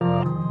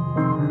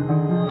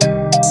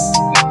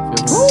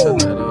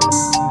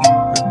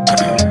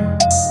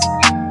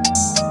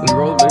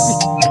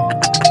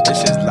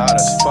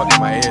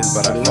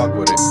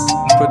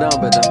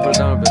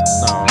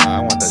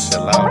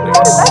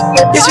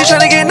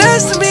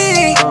next to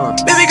me.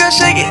 Baby girl,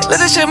 shake it, let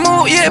that shit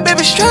move. Yeah,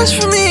 baby, stretch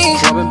for me.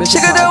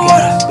 Shake up that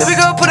water, baby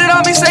girl, put it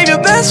on me, save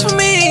your best for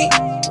me.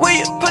 Will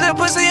you put that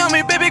pussy on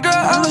me, baby girl?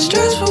 I was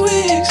stressed for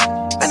weeks.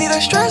 I need that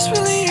stress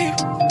relief.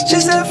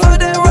 She said, fuck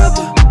that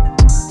rubber.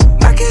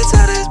 I can't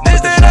tell this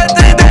bitch that I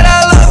think that I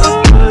love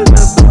her.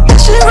 That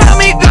shit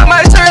around me, got my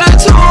turn her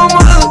to a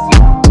mother.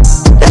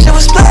 That shit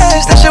was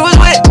splash, that shit was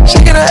wet.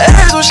 Shaking her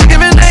ass when she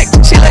giving neck.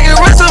 She like it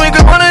rest on me,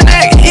 grip on her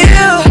neck.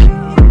 Yeah,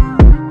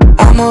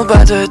 I'm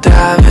about to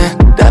dive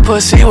in. That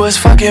pussy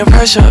was fucking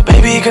pressure,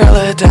 baby girl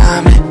a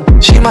diamond.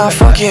 She my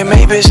fucking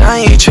mate, bitch,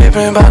 I ain't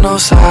trippin' about no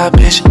side,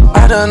 bitch.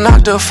 I done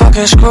knocked the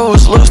fucking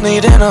screws loose,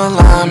 need an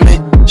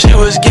alignment. She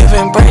was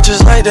giving brain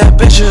just like that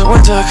bitch just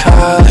went to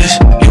college.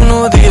 You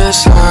knew the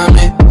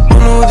assignment, you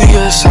knew the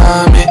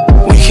assignment.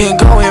 We can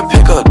go and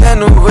pick up that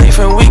new Wraith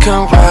and we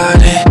can ride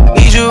it.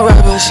 Need you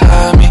right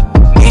beside me,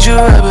 need you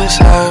right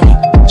beside me.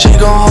 She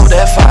gon' hold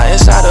that fire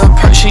inside her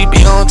purse, she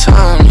be on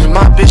time. And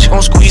my bitch gon'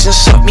 squeeze and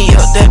suck me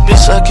up, that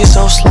bitch suck it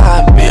so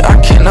sloppy. I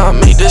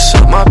cannot make this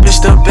up, my bitch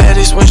the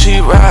baddest when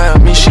she ride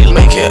me. She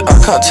making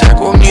eye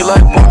contact with me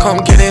like, boy, come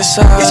get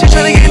inside me. Yeah, she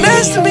tryna get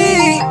next to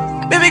me.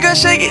 Baby girl,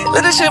 shake it,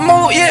 let that shit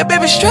move. Yeah,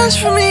 baby,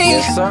 stretch for me.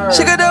 Yes, sir.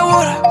 Shake up that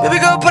water,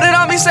 baby girl, put it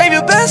on me, save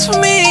your best for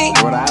me.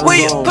 Will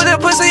you put that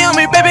pussy on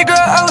me, baby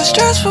girl? I was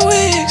stressed for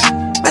weeks.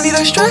 I need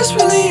that stress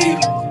relief.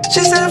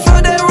 She said,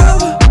 fuck that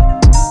rubber.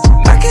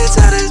 I can't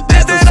tell this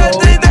bitch that I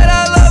think that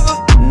I love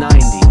her. 90.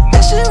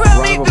 That shit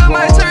around me, got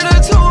my turn her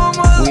to a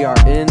mother. We are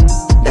in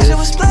That shit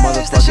was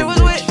splash, that shit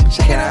was wet.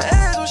 Shaking her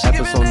ass when she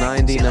episode giving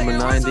 90, neck. number She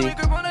like it rest on 90. me,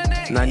 grip on her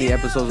neck. 90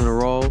 episodes in a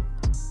row.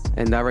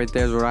 And that right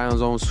there is Rhode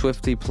Island's own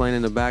Swifty playing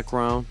in the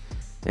background.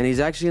 And he's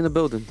actually in the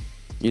building.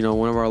 You know,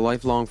 one of our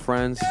lifelong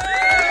friends.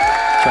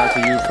 Shout out to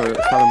you for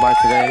coming by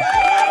today.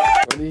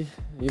 Buddy,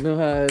 you know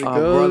how it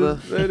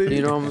goes. Brother,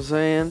 you know what I'm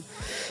saying?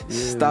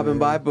 Stopping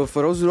by. But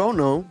for those who don't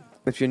know,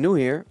 if you're new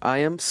here, I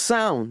am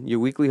Sound, your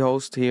weekly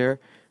host here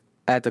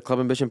at the Club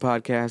Ambition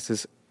Podcast.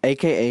 Is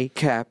AKA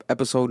Cap,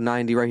 episode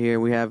 90 right here.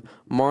 We have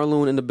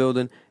Marloon in the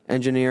building,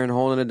 engineering,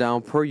 holding it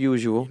down per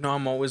usual. You know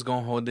I'm always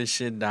gonna hold this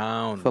shit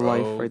down, For bro.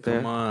 life right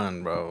there. Come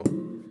on, bro.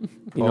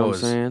 You know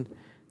what I'm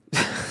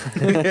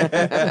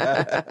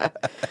saying?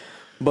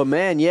 But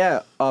man, yeah,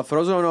 for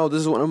those who don't know,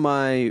 this is one of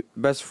my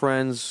best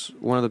friends,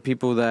 one of the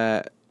people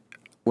that,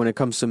 when it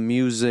comes to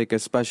music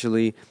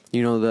especially,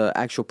 you know, the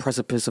actual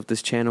precipice of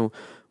this channel,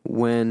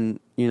 when,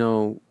 you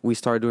know, we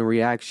started doing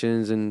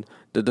reactions and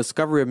the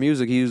discovery of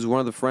music, he was one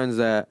of the friends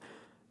that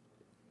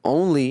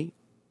one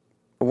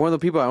of the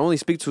people I only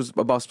speak to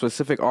about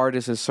specific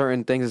artists and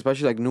certain things,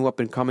 especially like new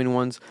up-and-coming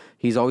ones.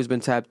 He's always been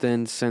tapped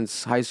in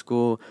since high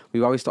school.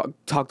 We've always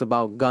talked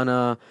about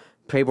Gunna,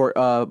 Playboy,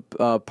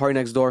 Party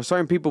Next Door,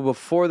 certain people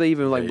before they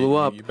even blew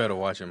up. You better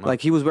watch him.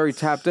 Like he was very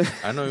tapped in.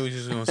 I know he was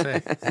just gonna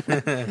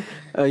say.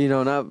 You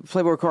know, not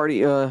Playboy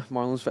Cardi,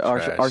 Marlon's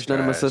arch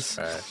nemesis.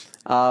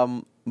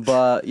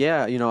 But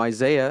yeah, you know,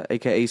 Isaiah,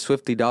 aka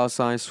Swifty,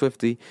 $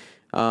 Swifty,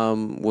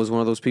 was one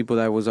of those people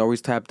that was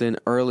always tapped in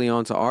early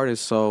on to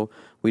artists. So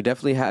we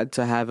definitely had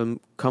to have him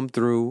come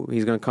through.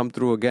 He's gonna come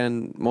through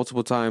again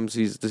multiple times.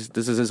 This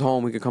is his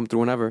home. He can come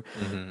through whenever.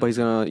 Mm-hmm. But he's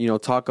gonna, you know,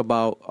 talk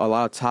about a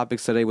lot of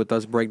topics today with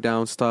us, break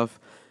down stuff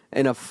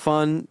in a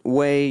fun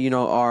way. You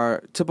know,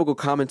 our typical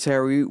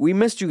commentary. We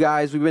missed you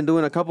guys. We've been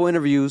doing a couple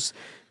interviews.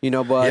 You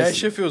know, but yeah, it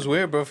shit feels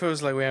weird, bro. It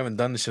feels like we haven't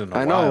done this shit in a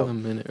while. I know. A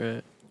minute,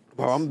 right?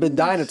 Bro, I've been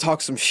dying to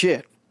talk some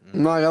shit.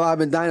 I'm not gonna lie, I've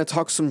been dying to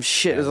talk some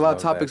shit. There's a lot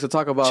of topics to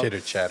talk about.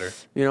 Chitter chatter.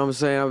 You know what I'm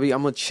saying?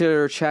 I'm gonna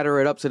chatter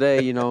it up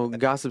today. You know,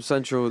 Gossip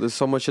Central. There's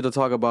so much shit to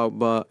talk about.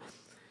 But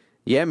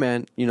yeah,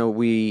 man. You know,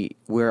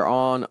 we're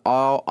on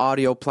all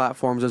audio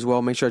platforms as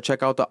well. Make sure to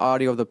check out the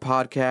audio of the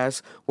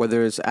podcast,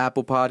 whether it's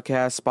Apple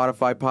Podcasts,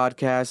 Spotify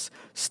Podcasts,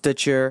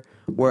 Stitcher.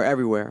 We're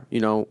everywhere. You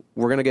know,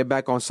 we're going to get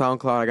back on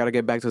SoundCloud. I got to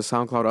get back to the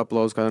SoundCloud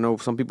uploads because I know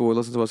some people will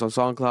listen to us on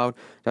SoundCloud.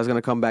 That's going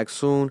to come back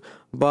soon.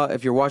 But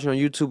if you're watching on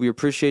YouTube, we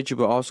appreciate you.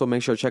 But also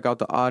make sure to check out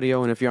the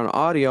audio. And if you're on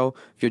audio,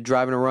 if you're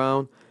driving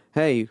around,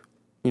 hey,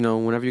 you know,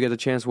 whenever you get the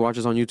chance, watch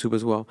us on YouTube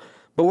as well.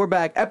 But we're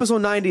back.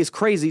 Episode 90 is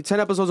crazy. 10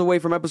 episodes away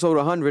from episode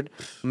 100.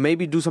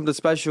 Maybe do something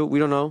special. We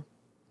don't know.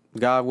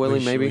 God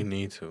willing, maybe. We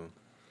need to.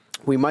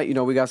 We might, you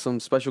know, we got some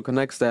special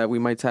connects that we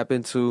might tap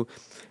into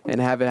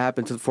and have it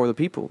happen for the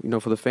people, you know,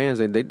 for the fans.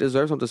 They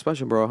deserve something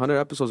special, bro. 100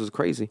 episodes is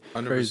crazy.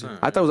 100%.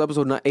 I thought it was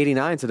episode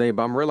 89 today,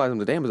 but I'm realizing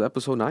the damn is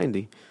episode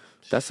 90.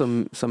 That's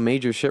some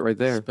major shit right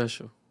there.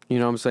 Special. You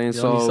know what I'm saying?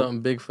 Y'all need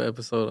something big for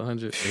episode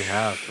 100. We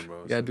have to,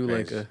 bro. You gotta do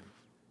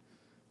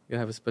you gotta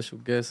have a special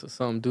guest or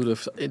something. Do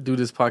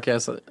this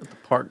podcast at the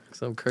park,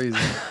 something crazy.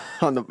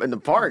 in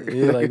the park.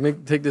 Yeah,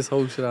 like take this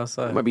whole shit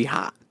outside. It might be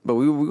hot, but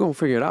we gonna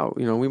figure it out.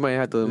 You know, we might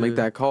have to make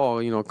that call.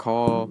 You know,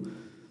 call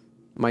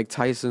Mike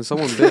Tyson,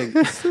 someone big,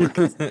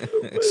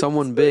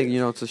 someone big. You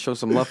know, to show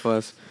some love for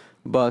us.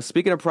 But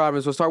speaking of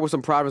Providence, we'll start with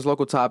some Providence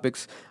local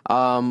topics.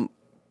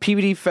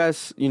 PBD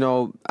Fest, you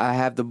know, I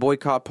have the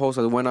boycott post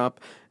that went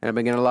up, and I've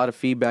been getting a lot of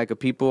feedback.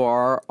 People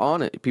are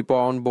on it. People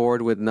are on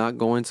board with not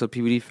going to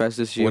PBD Fest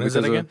this year. What is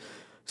it again?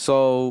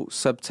 So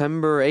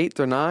September 8th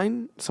or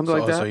 9th, something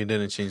like that. So you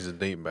didn't change the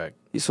date back.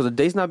 So the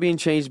date's not being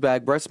changed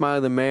back. Brett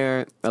Smiley, the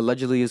mayor,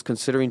 allegedly is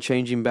considering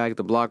changing back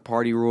the block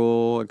party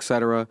rule,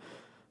 etc.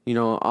 You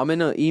know, I'm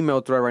in an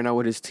email thread right now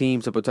with his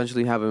team to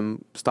potentially have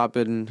him stop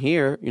in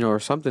here, you know, or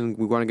something.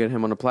 We want to get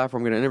him on the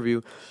platform, get an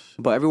interview.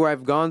 But everywhere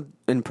I've gone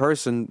in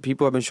person,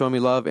 people have been showing me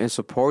love and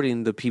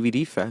supporting the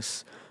PVD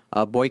Fest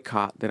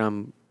boycott that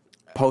I'm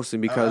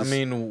posting because, I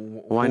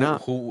mean, why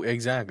not? Who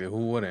exactly?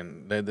 Who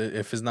wouldn't?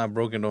 If it's not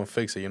broken, don't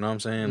fix it. You know what I'm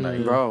saying?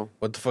 Like, bro.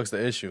 what the fuck's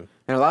the issue?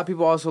 And a lot of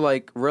people also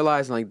like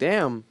realizing like,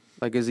 damn,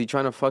 like is he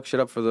trying to fuck shit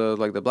up for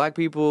the black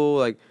people?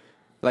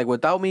 Like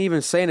without me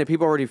even saying it,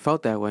 people already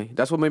felt that way.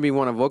 That's what made me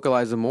want to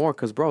vocalize it more.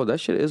 Cause bro, that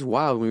shit is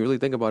wild when you really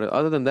think about it.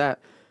 Other than that,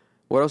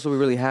 what else do we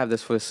really have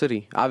that's for the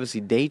city?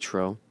 Obviously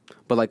Daytro,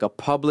 but like a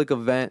public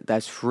event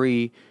that's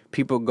free,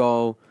 people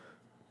go.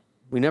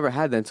 We never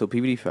had that until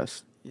PVD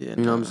Fest. Yeah,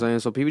 you know what I'm saying?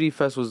 So PVD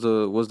Fest was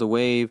the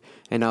wave,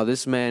 and now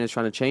this man is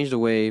trying to change the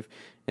wave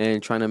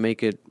and trying to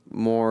make it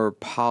more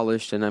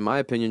polished, and in my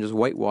opinion, just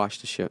whitewash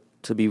the shit.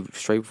 To be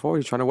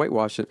straightforward, he's trying to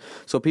whitewash it.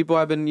 So people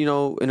have been, you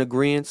know, in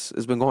agreement.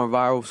 It's been going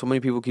viral. So many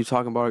people keep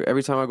talking about it.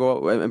 Every time I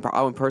go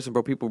out in person,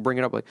 bro, people bring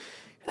it up like,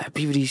 that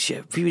PVD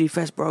shit, PVD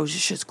Fest, bro, this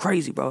shit's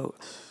crazy, bro.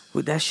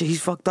 With that shit, he's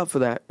fucked up for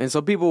that. And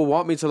so people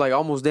want me to like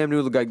almost damn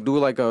near like do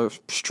like a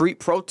street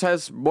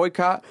protest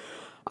boycott.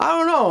 I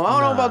don't know. I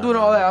don't know about doing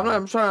all that.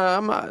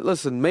 I'm not.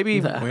 Listen,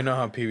 maybe. We know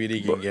how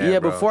PVD can get. Yeah,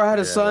 bro. before I had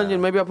a son, nah.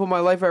 and maybe I put my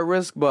life at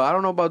risk. But I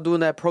don't know about doing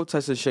that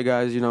protest and shit,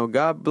 guys. You know,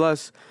 God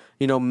bless.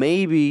 You know,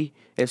 maybe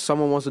if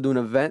someone wants to do an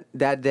event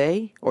that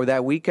day or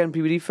that weekend,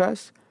 PVD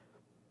Fest,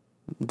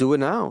 do it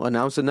now.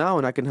 Announce it now,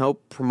 and I can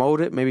help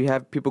promote it. Maybe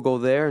have people go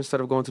there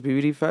instead of going to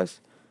PVD Fest.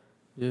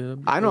 Yeah.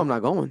 I know I'm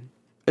not going.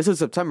 It's in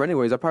September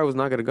anyways. I probably was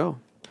not going to go.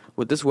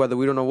 With this weather,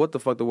 we don't know what the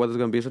fuck the weather's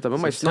going to be in September.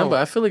 It might snow. September,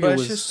 I feel like But it it's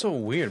was. just so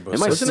weird, bro. It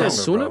might Wasn't it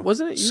September, sooner? bro.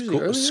 Wasn't it usually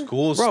earlier?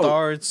 School Bro,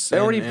 starts. It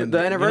already, and the you know what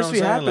I'm anniversary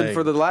saying? happened Like,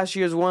 for the last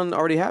year's one.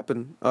 Already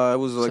happened. It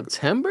was like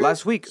September?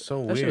 last week.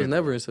 So That shit weird. was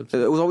never in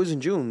September. It was always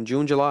in June,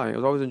 July. It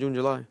was always in June,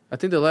 July. I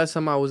think the last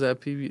time I was at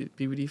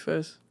PVD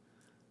Fest,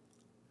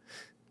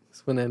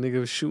 it's when that nigga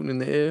was shooting in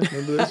the air.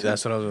 Remember that shit?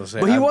 That's what I was gonna say.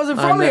 But he wasn't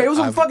from here. He was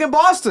from fucking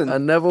Boston. I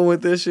never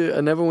went there shit.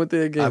 I never went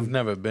there again. I've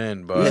never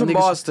been, but He's from niggas-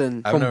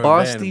 Boston. I've from never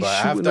Boston been.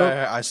 But shooting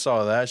after up. I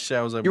saw that shit,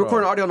 I was like, You bro,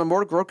 recording audio on the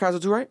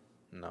roadcaster too, right?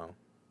 no.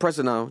 Press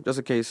it now, just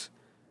in case.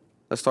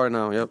 Let's start it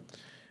now. Yep.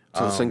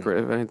 To sync it,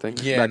 if anything.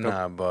 Yeah, Back up.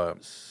 nah,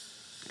 but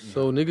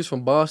So niggas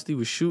from Boston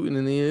was shooting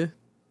in the air,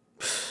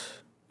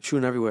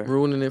 Shooting everywhere.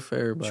 ruining it for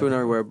everybody. Shooting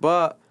everywhere.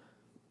 But,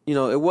 you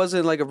know, it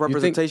wasn't like a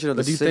representation of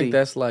the But do you city. think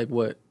that's like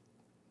what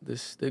the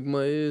stigma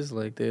is?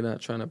 Like they're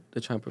trying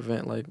to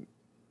prevent like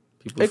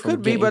people. It from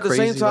could be, getting but at the same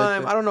crazy like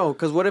time, that? I don't know.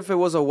 Because what if it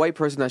was a white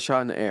person that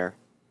shot in the air?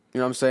 You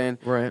know what I'm saying?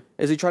 Right.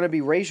 Is he trying to be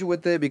racial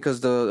with it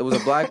because it was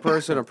a black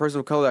person, a person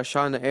of color that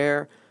shot in the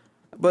air?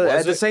 But Was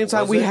at the it? same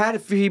time, Was we it? had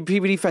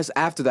PBD Fest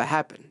after that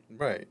happened,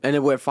 right. and it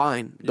went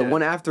fine. The Yeah.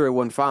 one after it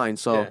went fine.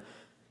 So Yeah.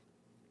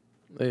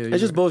 Yeah, it's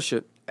just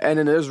bullshit. And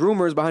then there's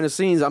rumors behind the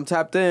scenes. I'm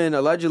tapped in.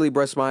 Allegedly,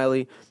 Brett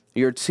Smiley,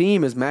 your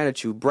team is mad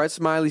at you. Brett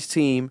Smiley's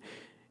team,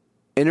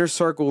 inner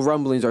circle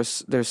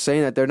rumblings they're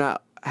saying that they're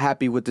not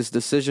happy with this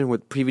decision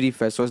with PVD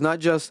Fest. So it's not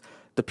just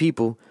the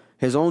people.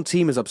 His own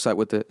team is upset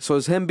with it. So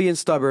it's him being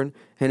stubborn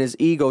and his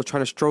ego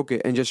trying to stroke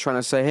it and just trying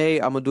to say, hey,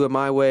 I'm going to do it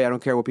my way. I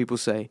don't care what people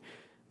say.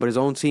 But his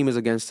own team is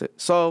against it.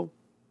 So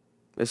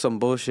it's some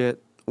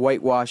bullshit,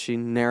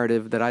 whitewashing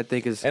narrative that I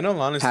think is In all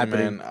honesty,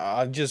 happening. man,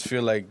 I just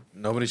feel like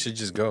nobody should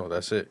just go.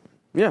 That's it.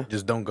 Yeah,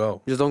 Just don't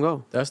go. just don't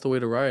go. That's the way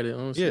to ride it.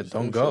 Honestly. Yeah, Just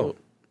don't show go. up.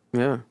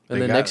 Yeah. And They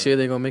then got next it. year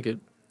they're gonna make it.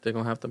 They're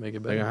gonna have to make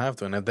it They're better. gonna have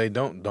to, and if they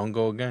don't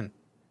go again.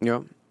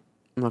 Yep.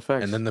 No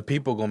facts. And then the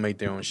people gonna make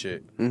their own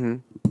shit.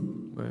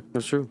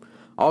 That's true.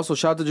 Also,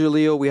 shout out to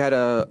Jaleel. We had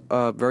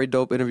a very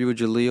dope interview with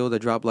Jaleel that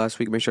dropped last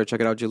week. Make sure to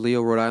check it out.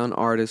 Jaleel, Rhode Island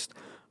artist.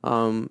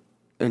 And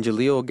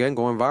Jaleel, again,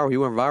 going viral. He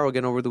went viral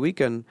again over the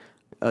weekend.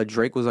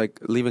 Drake was like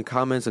leaving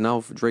comments, and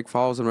now Drake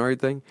follows him and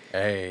everything.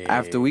 Hey.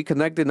 After we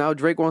connected, now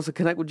Drake wants to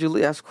connect with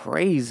Jaleel. That's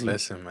crazy.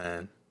 Listen,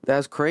 man.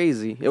 That's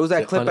crazy. It was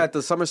that clip at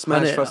the Summer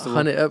Smash Festival.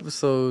 100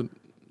 episode.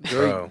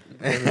 Drake. Bro.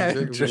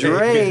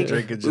 Drake,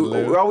 Drake and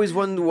Jaleel. we're always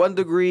one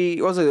degree.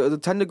 What was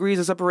it 10 degrees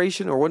of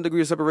separation or 1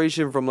 degree of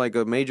separation from like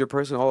a major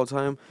person all the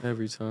time?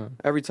 Every time.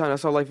 Every time.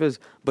 That's how life is.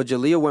 But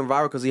Jaleel went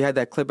viral because he had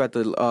that clip at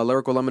the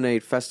Lyrical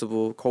Lemonade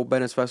Festival, Cole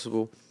Bennett's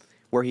Festival,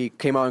 where he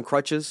came out in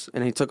crutches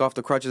and he took off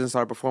the crutches and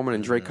started performing.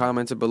 And Drake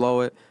commented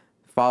below it,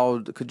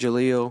 followed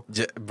Jaleel.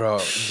 Bro,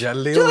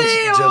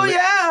 Jaleel,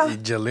 yeah.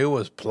 Jaleel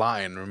was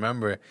plotting.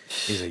 Remember,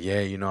 he's like,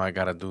 yeah, you know, I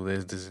gotta do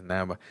this and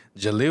that. But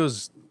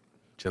Jalil's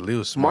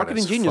smart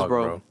Marketing as genius, fuck,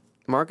 bro.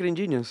 Marketing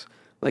genius.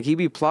 Like he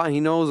be plotting. He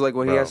knows like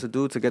what he Bro. has to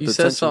do to get He the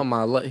said attention. something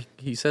I like.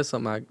 He said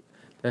something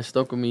that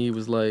stuck with me. He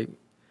was like,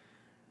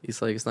 it's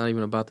like it's not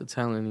even about the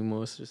talent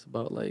anymore. It's just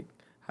about like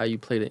how you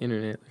play the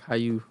internet, how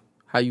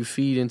you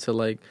feed into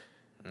like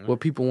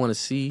what people want to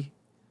see,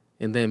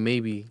 and then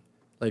maybe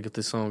like if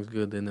the song's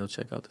good, then they'll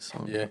check out the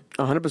song. Yeah,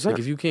 100%. Like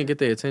if you can't get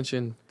their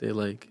attention, they're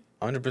like,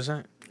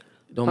 100%.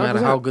 don't matter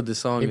 100%. how good the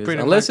song He is,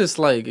 pretty unless much- it's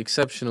like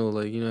exceptional,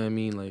 like you know what I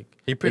mean, like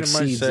He pretty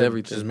much exceeds said,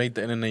 everything. just make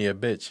the internet your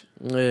bitch.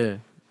 Yeah, you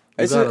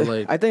It's gotta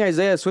like. I think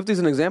Isaiah Swifty's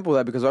an example of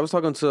that because I was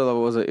talking to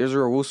was it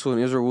Israel Wusu,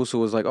 and Israel Wusu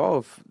was like, "Oh,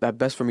 if that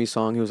Best for Me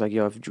song." He was like,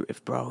 "Yo,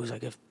 if bro, he's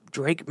like, if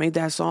Drake made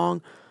that song,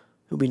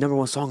 it would be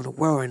 #1 song in the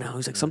world right now."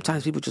 He's like,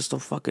 "Sometimes people just don't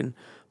fucking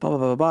blah blah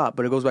blah blah blah."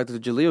 But it goes back to the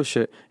Jaleel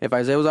shit. If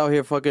Isaiah was out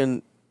here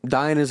fucking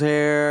dyeing his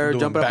hair, Doing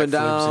jumping up and backflips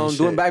and down,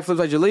 doing shit. backflips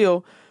like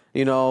Jaleel,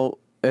 you know,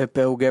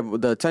 it'll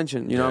get the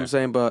attention. You know what I'm Yeah.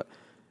 saying? But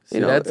See,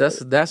 you know,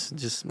 that's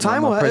just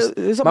time my, will-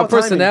 it's my about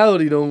timing.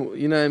 personality. Don't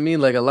you know what I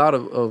mean? Like a lot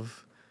of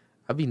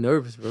I'd be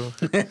nervous, bro.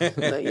 like,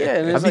 yeah,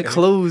 and I'd it's be like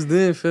closed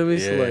in. Feel me?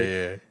 So Yeah, like,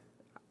 yeah.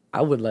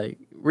 I would like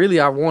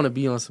really. I want to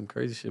be on some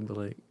crazy shit, but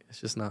like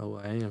it's just not who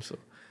I am. So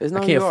it's I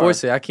not who can't you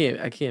force are.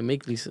 it. I can't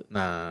make these.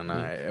 Nah.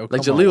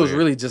 Like Jaleel's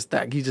really just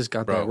that. He just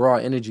got Bro. that raw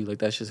energy. Like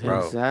that's just him.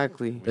 Bro.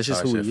 Exactly. That's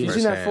just saw who shit he You is.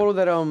 seen that firsthand. photo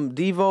that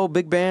Devo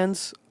Big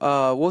Bands?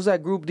 What was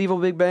that group?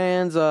 Devo Big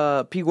Bands,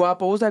 P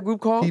Guapo. What was that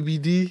group called?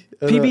 PBD.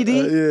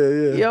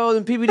 PBD? Yeah. Yo,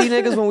 the PBD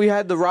niggas when we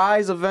had the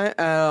Rise event,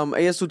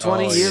 AS220 Oh,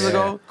 years yeah.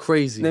 ago.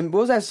 Crazy. Then what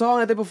was that song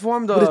that they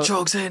performed? Where the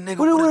drugs at, nigga?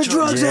 Where the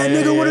drugs at,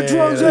 nigga? Where the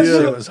drugs that at,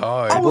 shit nigga? was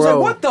hard. I was Bro.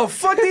 like, what the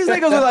fuck? These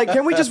niggas were like,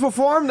 can we just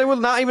perform? They were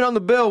not even on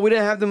the bill. We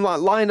didn't have them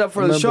lined up for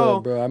the Remember, show.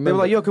 bro, I They were remember.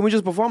 like, yo, can we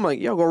just perform? I'm like,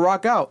 yo, go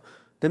rock out.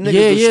 Them niggas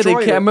Yeah, they destroyed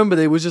can't. I it. remember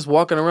they was just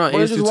walking around They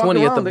was just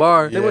walking AS220 at the around.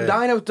 bar. They were Yeah.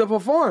 dying to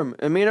perform.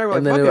 And me and everyone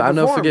And like, then fuck it, I'll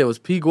never perform. forget, it was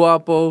P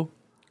Guapo.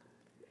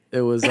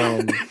 It was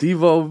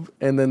Devo,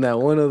 and then that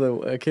one other,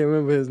 I can't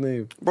remember his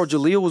name. Bro,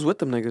 Jaleel was with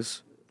them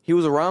niggas. He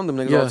was around them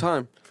niggas all Yeah. the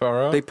time. For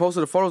real? They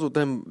posted the photos with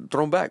them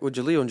thrown back with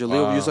Jaleel, and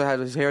Jaleel Wow. used to have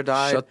his hair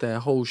dyed. Shut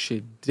that whole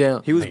shit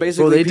down. He was Nigga.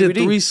 basically Bro, they did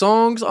PBD. 3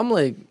 songs. I'm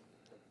like,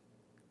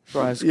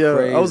 Bro, that's yeah,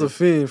 crazy. I was a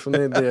fiend from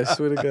that day. I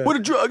swear to God. Where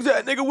the drugs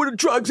at, nigga? Where the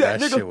drugs at,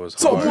 That nigga? shit was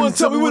Someone hard.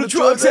 tell me where the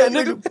drugs at,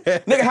 nigga.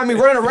 Nigga had me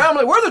running around. I'm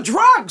like, where are the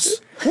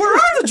drugs? Where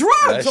are the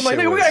drugs? That I'm like, shit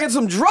nigga, we was- gotta get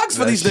some drugs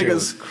for That these shit niggas.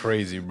 was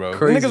crazy, bro.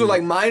 Crazy. Niggas were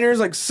like minors,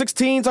 like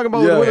 16, talking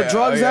about Yeah. where the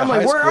drugs at. I'm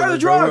like, high where are the schoolers,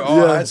 bro. drugs? All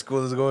Yeah. high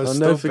schoolers going I'll stupid.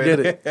 never forget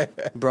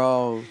it.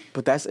 Bro,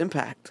 but that's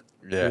impact.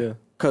 yeah.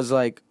 Cause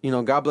like, you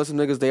know, God bless them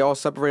niggas, they all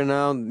separated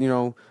now, you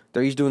know,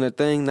 they're each doing their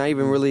thing, not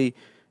even really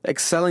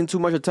excelling too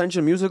much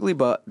attention musically,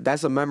 but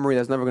that's a memory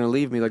that's never gonna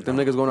leave me. Like them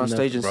niggas going on never,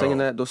 stage and bro. singing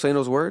that, saying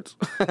those words.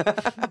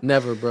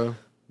 Never, bro.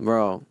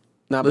 Bro.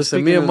 Now, but Listen,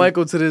 me speaking and of-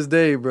 Michael to this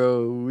day,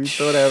 bro, we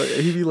thought that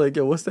he'd be like,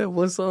 yo, what's that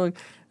one song?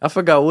 I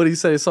forgot what he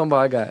said. Something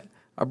about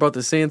I brought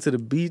the sand to the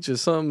beach or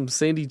something,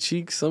 sandy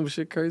cheeks, some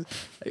shit crazy.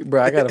 Hey,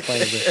 bro, I gotta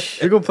find it.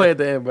 We're gonna play at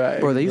the end, bro.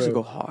 Bro, they used to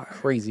go hard.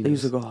 crazy. They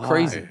used to go hard.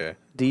 Crazy. Yeah.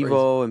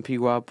 Devo and P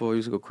Guapo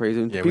used to go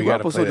crazy. And Yeah, P we gotta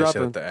Guapo's play still that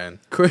shit dropping. at the end.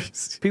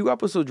 Crazy. P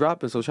Guapo's still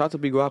dropping, so shout out to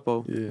P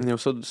Guapo. Yeah. You know,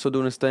 still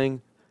doing his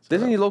thing.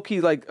 Didn't he low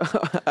key like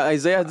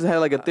Isaiah had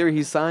like a theory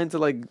he signed to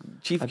like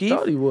Chief I Keef?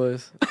 thought he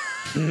was.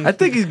 I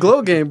think he's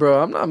Glow Gang,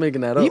 bro. I'm not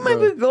making that up. He might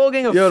bro. be Glow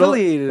Gang Yo,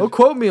 affiliated. don't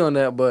quote me on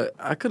that, but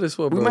I could have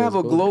swore. We bro, might it have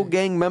a was Glow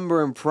Gang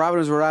member in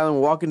Providence, Rhode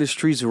Island, walking the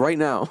streets right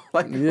now.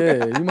 Like,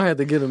 Yeah, you might have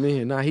to get him in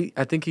here. Nah,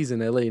 I think he's in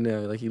LA now.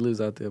 Like he lives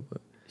out there, but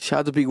shout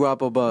out to P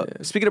Guapo.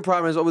 But speaking of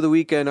Providence, over the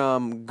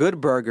weekend, Good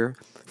Burger.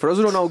 For those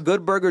who don't know,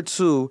 Good Burger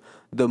 2,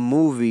 the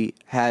movie,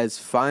 has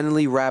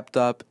finally wrapped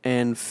up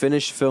and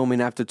finished filming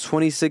after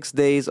 26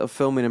 days of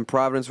filming in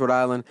Providence, Rhode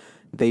Island.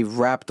 They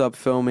wrapped up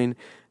filming,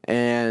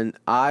 and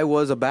I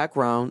was a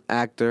background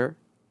actor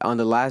on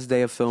the last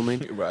day of filming.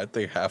 Bro, I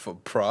think half a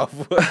prop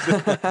was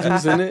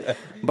who's in it?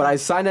 But I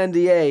signed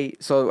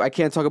NDA, so I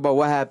can't talk about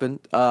what happened.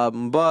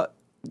 But,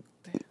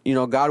 you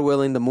know, God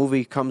willing, the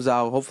movie comes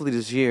out hopefully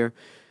this year.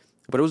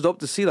 But it was dope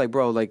to see, like,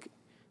 bro, like,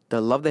 the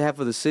love they have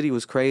for the city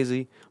was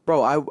crazy.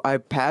 Bro, I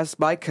passed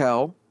by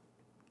Kel.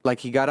 Like,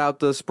 he got out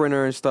the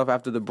Sprinter and stuff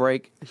after the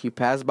break. He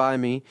passed by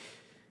me.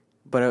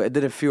 But it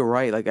didn't feel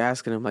right, like,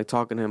 asking him, like,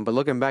 talking to him. But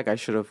looking back, I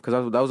should have,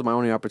 because that was my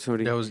only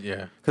opportunity. That was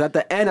yeah. Because at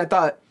the end, I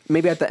thought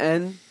maybe at the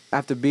end,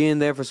 after being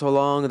there for so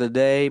long of the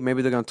day,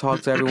 maybe they're going to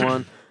talk to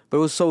everyone. But it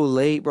was so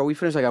late, bro. We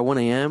finished like at 1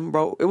 a.m.,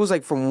 bro. It was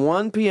like from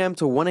 1 p.m.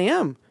 to 1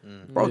 a.m.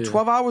 Bro, Yeah.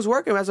 12 hours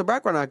working as a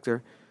background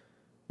actor.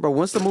 Bro,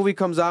 once the movie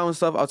comes out and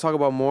stuff, I'll talk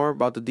about more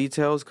about the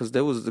details because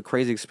there was the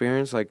crazy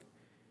experience. Like,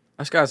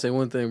 I just gotta say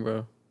one thing,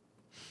 bro.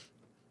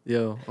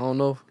 Yo, I don't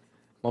know if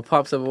my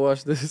pops ever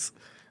watched this.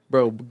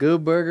 Bro,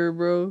 Good Burger,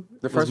 bro.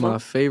 The was first my one?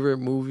 favorite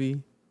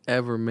movie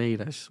ever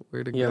made. I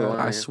swear to Yeah, God. lying.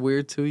 I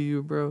swear to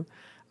you, bro.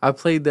 I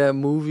played that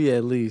movie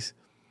at least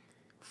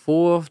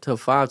 4 to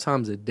 5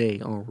 times a day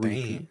on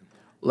repeat. Damn.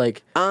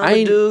 Like I'm I a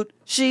ain't, dude,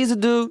 she's a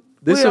dude.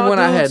 this we is all when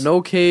I had dudes.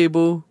 no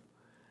cable.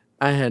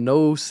 I had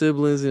no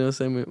siblings, you know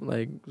what I'm saying?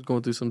 Like, was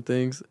going through some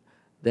things.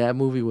 That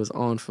movie was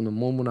on from the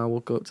moment I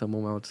woke up to the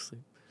moment I went to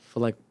sleep for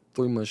like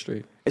 3 months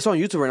straight. It's on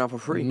YouTube right now for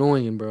free.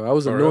 Annoying, bro. I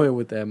was For annoyed real?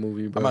 with that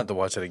movie, bro. I'm about to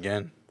watch it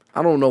again.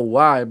 I don't know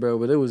why, bro,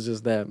 but it was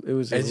just that. It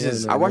was just. It's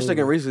just- that I watched it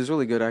movie. again recently. It's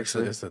really good,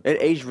 actually. It's a- It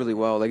aged really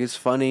well. Like, it's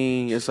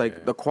funny. It's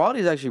like, the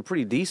quality is actually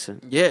pretty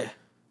decent. Yeah.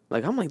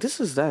 Like, I'm like, this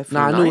is that. from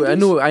Nah, the I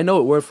 90s? know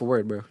it word for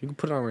word, bro. You can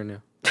put it on right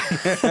now.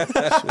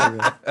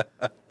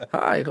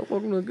 Hi,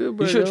 welcome to Good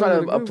Burger. You should try to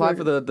Welcome Good apply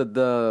for Burger.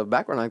 the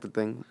background actor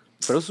thing.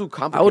 But it was too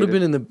complicated. I would have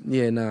been in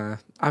the nah.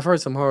 I've heard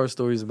some horror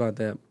stories about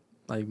that,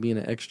 like being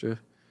an extra.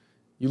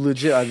 You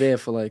legit are there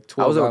for like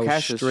 12 I was there hours with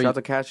Cassius. straight. Shout out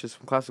to Cassius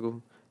from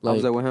Classical. I Like,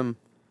 was there with him.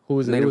 Who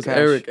was it? It Native was Cash.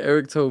 Eric.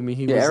 Eric told me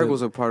Yeah, Eric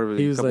was a part of it.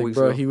 He a was couple like, weeks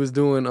bro, ago. he was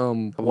doing a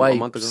month ago.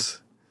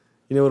 wipes.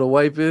 You know what a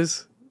wipe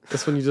is?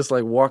 That's when you just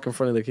like walk in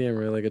front of the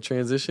camera, like a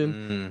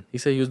transition. He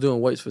said he was doing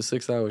wipes for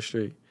 6 hours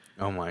straight.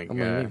 Oh my I'm god.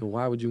 like, nigga,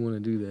 why would you want to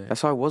do that?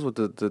 That's how it was with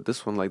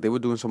this one. Like they were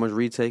doing so much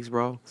retakes,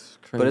 bro.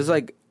 But crazy. it's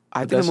like I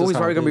think that's the movie's just how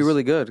probably it gonna be is.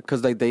 really good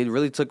because like they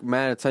really took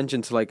mad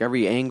attention to like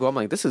every angle. I'm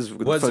like, this is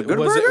Was for a it good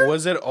burger.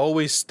 was it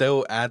always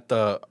still at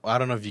the? I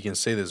don't know if you can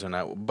say this or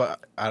not,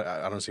 but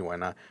I don't see why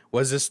not.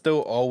 Was it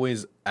still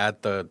always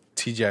at the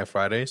TGI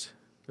Fridays?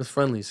 It's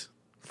friendlies.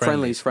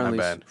 Friendlies. My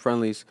bad.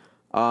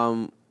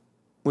 What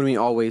do you mean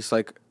always?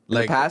 Like in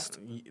the past?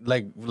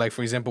 like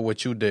for example,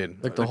 what you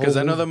did. Like the Because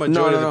I whole know the movie?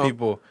 majority No. of the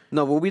people.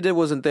 No, what we did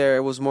wasn't there.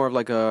 It was more of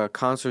like a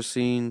concert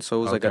scene, so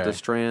it was like at the Okay.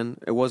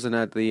 Strand. It wasn't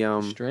at the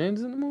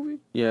Strands in the movie?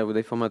 yeah, where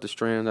they filmed at the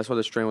Strand. That's why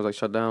the Strand was like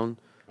shut down.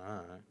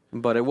 Alright.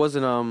 But it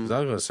wasn't 'Cause I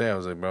was gonna say, I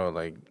was like, bro,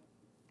 like,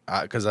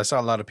 because I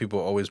saw a lot of people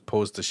always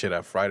post the shit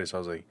at Friday, so I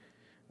was like,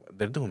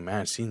 they're doing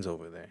mad scenes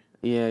over there.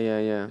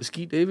 yeah. Is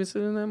Keith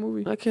Davidson in that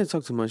movie? I can't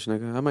talk too much,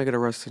 nigga. I might get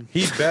arrested.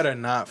 He better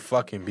not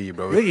fucking be,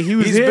 bro. Nigga, he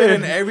was He's here. been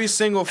in every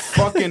single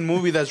fucking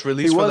movie that's He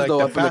released for was like though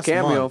the from the past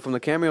cameo. month. From the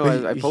cameo,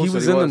 I posted. he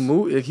was in the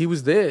movie. He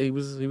was there. He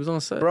was on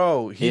set.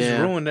 Bro, he's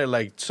Yeah. ruined it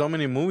like so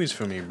many movies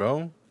for me,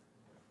 bro.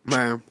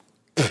 Man,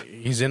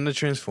 He's in the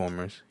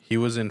Transformers. He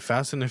was in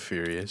Fast and the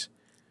Furious.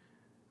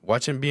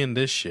 Watch him be in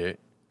this shit.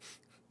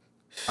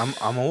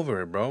 I'm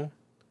over it, bro.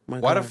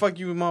 Why the fuck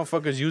you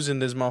motherfuckers using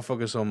this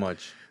motherfucker so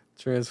much?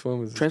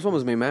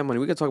 Transformers. made mad money.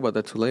 We can talk about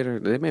that too later.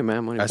 They made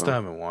mad money. I bro. still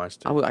haven't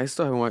watched it. I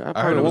still haven't watched. I heard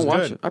probably it was won't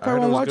watch good. it. I I probably heard it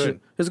won't was watch good.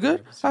 it. It's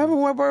good. I haven't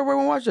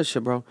watched that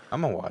shit, bro.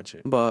 I'm gonna watch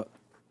it. But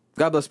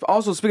God bless.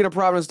 Also, speaking of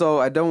Providence, though,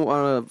 I don't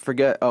want to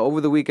forget.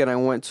 Over the weekend, I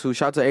went to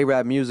shout out to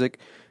A-Rap Music.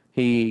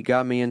 He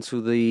got me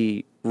into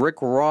the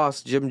Rick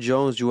Ross, Jim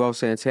Jones, Joel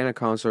Santana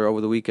concert over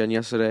the weekend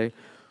yesterday.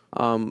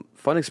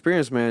 Fun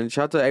experience, man.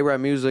 Shout out to A-Rap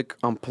Music.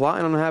 I'm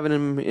plotting on having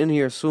him in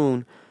here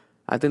soon.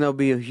 I think that'll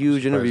be a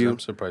huge interview. I'm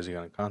surprised you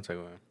got in contact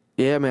with him.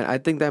 Yeah, man. I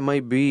think that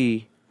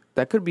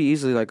could be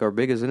easily like our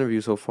biggest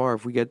interview so far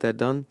if we get that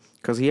done.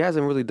 Because he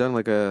hasn't really done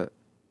like a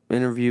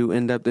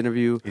in-depth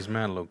interview. He's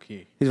mad low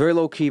key. He's very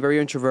low key, very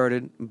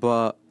introverted,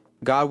 but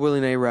God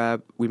willing,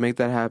 A-Rap, we make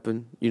that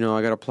happen. You know,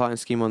 I got a plot and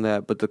scheme on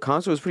that. But the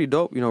concert was pretty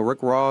dope. You know,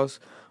 Rick Ross.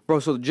 Bro,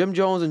 so Jim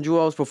Jones and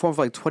Joel's performed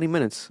for like 20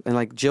 minutes. And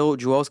like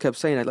Joel's kept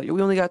saying that, like,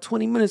 we only got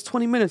 20 minutes.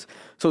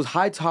 So it's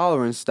high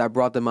tolerance that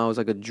brought them out. It was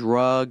like a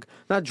drug.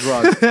 Not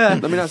drug.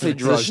 Let me not say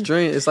drug.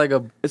 It's like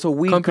a It's a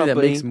weed company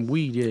company. that makes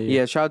weed. Yeah.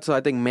 Yeah, shout out to,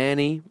 I think,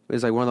 Manny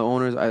is like one of the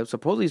owners. I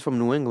supposedly he's from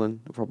New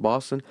England, from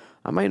Boston.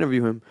 I might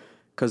interview him.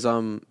 Because,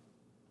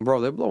 bro,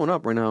 they're blowing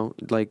up right now.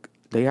 Like,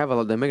 they're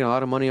making a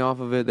lot of money off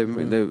of it. They're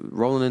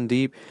rolling in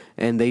deep.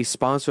 And they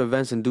sponsor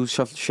events and do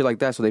shit like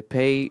that. So they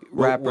pay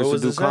rappers to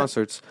was do this at?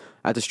 concerts.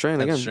 At the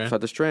Strand, At the again. Strand? So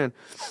at the Strand.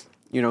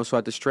 You know, so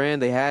at the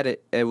Strand, they had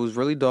it. It was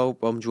really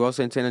dope. Joel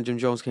Santana and Jim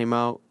Jones came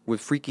out with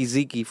Freaky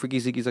Zeke. Freaky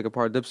Zeke's like a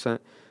part of Dipset.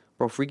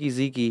 Bro, Freaky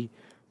Zeke.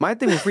 My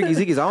thing with Freaky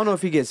Zeke is I don't know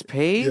if he gets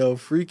paid. Yo,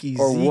 Freaky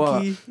Or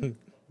Zeke. what?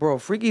 Bro,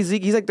 Freaky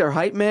Zeke, he's like their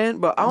hype man,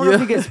 but I don't know if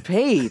he gets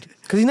paid.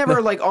 Because he's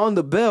never like on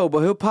the bill,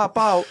 but he'll pop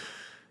out.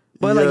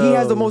 But like he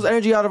has the Yo. most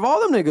energy out of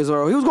all them niggas,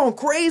 bro. He was going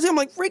crazy. I'm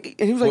like, Freaky.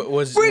 And he was like,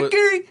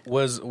 Freaky.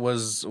 Was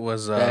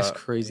That's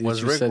crazy.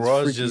 Was that you Rick said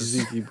Ross Freaky just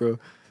Zeke, bro.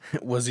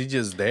 was he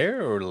just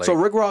there or like So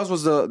Rick Ross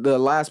was the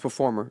last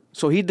performer.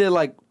 So he did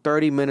like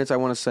 30 minutes, I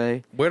want to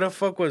say. where the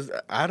fuck was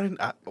I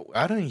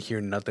didn't hear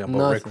nothing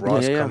about Rick Nothing.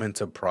 Ross Yeah. coming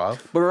to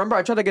Prof. But remember,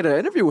 I tried to get an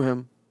interview with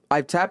him.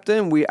 I tapped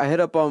in. I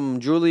hit up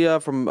Julia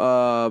from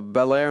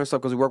Bel Air and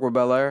stuff because we work with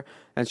Bel Air,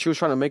 and she was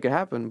trying to make it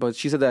happen. But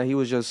she said that he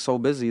was just so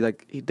busy.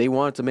 Like they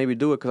wanted to maybe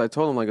do it because I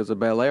told him like it's a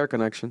Bel Air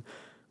connection.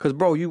 Because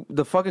bro,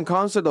 the fucking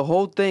concert, the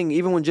whole thing,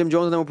 even when Jim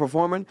Jones and them were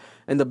performing,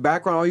 in the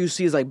background all you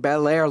see is like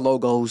Bel Air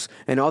logos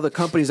and all the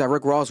companies that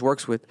Rick Ross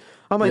works with.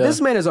 I'm like, Yeah.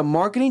 this man is a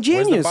marketing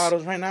Where's genius. the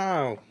bottles right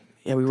now?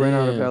 Yeah, we ran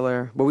out of Damn. Bel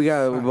Air, but we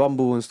got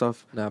Bumble and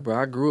stuff. Nah, bro,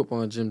 I grew up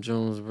on Jim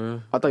Jones,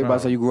 bro. I thought you about to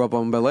say you grew up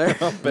on Bel Air.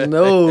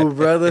 No,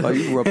 brother. Like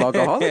you grew up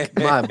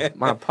alcoholic.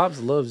 my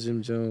pops loves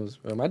Jim Jones,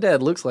 bro. My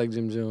dad looks like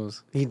Jim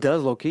Jones. He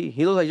does low key.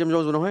 He looks like Jim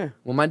Jones with no hair.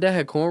 When my dad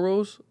had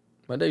cornrows,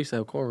 my dad used to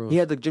have cornrows. He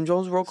had the Jim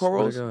Jones roll Swear to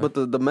cornrows, God.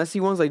 but the messy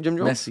ones like Jim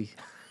Jones. messy.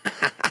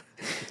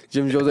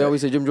 Jim Jones. They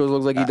always say Jim Jones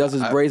looks like he does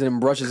his braids and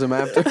brushes them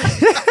after.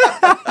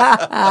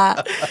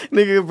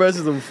 Nigga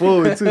brushes them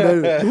forward too.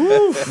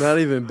 Not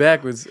even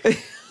backwards.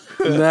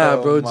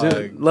 Nah, bro. Oh my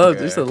Jim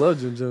God. used to love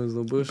Jim Jones.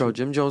 No bullshit. Bro,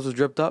 Jim Jones was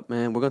dripped up,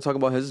 man. We're gonna talk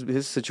about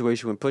his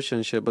situation with Pusha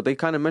and shit, but they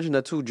kind of mentioned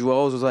that too.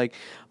 Joel's was like,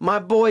 "My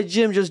boy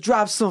Jim just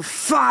dropped some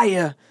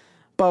fire,"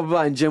 blah blah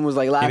blah, and Jim was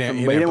like laughing,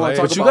 he but he didn't didn't want play to it?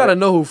 talk But you about gotta it.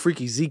 know who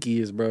Freaky Zeke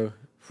is, bro.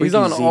 He's Freaky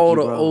on Zeke, all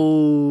the bro.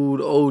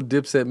 old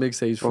Dipset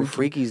mixtapes. Bro,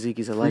 Freaky Zeke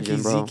is a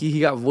legend, Freaky bro. Zeke. He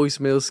got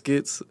voicemail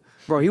skits.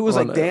 Bro, he was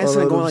On like that- dancing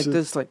on and all going them like shit.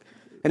 this, like,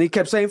 and he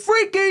kept saying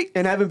 "Freaky"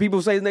 and having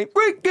people say his name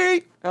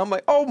 "Freaky." And I'm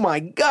like, oh my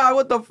God,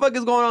 what the fuck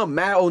is going on?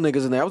 Mad old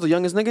niggas in there. I was the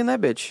youngest nigga in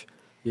that bitch.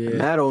 Yeah.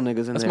 Mad old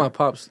niggas in That's there. my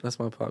pops. That's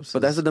my pops.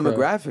 But that's the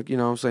demographic, you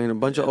know what I'm saying? A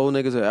bunch of old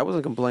niggas. I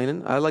wasn't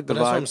complaining. I like the But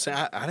that's vibe. what I'm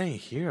saying. I didn't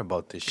hear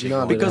about this shit. No,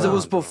 going Because it on,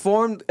 was bro.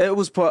 performed, it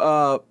was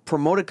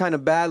promoted kind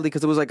of badly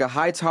because it was like a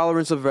high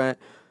tolerance event.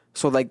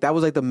 So like that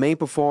was like the main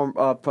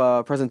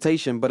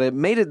presentation, but they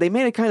made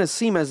it kind of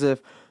seem as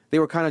if they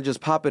were kind of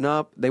just popping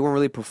up. They weren't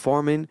really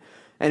performing,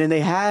 and then they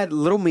had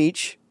Little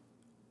Meech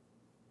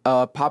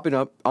popping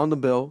up on the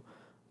bill.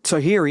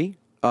 Tahiri,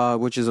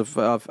 which is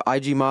a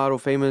IG model,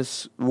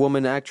 famous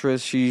woman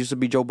actress. She used to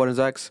be Joe Budden's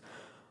ex,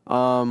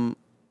 and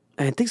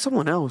I think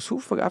someone else.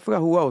 I forgot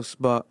who else,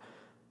 but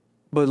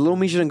Little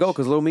Meech didn't go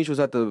because Little Meech was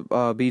at the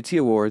BET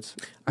Awards.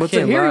 But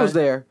can't Tahiri lie. was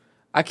there.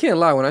 I can't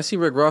lie. When I see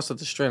Rick Ross at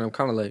the Strand, I'm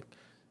kind of like,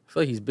 I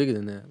feel like he's bigger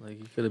than that. Like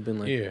he could have been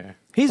like, Yeah.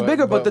 He's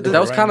bigger, but that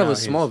was right kind of now a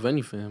small he's-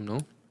 venue for him, no?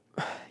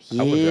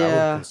 I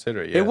would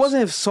consider it, yes. It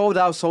wasn't sold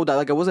out.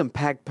 Like it wasn't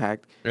packed.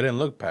 It didn't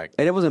look packed.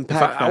 And it wasn't If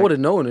packed. I would have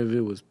known if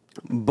it was.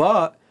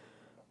 But,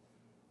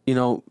 you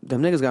know,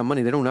 them niggas got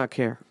money. They do not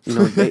care. You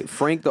know,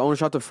 Frank, the owner,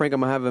 shout out to Frank. I'm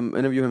going to have him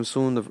interview him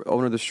soon, the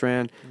owner of the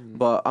Strand.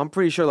 But I'm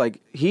pretty sure,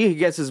 like, he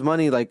gets his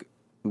money, like,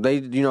 they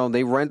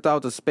rent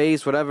out the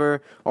space,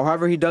 whatever, or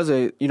however he does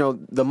it. You know,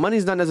 the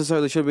money's not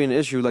necessarily should be an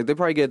issue. Like, they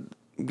probably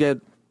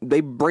they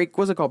break,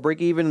 what's it called,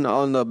 break even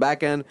on the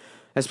back end,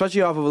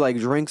 especially off of, like,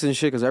 drinks and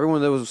shit, because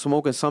everyone that was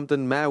smoking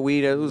something, mad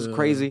weed, it was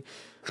crazy.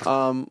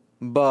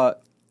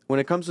 But when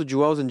it comes to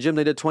Jewels and Jim,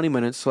 they did 20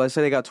 minutes, so let's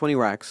say they got 20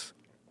 racks.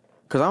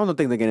 Because I don't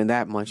think they're getting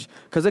that much.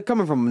 Because they're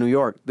coming from New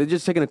York. They're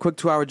just taking a quick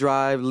 2-hour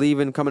drive,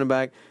 leaving, coming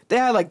back. They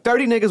had like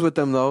 30 niggas with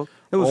them, though.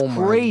 It was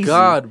crazy. My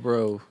God,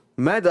 bro.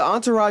 Man, the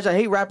entourage, I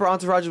hate rapper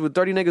entourages with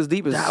 30 niggas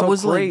deep. Is That so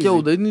was crazy. like,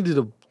 yo, they needed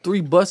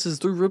 3 rips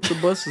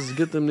of buses to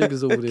get them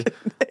niggas over there.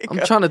 I'm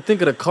trying to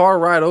think of the car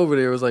ride over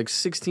there. It was like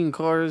 16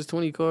 cars,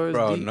 20 cars.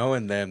 Bro, deep.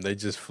 knowing them, they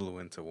just flew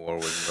into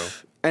Warwick, bro.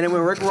 And then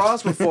when Rick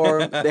Ross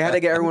performed, they had to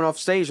get everyone off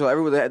stage.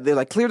 So they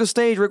like, clear the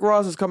stage. Rick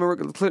Ross is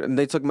coming. And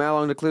they took mad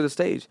long to clear the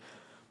stage.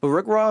 But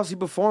Rick Ross, he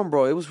performed,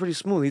 bro. It was pretty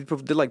smooth. He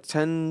did like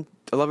 10,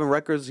 11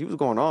 records. He was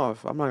going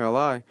off. I'm not going to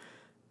lie.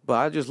 But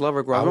I just love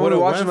Rick Ross. I Remember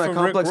would've watching him went at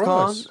for Rick Complex Con?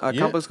 Ross. At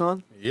Yeah. Complex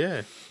Con?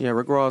 Yeah. Yeah,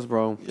 Rick Ross,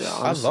 bro. Yeah,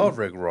 I honestly, love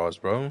Rick Ross,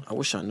 bro. I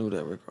wish I knew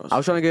that Rick Ross. I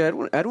was trying to get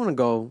Edwin to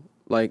go.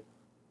 Like,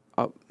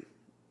 Bro,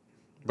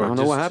 I don't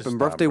know what happened. stop,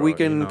 Birthday bro.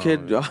 weekend, You know,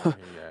 kid. Yeah.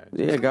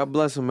 Yeah, God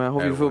bless him, man.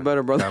 Hope you feel Edwin,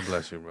 better, brother. God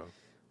bless you, bro.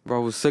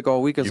 Bro was sick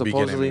all weekend, You be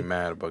getting supposedly. me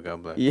mad, but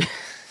God bless you.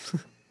 Yeah.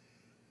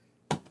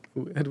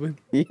 Who, Edwin?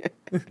 Yeah.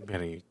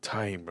 Getting you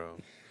tight, bro.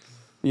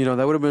 You know,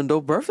 that would have been a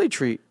dope birthday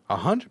treat.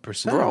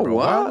 100%, Bro, bro.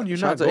 what? Why would you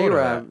Shout not out to go to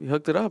A-Rab. that? He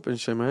hooked it up and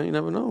shit, man. You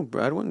never know.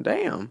 Edwin,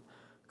 damn.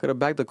 Could have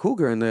backed the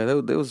cougar in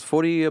there. There was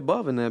 40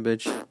 above in that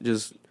bitch.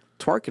 Just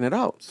twerking it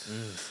out.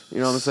 You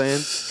know what I'm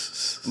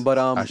saying? But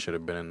I should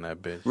have been in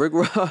that bitch. Rick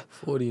Ross,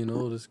 40 and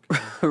old is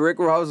Rick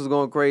Ross is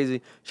going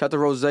crazy. Shout out to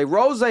Rose.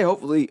 Rose,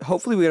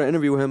 hopefully we get an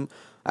interview with him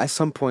at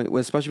some point,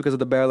 especially because of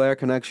the Bel Air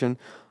connection.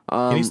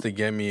 He needs to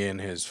get me in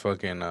his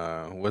fucking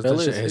what's that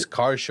shit? His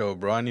car show,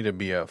 bro. I need to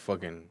be a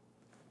fucking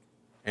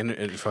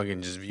and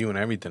fucking just viewing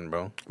everything,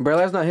 bro. Bel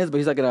Air's not his, but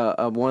he's like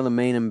one of the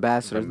main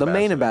ambassadors. The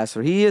main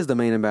ambassador. He is the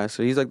main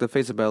ambassador. He's like the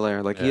face of Bel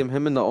Air. Like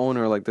him and the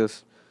owner are like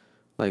this,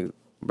 like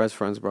best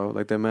friends, bro.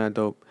 Like they're mad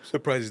dope.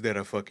 Surprised he's not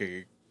a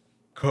fucking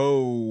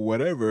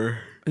whatever.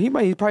 He's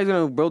probably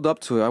gonna build up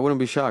to it. I wouldn't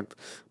be shocked.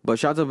 But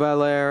shout out to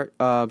Bel Air.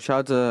 Shout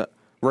out to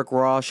Rick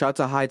Ross. Shout out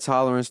to High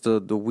Tolerance, the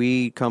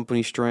weed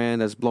company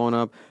Strand that's blowing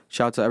up.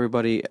 Shout out to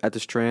everybody at the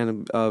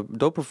Strand.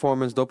 Dope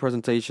performance, dope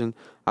presentation.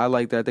 I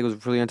like that. I think it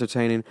was really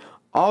entertaining.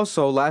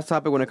 Also, last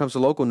topic when it comes to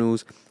local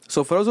news.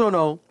 So for those who don't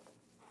know,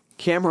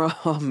 camera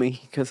on me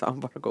because I'm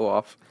about to go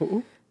off.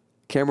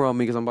 Camera on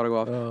me because I'm about to go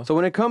off. So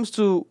when it comes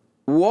to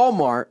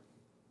Walmart,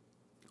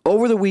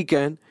 over the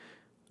weekend,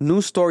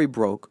 news story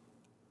broke.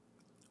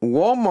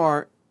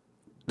 Walmart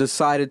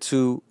decided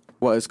to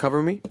it's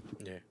covering me?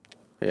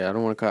 Yeah, I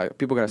don't want to.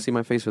 People got to see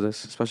my face for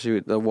this,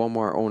 especially the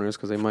Walmart owners,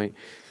 because they might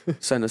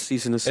send a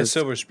cease and It's desist.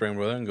 Silver Spring,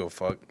 bro. They don't go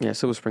fuck. Yeah,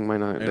 Silver Spring might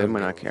not. They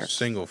might not care.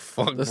 Single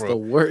fuck, That's bro. the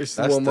worst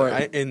That's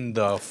Walmart. in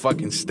the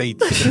fucking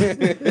States.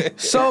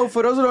 So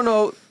for those who don't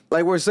know,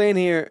 like we're saying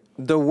here,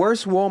 the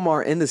worst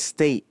Walmart in the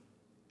state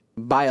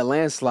by a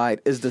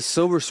landslide is the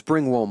Silver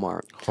Spring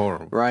Walmart.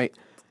 Horrible. Right?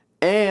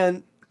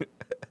 And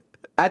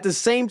at the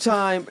same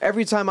time,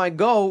 every time I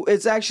go,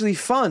 it's actually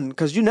fun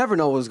because you never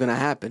know what's gonna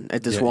happen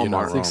at this Yeah, you're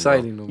not Walmart. It's wrong,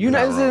 exciting. bro. though, You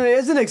bro. know,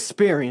 it's an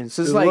experience.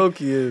 It's It like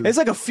low-key is. it's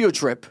like a field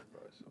trip.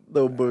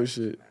 No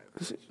bullshit.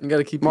 You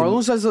gotta keep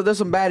Marlon says that there's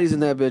some baddies in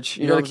that bitch.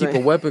 You You know gotta what I'm keep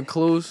saying? a weapon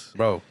close.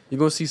 Bro, You're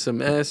gonna see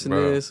some ass in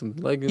Bro. there, some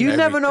leggings, You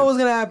never know what's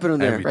gonna happen in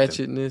there.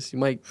 Everything. ratchetness.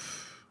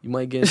 You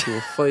might get into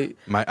a fight.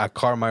 a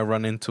car might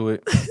run into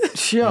it.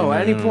 Yo,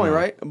 at any point,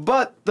 right?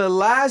 But the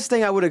last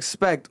thing I would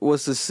expect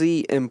was to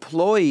see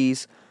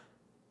employees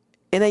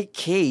in a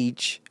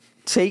cage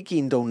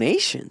taking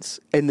donations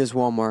in this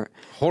Walmart.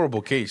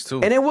 Horrible case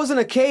too. And it wasn't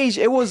a cage,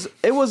 it was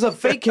a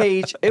fake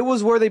cage. It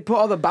was where they put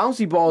all the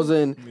bouncy balls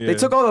in. They Yeah.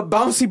 took all the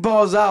bouncy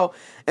balls out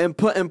and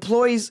put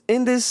employees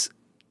in this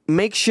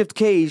makeshift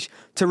cage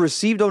to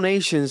receive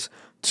donations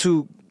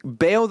to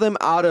bail them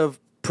out of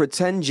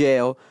pretend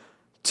jail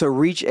to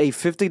reach a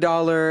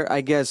 $50,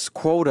 I guess,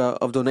 quota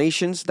of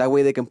donations. That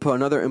way they can put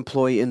another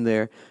employee in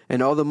there.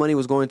 And all the money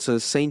was going to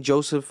St.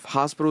 Joseph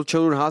Hospital,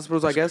 Children's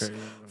Hospitals, I guess,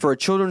 for a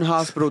children's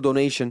hospital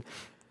donation.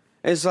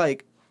 It's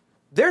like,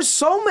 there's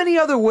so many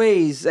other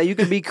ways that you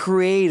can be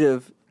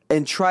creative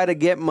and try to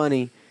get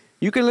money.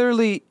 You can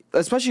literally,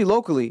 especially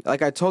locally,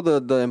 like I told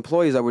the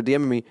employees that were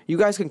DMing me, you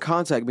guys can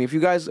contact me. If you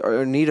guys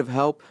are in need of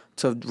help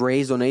to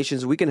raise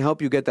donations, we can help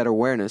you get that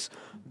awareness.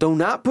 Do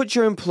not put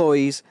your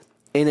employees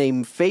in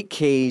a fake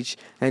cage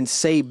and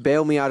say,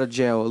 bail me out of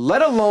jail,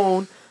 let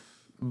alone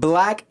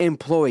black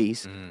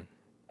employees.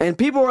 And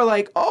people are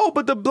like, oh,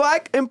 but the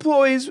black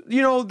employees,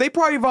 you know, they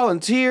probably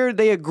volunteered,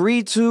 they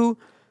agreed to.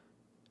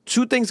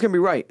 Two things can be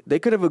right. They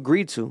could have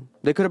agreed to.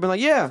 They could have been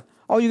like, yeah,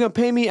 oh, you're going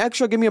to pay me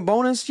extra, give me a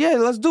bonus? Yeah,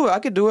 let's do it. I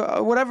could do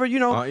it. Whatever, you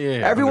know.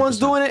 Everyone's 100%.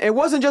 Doing it. It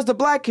wasn't just the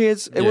black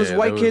kids. It was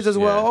white kids as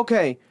well.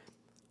 Okay.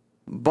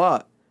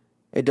 But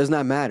it does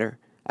not matter.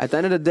 At the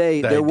end of the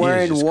day, they're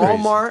wearing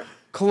Walmart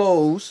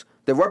clothes.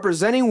 They're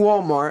representing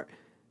Walmart.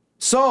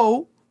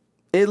 So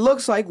it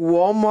looks like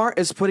Walmart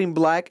is putting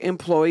black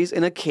employees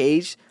in a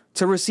cage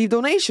to receive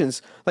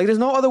donations. Like, there's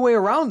no other way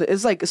around it.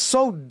 It's like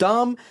so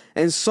dumb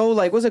and so,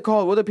 like, what's it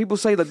called? What do people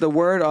say? Like the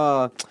word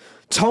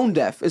tone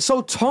deaf. It's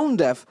so tone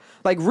deaf.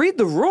 Like, read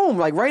the room.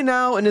 Like, right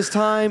now in this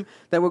time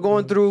that we're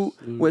going through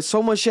with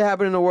so much shit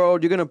happening in the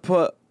world, you're going to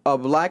put a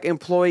black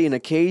employee in a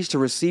cage to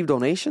receive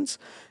donations?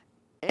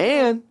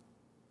 And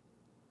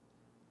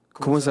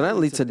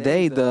coincidentally,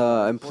 today,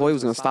 the employee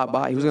was going to stop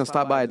by. He was going to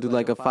stop by and do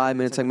like a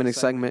 5-minute, 10-minute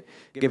segment,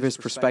 give his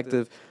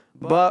perspective.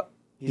 But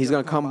he's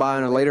going to come by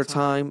in a later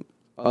time,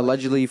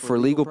 allegedly for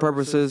legal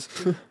purposes.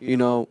 You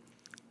know,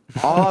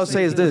 all I'll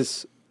say is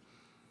this.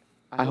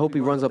 I hope he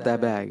runs up that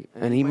bag.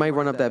 And he might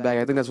run up that bag.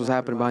 I think that's what's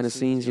happening behind the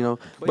scenes, you know.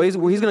 But he's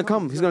going to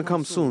come. He's going to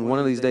come soon, one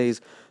of these days,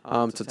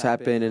 to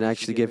tap in and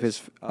actually give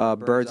his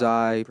bird's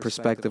eye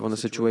perspective on the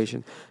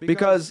situation.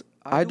 Because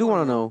I do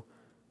want to know,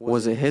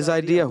 was it his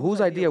idea?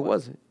 Whose idea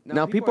was it?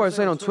 Now, people are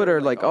saying on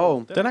Twitter, like,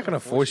 oh. They're not going to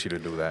force you to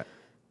do that.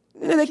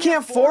 They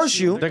can't force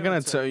you. They're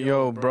going to tell,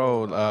 yo,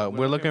 bro,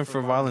 we're looking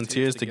for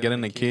volunteers to get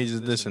in the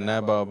cages, this and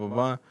that, blah,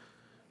 blah,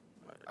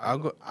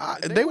 blah.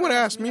 They would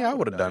ask me, I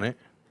would have done it.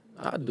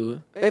 I'd do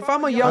it. If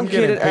I'm a young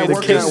kid at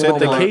work at Walmart,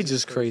 the cage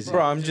is crazy.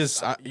 Bro, I'm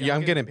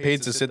getting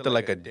paid to sit there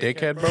like a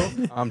dickhead,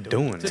 bro. I'm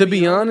doing it. To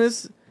be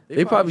honest,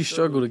 they probably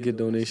struggle to get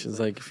donations.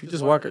 Like, if you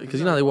just walk, because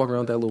you know how they walk around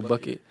with that little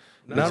bucket.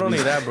 Not only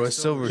that, bro, it's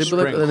Silver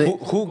Spring.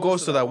 Who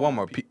goes to that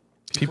Walmart?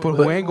 People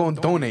who ain't gonna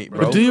donate,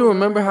 bro. But do you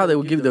remember how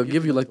they'll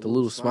give you like the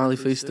little smiley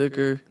face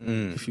sticker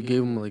if you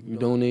gave them like you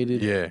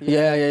donated? Yeah.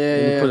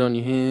 You put it on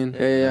your hand.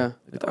 Yeah.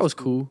 Like, that was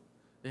cool.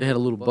 They had a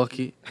little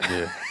bucket.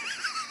 Yeah.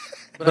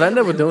 But I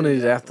never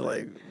donated after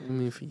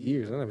for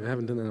years. I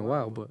haven't done that in a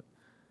while, but.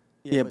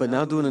 Yeah, but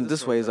now doing it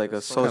this way is like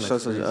that's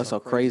a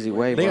crazy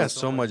way. They got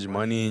so much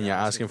money and you're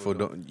asking for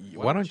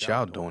why don't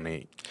y'all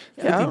donate?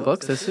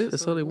 $50, that's it?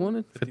 That's all they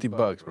wanted?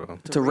 $50, bro.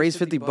 To raise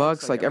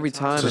 $50 like every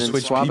time and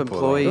then swap people,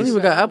 employees. They don't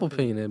even got Apple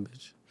Pay in that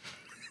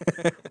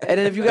bitch. And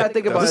then if you gotta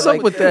think about What's it, like,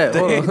 up with that?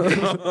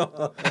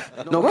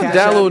 Hold on. I'm Cash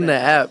downloading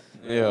App.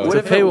 the app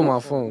to pay with my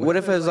phone. What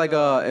if it's like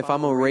if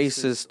I'm a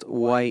racist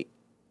white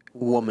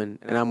woman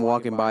and I'm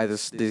walking by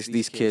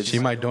these kids? She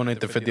might donate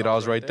the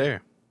 $50 right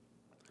there.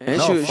 And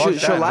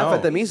she'll laugh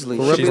at them easily.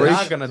 She's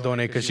not gonna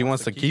donate because she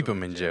wants to keep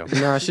him in jail.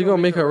 Nah, she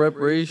gonna make her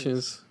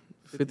reparations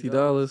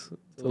 $50.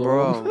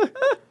 Bro,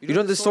 you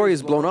know this story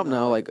is blown up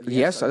now. Like,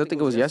 yes, I don't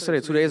think it was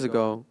yesterday, 2 days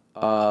ago.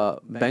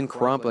 Ben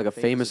Crump, like a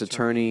famous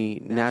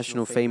attorney,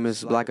 national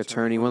famous black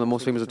attorney, one of the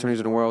most famous attorneys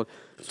in the world,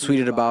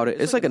 tweeted about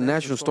it. It's like a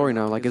national story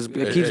now. Like,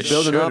 it keeps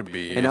building up,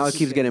 and now it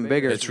keeps getting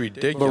bigger. It's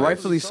ridiculous. But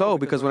rightfully so,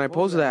 because when I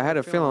posted that, I had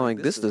a feeling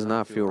like, this does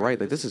not feel right.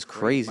 Like, this is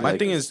crazy. My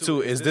thing is,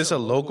 too, is this a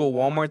local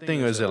Walmart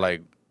thing, or is it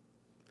like,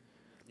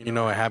 you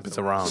know, it happens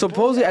around?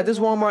 Supposedly, at this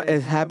Walmart,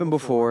 it happened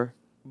before,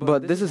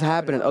 but this has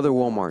happened at other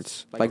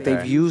Walmarts. Like,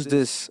 they've used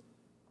this,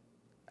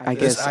 I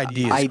guess,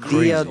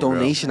 crazy,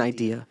 donation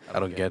idea. I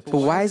don't get this. But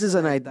why is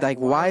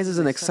this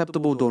an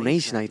acceptable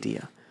donation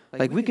idea?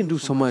 Like, we can do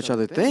so much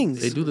other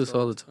things. They do this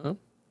all the time?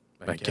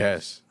 I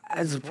guess.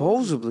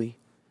 Supposedly.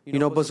 You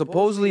know, but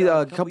supposedly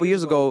a couple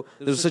years ago,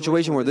 there was a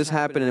situation where this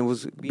happened and it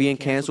was being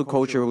canceled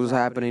culture was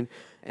happening,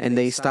 and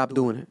they stopped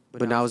doing it.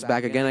 But now it's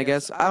back again, I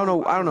guess. I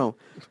don't know.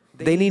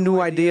 They need new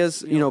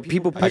ideas. You know,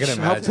 people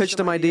help pitch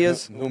them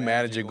ideas. New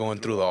manager going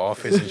through the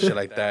office and shit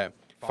like that.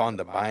 Found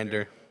the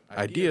binder.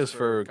 Ideas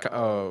for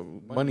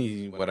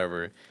money,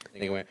 whatever.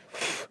 They went,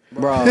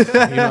 bro. You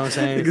know what I'm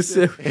saying?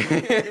 Open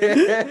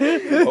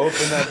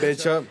that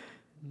bitch up.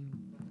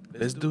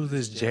 Let's do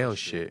this jail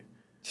shit.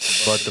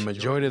 But the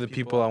majority of the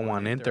people I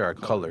want in there are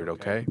colored,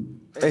 okay?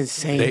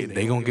 Insane.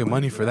 They gonna get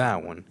money for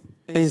that one.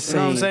 Insane. You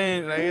know what I'm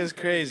saying? Like, it's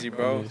crazy,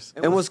 bro.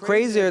 And what's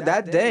crazier,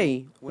 that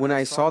day, when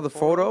I saw the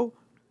photo,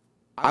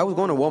 I was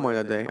going to Walmart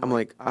that day. I'm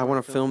like, I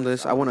want to film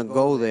this. I want to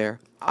go there.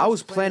 I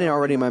was planning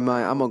already in my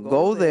mind. I'm going to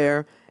go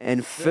there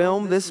and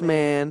film this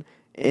man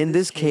in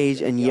this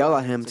cage and yell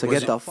at him to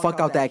get the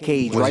fuck out that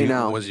cage right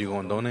now. Was you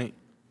going to donate?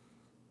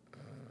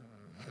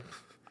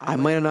 I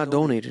might have not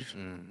donated.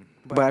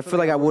 But I feel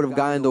like I would have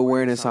gotten the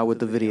awareness out with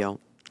the video,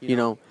 you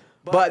know.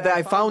 But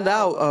I found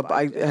out,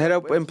 I head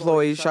up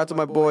employees, shout out to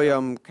my boy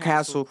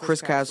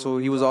Chris Castle,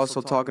 he was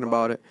also talking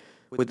about it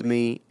with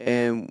me,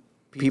 and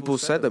people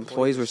said the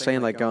employees were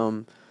saying like,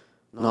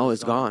 no,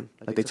 it's gone.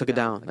 Like they took it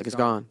down, like it's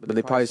gone. But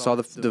they probably saw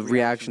the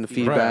reaction, the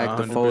feedback, Right,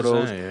 the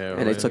photos, yeah,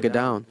 and they took it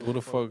down. Who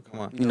the fuck? Come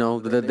on. You know,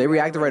 they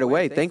reacted right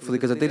away, thankfully,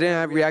 because if they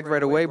didn't react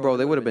right away, bro,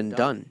 they would have been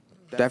done.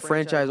 That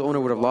franchise owner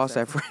would have lost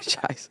that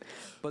franchise.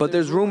 But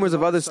there's rumors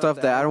of other stuff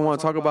that I don't want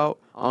to talk about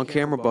on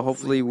camera, but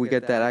hopefully we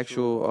get that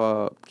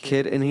actual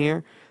kid in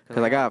here,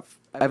 because I got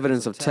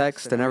evidence of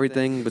text and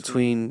everything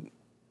between,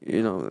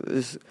 you know,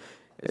 it's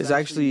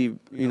actually,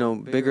 you know,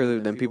 bigger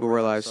than people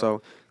realize.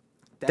 So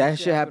that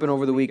shit happened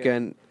over the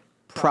weekend.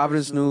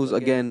 Providence news,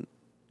 again,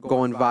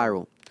 going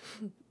viral.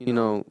 You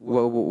know,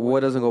 what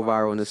doesn't go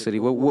viral in this city?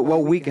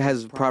 What week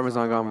has Providence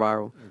not gone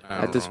viral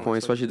at this point,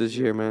 especially this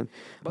year, man?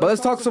 But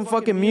let's talk some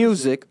fucking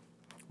music.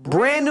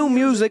 Brand new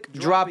music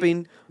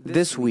dropping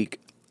this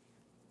week.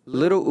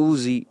 Lil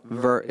Uzi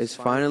Vert is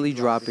finally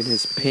dropping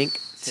his Pink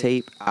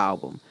Tape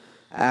album.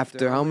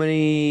 After how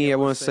many, I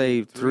want to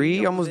say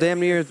almost damn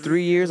near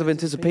 3 years of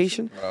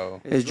anticipation.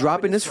 It's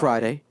dropping this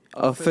Friday,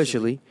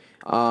 officially.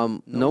 No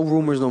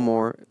rumors no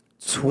more.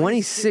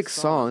 26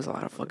 songs. A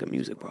lot of fucking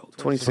music, bro.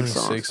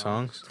 26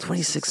 songs.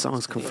 26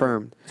 songs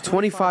confirmed.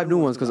 25 new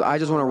ones, because I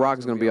Just Wanna Rock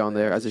is going to be on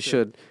there, as it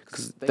should.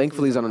 Because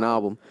thankfully he's on an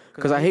album.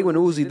 Because I hate when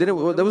Uzi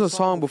didn't. There was a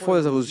song before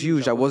this that was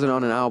huge that wasn't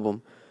on an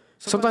album.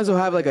 Sometimes he'll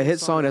have like a hit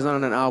song that's not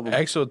on an album.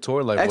 EXO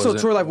Tour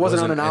Life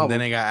wasn't on an album.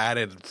 And then it got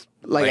added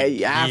like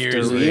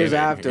years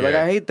after. Yeah. Like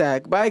I hate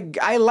that. But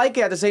I like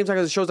it at the same time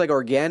because it shows like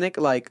organic.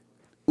 Like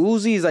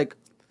Uzi is like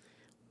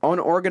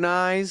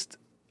unorganized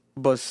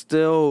but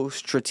still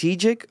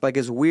strategic. Like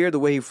it's weird the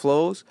way he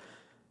flows.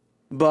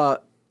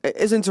 But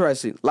it's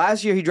interesting.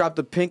 Last year he dropped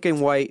the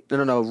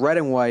red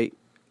and white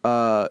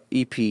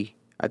EP.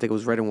 I think it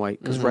was red and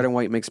white because red and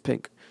white makes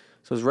pink.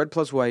 So it's red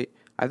plus white.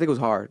 I think it was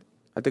hard.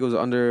 I think it was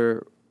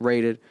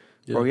underrated.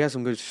 Yeah. Bro, he had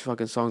some good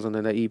fucking songs on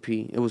that EP.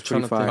 It was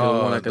pretty fire.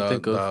 One I could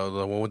think of.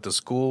 The one with the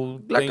school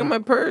Glock in my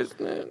purse,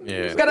 man.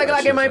 Yeah. Got a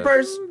Glock in my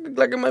purse.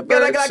 Glock in my purse.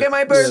 Got a Glock in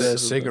my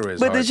purse.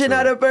 Cigarettes. But this shit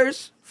not a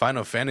purse.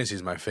 Final Fantasy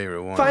is my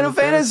favorite one. Final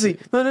Fantasy.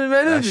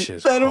 That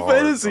shit's hard,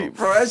 Fantasy.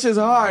 Bro, that shit's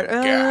hard.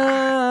 That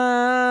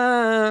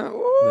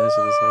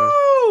shit is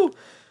hard.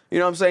 You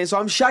know what I'm saying? So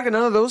I'm shocked that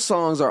none of those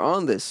songs are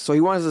on this. So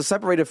he wants to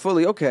separate it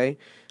fully. Okay.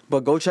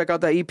 But go check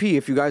out that EP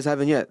if you guys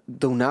haven't yet.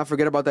 Do not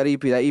forget about that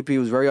EP. That EP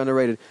was very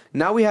underrated.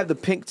 Now we have the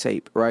Pink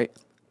Tape, right?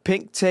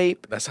 Pink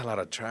Tape. That's a lot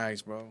of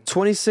tracks, bro.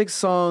 26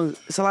 songs.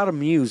 It's a lot of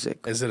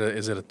music. Is it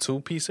a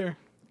two-piecer?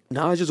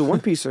 No, it's just a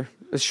one-piecer.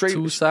 It's straight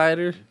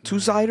two-sider.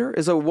 Two-sider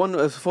is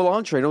a full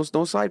entree. No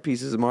side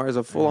pieces. Mar is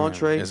a full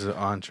entree. It's an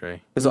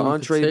entree. It's an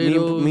entree.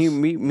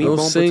 Meat no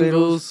bone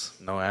singles. Potatoes.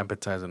 No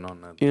appetizer, no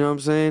nothing. You know what I'm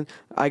saying?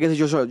 I guess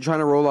you're just trying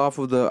to roll off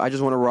of the I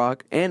Just Want to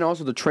Rock and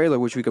also the trailer,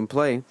 which we can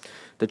play.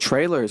 The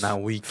trailer is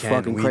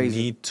fucking crazy.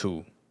 We need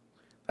to.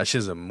 That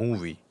shit's a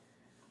movie.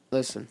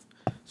 Listen.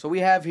 So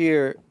we have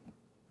here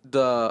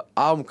the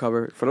album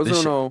cover. For those who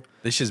don't know.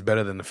 This shit's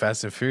better than the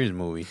Fast and Furious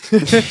movie.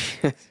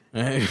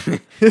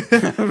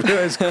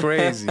 It's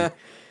crazy.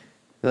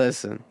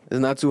 Listen.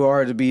 It's not too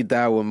hard to beat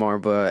that one, Mar,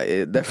 but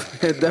it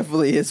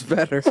definitely is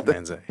better.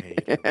 Man's a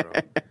hater, bro.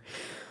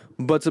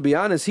 But to be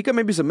honest, he could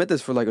maybe submit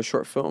this for like a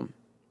short film.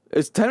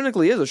 It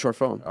technically is a short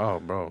film. Oh,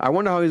 bro. I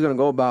wonder how he's going to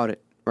go about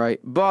it, right?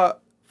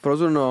 But for those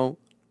who don't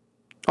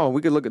know,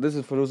 we could look at this.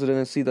 Is for those who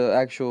didn't see the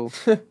actual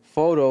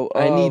photo.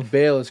 I Need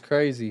Bail is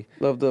crazy.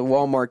 Love the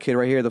Walmart kid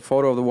right here. The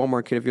photo of the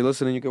Walmart kid. If you're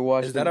listening, you can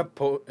watch. Is that a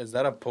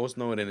post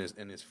note in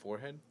his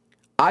forehead?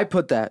 I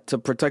put that to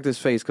protect his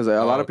face because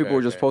a lot of people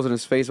were just posting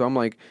his face. But I'm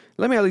like,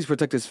 let me at least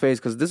protect his face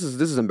because this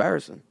is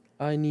embarrassing.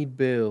 I Need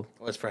Bail.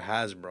 Well, it's for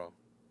Hasbro.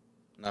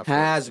 Not for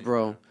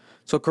Hasbro.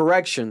 So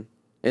correction,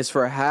 it's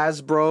for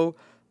Hasbro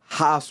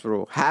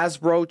Hospital.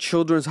 Hasbro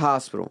Children's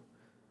Hospital.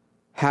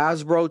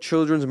 Hasbro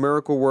Children's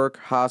Miracle Work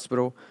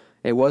Hospital.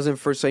 It wasn't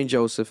for St.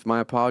 Joseph. My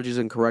apologies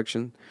and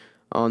correction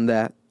on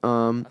that.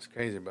 That's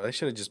crazy, bro. They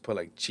should have just put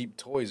like cheap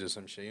toys or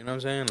some shit. You know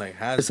what I'm saying? Like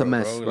Hasbro, it's a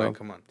mess, bro. Like,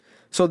 come on.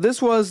 So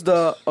this was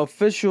the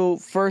official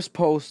first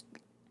post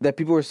that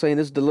people were saying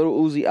this is the Lil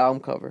Uzi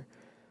album cover.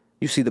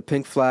 You see the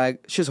pink flag.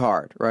 Shit's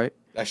hard, right?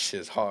 That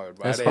shit's hard,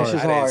 bro. That's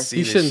hard.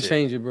 You shouldn't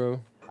change it, bro.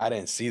 I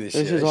didn't see this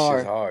shit. This shit's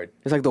hard.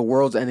 It's like the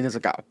world's ending. It's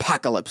like an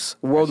apocalypse.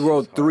 World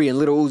War III, and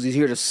Lil Uzi's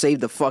here to save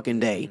the fucking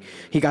day.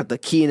 He got the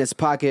key in his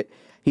pocket.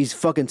 He's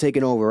fucking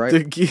taking over, right?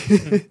 The key.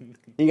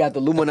 He got the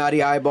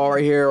Illuminati eyeball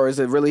right here, or is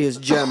it really his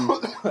gem?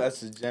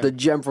 That's his gem. The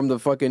gem from the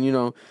fucking,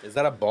 Is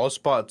that a bald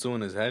spot too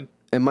in his head?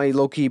 It might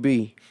low-key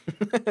be,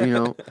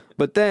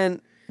 But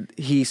then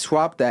he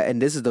swapped that,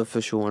 and this is the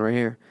official one right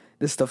here.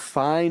 This is the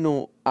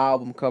final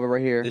album cover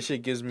right here. This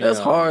shit gives me... That's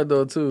hard,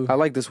 though, too. I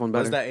like this one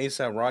better. What's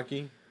that, A$AP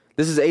Rocky?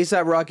 This is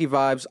A$AP Rocky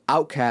vibes.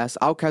 Outkast.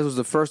 Outkast was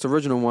the first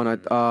original one.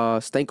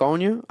 Stank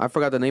On You. I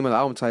forgot the name of the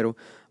album title.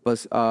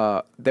 But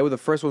they were the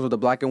first ones with the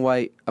black and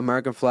white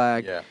American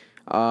flag. Yeah.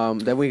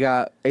 Then we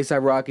got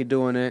A$AP Rocky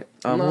doing it.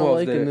 I'm who not else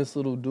liking did? this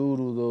little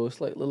doodle though.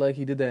 It's like look like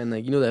he did that in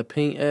like that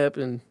Paint app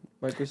and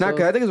Microsoft. Nah,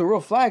 'cause I think it's a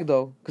real flag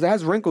though, because it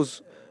has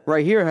wrinkles.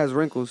 Right here it has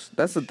wrinkles.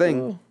 That's the thing.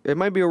 Sure. It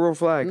might be a real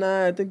flag.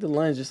 Nah, I think the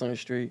lines just aren't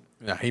straight.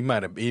 Yeah, he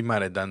might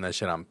have done that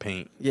shit on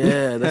Paint.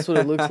 Yeah, that's what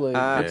it looks like.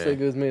 It looks Yeah. like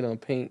it was made on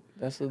Paint.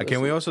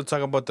 Can we also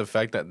talk about the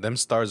fact that them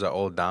stars are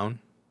all down?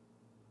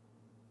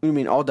 What do you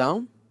mean all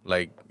down?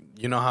 Like,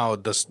 you know how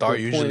the star They're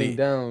usually pointing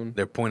down.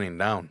 they're pointing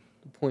down.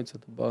 The points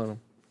at the bottom.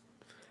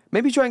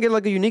 Maybe try and get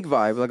like a unique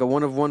vibe, like a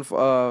one of one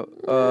flag.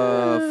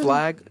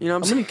 You know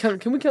what I'm saying?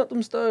 Can we count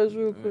them stars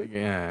real quick?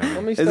 Yeah.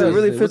 How many Is it stars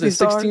really Was 50 it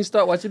 16 stars?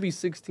 stars? Watch it be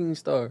 16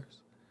 stars.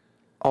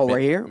 Oh,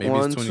 right here. Maybe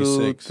 1, it's 2,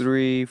 26.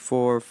 3,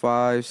 4,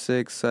 5,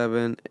 6,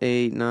 7,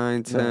 8,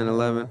 9, 10,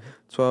 11,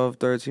 12,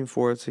 13,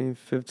 14,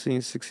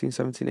 15, 16,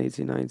 17,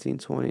 18, 19,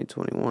 20,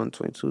 21,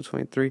 22,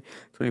 23,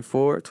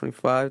 24,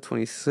 25,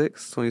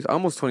 26, 20,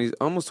 almost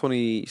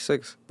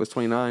 26, but it's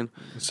 29.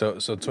 So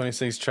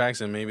 26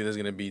 tracks, and maybe there's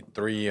gonna be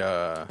 3.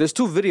 There's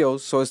 2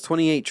 videos, so it's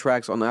 28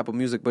 tracks on the Apple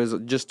Music, but it's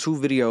just 2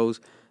 videos,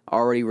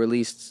 already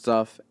released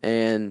stuff,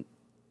 and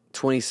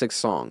 26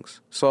 songs.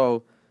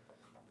 So,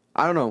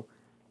 I don't know.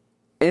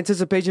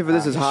 Anticipation for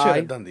this is Should high.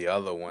 have done the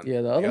other one.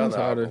 Yeah, the other one's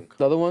harder. album,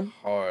 The other one?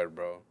 hard,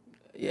 bro.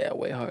 Yeah,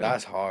 way harder.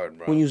 That's hard,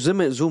 bro. When you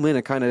zoom in,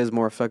 it kind of is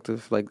more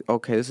effective. Like,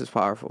 okay, this is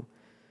powerful.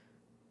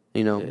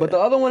 You know? Yeah. But the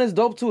other one is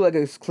dope, too. Like,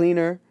 it's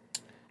cleaner.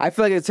 I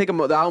feel like it's taking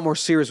the album more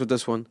serious with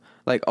this one.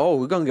 Like, oh,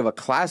 we're going to give a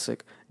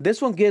classic. This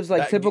one gives,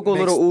 like, typical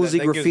little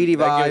Uzi graffiti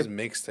That vibe. gives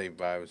mixtape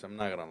vibes. I'm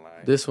not gonna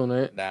lie. This one,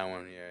 right? That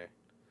one, yeah.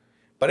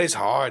 But it's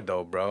hard,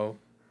 though, bro.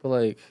 But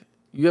like,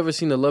 you ever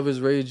seen the Love Is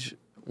Rage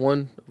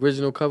 1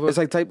 original cover? It's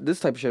like this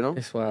type of shit, no?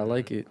 That's why I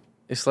like it.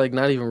 It's like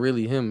not even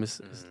really him.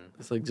 It's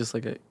like just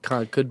like a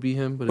kind of could be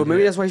him, but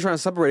Maybe that's why he's trying to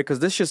separate it, because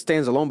this shit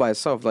stands alone by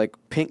itself. Like,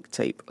 pink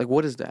tape. Like,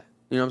 what is that?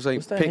 You know what I'm saying?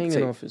 what's that Pink hanging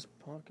tape. off his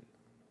pocket?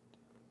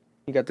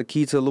 He got the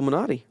key to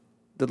Illuminati.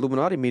 The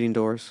Illuminati meeting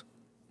doors.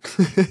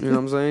 You know what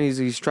I'm saying?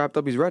 He's strapped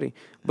up. He's ready.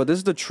 But this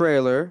is the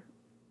trailer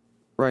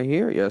right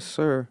here. Yes,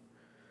 sir.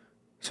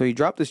 So he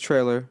dropped this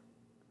trailer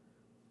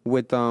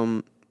with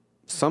some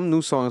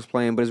new songs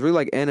playing, but it's really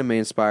like anime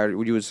inspired,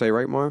 would you would say,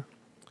 right, Mar?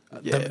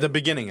 The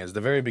beginning is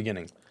the very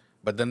beginning.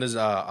 But then there's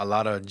a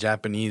lot of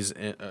Japanese,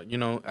 I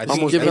think,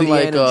 Almost given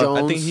Indiana like Jones.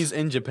 I think he's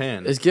in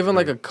Japan. It's given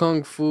like a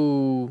kung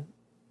fu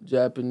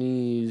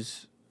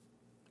Japanese.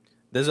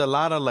 There's a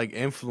lot of like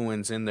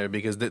influence in there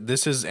because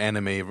this is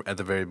anime at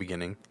the very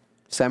beginning.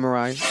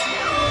 Samurai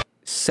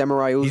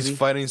Uzi. He's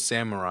fighting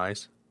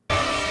samurais.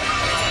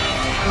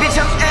 Bitch,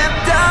 I'm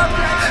amped up.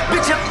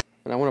 Bitch, I'm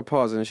And I want to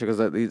pause in this shit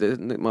because these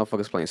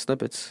motherfuckers playing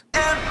snippets.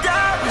 amped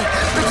up.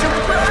 Bitch,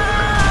 I'm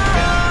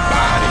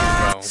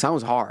Bodies, bro.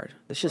 Sounds hard.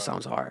 This shit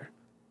sounds hard.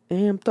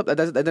 Amped up.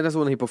 That's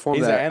when he performed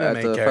He's that an at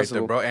anime the character,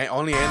 festival. bro. And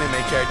only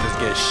anime characters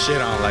get shit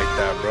on like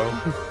that, bro.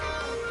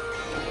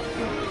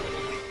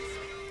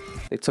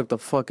 They took the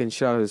fucking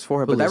shit out of his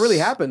forehead. But Well, that really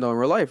it's- happened though in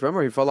real life.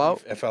 Remember, he fell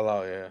out. It fell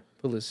out, yeah.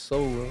 Pull his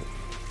soul up.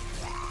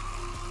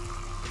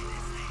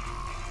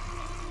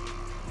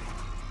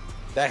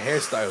 That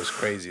hairstyle was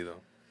crazy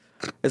though.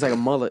 It's like a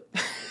mullet.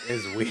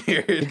 It's He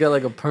weird. got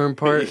like a perm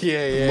part. yeah,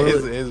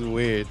 it's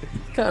weird.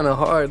 Kind of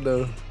hard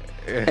though.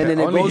 And then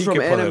it Only goes he from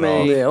could pull it anime-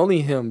 off. Yeah,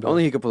 only him though.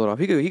 Only he could pull it off.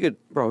 He could,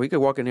 bro. He could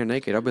walk in here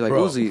naked. I'd be like,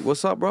 Bro. Uzi,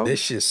 what's up, bro? This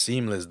shit's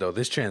seamless though.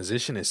 This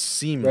transition is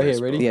seamless. Right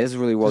here, ready? bro. Yeah, this is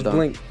really well Just done.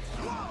 blink.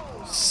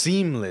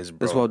 Seamless, bro.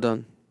 This is well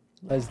done.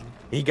 Leslie.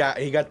 He got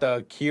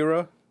the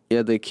Kira.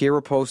 Yeah, the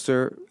Akira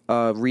poster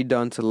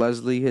redone to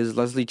Leslie, his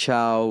Leslie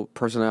Chow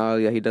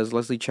personality. He does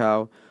Leslie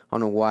Chow. I don't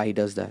know why he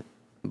does that,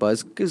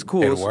 but it's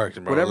cool. It It's works,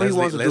 bro. Whatever he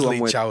wants to do, I'm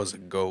Leslie with. Chow is a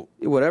goat.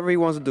 Whatever he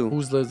wants to do.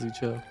 Who's Leslie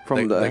Chow?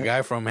 From the the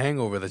guy from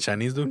Hangover, the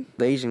Chinese dude.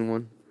 the Asian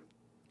one.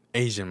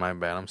 Asian, my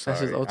bad. I'm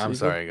That's his sorry. alter I'm ego?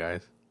 sorry,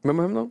 guys.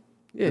 Remember him though?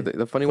 Yeah,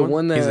 The funny the one.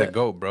 one that. He's a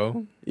goat,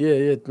 bro.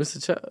 Yeah,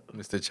 Mr. Chow.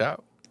 Mr.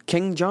 Chow.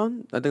 King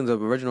John. I think the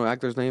original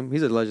actor's name.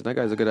 He's a legend. That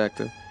guy's a good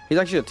actor. He's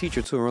actually a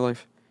teacher too in real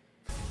life.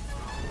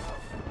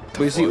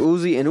 But you see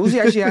Uzi, and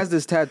Uzi actually has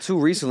this tattoo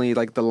recently,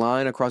 like the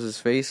line across his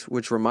face,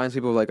 which reminds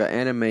people of like an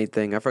anime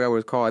thing. I forgot what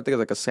it's called. I think it's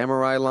like a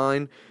samurai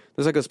line.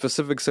 There's like a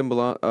specific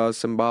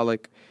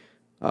symbolic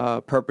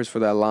purpose for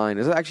that line.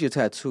 It's actually a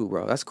tattoo,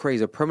 bro. That's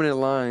crazy. A permanent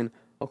line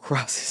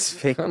across his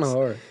face. Kind of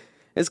hard.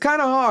 It's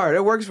kind of hard.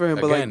 It works for him,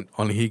 but Again, like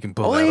only he can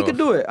pull only that he off. could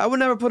do it. I would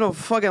never put a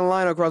fucking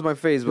line across my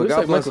face, He but looks God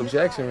like bless Michael him.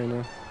 Jackson right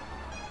now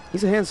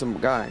He's a handsome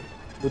guy.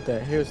 with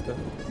that hairstyle.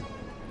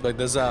 Like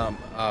there's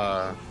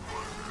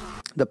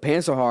The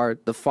pants are hard.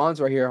 The fonts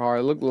right here are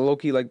hard. Look low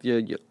key like your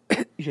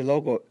your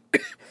logo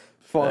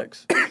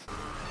font.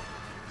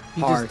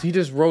 Facts. He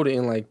just wrote it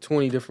in like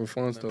 20 different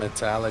fonts though.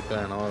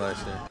 Metallica and all that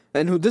shit.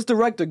 And this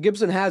director,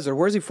 Gibson Hazard,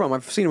 where's he from?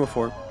 I've seen him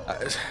before.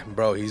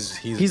 Bro, he's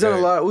He's done a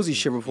good. lot of Uzi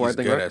shit before, He's I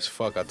think, good right? as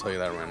fuck. I'll tell you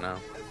that right now.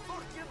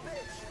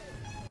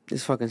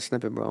 This fucking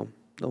snippet, bro.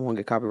 Don't want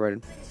to get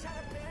copyrighted.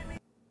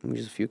 Let me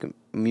just, if you can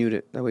mute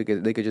it. That way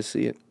they could just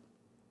see it.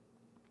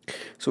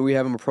 So we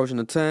have him approaching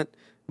the tent.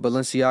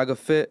 Balenciaga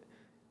fit.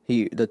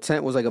 The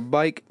tent was like a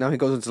bike. Now he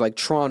goes into like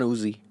Tron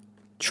Uzi.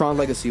 Tron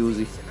Legacy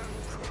Uzi.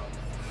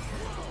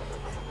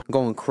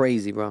 going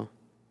crazy, bro.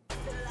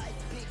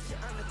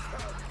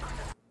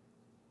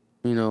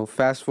 You know,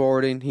 fast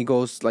forwarding, he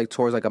goes like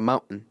towards like a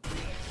mountain.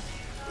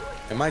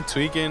 Am I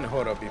tweaking?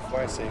 Hold up, before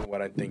I say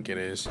what I think it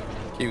is.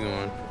 Keep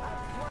going.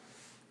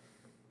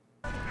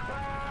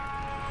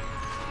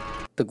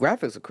 The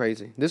graphics are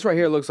crazy. This right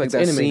here looks like It's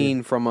that animated.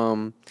 scene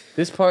from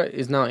This part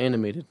is now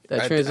animated.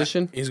 That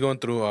transition. He's going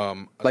through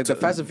like the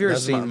Fast and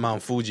Furious that's scene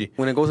Mount Fuji.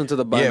 when it goes into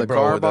the Yeah, the bro.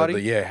 car body.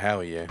 Yeah,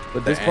 hell yeah.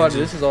 But The this part,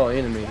 engine. this is all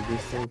animated.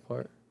 This whole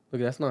part.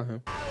 Look, that's not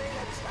him.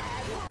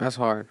 That's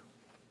hard.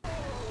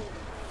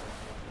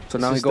 So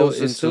now It's he still-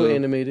 goes it's still into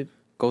animated.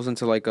 goes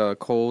into like a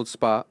cold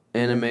spot,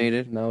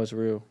 animated. Now it's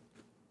real.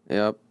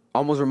 Yep.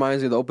 Almost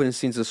reminds me of the opening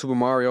scenes of Super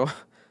Mario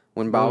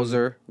when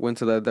Bowser went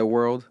to that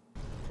world.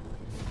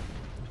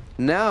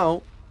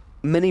 Now,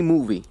 mini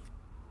movie.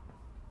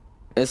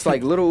 It's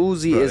like Little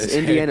Uzi Bro, is this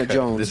Indiana haircut-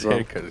 Jones, This bro.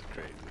 haircut is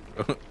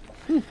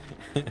crazy,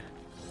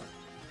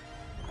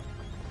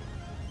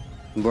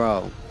 bro.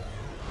 Bro.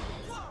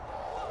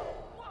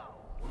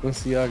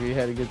 Balenciaga, you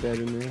had to get that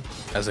in there.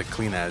 That's a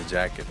clean ass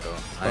jacket though.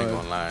 I ain't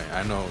gonna lie.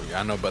 I know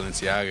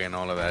Balenciaga and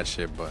all of that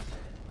shit, but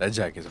that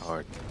jacket's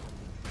hard.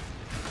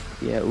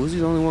 Yeah, Uzi's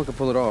the only one who can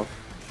pull it off.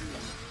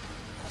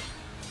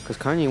 Because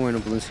Kanye wearing a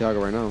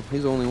Balenciaga right now.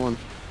 He's the only one.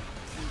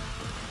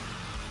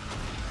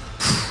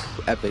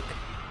 Epic.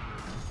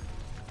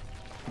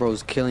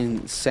 Bro's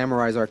killing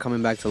samurais are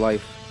coming back to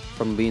life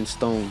from being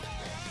stoned.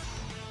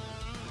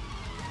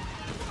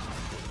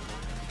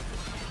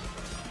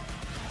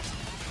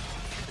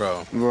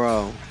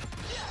 Bro.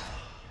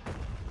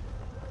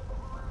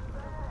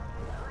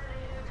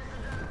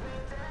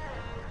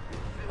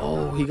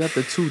 Oh, he got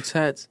the two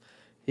tats.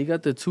 He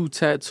got the two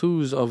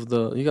tattoos of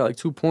the. He got like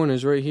two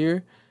pointers right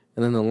here,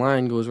 and then the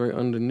line goes right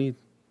underneath.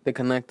 They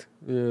connect.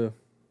 Yeah,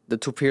 The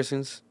two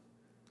piercings.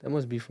 that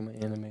must be from an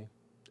anime.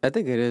 I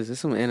think it is.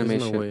 It's some There's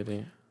animation. no way it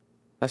ain't.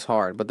 That's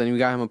hard. But then you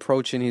got him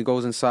approaching. He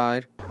goes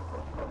inside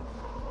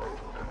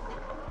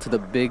to the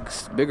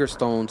bigger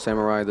stone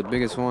samurai, the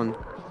biggest one.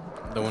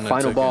 The one that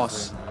Final took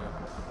boss.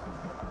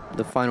 his-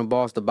 The final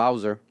boss, the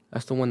Bowser.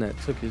 That's the one that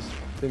took his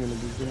thing in the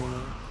beginning.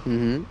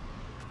 Mm-hmm.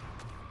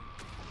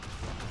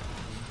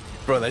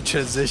 Bro, that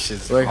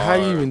transition's Like, how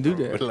you hard, even do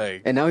bro. that?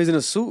 Like, And now he's in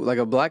a suit, like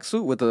a black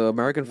suit with the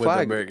American With the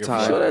flag American tied.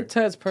 flag. Sure, that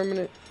tat's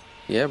permanent.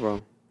 Yeah,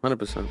 bro.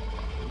 100%.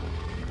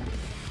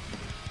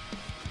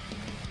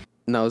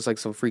 No, it's like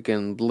some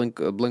freaking Blink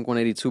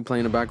 182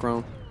 playing in the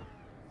background.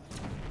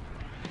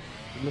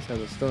 He must have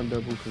a stunt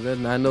double because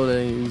I know that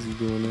ain't Uzi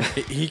doing that.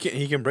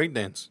 he can break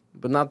dance.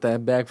 But not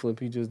that backflip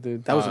he just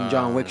did. That was some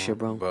John Wick shit,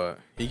 bro. But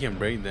he can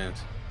break dance.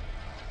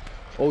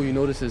 Oh, you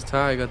notice his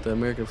tie got the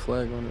American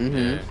flag on it.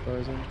 Mhm. Yeah.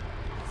 Stars on it.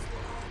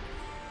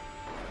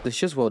 This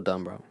shit's well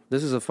done, bro.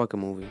 This is a fucking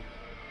movie.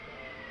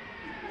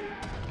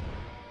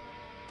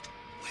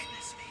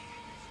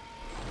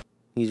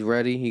 He's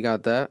ready. He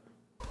got that.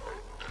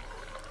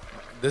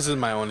 This is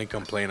my only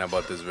complaint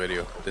about this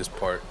video. This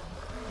part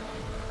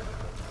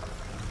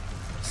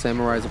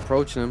Samurai's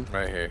approaching him.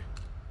 right here.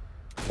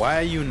 Why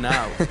are you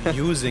not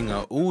using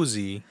a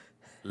Uzi,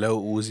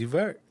 Lil Uzi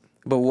Vert?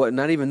 But what?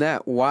 Not even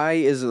that. Why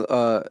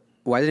didn't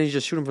he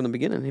just shoot him from the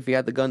beginning if he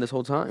had the gun this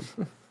whole time?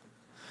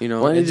 You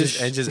know, Why It didn't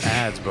just, it just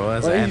adds, bro.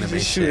 That's Why anime you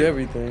just shoot shit.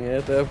 everything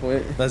at that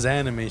point? That's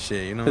anime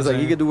shit. You know what it's I'm like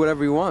he saying? could do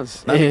whatever he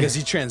wants. Not Yeah. because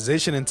he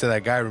transitioned into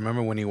that guy.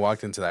 Remember when he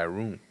walked into that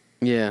room?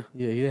 Yeah,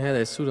 Yeah, he didn't have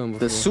that suit on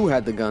before. the suit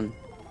had the gun,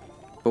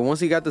 but once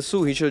he got the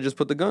suit, he should have just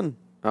put the gun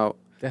out.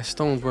 That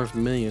stone's worth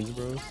millions,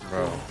 bro.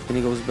 Bro. And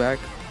he goes back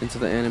into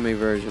the anime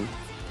version,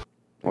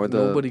 or the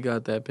Nobody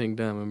got that pink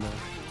diamond, bro.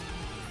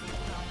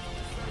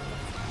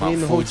 Mount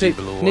Name the whole Fuji tape.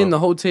 blew Name up. the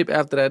whole tape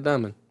after that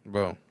diamond.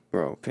 Bro.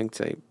 bro pink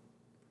tape.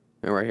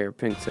 And right here,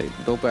 pink tape,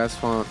 dope ass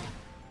font,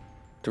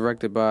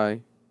 directed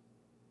by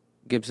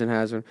Gibson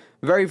Hazard.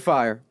 Very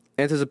fire.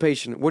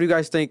 Anticipation. What do you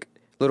guys think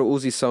Little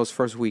Uzi sells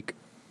first week?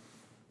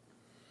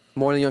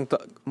 More than Young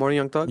Thug? More than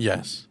Young Thug?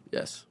 Yes.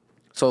 Yes.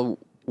 So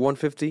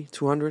 150,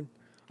 200?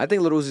 I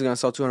think Little Uzi's gonna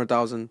sell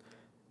 200,000,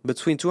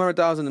 between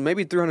 200,000 and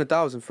maybe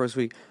 300,000 first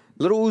week.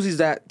 Little Uzi's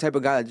that type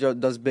of guy that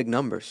does big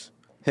numbers.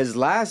 His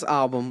last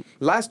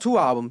two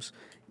albums,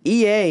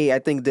 EA I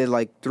think did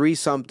like 3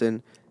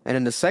 something, and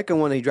then the second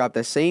one he dropped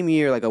that same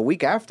year, like a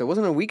week after.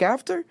 Wasn't it a week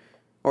after,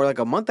 or like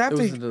a month It after?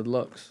 was the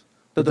deluxe.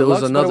 The There was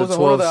deluxe, but it another was a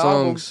whole 12 other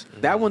album. songs.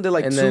 That one did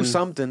like And 2 then-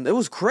 something. It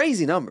was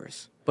crazy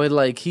numbers. But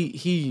like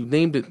he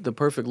named it the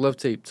Perfect Love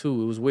Tape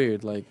too. It was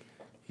weird. Like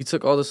he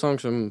took all the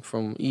songs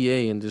from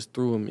EA and just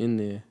threw them in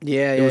there.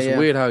 Yeah, It was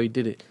weird how he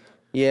did it.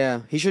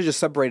 Yeah, he should just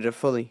separated it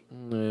fully.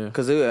 Yeah.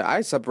 Because I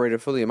separated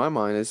fully in my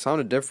mind. It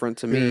sounded different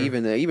to me. Yeah.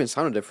 It even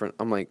sounded different.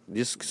 I'm like,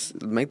 just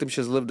make them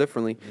shits live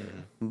differently.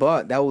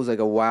 But that was like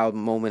a wild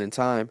moment in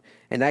time.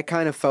 And that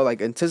kind of felt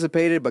like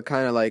anticipated, but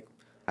kind of like,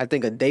 I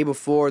think a day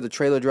before the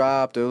trailer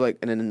dropped, or like,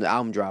 and then the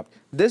album dropped.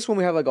 This one,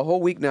 we have like a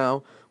whole week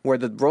now where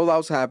the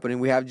rollout's happening.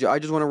 We have I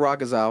Just Want to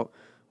Rock Is out.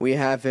 We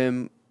have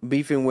him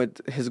beefing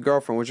with his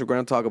girlfriend, which we're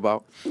going to talk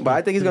about. But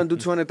I think he's going to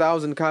do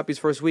 200,000 copies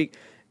first week.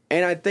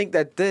 And I think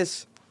that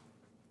this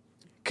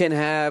can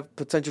have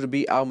potential to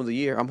be album of the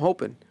year. I'm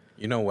hoping.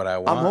 You know what I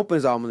want? I'm hoping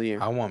it's album of the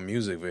year. I want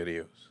music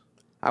videos.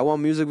 I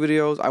want music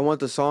videos. I want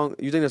the song.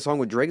 You think the song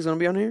with Drake's gonna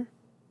be on here?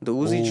 The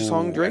Uzi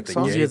song, Drake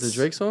song? Uzi has the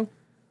Drake song?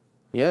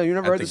 Yeah, you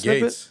never heard the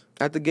snippet?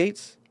 At the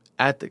gates.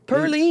 At the gates.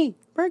 Pearly.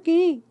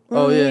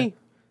 Oh, yeah.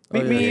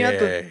 Meet me at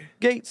the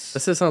gates.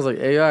 That shit sounds like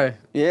AI.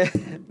 Yeah.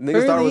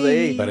 Nigga started with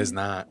A. But it's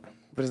not.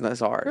 But it's not, it's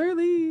hard.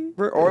 Pearly.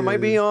 Or it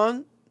might be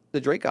on the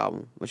Drake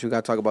album, which we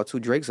gotta talk about 2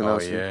 Drake's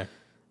announcement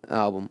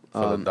album.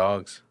 For the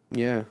dogs.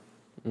 Yeah.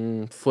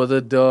 For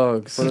the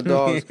dogs. For the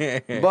dogs.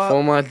 But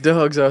for my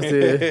dogs out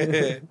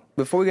there.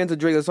 before we get into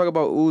Drake, let's talk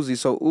about Uzi.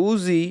 So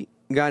Uzi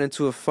got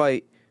into a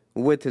fight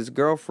with his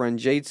girlfriend,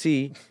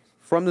 JT,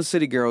 from the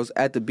City Girls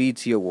at the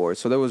BET Awards.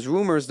 So there was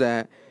rumors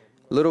that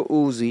Little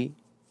Uzi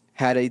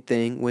had a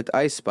thing with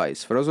Ice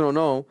Spice. For those who don't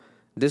know,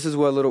 this is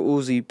where Little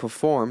Uzi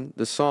performed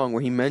the song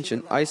where he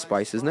mentioned Ice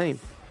Spice's name.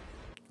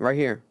 Right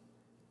here.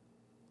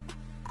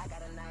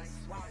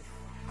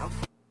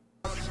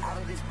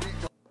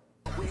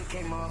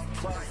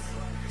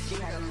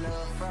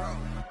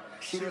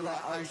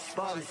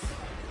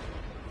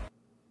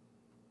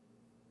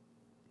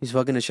 He's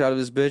fucking the shot of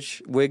this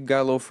bitch. Wig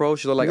got a little fro.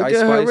 She looked like Ice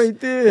Spice. Right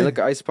there. And look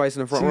at Ice Spice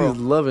in the front row. She was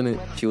loving it.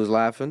 She was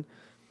laughing.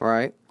 All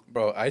right.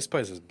 Bro, Ice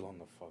Spice is blown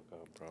the fuck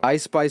up, bro.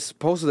 Ice Spice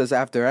posted this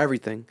after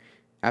everything.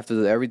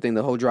 After everything,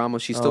 the whole drama.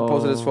 She still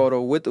posted this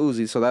photo with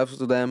Uzi. So that was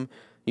them,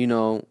 you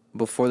know,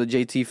 before the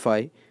JT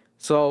fight.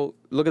 So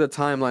look at the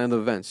timeline of the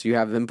events. You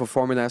have him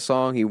performing that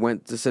song. He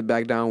went to sit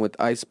back down with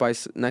Ice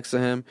Spice next to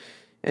him.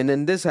 And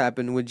then this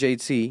happened with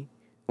JT,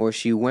 where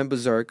she went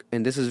berserk.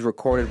 And this is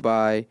recorded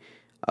by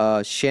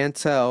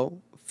Chantel,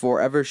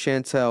 Forever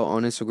Chantel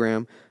on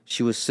Instagram.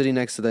 She was sitting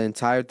next to the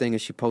entire thing,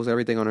 and she posted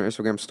everything on her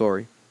Instagram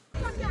story.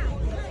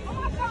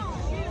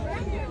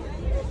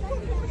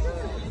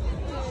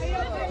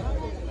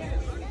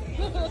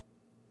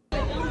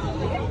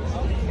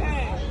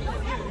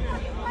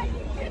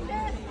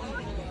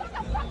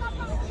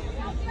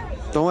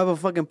 Don't ever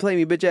fucking play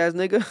me, bitch ass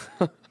nigga.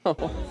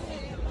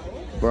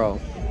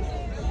 Bro.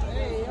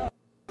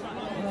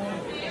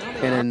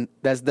 And then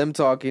that's them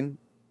talking.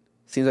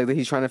 Seems like that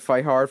he's trying to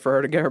fight hard for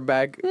her to get her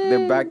back.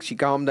 They're back. She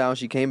calmed down.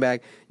 She came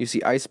back. You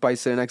see Ice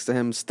Spice sitting next to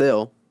him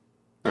still.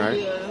 All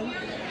right.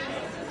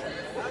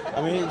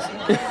 I mean,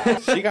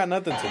 she got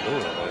nothing to do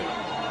with it.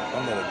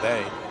 End of the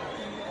day.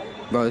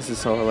 Bro, this is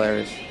so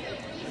hilarious.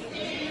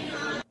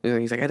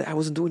 He's like, I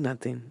wasn't doing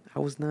nothing. I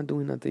was not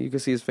doing nothing. You can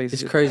see his face.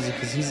 It's crazy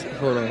because he's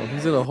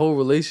in a whole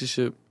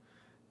relationship,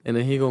 and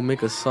then he gonna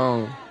make a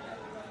song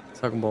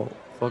talking about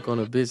fuck on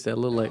a bitch that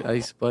look like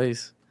Ice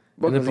Spice,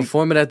 and then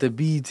perform it at the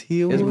BET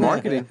Awards. It's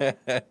marketing.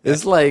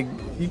 It's like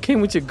you came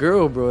with your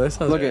girl, bro. That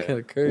sounds kind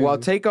of crazy. While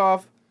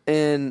Takeoff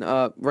and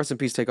rest in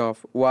peace,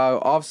 Takeoff. While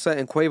Offset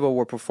and Quavo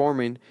were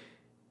performing,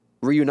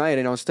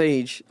 reunited on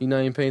stage, you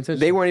not even paying attention.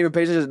 They weren't even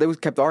paying attention. They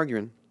kept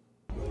arguing.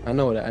 I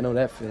know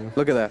that feeling.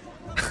 Look at that.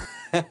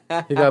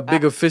 He got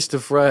bigger fish to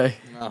fry.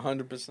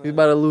 100%. He's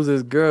about to lose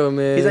his girl,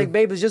 man. He's like,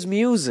 babe, it's just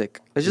music.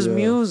 It's just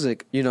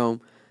music, you know,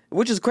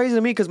 which is crazy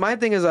to me because my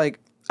thing is like,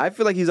 I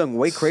feel like he's done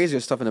way crazier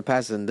stuff in the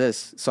past than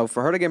this. So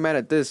for her to get mad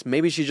at this,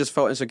 maybe she just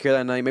felt insecure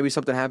that night. Maybe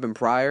something happened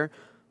prior,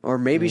 or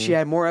maybe she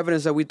had more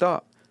evidence than we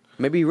thought.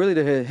 Maybe he really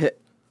did hit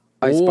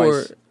Ice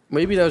Spice.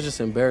 Maybe that was just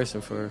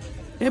embarrassing for her.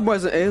 It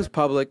wasn't. It was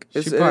public. It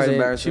was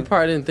embarrassing. She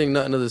probably didn't think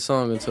nothing of the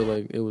song until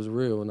like it was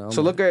real. Now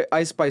so look at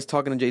Ice Spice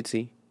talking to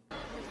JT.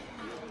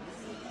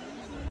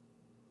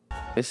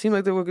 It seemed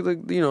like they were,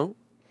 like, you know,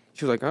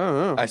 she was like, I don't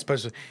know. Ice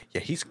Spice,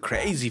 yeah, he's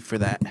crazy for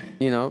that.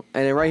 You know,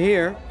 and then right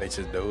here, They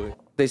just do it.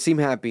 they seem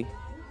happy.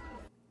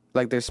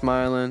 Like they're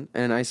smiling,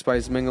 and Ice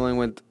Spice mingling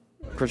with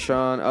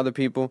Krishan, other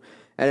people.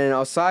 And then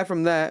aside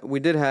from that, we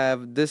did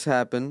have this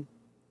happen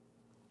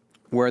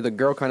where the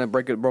girl kind of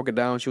broke it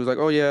down. She was like,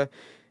 oh, yeah.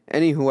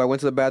 Anywho, I went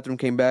to the bathroom,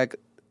 came back.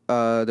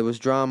 There was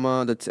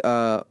drama.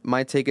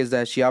 My take is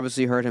that she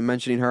obviously heard him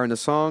mentioning her in the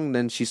song.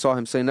 Then she saw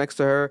him sitting next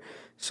to her.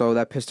 So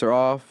that pissed her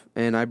off,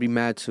 and I'd be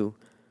mad too.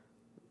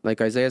 Like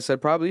Isaiah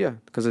said, probably, yeah.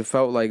 Because it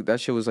felt like that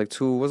shit was like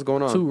what's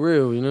going on? Too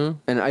real, you know?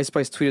 And Ice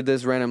Spice tweeted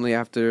this randomly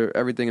after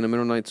everything in the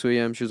middle of the night, 2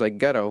 a.m. She was like,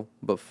 ghetto,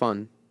 but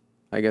fun.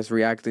 I guess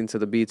reacting to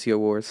the BET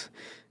Awards.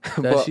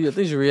 I think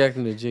she's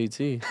reacting to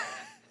JT.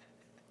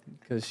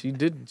 Because she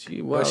did.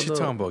 What's she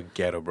talking about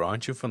ghetto, bro?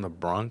 Aren't you from the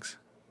Bronx?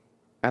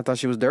 I thought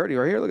she was dirty.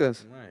 Right here, look at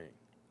this. Right.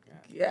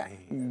 Yeah.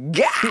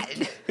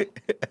 God.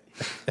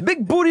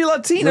 Big booty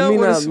Latina.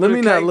 Let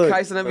me not look.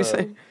 Kyson be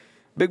saying.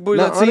 Big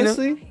booty Latina.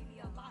 Honestly?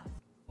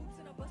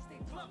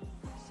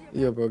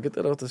 Yeah, bro, get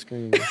that off the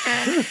screen.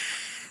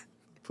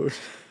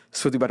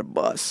 Swifty by the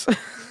bus.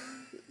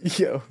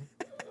 Yo.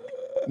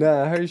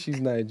 Nah, I heard she's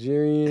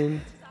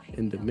Nigerian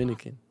and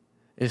Dominican.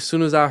 As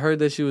soon as I heard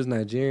that she was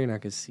Nigerian, I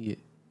could see it.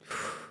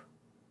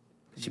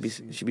 She be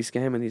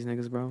scamming these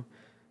niggas, bro.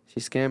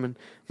 She's scamming.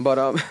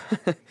 But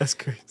that's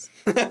crazy.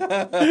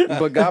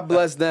 But God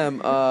bless them.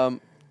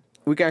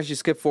 We can actually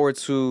skip forward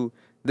to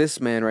this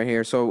man right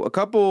here. So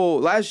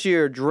last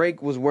year,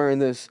 Drake was wearing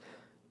this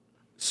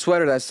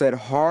sweater that said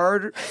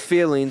 "Hard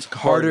Feelings,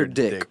 Harder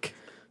Dick."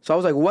 So I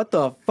was like, what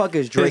the fuck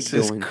is Drake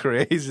This doing? is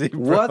crazy,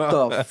 bro. What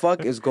the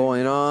fuck is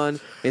going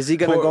on? Is he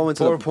gonna go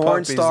into Poor the porn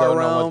puppies star don't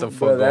know what realm? the fuck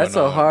Bro, that's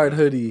going a on, hard man.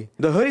 hoodie.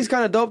 The hoodie's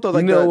kind of dope though.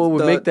 Like You know the, what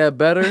would the- make that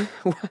better?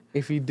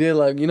 If he did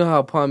like, you know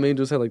how Palm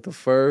Angels had like the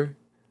fur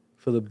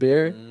for the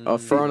bear?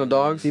 fur on the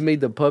dogs? He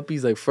made the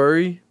puppies like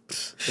furry.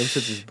 Psst, them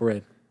shits is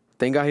bread.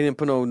 Thank God he didn't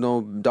put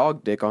no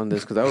dog dick on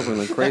this because that was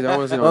like crazy. I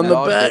want to see no On the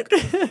dog back.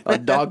 dick. A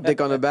dog dick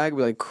on the back would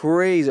be like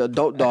crazy.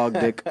 Adult dog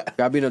dick.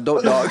 Gotta be an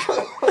adult dog.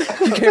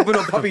 You can't put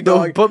no puppy No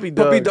dog. puppy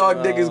dog. Puppy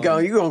dog dick is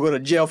gone. You gonna go to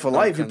jail for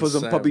life if you put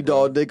some consent, puppy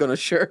bro. dog dick on a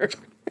shirt.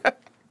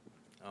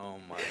 Oh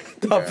my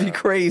That'd be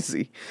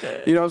crazy.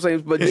 You know what I'm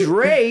saying? But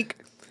Drake,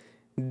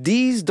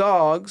 these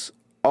dogs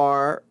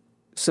are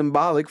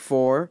symbolic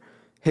for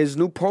his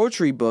new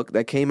poetry book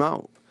that came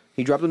out.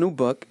 He dropped a new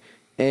book,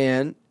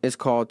 and it's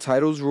called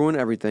Titles Ruin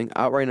Everything.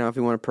 Out right now if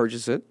you want to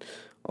purchase it,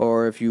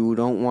 or if you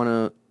don't want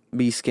to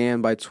be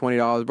scammed by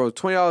 $20. Bro,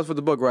 $20 for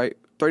the book, right?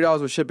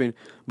 $30 with shipping.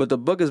 But the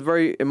book is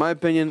very, in my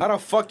opinion, How the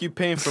fuck you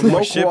paying for low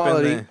more shipping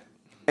quality, then?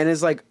 and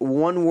it's like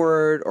one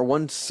word or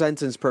one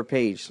sentence per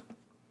page.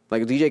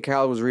 Like DJ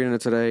Khaled was reading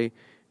it today,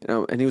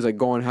 and he was like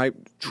going hype.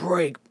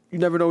 Drake, you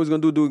never know what he's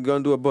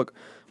gonna do a book.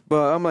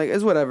 But I'm like,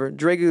 it's whatever.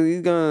 Drake,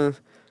 he's gonna.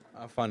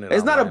 I'll find it.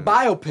 It's not a online.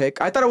 biopic.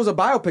 I thought it was a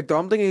biopic though.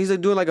 I'm thinking he's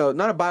like doing like a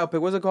not a biopic.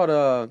 What's it called?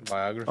 A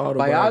Biography.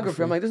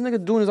 biography. I'm like, this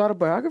nigga doing his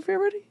autobiography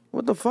already?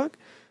 What the fuck?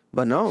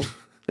 But no,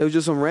 it was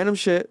just some random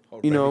shit,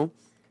 you know.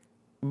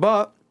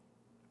 But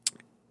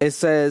it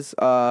says,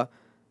 well,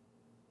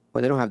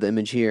 they don't have the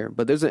image here,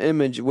 but there's an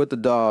image with the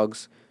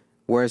dogs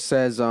where it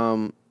says,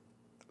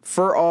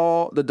 for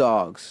all the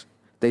dogs,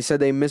 they said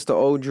they missed the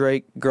old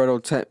Drake, girl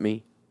don't tempt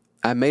me.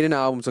 I made an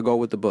album to go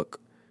with the book.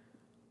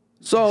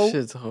 So,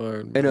 Shit's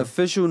hard. an bro.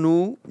 official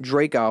new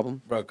Drake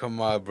album. Bro,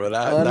 come on, bro.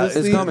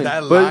 Honestly, it's coming.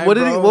 That But line, what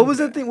did bro, what was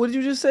that thing? What did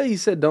you just say? He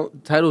said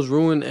don't titles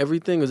ruin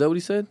everything. Is that what he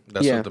said?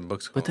 That's Yeah. what the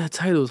book's But called. that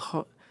title's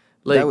hard.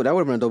 Like That would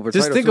have been a doper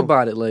just title, think too.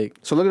 about it. Like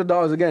So look at the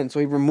dogs again. So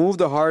he removed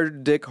the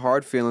hard dick,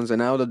 hard feelings, and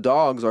now the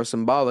dogs are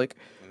symbolic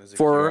There's a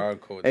for QR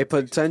code a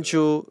that takes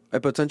you to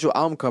potential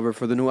album cover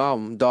for the new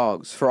album,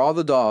 Dogs, for all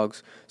the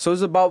dogs. So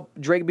it's about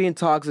Drake being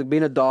toxic,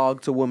 being a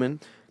dog to women.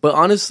 But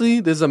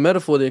honestly, there's a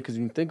metaphor there because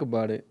when you think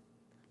about it,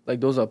 like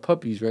those are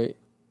puppies, right?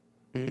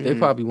 They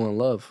probably want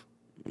love.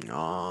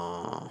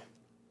 No.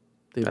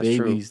 They're That's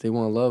babies. They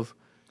want love.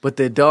 But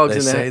they're dogs They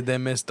in say that. they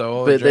missed the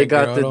old But Drake, they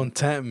got girl, the- don't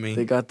tempt me.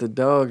 They got the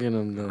dog in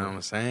them, though. You know what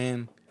I'm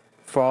saying?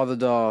 For all the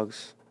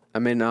dogs. I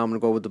mean, now I'm going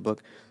to go with the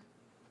book.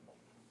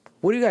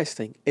 What do you guys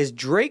think? Is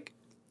Drake's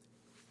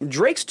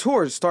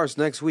tour starts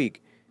next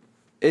week.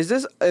 Is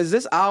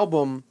this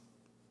album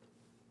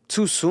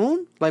too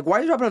soon? Like, why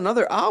are you dropping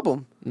another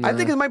album? I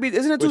think it might be,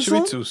 isn't it too Which should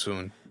soon? be too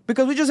soon.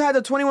 Because we just had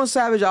the 21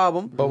 Savage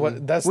album. But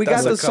what? That's We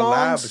that's got a the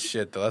collab songs.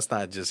 shit though. That's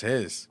not just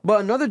his.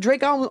 But another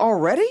Drake album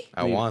already?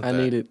 I want I that.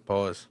 need it.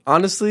 Pause.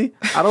 Honestly,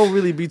 I don't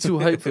really be too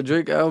hyped for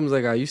Drake albums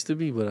like I used to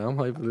be, but I'm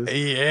hyped for this.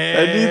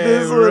 Yeah, I need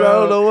this one. I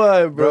don't know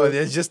why, bro. bro.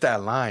 It's just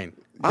that line.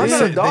 I'm They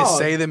not a say, dog. they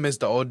say they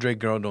missed the old Drake,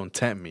 girl, don't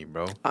tempt me,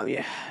 bro.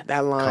 Yeah,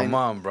 that line. Come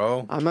on,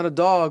 bro. I'm not a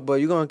dog, but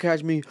you're going to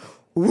catch me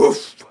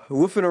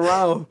woofing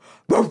around.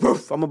 Woof,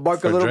 woof. I'm going to bark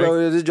For a little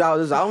Drake? bit.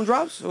 This album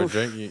drops. For Oof.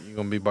 Drake, you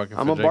gonna be barking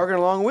I'm for going to Drake? barking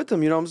along with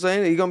him. You know what I'm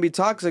saying? He's going to be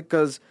toxic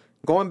because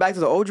going back to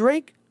the old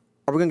Drake,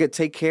 are we going to get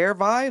Take Care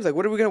vibes? Like,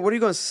 what are you going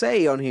to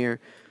say on here?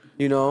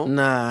 You know?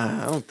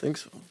 Nah, I don't think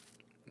so.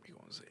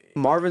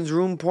 Marvin's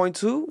Room point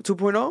 2,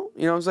 2.0?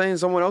 You know what I'm saying?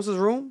 Someone else's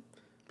room?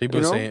 People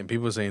you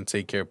know? saying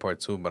take care part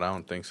 2, but I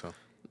don't think so.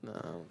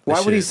 Why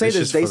This would he shit- say this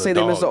this? shit's They for the say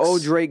they missed the dogs.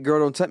 old Drake, girl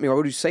don't tempt me. Why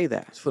would you say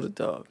that? It's for the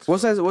dogs.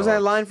 What's that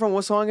dogs. line from?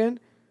 What song again?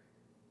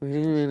 I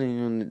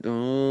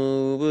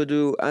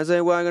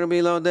say, why gonna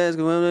be long dance?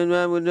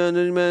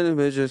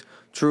 It's just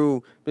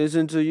true.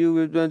 Listen to you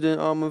with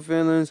all my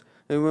feelings.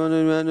 I'll tell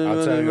you right now.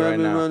 I'll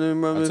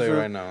tell you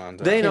right now.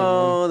 They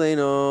know.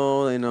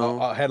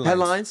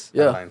 Headlines.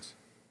 Yeah. Headlines.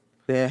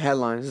 Yeah,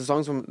 headlines. The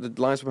songs from the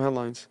lines from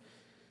headlines.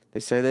 They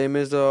say they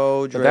missed the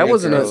old Drake. That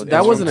wasn't girl, a. That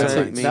don't wasn't a. tempt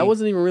Take, me. that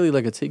wasn't even really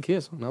like a Take Care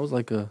song. That was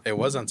like a. It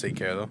was on Take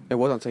Care though. It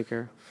was on Take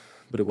Care.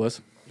 But it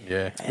was.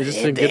 Yeah. They just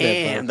didn't get that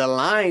Damn, far. the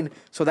line.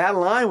 So that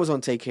line was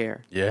on Take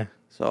Care. Yeah.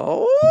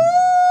 So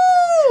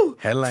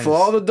Headlines. for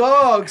all the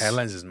dogs.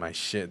 Headlines is my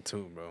shit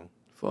too, bro.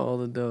 For all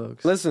the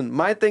dogs. Listen,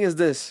 my thing is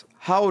this.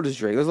 How old is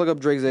Drake? Let's look up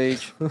Drake's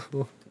age.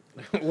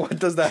 What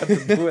does that have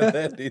to do with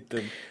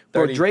anything?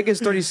 Bro, Drake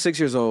is 36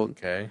 years old.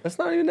 Okay. That's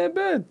not even that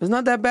bad. It's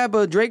not that bad,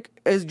 but Drake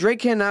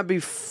cannot be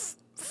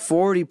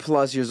 40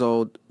 plus years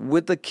old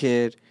with a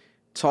kid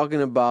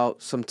talking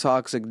about some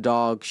toxic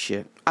dog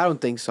shit. I don't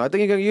think so. I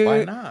think you're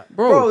Why not?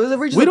 Bro, there's a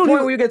reaches we a don't point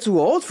even- where you get too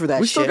old for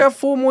that We shit. still got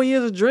 4 more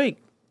years of Drake.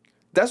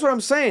 That's what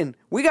I'm saying.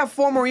 We got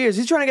 4 more years.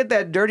 He's trying to get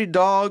that dirty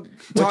dog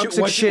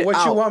toxic shit what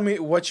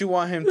out. you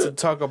want him to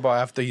talk about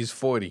after he's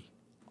 40?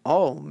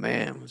 Oh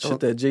man, Shit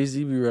that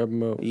Jay-Z be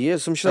rapping about. yeah,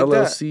 some shit like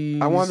LLCs.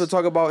 that. I wanted to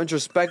talk about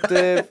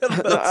introspective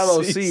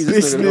LLCs.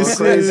 This nigga going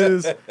crazy.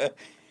 Businesses,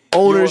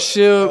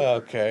 ownership,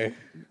 Okay.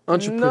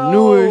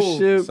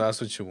 entrepreneurship. So that's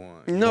what you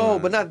want. No,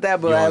 but not that.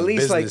 But at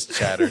least like business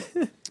chatter.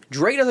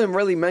 Drake doesn't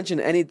really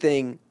mention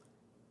anything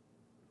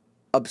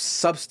of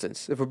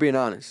substance. If we're being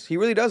honest, he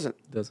really doesn't.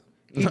 Doesn't.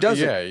 He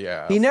doesn't.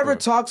 Yeah. He never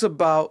course. talks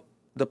about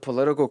the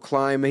political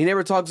climate. He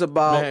never talks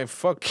about Man,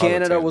 fuck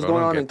Canada, politics, what's bro.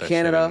 going Don't on get in that shit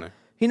in Canada. there.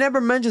 He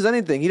never mentions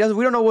anything. He doesn't.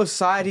 We don't know what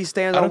side he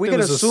stands I on. don't We think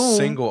can there's assume a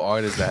single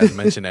artist that has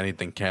mentioned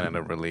anything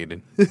Canada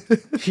related.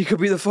 he could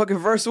be the fucking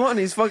first one.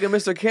 He's fucking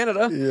Mr.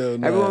 Canada. Yeah,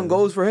 nah. Everyone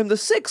goes for him. The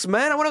 6,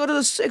 man. I want to go to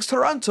the 6,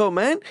 Toronto,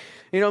 man.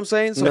 You know what I'm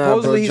saying? Nah, bro,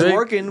 Supposedly he's Drake-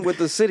 working with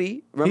the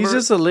city. Remember? He's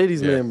just a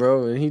ladies' Yeah. man,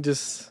 bro, and he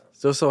just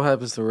so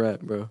happens to rap,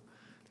 bro.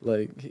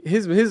 Like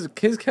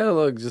his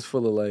catalog is just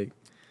full of like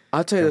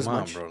I'll tell you this Come on,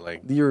 much. bro.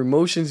 Like your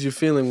emotions you're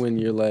feeling when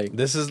you're like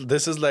this is what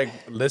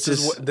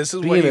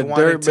being he a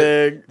wanted to.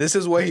 dirtbag. This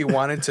is what he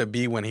wanted to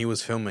be when he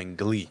was filming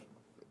Glee.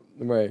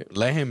 right.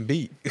 Let him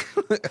be.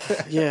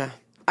 Yeah.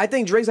 I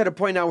think Drake's at a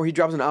point now where he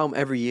drops an album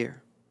every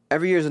year.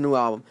 Every year is a new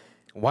album.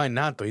 Why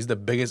not though? He's the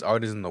biggest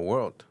artist in the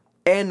world.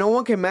 And no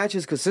one can match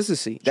his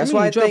consistency. That's You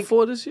why mean I he dropped think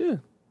 4 this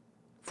year.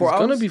 4 It's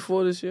albums. gonna be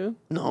 4 this year.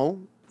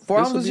 No. 4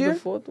 This albums will this be year? the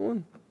 4th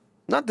one.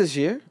 Not this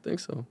year. I think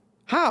so.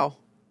 How?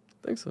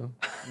 I think so.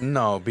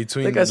 No, I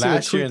between think I seen a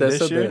last year tweet and that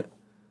this said year. that.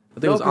 I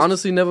think No, it was 'cause-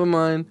 honestly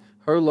Nevermind,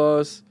 Her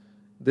Loss,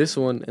 this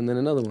one, and then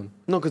another one.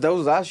 No, because that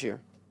was last year.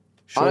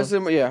 Sure. Honestly,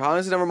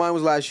 Nevermind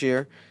was last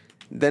year.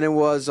 Then it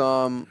was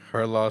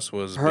Her loss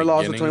was Her Loss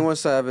with beginning, 21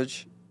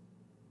 Savage.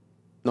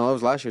 No, that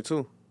was last year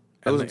too.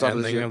 That was on top of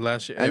this ending year. of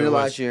last year. Ending It of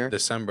was last year.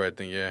 December, I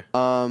think. Yeah.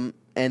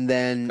 And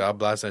then God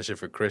blast that shit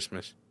for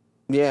Christmas.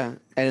 yeah,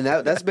 and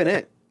that's been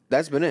it.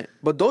 That's been it.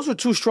 But those were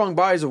 2 strong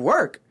bodies of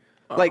work.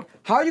 Like,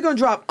 how are you gonna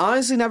drop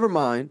Honestly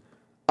Nevermind,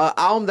 an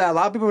album that a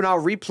lot of people are now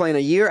replaying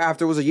a year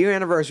after it was a year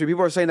anniversary?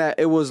 People are saying that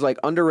it was like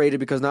underrated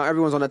because now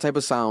everyone's on that type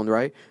of sound,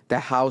 right?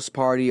 That house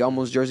party,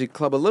 almost Jersey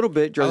Club, a little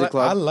bit Jersey I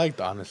Club.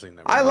 liked honestly.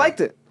 Never I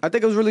liked it. I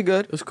think it was really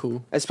good. It was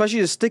cool. Especially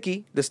the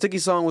Sticky. The Sticky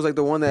song was like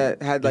the one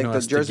that had like know the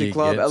how Jersey sticky it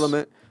Club gets?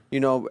 element. You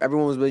know,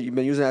 everyone was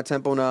been using that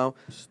tempo now.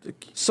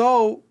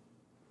 So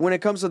when it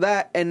comes to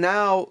that, and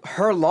now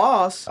Her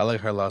Loss. I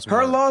like Her loss.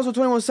 Her more. Loss with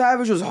 21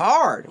 Savage was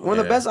hard. One of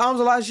the Yeah. best albums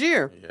of last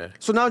year. Yeah.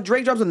 So now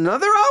Drake drops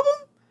another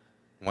album?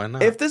 Why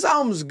not? If this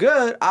album's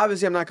good,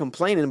 obviously I'm not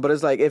complaining, but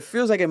it's like it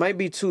feels like it might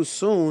be too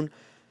soon.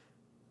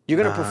 You're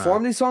gonna Nah.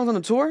 perform these songs on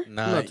the tour?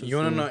 Nah, Not too you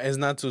wanna soon. know? It's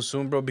not too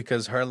soon, bro.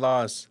 Because Her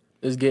loss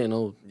It's getting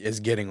old. is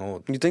getting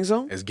old. You think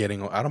so? It's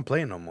getting old. I don't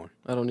play it no more.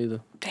 I don't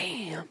either.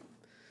 Damn.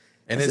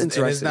 And That's it's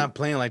interesting. not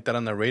playing like that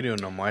on the radio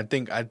no more. I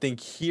think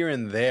here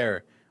and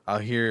there I'll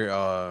hear.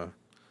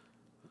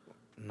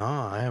 No,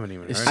 I haven't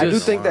even It's heard. I it do in a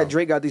think that while.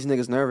 Drake got these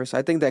niggas nervous.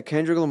 I think that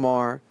Kendrick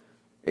Lamar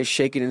is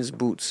shaking in his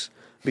boots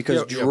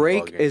because You're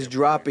Drake bugging, is you're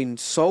dropping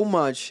so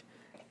much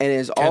and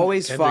is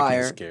always Kendrick is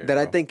fire scared, that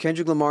I bro. think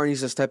Kendrick Lamar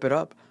needs to step it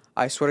up.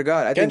 I swear to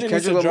God. I Kendrick think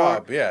needs Kendrick to Lamar.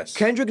 drop, yes.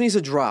 Kendrick needs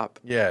to drop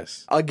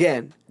Yes,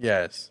 again.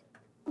 yes.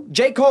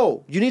 J.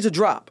 Cole, you need to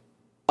drop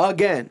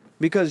again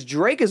because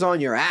Drake is on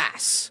your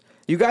ass.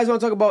 You guys want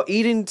to talk about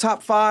eating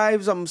top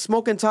 5s? I'm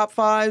smoking top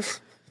 5s.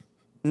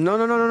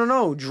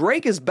 No.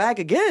 Drake is back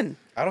again.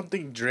 I don't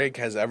think Drake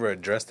has ever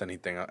addressed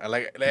anything.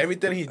 Like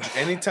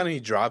anytime he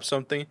drops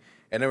something,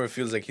 it never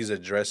feels like he's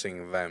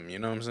addressing them. You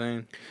know what I'm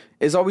saying?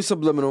 It's always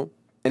subliminal,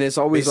 and it's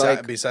always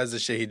like Besides the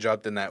shit he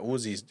dropped in that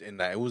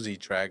Uzi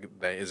track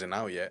that isn't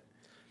out yet.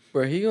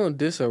 Bro, he gonna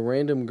diss a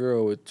random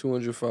girl with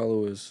 200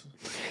 followers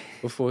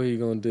before he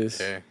gonna diss.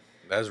 Yeah,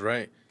 that's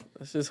right.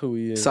 That's just who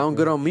he is. sound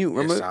bro. good on mute.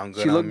 Remember, sound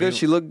good she on looked good. mute.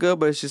 She looked good,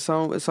 but it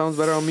sounds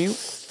better on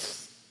mute.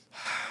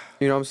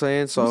 You know what I'm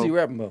saying? Who's he So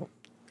rapping about?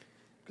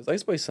 Because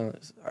Ice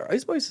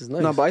Spice is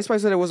nice. no, but Ice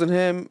Spice said it wasn't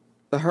him.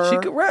 Her. She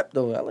could rap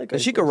though. I like. And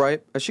Ice she could Spice.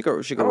 rap. She could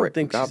I don't rap.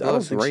 think God she's- I don't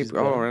bless think rape. she's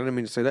Oh, bad. I didn't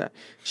mean to say that.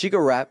 She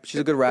could rap.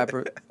 She's a good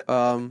rapper.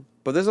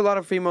 But there's a lot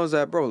of females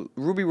that, bro.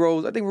 Ruby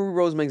Rose. I think Ruby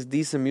Rose makes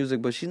decent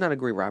music, but she's not a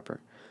great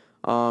rapper.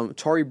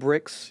 Tory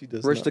Bricks, She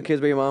does Rich not. the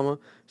Kid's baby mama.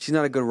 She's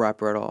not a good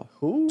rapper at all.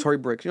 Who? Tory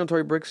Bricks. You know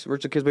Tory Bricks,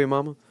 Rich the Kid's baby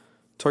mama.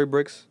 Tory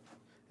Bricks.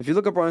 If you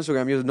look up her on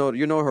Instagram,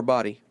 you know her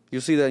body.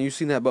 You'll see that. You've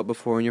seen that butt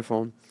before on your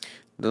phone.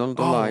 Don't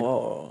lie.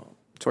 Oh,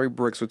 Tory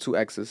Bricks with 2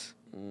 X's.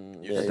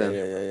 yeah.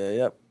 Yeah.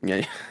 Yep.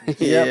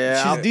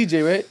 yeah. She's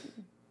DJ, right?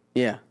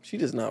 Yeah. She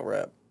does not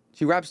rap.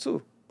 She raps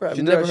too. Bro, I've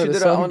She never did, heard she a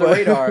did song on the by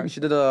radar. her. She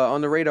did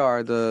on the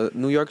radar. The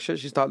New York shit.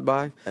 She stopped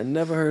by. I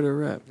never heard her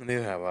rap.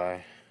 Neither have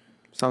I.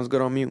 Sounds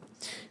good on mute.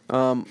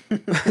 But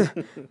let's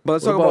What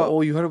talk about.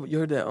 Oh, you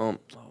heard that?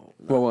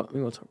 What? We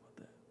gonna talk about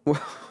that.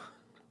 What?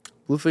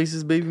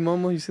 Blueface's baby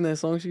mama. You seen that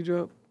song she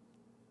dropped?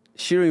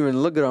 She don't even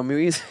look good on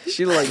me.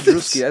 She look like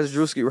Drewski. That's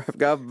Drewski rap.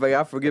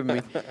 God forgive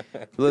me.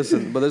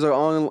 Listen, but there's an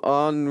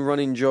on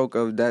running joke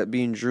of that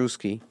being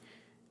Drewski,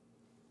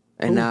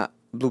 and Who? not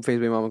Blueface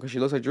baby mama because she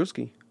looks like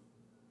Drewski.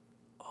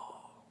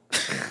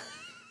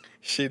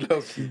 She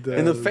looks.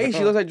 In the face,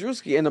 she looks like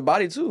Drewski. In the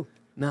body too.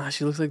 Nah,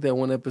 she looks like that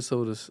one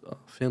episode of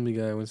Family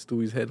Guy when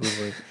Stewie's head was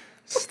like.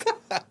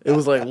 It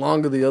was like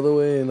longer the other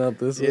way and not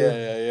this way.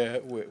 Yeah.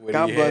 When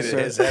God he bless hit her.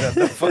 his head at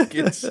the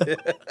fucking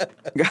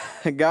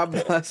shit. God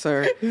bless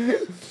her.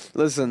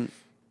 Listen,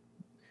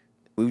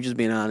 we were just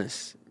being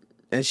honest,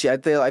 and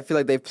I feel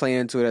like they play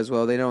into it as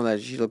well. They know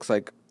that she looks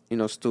like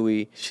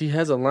Stewie. She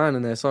has a line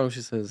in that song.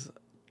 She says,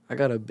 I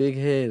got a big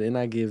head and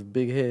I give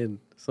big head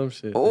some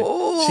shit.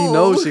 Oh. Like, she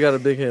knows she got a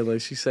big head.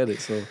 Like she said it,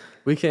 so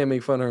we can't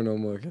make fun of her no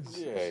more.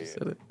 She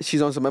said it.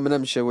 She's on some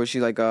Eminem shit where she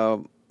like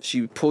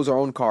she pulls her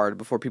own card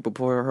before people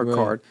pull her Right.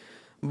 card.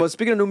 But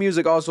speaking of new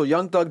music, also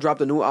Young Thug dropped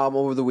a new album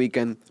over the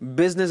weekend.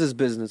 Business is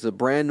Business. A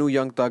brand new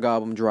Young Thug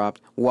album dropped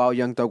while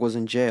Young Thug was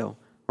in jail.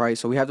 Right,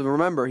 so we have to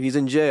remember he's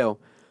in jail.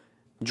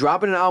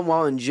 Dropping an album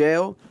while in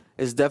jail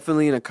is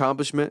definitely an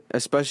accomplishment,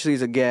 especially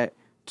to get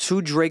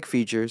 2 Drake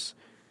features,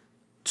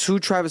 2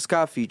 Travis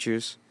Scott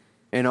features,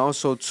 and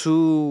also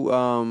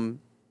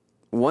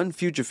 1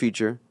 Future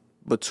feature,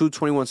 but 2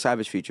 21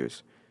 Savage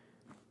features.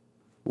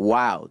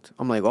 Wild.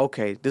 I'm like,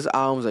 okay, this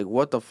album's like,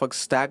 what the fuck,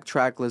 stacked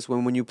track list.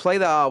 When you play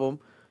the album,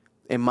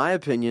 in my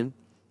opinion,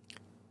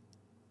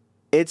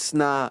 it's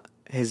not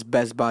his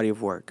best body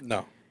of work.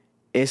 No.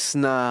 It's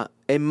not.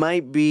 It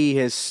might be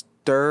his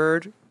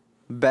 3rd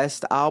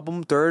best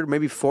album, 3rd,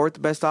 maybe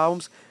 4th best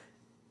albums.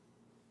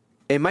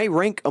 It might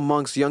rank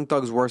amongst Young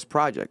Thug's worst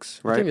projects,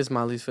 right? I think it's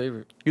my least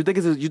favorite. You think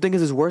it's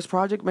his worst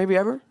project, maybe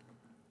ever?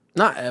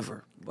 Not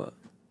ever, but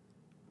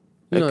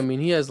you know what I mean.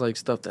 He has like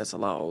stuff that's a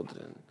lot older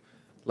than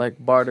like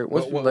Barter.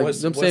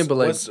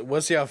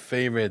 What's your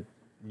favorite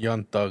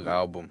Young Thug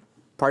album?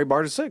 Probably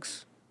Barter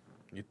 6.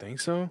 You think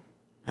so?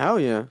 Hell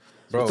yeah.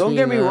 Bro, Don't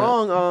get me Between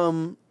that-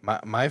 wrong.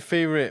 My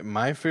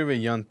favorite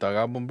Young Thug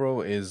album,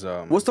 bro, is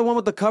What's the one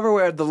with the cover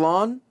where the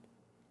lawn?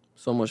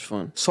 So Much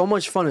Fun. So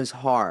Much Fun is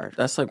hard.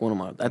 That's like one of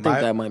my. I think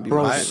My- that might be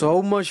Bro, my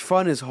So Much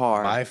Fun is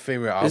hard. my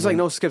favorite album. There's like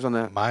no skips on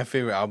that. My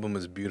favorite album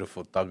is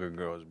Beautiful Thugger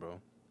Girls, bro.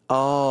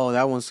 Oh,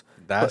 that one's.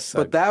 That's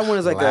But that one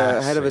is like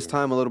ahead of his classic.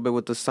 time a little bit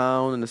with the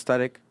sound and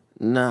aesthetic.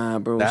 Nah,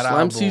 bro. That Slime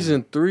album-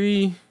 Season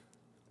 3.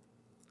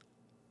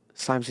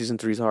 Slime Season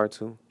 3 is hard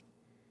too.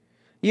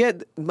 Yeah,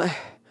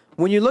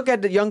 when you look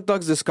at the Young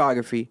Thug's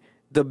discography,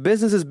 the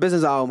Business is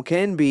Business album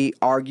can be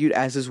argued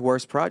as his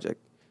worst project.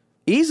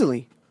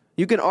 Easily.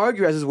 You can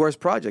argue as his worst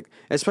project,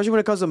 especially when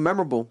it comes to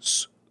memorable.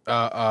 There's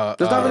not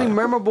really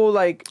memorable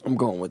like. I'm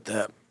going with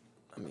that.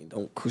 I mean,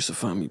 don't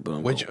crucify me, but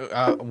I'm Which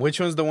going. which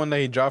one's the one that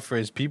he dropped for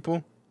his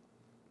people?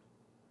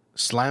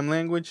 Slime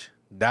Language.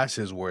 That's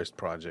his worst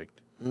project.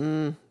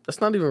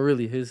 That's not even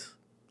really his.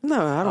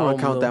 No, I don't want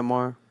to count though. that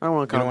more. I don't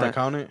want to You count don't want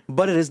that. to count it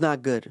But it is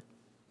not good.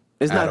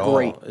 It's At not all.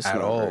 great. It's At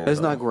not all. great. It's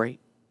not great.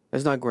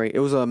 It's not great. It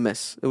was a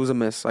miss. It was a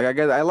miss. Like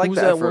I like Who's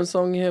the that effort. one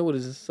song he had with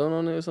his son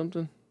on it or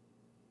something?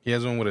 He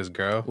has one with his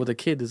girl. With a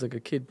kid. There's like a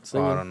kid Oh,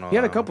 singing. I don't know. He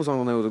had a couple songs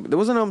on there. There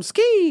wasn't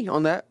Ski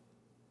on that.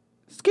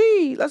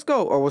 Ski, let's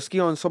go. Or was Ski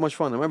on So Much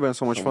Fun? I remember on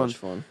So Much So Fun. much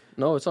fun.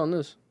 No, it's on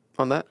this.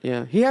 On that,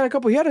 yeah. He had a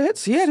couple. He had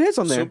hits. He had hits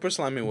on there. Super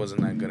Slimy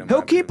wasn't that good. In my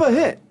He'll keep a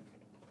opinion. hit.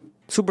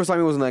 Super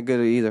Slimy wasn't that good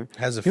either.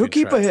 Has a He'll few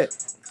keep tracks. a hit.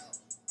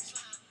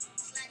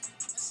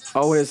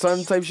 Oh, with his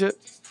son type shit.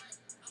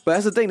 But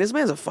that's the thing. This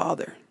man's a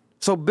father.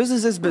 So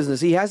business is business.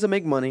 He has to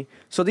make money.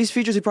 So these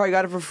features, he probably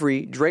got it for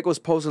free. Drake was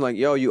posting like,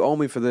 yo, you owe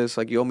me for this.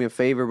 Like, you owe me a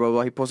favor, blah,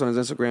 blah. He posted on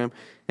his Instagram.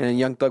 And then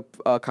Young Thug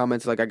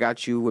comments like, I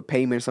got you with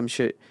payment or some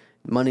shit.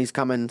 Money's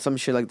coming, some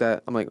shit like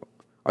that. I'm like,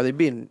 are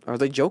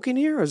they joking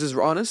here? Or is this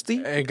honesty?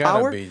 It gotta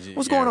Power? be,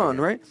 What's yeah, going on,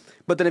 yeah. right?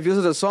 But then if you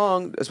listen to the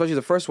song, especially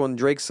the first one,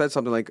 Drake said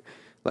something like,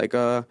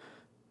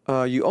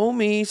 you owe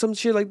me some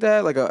shit like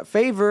that, like a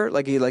favor,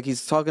 like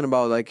he's talking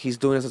about like he's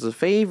doing this as a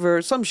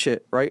favor, some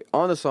shit, right?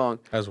 On the song.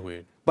 That's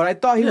weird. But I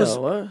thought he was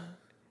What?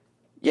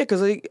 yeah,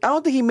 because I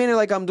don't think he meant it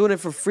like I'm doing it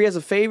for free as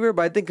a favor,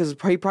 but I think because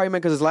he probably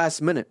meant because it's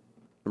last minute,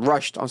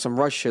 rushed on some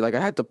rush shit. Like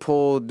I had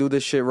to do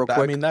this shit real quick.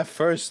 I mean, that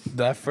first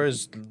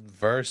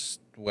verse,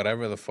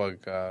 whatever the fuck,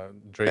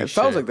 Drake. It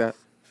felt shit, like that.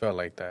 Felt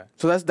like that.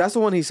 So that's the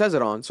one he says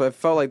it on. So it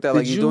felt like that,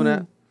 like he's doing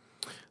that.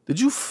 Did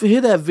you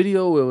hear that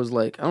video where it was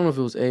like, I don't know if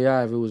it was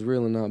AI, if it was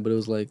real or not, but it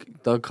was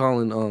like Doug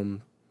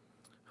calling,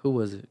 who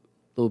was it?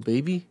 Little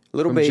Baby?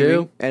 Little From Baby,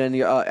 jail? and then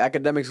the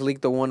academics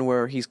leaked the one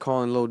where he's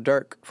calling Lil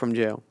Durk from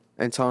jail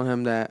and telling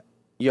him that,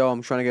 yo,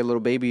 I'm trying to get Little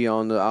Baby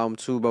on the album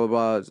too, blah,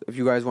 blah, blah. If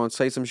you guys want to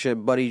say some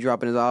shit, Buddy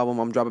dropping his album,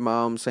 I'm dropping my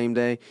album same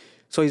day.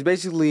 So he's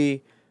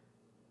basically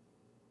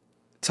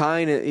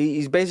tying it.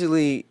 He's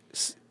basically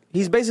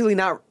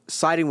not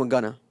siding with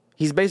Gunna.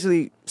 He's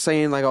basically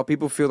saying like, oh,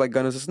 people feel like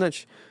Gunna's a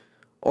snitch.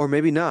 Or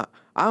maybe not.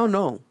 I don't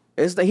know.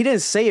 He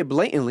didn't say it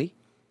blatantly.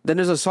 Then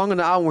there's a song on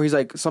the album where he's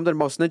like, something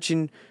about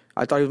snitching.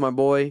 I thought he was my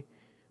boy.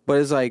 But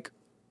it's like,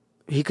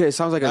 it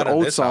sounds like Not an on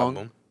old this song.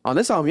 album. On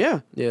this album, yeah.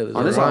 Yeah, there's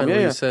On a this line album, yeah,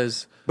 where yeah. he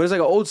says, But it's like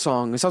an old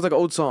song. It sounds like an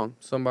old song.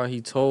 somebody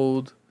he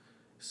told,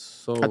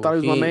 so I thought he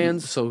was my ain't-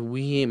 man's. So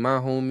he ain't my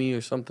homie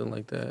or something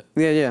like that.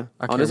 Yeah, yeah.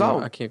 I On can't this remember-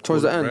 album. I can't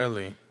Towards the quote end.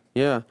 Really?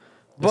 Yeah.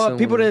 But Listen,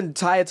 people when- didn't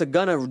tie it to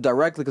Gunna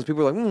directly because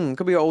people were like,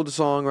 could be an older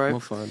song, right? We'll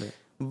find it. It's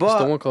the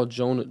But one called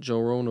Jonah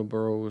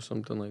Burrow or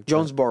something like that.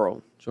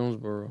 Jonesboro.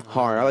 Jonesboro.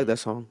 Hard. I like that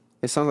song.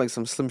 It sounds like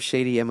some Slim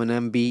Shady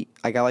Eminem beat.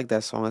 Like I like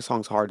that song. That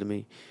song's hard to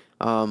me.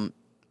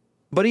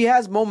 But he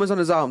has moments on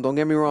his album. Don't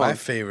get me wrong. My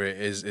favorite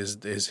is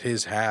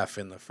his half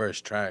in the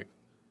first track.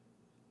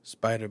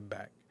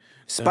 Spiderback.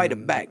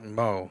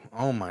 Bro,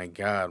 oh my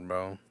god,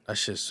 bro. That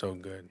shit's so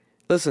good.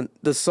 Listen,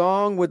 the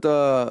song with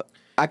the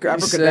said-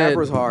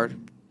 Abracadabra is hard.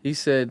 He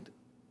said,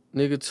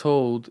 Nigga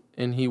told,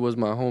 and he was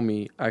my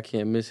homie. I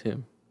can't miss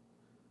him.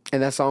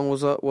 And that song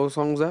was what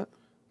song was that?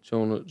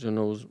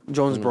 Jonesboro.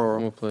 Jonesboro. I'm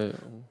gonna play it.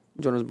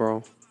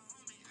 Jonesboro.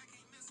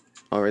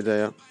 Oh, right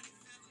there,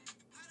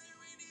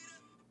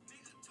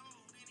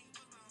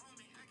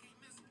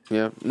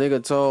 yeah.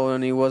 Nigga told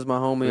and he was my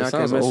homie. I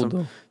can't miss him.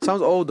 Though.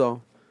 Sounds old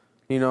though.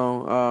 You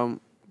know,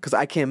 because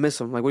I can't miss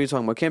him. Like, what are you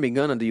talking about? Can't be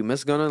Gunna. Do you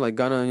miss Gunna? Like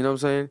Gunna, you know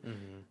what I'm saying?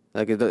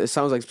 Like, it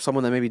sounds like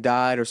someone that maybe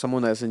died or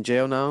someone that's in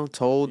jail now.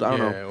 Told, I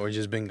don't know. Or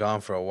just been gone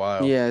for a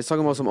while. Yeah, it's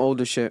talking about some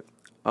older shit.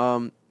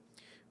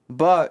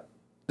 But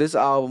this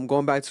album,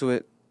 going back to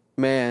it,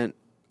 man,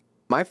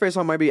 my favorite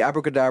song might be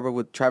Abracadabra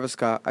with Travis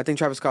Scott. I think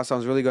Travis Scott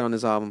sounds really good on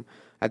this album.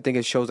 I think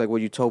it shows like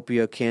what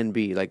utopia can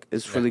be. Like,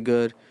 it's really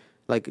good.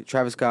 Like,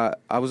 Travis Scott,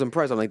 I was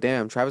impressed. I'm like,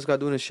 damn, Travis Scott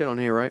doing this shit on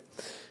here, right?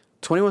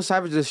 21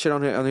 Savage did this shit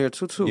on here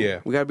too. Yeah.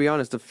 We gotta be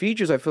honest. The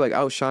features I feel like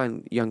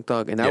outshine Young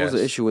Thug, and that was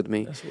the issue with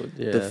me. That's what,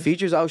 The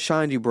features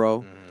outshined you,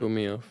 bro. Threw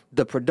me off.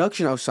 The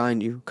production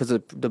outshined you because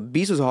the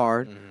beats was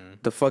hard.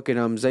 The fucking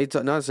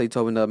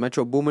Zaytoven, the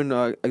Metro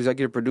Boomin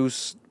executive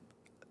produced.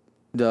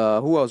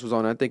 Who else was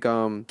on it? I think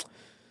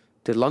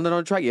did London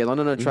on Track? Yeah,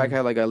 London on Track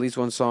had like at least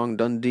one song.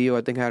 Done Deal,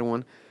 I think, had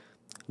one.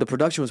 The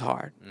production was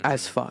hard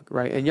as fuck,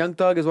 right? And Young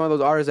Thug is one of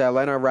those artists that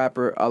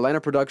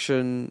Atlanta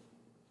production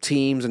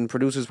teams and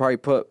producers probably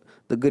put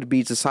the good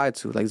beats aside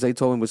to. Like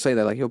Zaytoven would say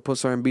that, like he'll put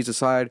certain beats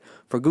aside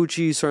for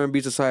Gucci, certain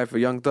beats aside for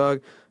Young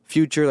Thug,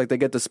 Future, like they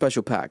get the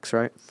special packs,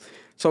 right?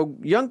 So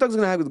Young Thug's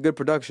gonna have good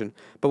production,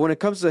 but when it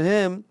comes to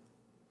him,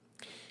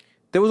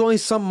 there was only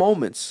some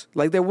moments.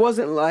 Like there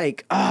wasn't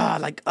like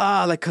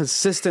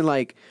consistent.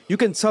 Like you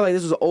can tell like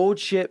this was old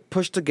shit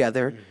pushed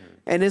together,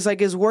 and it's like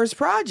his worst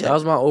project. That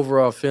was my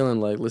overall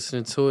feeling. Like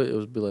listening to it, it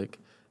would be like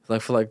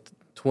for like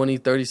 20,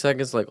 30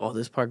 seconds, like, oh,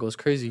 this part goes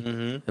crazy.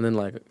 And then,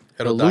 like,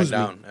 it'll die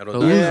down. It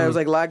was,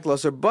 like,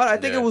 lackluster. But I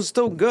think it was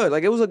still good.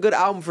 Like, it was a good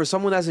album for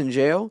someone that's in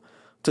jail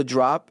to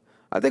drop.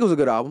 I think it was a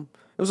good album.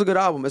 It was a good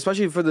album,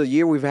 especially for the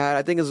year we've had.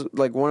 I think it's,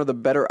 like, one of the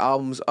better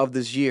albums of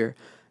this year.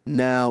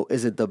 Now,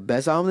 is it the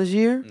best album this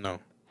year? No.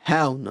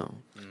 Hell no.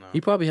 He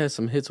probably had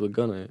some hits with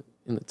Gunna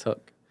in the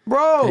tuck.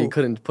 Bro. He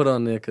couldn't put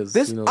on there because,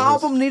 this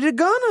album needed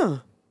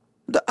Gunna.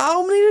 The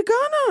album needed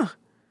Gunna.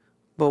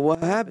 But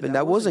what happened?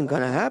 That wasn't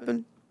going to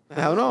happen.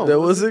 Hell no. That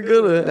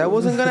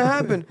wasn't gonna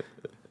happen.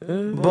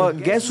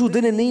 But guess who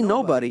didn't need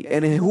nobody?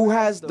 And who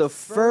has the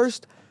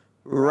first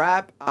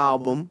rap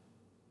album,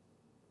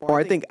 or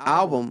I think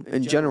album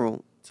in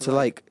general, to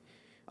like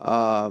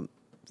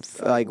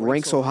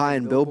rank so high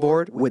in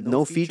Billboard with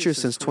no features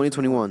since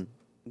 2021?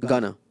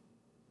 Gunna.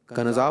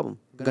 Gunna's album.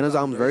 Gunna's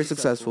album is very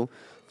successful.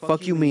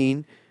 Fuck You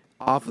Mean,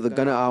 off of the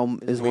Gunna album,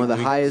 is one of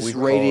the highest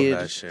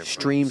rated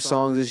stream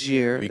songs this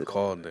year. We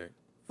called it.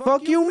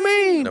 Fuck You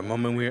Mean. The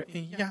moment we were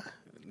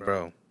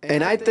bro.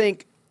 And I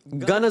think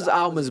Gunna's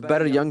album is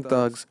better than Young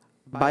Thug's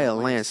by a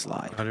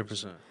landslide.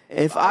 100%.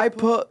 If I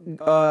put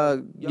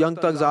Young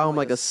Thug's album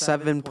like a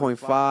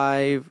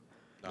 7.5,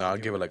 no, I'll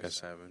give it like a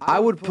 7. I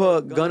would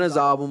put Gunna's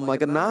album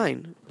like a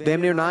 9,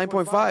 damn near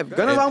 9.5.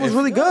 Gunna's album was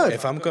really good.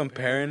 If I'm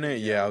comparing it,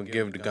 yeah, I'll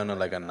give Gunna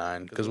like a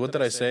 9. Because what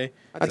did I say?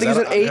 I think it's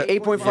an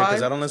 8, 8.5.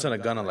 Because I don't listen to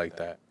Gunna like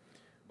that.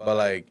 But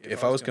like,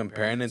 if I was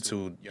comparing it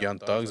to Young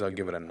Thug's, I'll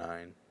give it a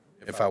 9.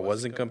 If I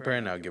wasn't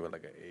comparing, I'll give it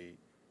like an 8.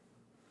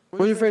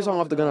 What's your favorite song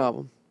off the Gunna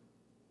album?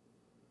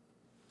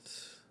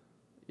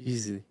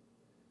 Easy.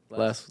 The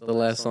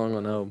last song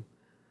on the album.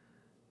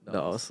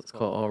 No, it's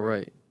called All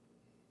Right.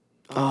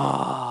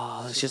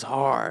 Oh, it's just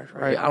hard,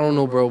 right? I don't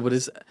know, bro, but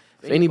if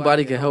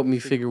anybody can help me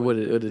figure what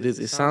it is,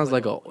 it sounds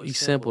like he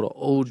sampled an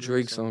old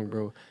Drake song,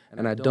 bro,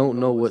 and I don't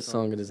know what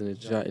song it is, and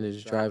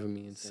it's driving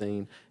me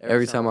insane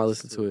every time I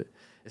listen to it.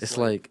 It's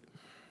like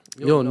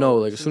you don't know,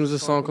 like as soon as the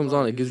song comes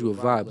on, it gives you a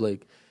vibe,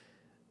 like.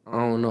 I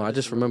don't know. I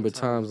just remember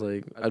times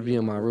like I'd be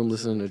in my room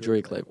listening to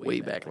Drake like way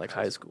back, like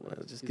high school. And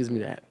it just gives me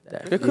that.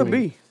 It could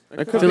be.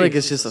 I feel like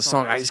it's just a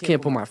song. I just can't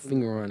put my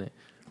finger on it.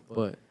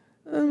 But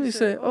let me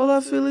say, all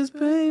I feel is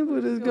pain,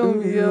 but it's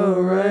gonna be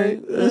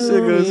alright. That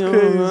shit goes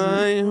crazy. But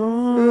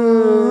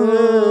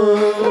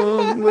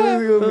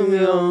it's gonna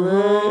be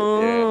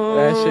alright.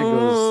 That shit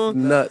goes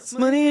nuts.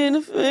 Money and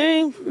the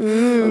fame, But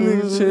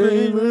it's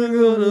gonna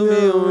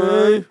be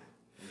alright.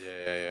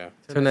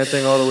 Turn that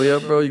thing all the way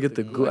up, bro. You get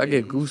I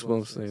get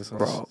goosebumps things.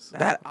 Bro,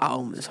 that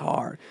album is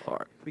hard.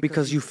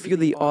 Because you feel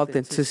the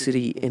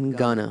authenticity in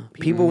Gunna.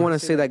 People want to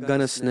say that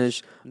Gunna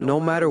snitch.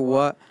 No matter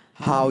what,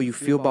 how you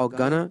feel about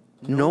Gunna,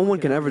 no one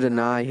can ever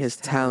deny his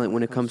talent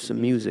when it comes to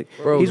music.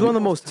 Bro, he's one of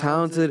the most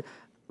talented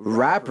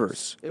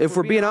rappers. If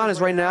we're being honest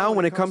right now,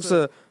 when it comes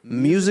to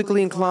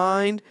musically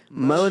inclined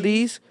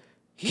melodies,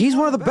 he's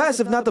one of the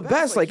best, if not the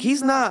best. Like,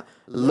 he's not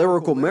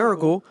lyrical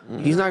miracle.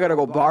 He's not gonna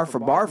go bar for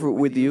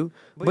with you,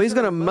 but he's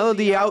gonna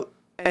melody out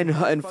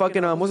and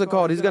fucking what's it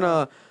called? He's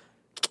gonna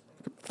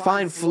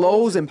find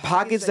flows and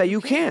pockets that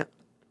you can't.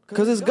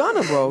 Cause it's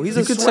Gunna, bro. He's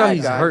you a could swag tell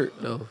he's guy. hurt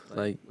though.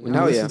 Like when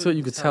you listen to it,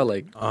 you could tell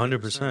like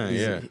 100%.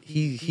 Yeah.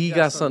 He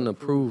got something to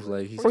prove.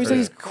 Like Or he said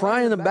he's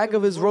crying in the back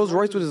of his Rolls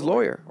Royce with his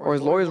lawyer, or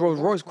his lawyer's Rolls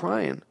Royce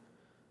crying.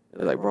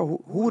 They're like,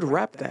 bro, who would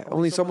rap that?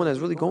 Only someone that's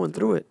really going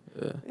through it.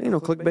 Ain't no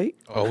clickbait.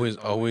 Always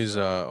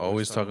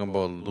talking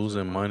about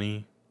losing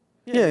money.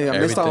 Yeah, I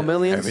missed out on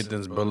millions.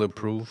 Everything's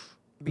bulletproof.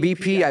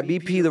 BP, I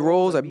BP the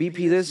rolls, I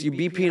BP this, you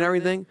BP and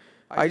everything.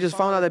 I just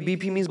found out that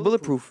BP means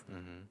bulletproof.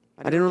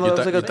 I didn't know that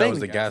was like a thing. That was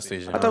the gas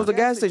station. I thought it was a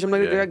gas station. I'm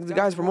like, the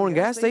guys promoting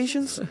gas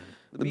stations.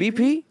 The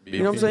BP, you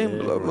know what I'm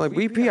saying? I'm like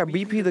BP, I I'm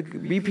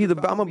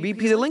a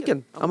BP the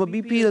Lincoln. I'm a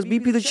BP, that's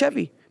BP the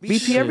Chevy.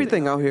 BP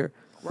everything out here.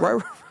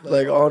 Right?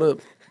 Like all the,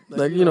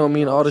 like, you know what I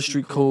mean, all the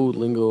street code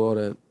lingo, all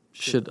that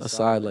shit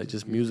aside, like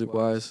just music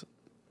wise,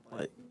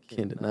 like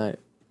can't deny it.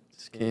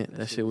 Just can't.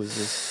 That shit was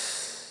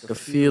just, you could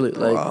feel it.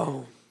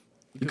 Like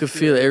you could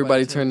feel it.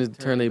 Everybody turn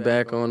their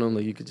back on him.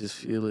 Like you could just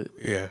feel it.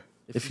 Yeah.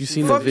 If you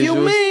seen Fuck the visuals,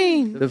 you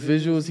mean? the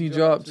visuals he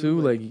dropped too,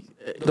 like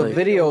The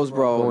videos,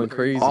 bro, going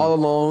crazy. All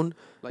Alone,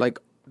 like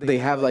they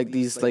have like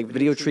these like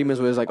video treatments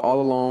where it's like All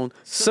Alone,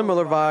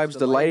 similar vibes.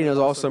 The lighting is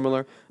all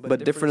similar,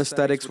 but different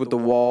aesthetics with the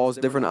walls,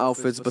 different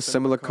outfits, but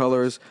similar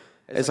colors.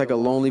 It's like a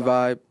lonely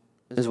vibe.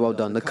 It's well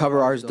done. The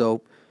cover art is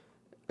dope.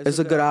 It's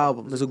a good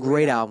album. It's a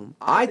great album.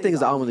 I think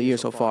it's the album of the year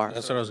so far.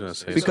 That's what I was gonna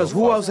say. Because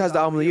who else has the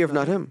album of the year if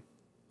not him?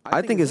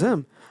 I think it's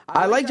him.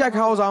 I like Jack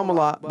Harlow's album a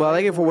lot, but I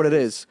like it for what it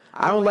is.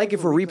 I don't like it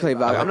for replay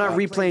value. I'm not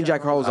replaying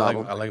Jack Harlow's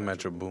album. I like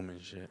Metro Boomin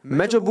shit.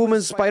 Metro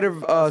Boomin's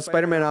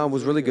Spider-Man album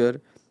was really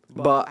good,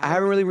 but I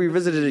haven't really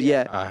revisited it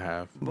yet. I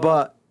have.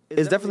 But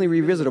it's definitely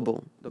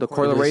revisitable. The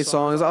Coil Ray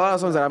songs, a lot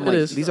of songs that I'm like,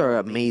 is. these are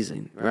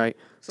amazing, right?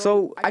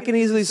 So I can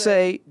easily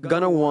say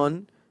Gunna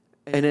 1,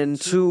 and then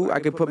 2, I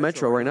could put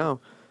Metro right now.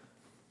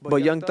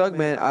 But Young Thug,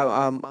 man,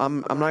 I'm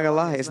not gonna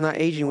lie, it's not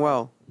aging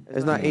well.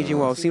 It's not aging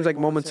well. It seems like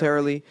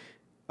momentarily.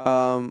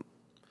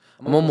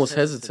 I'm almost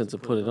hesitant to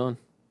put it on,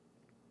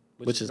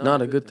 which is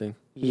not a good thing.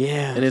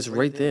 Yeah, And it's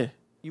right there.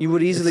 you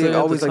would easily It's at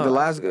always the like the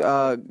top.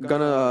 last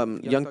Gunna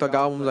Young Thug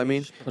albums. I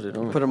mean, Put it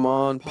on. put them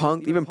on.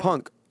 Punk, even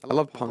Punk. I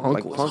love Punk. Punk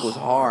Like was Punk was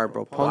hard,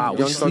 bro. Punk, Wow,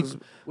 Young Thug's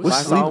we're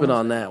last sleeping album,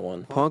 on that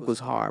one. Punk was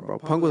hard, bro.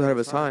 Punk was ahead of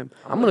his time.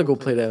 I'm gonna go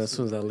play that as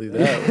soon as I leave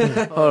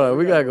that. Hold on,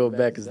 we gotta go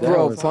back. Cause that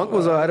Bro, one's Punk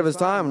was ahead of his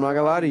time. I'm not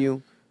gonna lie to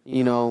you.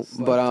 You know,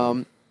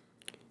 but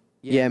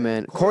yeah,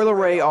 man. Coil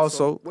Ray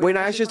also. Wait,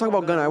 now I should talk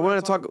about Gunna. I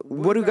want to talk.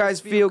 What do you guys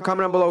feel?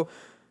 Comment down below.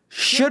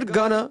 Should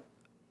Gunna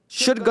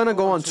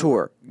go on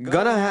tour?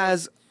 Gunna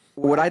has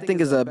what I think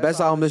is the best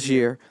album this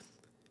year.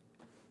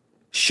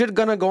 Should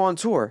Gunna go on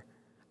tour?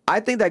 I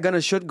think that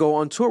Gunna should go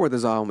on tour with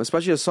his album,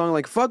 especially a song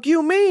like "Fuck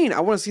You Mean." I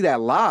want to see that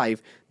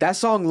live. That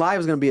song live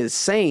is gonna be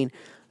insane.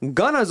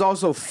 Gunna is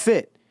also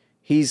fit.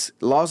 He's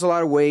lost a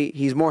lot of weight.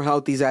 He's more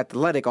healthy. He's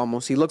athletic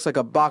almost. He looks like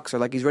a boxer,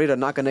 like he's ready to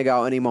knock a nigga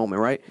out any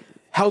moment, right?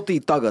 Healthy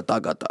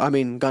thugga. I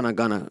mean,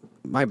 Gunna.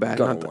 My bad.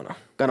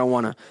 Gunna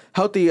wanna.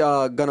 Healthy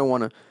Gunna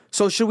wanna.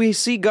 So should we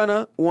see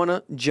Gunna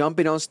wanna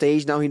jumping on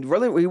stage now? He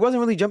wasn't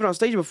really jumping on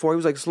stage before. He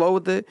was like slow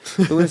with it,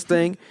 doing his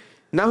thing.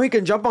 Now he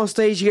can jump on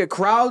stage. He can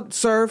crowd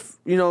surf.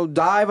 You know,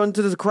 dive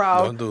into the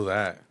crowd. Don't do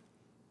that.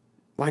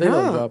 Why They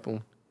don't not? drop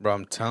him. Bro,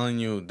 I'm telling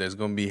you, there's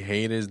gonna be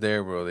haters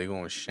there, bro. They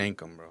gonna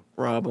shank him, bro.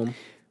 Rob him.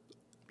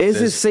 Is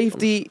his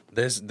safety?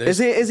 This Is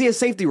he a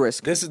safety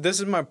risk? This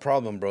is my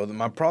problem, bro.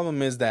 My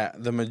problem is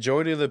that the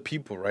majority of the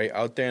people, right,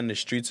 out there in the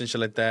streets and shit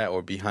like that,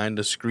 or behind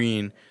the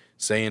screen,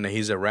 saying that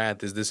he's a rat,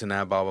 this and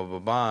that, blah blah blah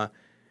blah.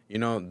 You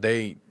know,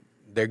 they're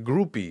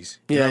groupies.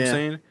 You know what I'm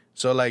saying?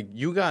 So like,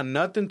 you got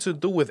nothing to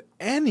do with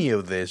any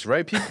of this,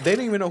 right? People, they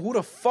don't even know who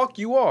the fuck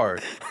you are,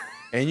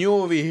 and you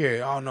over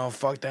here, oh no,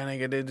 fuck that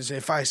nigga did this.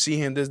 If I see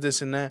him,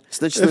 this and that.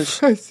 Snitch.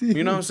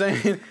 You know what I'm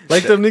saying?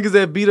 Like them niggas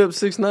that beat up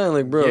 6ix9ine.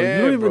 Like, bro, Yeah,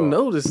 you don't even bro.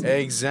 know this.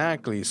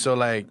 Exactly. So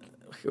like,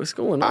 What's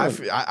going on?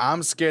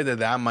 I'm scared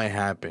that might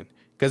happen,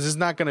 because it's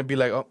not gonna be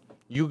like, oh,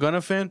 you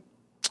Gunna fan?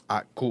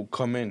 Cool,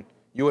 come in.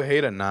 You a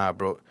hater? Nah,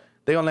 bro.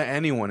 They gonna let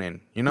anyone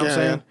in. You know what I'm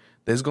saying? Yeah.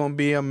 There's gonna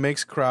be a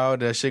mixed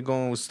crowd. That shit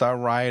gonna start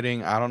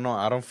rioting. I don't know.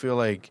 I don't feel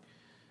like.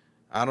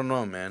 I don't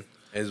know, man.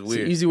 It's It's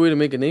weird. an easy way to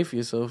make a name for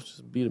yourself.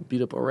 Just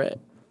beat up a rat.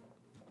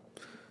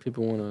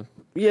 People wanna.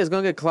 Yeah, it's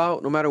gonna get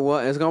clout no matter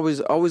what. And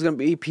it's always gonna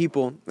be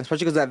people,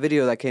 especially because that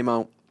video that came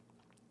out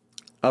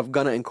of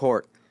Gunna in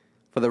court.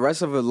 For the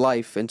rest of his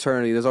life,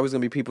 eternity, there's always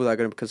gonna be people that are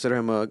gonna consider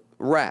him a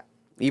rat.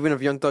 Even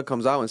if Young Thug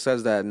comes out and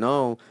says that,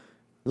 no,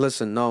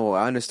 listen, no,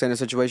 I understand the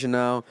situation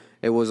now.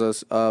 It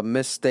was a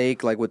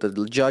mistake, like with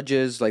the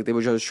judges, like they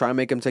were just trying to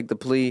make him take the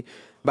plea.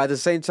 But at the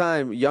same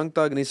time, Young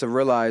Thug needs to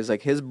realize,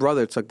 like, his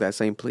brother took that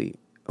same plea,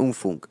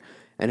 Unfunk.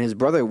 And his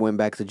brother went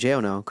back to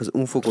jail now because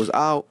Unfunk was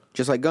out,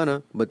 just like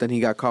Gunna, but then he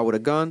got caught with a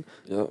gun.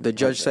 Yep. The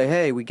judge say,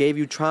 hey, we gave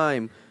you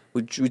time.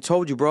 We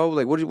told you, bro.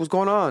 Like, what's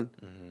going on?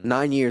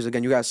 9 years.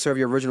 Again, you got to serve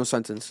your original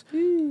sentence.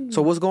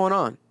 So what's going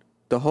on?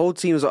 The whole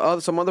team,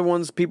 some other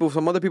people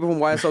from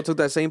YSL took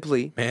that same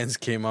plea. Mans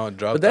came out,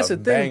 dropped But that's a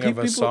the thing, bang of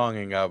a people- song,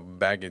 and got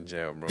back in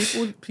jail, bro.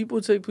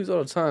 People take pleas all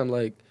the time.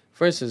 Like,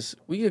 for instance,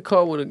 we get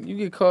caught you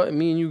get caught, and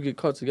me and you get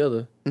caught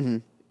together. Mm-hmm.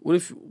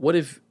 What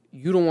if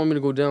you don't want me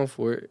to go down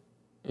for it,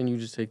 and you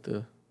just take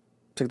the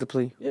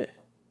plea.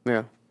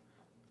 Yeah.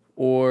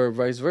 or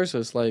vice versa?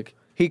 It's like,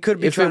 He could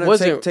be If it trying to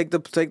wasn't- take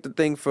the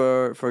thing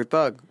for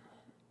Thug.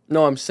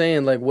 no, I'm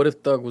saying, like, what if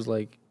Thug was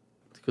like,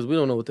 because we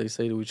don't know what they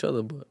say to each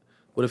other, but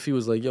What if he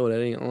was like, yo,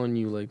 that ain't on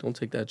you. Like, don't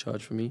take that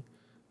charge from me.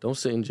 Don't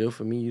sit in jail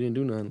for me. You didn't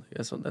do nothing.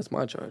 Like, that's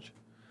my charge.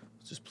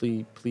 Just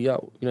plea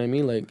out. You know what I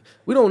mean? Like,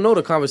 we don't know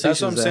the conversations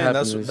That's what I'm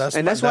that saying. happen.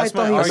 And that's why I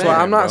thought he meant. That's why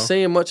I'm not bro.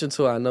 saying much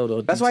until I know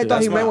the That's why I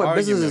thought he details. meant my with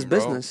business is argument, bro.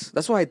 business.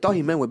 That's why I thought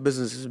he meant with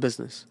business is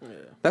business. Yeah.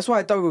 That's why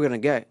I thought we were gonna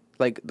get.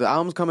 Like, the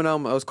album's coming out.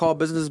 It was called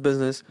Business is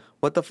Business.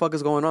 What the fuck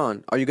is going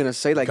on? Are you gonna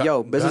say like,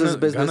 yo, business is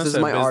business? Gunna This is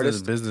said my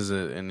artist. Business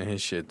in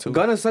his shit too.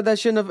 Gunna said that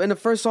shit in the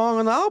first song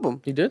on the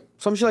album. He did?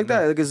 Some shit like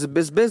that. Like, it's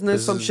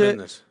business. Some is shit.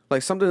 business.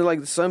 Like something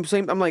like some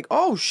same. I'm like,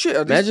 oh shit.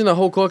 Are these- Imagine the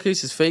whole court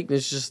case is fake and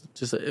it's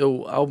just an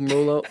ill album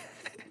rollout.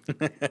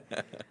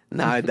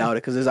 Nah, I doubt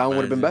it because this album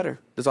would have been better.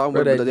 This album,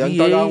 Bro, the that Young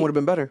Thug DA album would have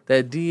been better.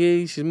 That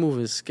DA, she's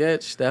moving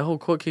sketch. That whole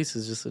court case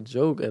is just a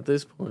joke at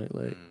this point.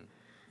 Like,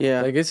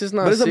 Yeah, like it's just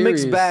not. but it's a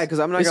mixed serious. bag because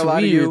I'm not It's gonna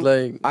lie to you.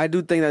 weird, like- I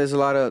do think that there's a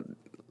lot of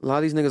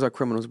these niggas are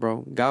criminals,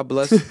 bro. God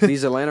bless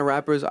these Atlanta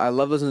rappers. I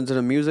love listening to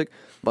the music,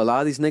 but a lot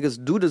of these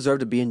niggas do deserve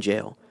to be in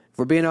jail. If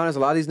we're being honest, a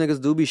lot of these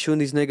niggas do be shooting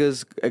these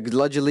niggas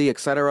allegedly,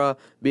 etc.,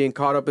 being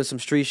caught up in some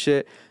street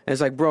shit. And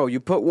it's like, bro, you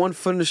put one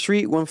foot in the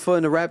street, one foot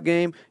in the rap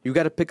game, you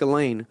got to pick a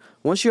lane.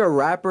 Once you're a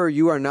rapper,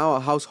 you are now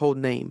a household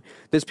name.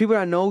 There's people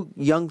that know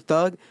Young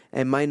Thug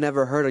and might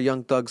never heard a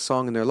Young Thug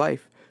song in their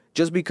life.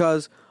 Just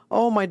because,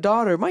 oh, my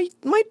daughter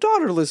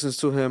listens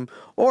to him.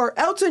 Or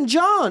Elton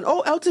John.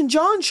 Oh, Elton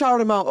John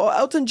shouted him out. Oh,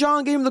 Elton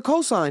John gave him the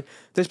cosign.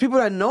 There's people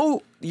that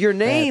know your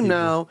name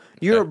now.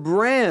 You're a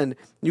brand.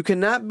 You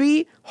cannot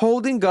be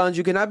holding guns.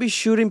 You cannot be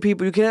shooting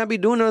people. You cannot be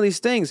doing none of these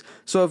things.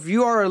 So if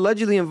you are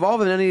allegedly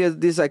involved in any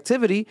of this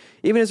activity,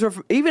 even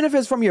if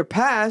it's from your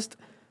past,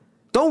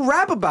 don't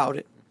rap about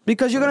it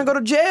because you're going to go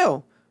to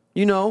jail,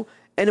 you know?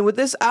 And with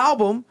this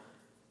album,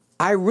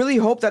 I really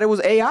hope that it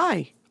was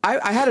AI.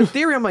 I had a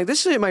theory. I'm like,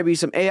 this shit might be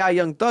some AI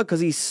Young Thug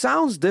because he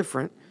sounds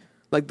different.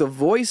 Like, the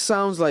voice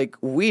sounds, like,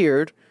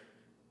 weird.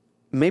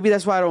 Maybe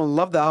that's why I don't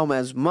love the album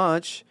as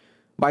much.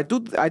 But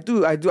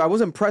I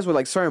was impressed with,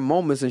 like, certain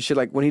moments and shit.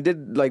 Like, when he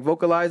did, like,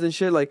 vocalize and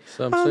shit. Like,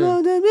 So I'm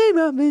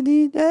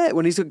saying.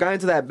 when he got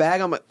into that bag,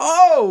 I'm like,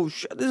 oh,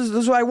 shit, this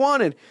is what I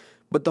wanted.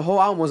 But the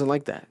whole album wasn't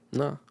like that.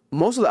 No.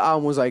 Most of the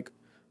album was, like,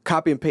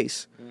 copy and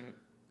paste.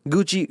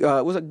 Gucci,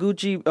 was it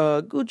Gucci,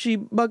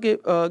 Gucci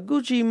bucket,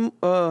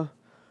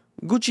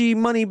 Gucci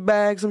money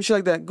bag, some shit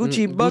like that.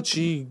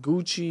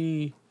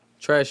 Gucci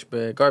trash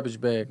bag, garbage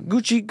bag.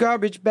 Gucci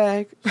garbage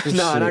bag. Nah, Shit.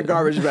 not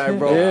garbage bag,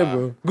 bro. Yeah,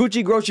 bro.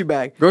 Gucci grocery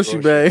bag.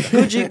 Grocery bag.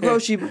 Gucci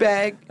grocery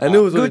bag. I knew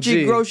it was with a Gucci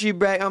G. grocery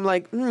bag. I'm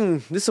like,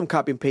 this is some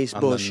copy and paste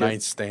On bullshit. the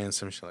nightstand,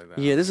 some shit like that.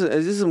 Yeah, this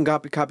is some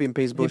copy and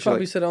paste He bullshit. probably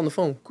Like- said it on the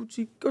phone.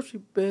 Gucci grocery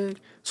bag.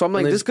 so I'm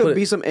like, And they this just put could it-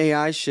 be some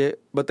AI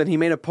shit. But then he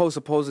made a post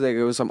supposedly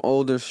like it was some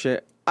older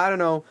shit. I don't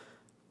know.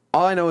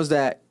 All I know is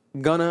that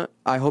Gunna,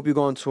 I hope you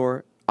go on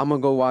tour. I'm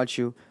gonna go watch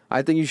you.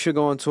 I think you should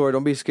go on tour.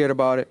 Don't be scared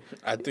about it.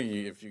 I think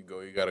if you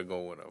go, you gotta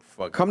go with a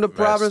fucking Come to vest.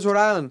 Providence, Rhode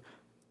Island.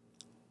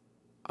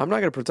 I'm not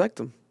gonna protect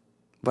him,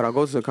 but I'll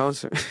go to the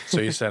concert.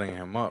 So you're setting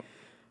him up.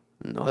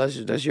 No,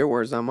 that's your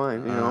words, not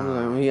mine. You know,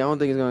 I don't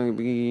think he's gonna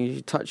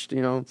be touched.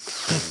 You know,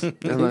 He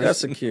got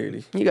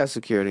security. He got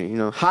security. You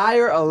know,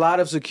 hire a lot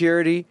of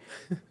security,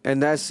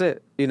 and that's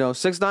it. You know,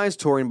 6ix9ine's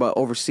touring, but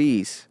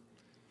overseas,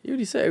 He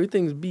already said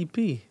everything's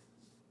BP.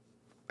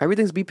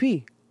 everything's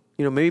BP.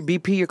 You know, maybe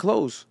BP your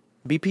clothes,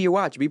 BP your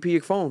watch, BP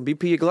your phone,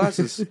 BP your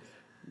glasses.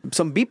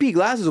 Some BP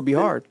glasses will be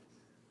hard.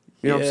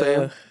 You know what I'm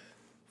saying?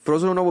 For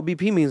those who don't know what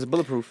BP means, it's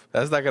bulletproof.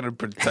 That's not gonna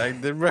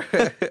protect it, bro.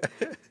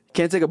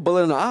 Can't take a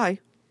bullet in the eye.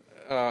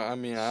 I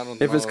mean, I don't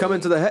know. If it's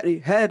coming to the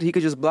head, he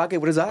could just block it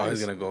with his eyes. Oh,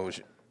 he's gonna go. You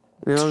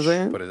know what I'm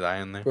saying? Put his eye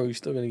in there. Bro, you're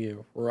still gonna get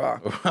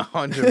rocked.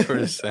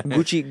 100%.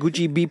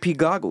 Gucci BP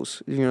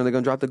goggles. You know, they're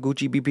gonna drop the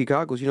Gucci BP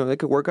goggles. You know, they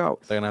could work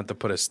out. They're gonna have to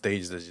put a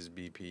stage that's just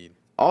BP'd.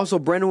 Also,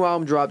 brand new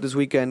album dropped this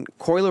weekend.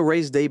 Coil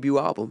Ray's debut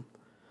album.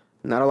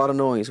 Not a lot of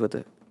noise with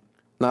it.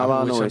 Not a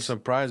lot of Which I'm noise.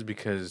 surprised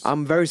because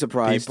I'm very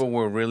surprised. people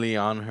were really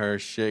on her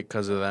shit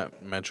because of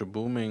that Metro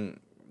Boomin.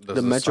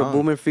 The Metro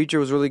Boomin feature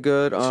was really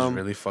good. Which is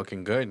really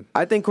fucking good.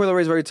 I think Coil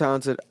Ray is very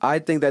talented. I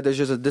think that there's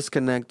just a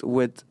disconnect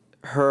with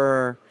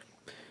her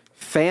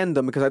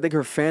fandom because I think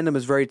her fandom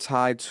is very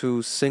tied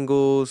to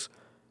singles,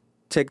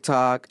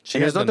 TikTok. She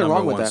and has there's the nothing wrong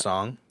number with one that.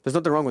 song. There's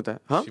nothing wrong with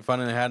that, huh? She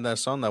finally had that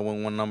song that went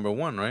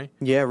 #1, right?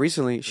 Yeah,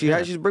 recently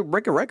she's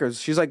breaking records.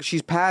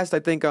 She's passed. I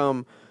think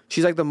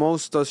she's like the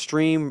most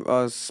streamed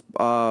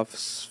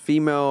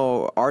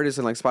female artist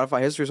in like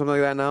Spotify history or something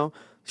like that. Now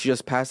she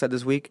just passed that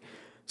this week.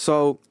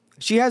 So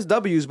she has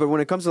W's, but when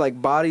it comes to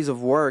like bodies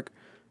of work,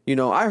 you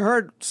know, I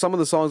heard some of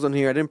the songs on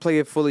here. I didn't play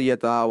it fully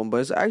yet, the album, but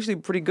it's actually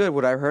pretty good.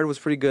 What I heard was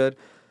pretty good.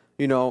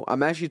 You know,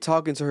 I'm actually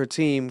talking to her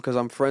team because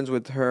I'm friends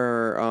with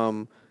her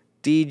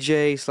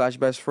DJ /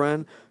 best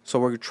friend. So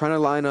we're trying to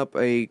line up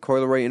a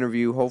Coil Ray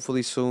interview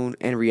hopefully soon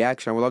and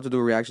reaction. I would love to do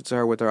a reaction to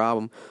her with her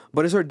album.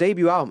 But it's her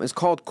debut album. It's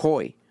called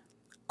Koi.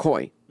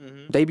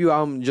 Debut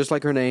album, just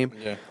like her name.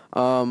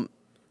 Yeah.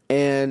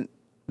 And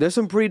there's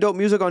some pretty dope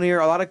music on here.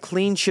 A lot of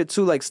clean shit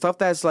too, like stuff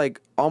that's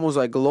like almost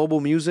like global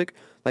music.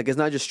 Like it's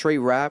not just straight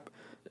rap,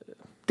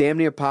 damn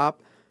near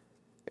pop.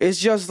 It's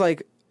just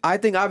like I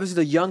think obviously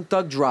the Young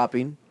Thug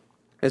dropping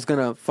is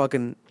gonna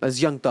fucking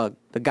as Young Thug.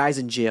 The guy's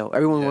in jail.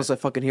 Everyone wants to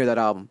fucking hear that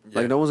album.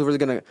 Like no one's really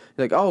gonna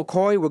like. Oh,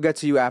 Corey, we'll get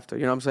to you after.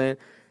 You know what I'm saying?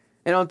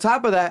 And on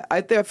top of that,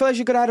 I feel like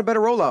she could have had a better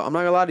rollout. I'm not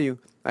gonna lie to you.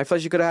 I feel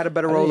like she could have had a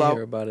better rollout. I didn't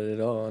hear about it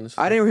at all,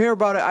 honestly. I didn't hear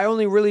about it. I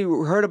only really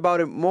heard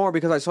about it more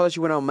because I saw that she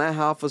went on Matt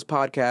Hoffa's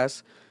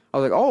podcast. I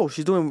was like, oh,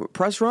 she's doing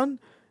press run?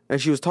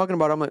 And she was talking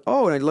about it. I'm like,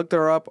 oh, and I looked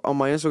her up on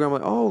my Instagram. I'm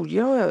like, oh,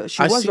 yeah,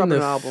 she was dropping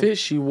an album. I seen the fit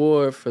she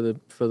wore for the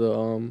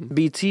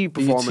BT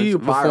performance. BT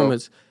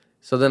performance.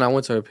 So then I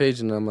went to her page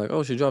and I'm like,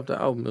 oh, she dropped the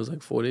album. It was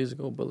like 4 days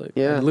ago, but like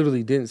I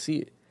literally didn't see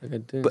it. Like I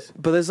didn't.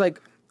 But it's like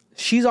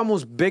she's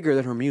almost bigger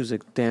than her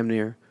music, damn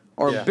near,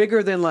 or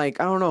bigger than like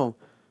I don't know.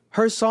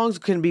 Her songs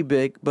can be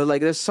big, but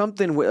like there's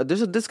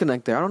a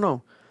disconnect there. I don't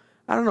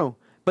know.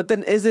 But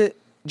then is it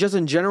just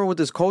in general with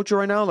this culture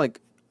right now? Like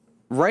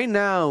right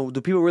now,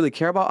 do people really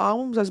care about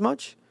albums as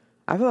much?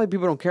 I feel like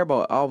people don't care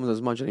about albums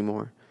as much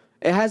anymore.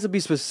 It has to be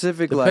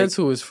specific. Depends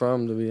who it's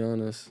from, to be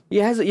honest.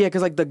 Yeah,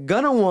 because like the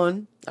Gunna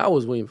one, I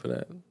was waiting for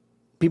that.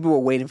 People were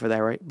waiting for that,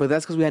 right? But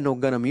that's because we had no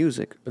Gunna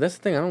music. But that's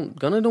the thing.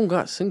 Gunna don't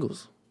got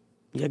singles.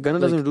 Yeah, Gunna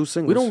doesn't do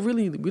singles.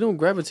 We don't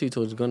gravitate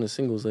towards Gunna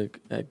singles. Like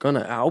at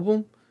Gunna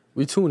album,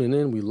 we tuning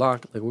in, we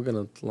lock. Like we're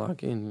gonna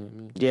lock in. You know what I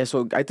mean? Yeah,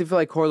 so I feel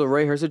like Coi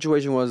Leray, her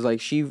situation was like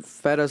she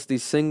fed us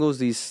these singles,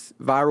 these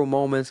viral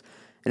moments,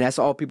 and that's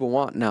all people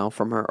want now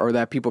from her, or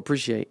that people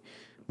appreciate.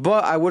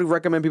 But I would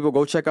recommend people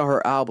go check out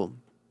her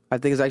album. I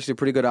think it's actually a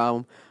pretty good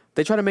album.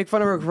 They try to make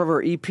fun of her for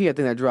her EP, I think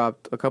that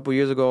dropped a couple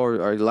years ago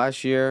or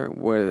last year,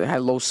 where it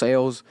had low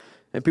sales,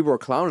 and people were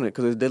clowning it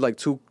because it did like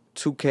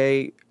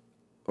 2K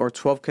or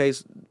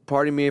 12K.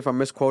 Pardon me if I'm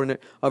misquoting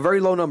it. A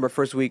very low number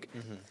first week.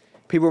 Mm-hmm.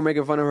 People were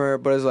making fun of her,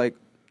 but it's like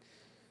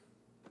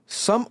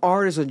some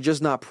artists are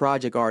just not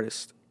project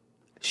artists.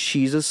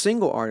 She's a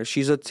single artist.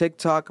 She's a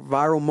TikTok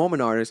viral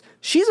moment artist.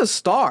 She's a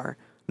star.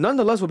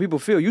 Nonetheless, what people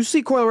feel. You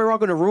see Coi Leray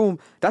walk in the room,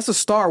 that's a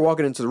star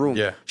walking into the room.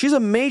 Yeah. She's a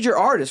major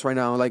artist right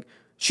now. Like,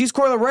 she's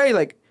Coi Leray.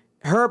 Like,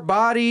 her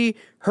body,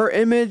 her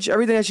image,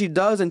 everything that she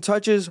does and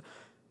touches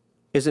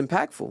is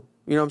impactful.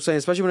 You know what I'm saying?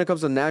 Especially when it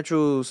comes to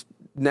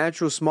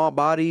natural small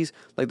bodies.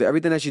 Like,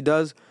 everything that she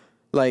does.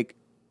 Like,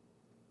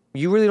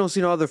 you really don't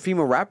see no other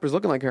female rappers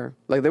looking like her.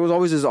 Like, there was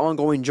always this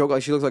ongoing joke,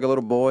 like, she looks like a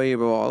little boy.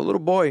 Bro, a little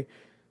boy.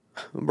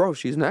 Bro,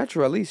 she's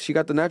natural at least. She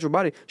got the natural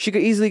body. She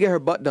could easily get her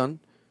butt done,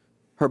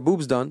 her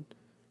boobs done.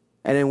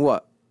 And then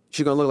what?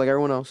 She's gonna look like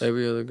everyone else.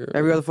 Every other girl.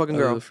 Every other fucking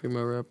girl.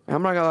 Female rapper.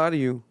 I'm not gonna lie to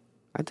you.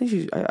 I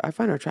think I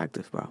find her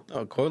attractive, bro.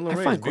 Oh, Coi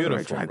Leray is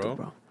beautiful,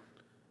 bro.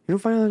 You don't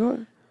find her like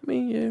what? I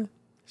mean, yeah.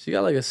 She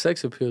got like a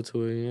sex appeal to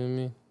her, you know what I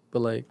mean? But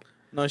like...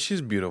 No,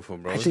 she's beautiful,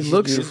 bro. She's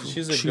beautiful.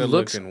 She's a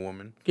good-looking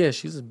woman. Yeah,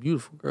 she's a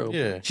beautiful girl.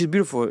 Yeah. She's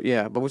beautiful,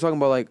 yeah. But we're talking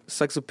about like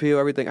sex appeal,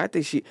 everything. I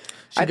think I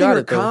think got her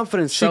it, though.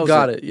 confidence She sells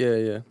got it.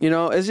 Yeah. You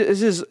know,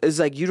 it's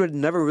like you'd have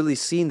never really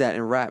seen that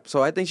in rap.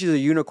 So I think she's a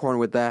unicorn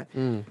with that.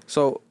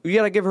 So you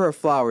gotta give her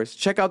flowers.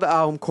 Check out the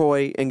album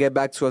Coi and get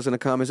back to us in the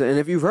comments. And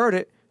if you've heard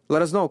it,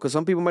 let us know, because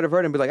some people might have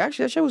heard it and be like,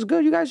 actually, that shit was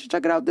good. You guys should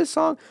check it out. This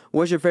song.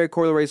 What's your favorite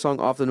Coi Leray song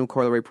off the new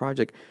Coi Leray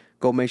project?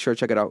 Go make sure to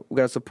check it out. We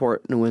gotta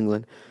support New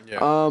England.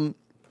 Yeah.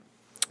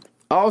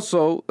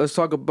 Also, let's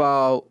talk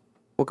about,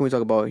 what can we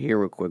talk about here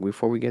real quick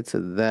before we get to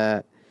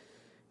that?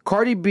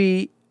 Cardi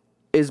B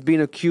is being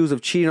accused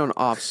of cheating on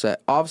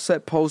Offset.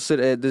 Offset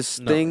posted this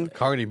thing.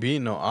 Cardi B,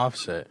 no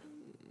Offset.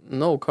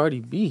 No, Cardi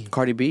B.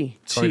 Cardi B.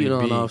 Cheated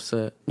on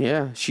Offset.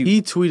 Yeah.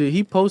 He tweeted,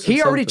 he posted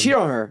He already something. cheated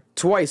on her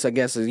twice, I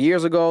guess,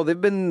 years ago. That's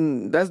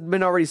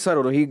been already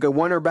settled. He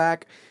won her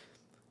back.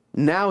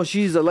 Now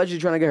she's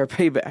allegedly trying to get her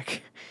payback.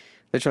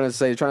 They're trying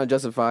to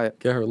justify it.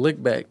 Get her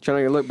lick back. Trying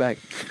to get her lick back.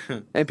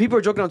 And people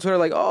are joking on Twitter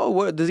like, oh,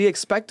 what, does he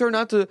expect her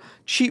not to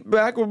cheat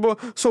back?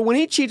 So when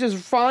he cheats, it's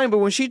fine, but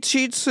when she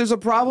cheats, is a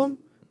problem?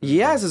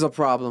 Yes, it's a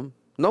problem.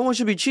 No one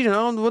should be cheating. I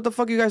don't know what the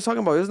fuck you guys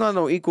talking about. It's not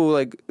no equal,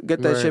 like,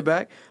 get that shit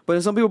back.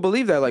 But some people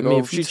believe that, like,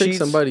 if you take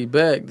somebody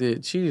back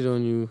that cheated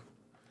on you,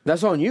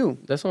 that's on you.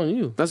 That's on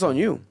you. That's on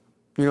you.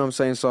 You know what I'm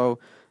saying? So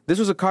this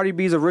was a Cardi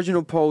B's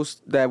original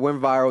post that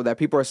went viral that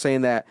people are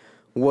saying that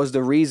was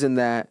the reason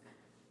that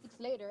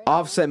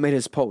Offset made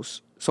his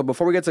post. So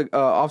before we get to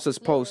Offset's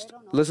post,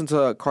 listen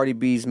to Cardi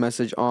B's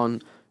message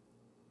on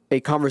a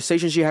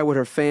conversation she had with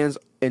her fans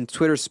in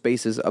Twitter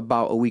Spaces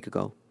about a week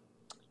ago.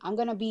 I'm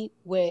going to be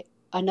with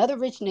another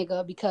rich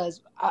nigga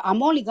because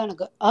I'm only going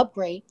to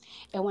upgrade.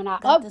 And when I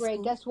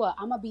upgrade, guess what?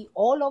 I'm going to be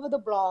all over the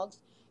blogs.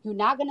 You're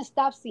not going to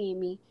stop seeing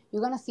me.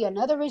 You're going to see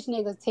another rich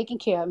nigga taking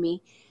care of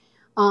me,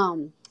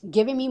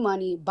 giving me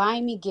money,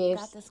 buying me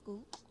gifts. Got the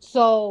scoop.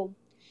 So...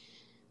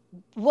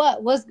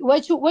 What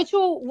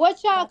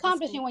y'all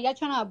accomplishing when y'all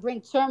trying to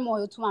bring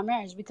turmoil to my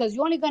marriage? Because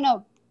you're only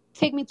gonna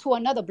take me to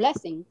another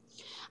blessing.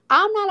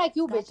 I'm not like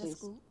you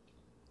bitches.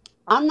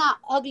 I'm not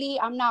ugly.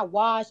 I'm not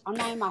washed. I'm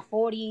not in my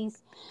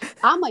 40s.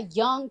 I'm a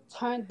young,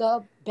 turned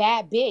up,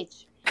 bad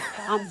bitch.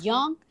 I'm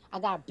young. I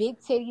got big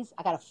titties.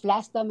 I got a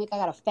flat stomach. I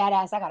got a fat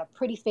ass. I got a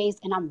pretty face,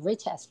 and I'm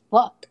rich as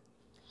fuck.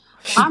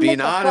 She's being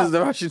honest,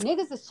 though.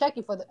 Niggas is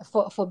checking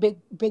for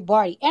big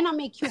body, and I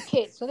make cute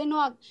kids, so they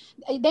know.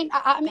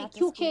 I make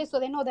cute kids, so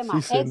they know that my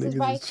ex is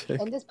right,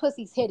 and this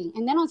pussy's hitting.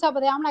 And then on top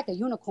of that, I'm like a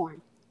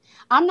unicorn.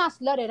 I'm not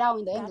slutted out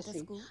in the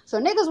industry. So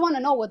niggas want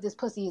to know what this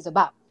pussy is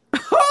about.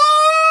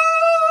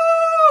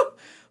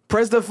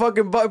 Press the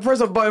fucking button.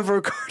 Press a button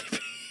for Cardi B.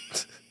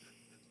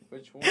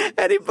 Which one?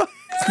 Anybody?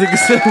 Nigga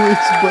said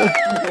which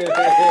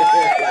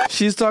button?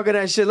 She's talking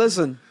that shit.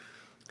 Listen.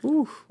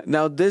 Ooh.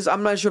 Now this,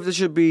 I'm not sure if this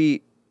should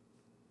be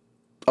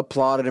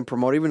applauded and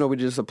promoted, even though we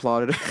just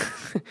applauded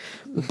it.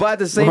 But at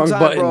the same Wrong time,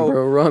 button, bro.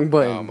 Wrong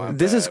button. Oh, my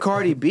This bad, is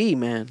Cardi B,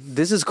 man.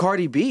 This is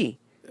Cardi B.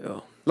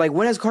 Yo. Like,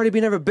 when has Cardi B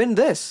never been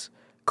this?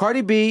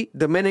 Cardi B,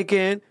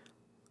 Dominican,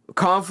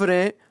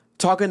 confident,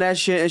 talking that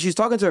shit, and she's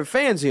talking to her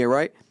fans here,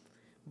 right?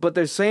 But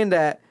they're saying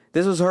that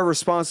this was her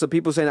response to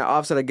people saying that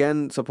Offset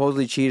again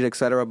supposedly cheated,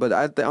 etc. But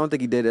I don't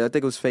think he did it. I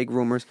think it was fake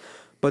rumors.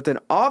 But then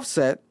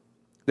Offset,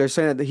 they're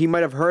saying that he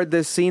might have heard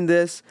this, seen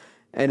this,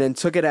 and then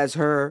took it as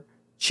her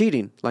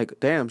cheating. Like,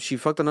 damn, she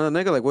fucked another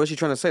nigga. Like, what is she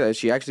trying to say? That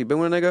she actually been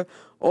with a nigga?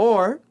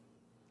 Or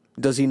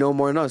does he know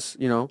more than us,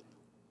 you know?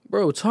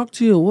 Bro, talk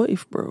to your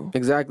wife, bro.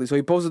 Exactly. So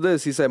he posted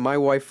this. He said, my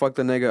wife fucked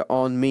a nigga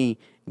on me.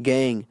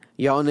 Gang.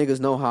 Y'all niggas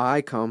know how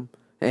I come.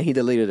 And he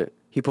deleted it.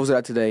 He posted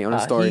that today on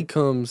his story. He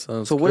comes.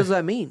 So what does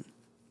that mean?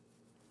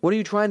 What are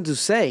you trying to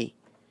say?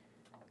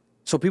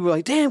 So people are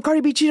like, damn,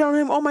 Cardi B cheated on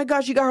him. Oh my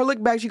gosh, she got her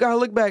lick back. She got her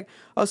lick back.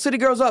 City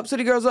girls up.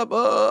 City girls up.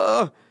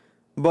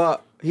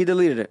 But he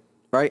deleted it,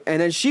 right?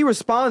 And then she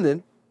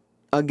responded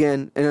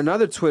again in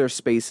another Twitter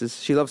Spaces.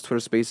 She loves Twitter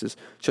Spaces.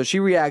 So she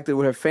reacted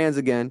with her fans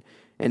again.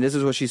 And this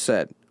is what she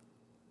said.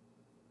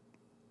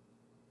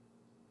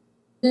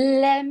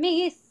 Let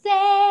me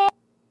say.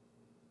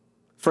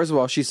 First of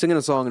all, she's singing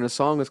a song, and the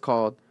song is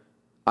called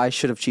I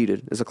Should Have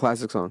Cheated. It's a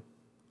classic song,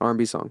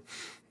 R&B song.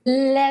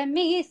 Let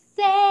me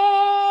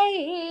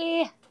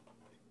say.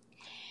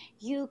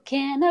 You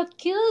can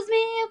accuse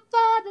me of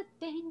all the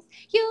things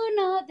you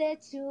know that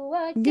you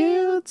are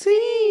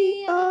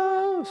guilty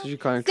of. So she's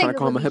trying to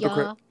call him a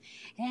hypocrite. Y'all.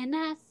 And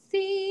I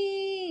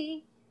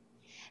see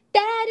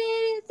that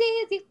it is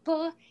easy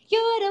for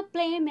you to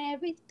blame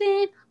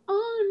everything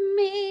on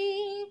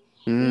me.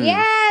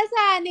 Yes,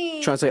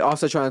 honey. Trying to say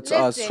Offset trying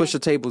to switch the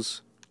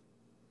tables.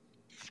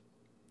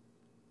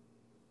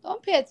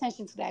 Don't pay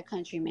attention to that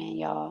country man,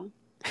 y'all.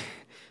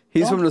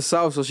 He's from the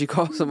South, so she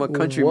calls him a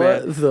country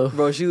What man. the-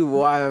 Bro, she's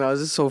wild. This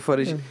is so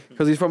funny.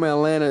 Because he's from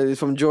Atlanta. He's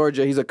from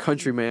Georgia. He's a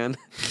country man.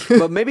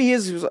 But maybe he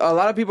is. A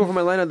lot of people from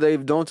Atlanta,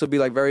 they've known to be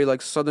like very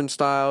like Southern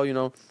style, you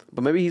know.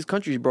 But maybe he's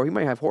country, bro. He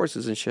might have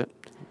horses and shit.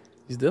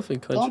 He's definitely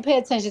country. Don't pay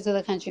attention to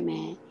the country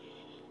man.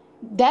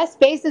 That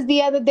Spaces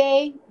the other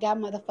day got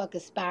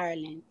motherfuckers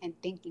spiraling and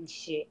thinking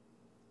shit.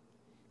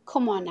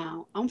 Come on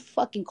now. I'm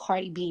fucking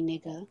Cardi B,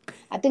 nigga.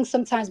 I think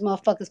sometimes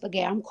motherfuckers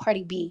forget I'm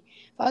Cardi B.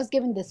 If I was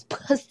giving this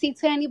pussy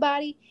to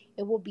anybody,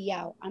 it would be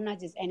out. I'm not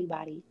just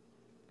anybody.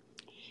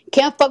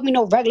 Can't fuck me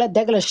no regular,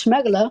 degular,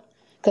 schmegular,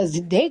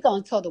 because they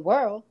gonna tell the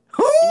world.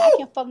 And I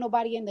can't fuck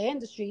nobody in the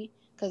industry,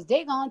 because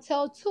they gonna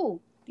tell too.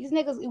 These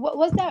niggas,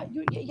 what's that?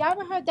 Y'all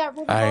ever heard that?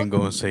 I ain't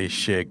gonna say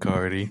shit,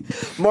 Cardi.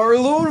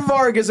 Marlon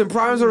Vargas in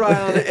Providence, Rhode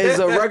Island is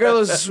a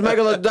regular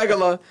smegular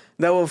degular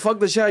that will fuck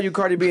the shit out of you,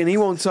 Cardi B, and he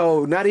won't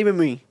tell, not even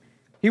me.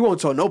 He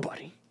won't tell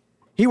nobody.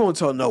 He won't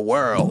tell no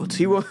world.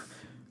 He will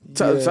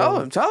tell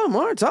him,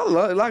 Mark. Tell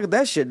him, lock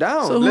that shit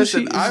down. So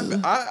Listen,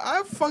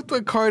 I fucked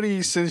with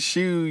Cardi since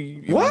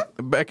she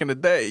back in the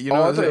day. You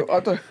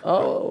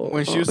know,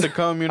 when she used to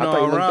come, you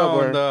know,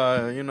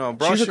 around, you know,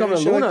 she used to come to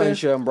and shit Luna like and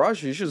shit and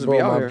brush. You should Bro,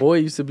 be out my here. boy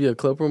used to be a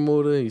club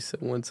promoter. He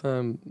said one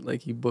time,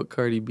 like, he booked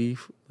Cardi B,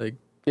 like,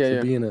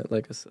 to be in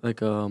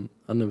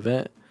an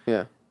event.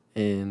 Yeah.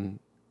 And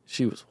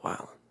she was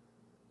wild.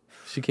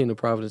 She came to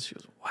Providence. She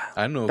was wild.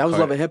 I know that was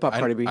Love and Hip Hop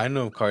Cardi B. I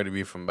know Cardi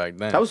B from back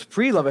then. That was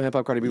pre Love and Hip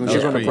Hop Cardi B when she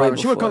was on the pre-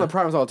 Providence. She would before. come to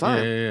Providence all the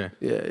time.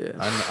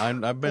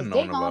 Yeah. I've been They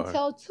knowing gonna about her.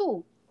 tell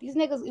too. These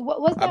niggas,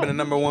 what's that? I've been the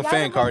number one Y'all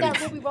fan, ever heard Cardi.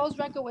 that Ruby Rose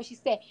record where she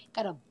said,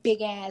 got a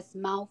big ass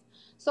mouth.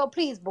 So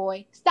please,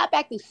 boy, stop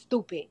acting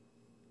stupid.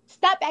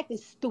 Stop acting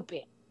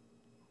stupid.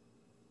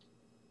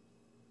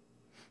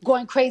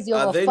 Going crazy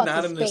over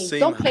fucking space.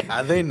 Don't play.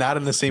 Are they not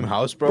in the same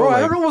house, bro? Bro, I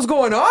Like, don't know what's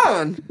going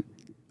on.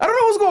 I don't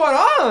know what's going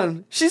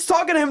on. She's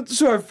talking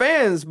to her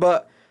fans,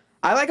 but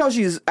I like how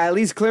she's at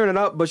least clearing it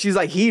up, but she's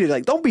like heated.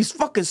 Like, don't be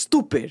fucking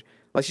stupid.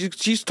 Like,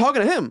 she's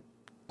talking to him.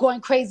 Going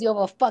crazy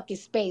over fucking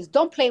space.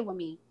 Don't play with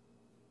me.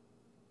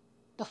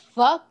 The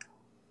fuck?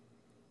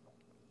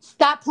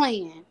 Stop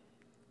playing.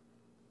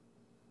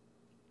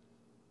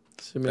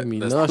 She made me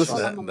That's- nauseous. That's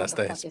all I'm That's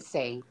gonna the- fucking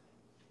say.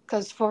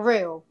 Cause for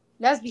real,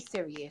 let's be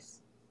serious.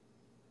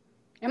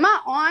 Am I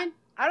on?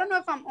 I don't know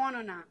if I'm on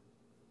or not.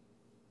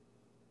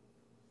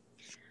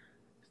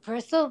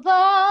 First of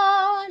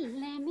all,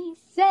 let me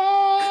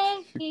say,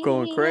 You're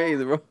going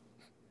crazy, bro.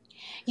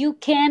 you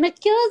can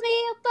accuse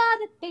me of all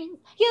the things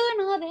you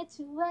know that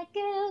you are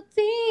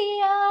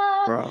guilty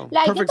of. Bro,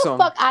 Like, perfect get the song.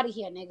 fuck out of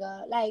here,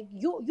 nigga. Like,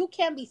 you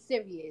can't be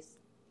serious.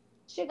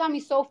 Shit got me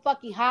so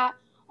fucking hot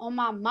on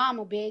my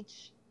mama,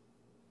 bitch.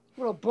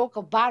 Would have broke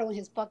a bottle in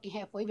his fucking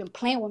head for even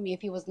playing with me if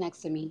he was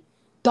next to me.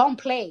 Don't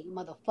play,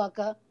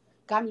 motherfucker.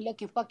 Got me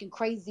looking fucking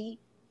crazy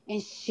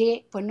and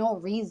shit for no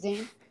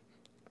reason.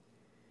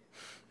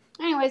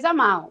 Anyways, I'm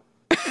out.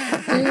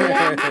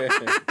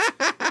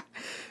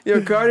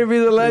 Yo, Cardi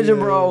B's a legend,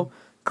 bro.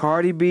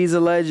 Cardi B's a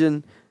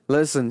legend.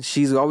 Listen,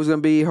 she's always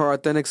gonna be her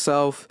authentic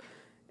self,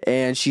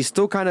 and she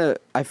still kind of,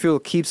 I feel,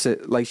 keeps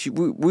it. Like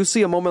we'll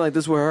see a moment like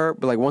this with her,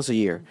 but like once a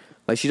year.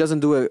 Like she doesn't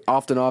do it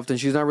often.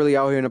 She's not really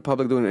out here in the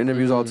public doing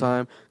interviews all the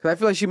time. Because I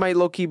feel like she might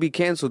low key be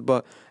canceled,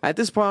 but at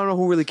this point, I don't know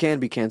who really can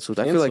be canceled.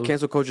 I feel like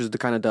cancel culture is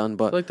kind of done,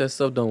 but I feel like that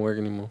stuff don't work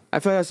anymore. I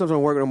feel like that stuff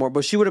don't work anymore.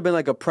 But she would have been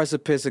like a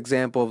precipice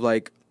example of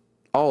like,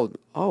 oh,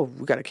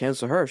 we gotta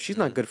cancel her. She's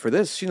not good for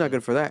this. She's not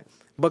good for that.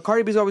 But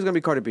Cardi B's always gonna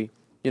be Cardi B.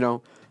 You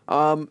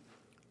know,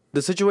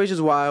 the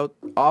situation's wild.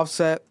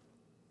 Offset,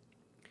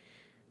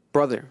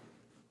 brother,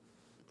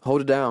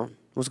 hold it down.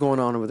 What's going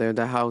on over there at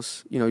that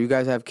house? You know, you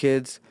guys have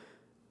kids.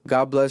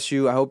 God bless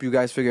you. I hope you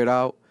guys figure it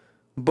out.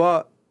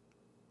 But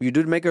you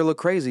did make her look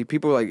crazy.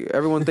 People like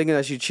everyone thinking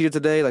that she cheated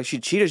today. Like she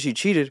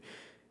cheated.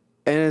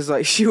 And it's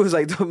like she was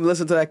like, don't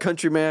listen to that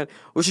country man.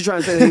 Was she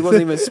trying to say that he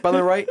wasn't even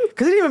spelling right?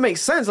 Because it didn't even make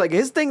sense. Like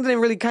his thing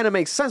didn't really kind of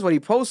make sense what he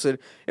posted.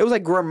 It was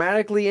like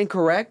grammatically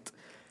incorrect.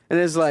 And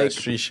it's like That's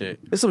street shit.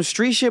 It's some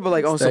street shit, but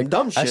like on some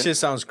dumb shit. That shit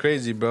sounds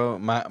crazy, bro.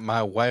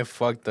 My wife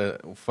fucked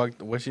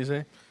what she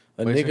say?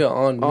 A nigga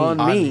on me.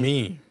 On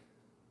me.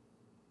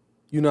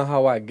 You know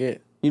how I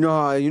get. You know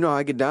how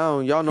I get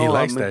down. Y'all know He how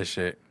likes that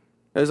shit.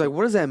 It's like,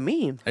 what does that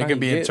mean? It can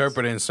be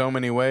interpreted in so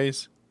many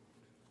ways.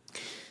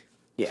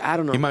 Yeah, I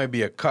don't know. He might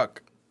be a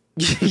cuck.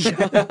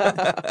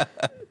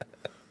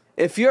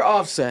 If you're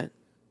Offset,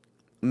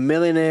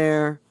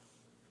 millionaire,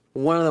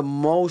 one of the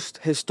most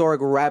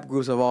historic rap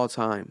groups of all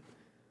time,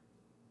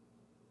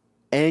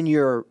 and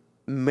you're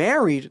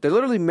married, they're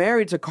literally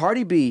married to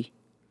Cardi B,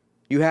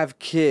 you have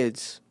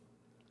kids,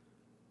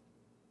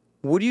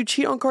 would you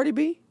cheat on Cardi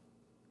B?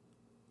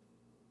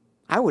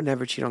 I would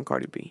never cheat on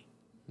Cardi B.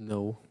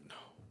 No.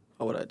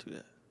 How would I do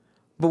that?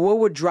 But what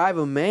would drive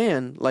a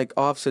man like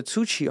Offset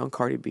to cheat on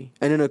Cardi B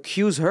and then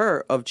accuse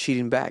her of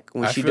cheating back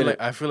when she did it?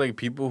 I feel like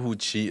people who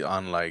cheat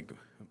on like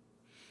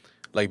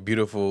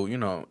beautiful, you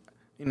know,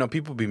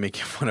 people be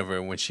making fun of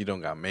her when she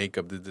don't got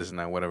makeup, this and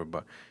that, whatever.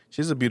 But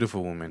she's a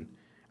beautiful woman.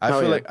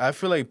 I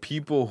feel like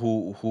people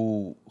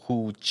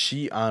who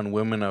cheat on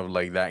women of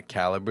like that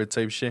caliber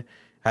type shit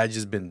had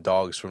just been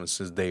dogs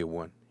since day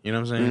one. You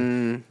know what I'm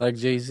saying? Like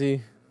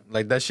Jay-Z.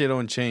 Like that shit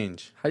don't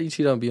change. How you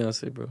cheat on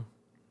Beyonce, bro?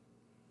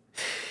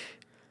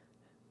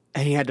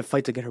 And he had to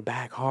fight to get her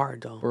back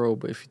hard, though. Bro,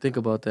 but if you think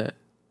about that.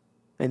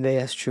 And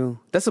that's true.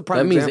 That's a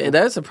prime example.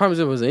 That's a prime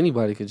example.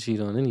 Anybody could cheat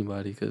on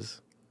anybody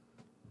because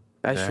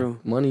that's true.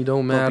 Money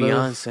don't matter. But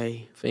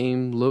Beyonce.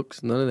 Fame,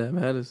 looks, none of that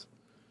matters.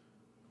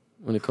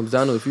 When it comes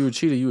down to if you were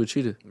cheated, you were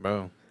cheated.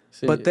 Bro.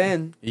 But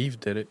then... Eve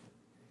did it.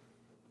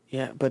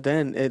 Yeah, but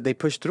then they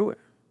pushed through it.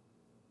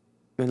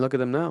 And look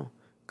at them now.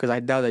 Because I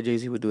doubt that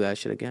Jay-Z would do that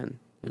shit again.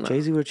 If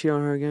Jay-Z would cheat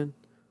on her again,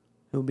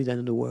 it would be the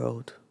end of the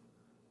world.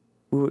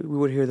 We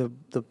would hear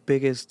the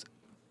biggest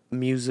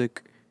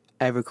music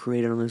ever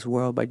created on this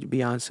world by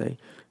Beyonce.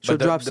 She'll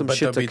drop some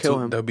shit to kill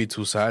him. There'll be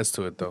two sides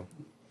to it, though.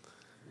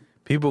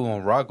 People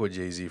gonna rock with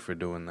Jay-Z for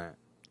doing that.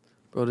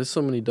 Bro, there's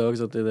so many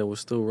dogs out there that will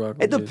still rock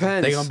with It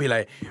depends. They gonna be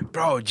like,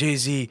 bro,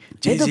 Jay-Z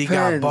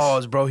got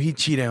balls, bro. He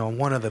cheated on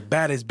one of the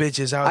baddest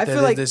bitches out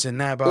there. Like, this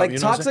and that. Bro. Like, you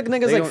know toxic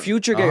niggas like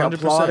Future get 100%.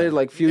 applauded.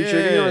 Like,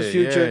 Future, you know it's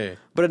Future. Yeah.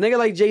 But a nigga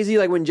like Jay-Z,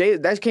 like when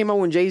that came out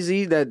when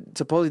Jay-Z that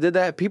supposedly did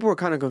that, people were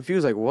kind of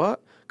confused. Like, what?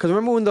 Because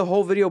remember when the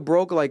whole video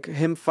broke, like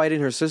him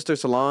fighting her sister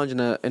Solange in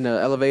the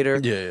elevator?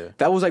 Yeah.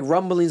 That was like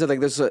rumblings of like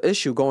there's an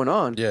issue going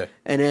on. Yeah.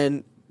 And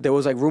then there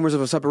was like rumors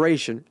of a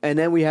separation. And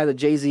then we had the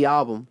Jay-Z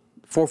album,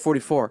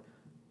 444.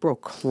 Bro,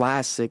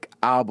 classic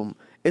album.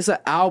 It's an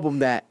album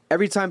that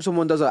every time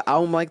someone does an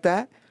album like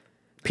that,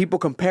 people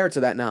compare it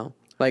to that now.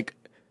 Like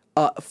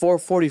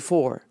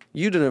 444.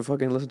 You didn't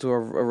fucking listen to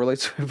or relate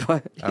to it,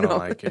 but I don't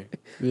like it.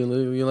 You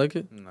like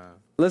it? No.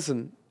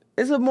 Listen,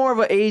 it's a more of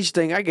an age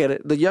thing. I get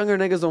it. The younger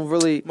niggas don't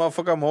really.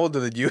 Motherfucker, I'm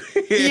older than you.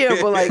 Yeah,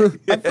 but like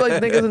I feel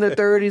like niggas in their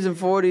 30s and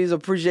 40s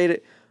appreciate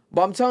it.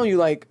 But I'm telling you,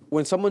 like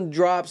when someone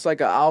drops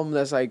like an album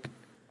that's like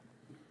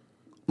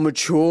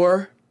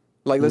mature.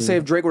 Like, let's say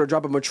if Drake were to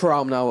drop a mature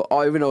album now,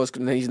 even though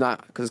he's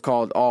not, because it's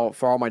called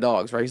For All My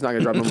Dogs, right? He's not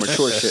going to drop no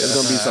mature shit. It's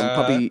going to be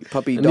some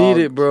puppy dog.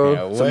 Need it, bro.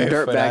 Yeah, some wait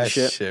dirtbag for that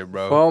shit,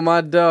 bro. For all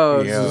my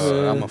dogs.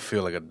 Yo, I'm going to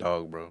feel like a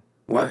dog, bro.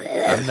 What?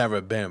 I've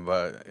never been,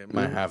 but it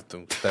might have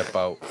to step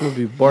out. I'm going to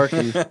be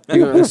barking.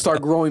 You're going to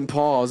start growing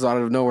paws out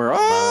of nowhere.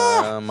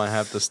 I might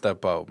have to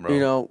step out, bro. You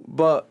know,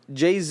 but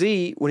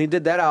Jay-Z, when he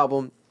did that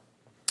album,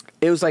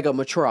 it was like a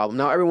mature album.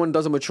 Now, everyone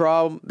does a mature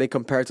album. They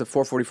compare it to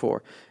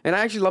 444. And I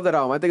actually love that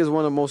album. I think it's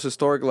one of the most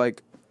historic,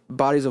 like,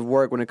 bodies of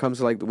work when it comes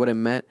to like what it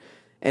meant.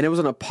 And it was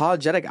an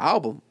apologetic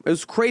album. It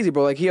was crazy,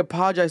 bro. Like he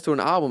apologized to an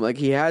album. Like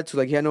he had to.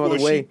 Like he had no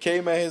other way. She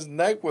came at his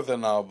neck with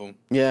an album.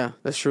 Yeah,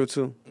 that's true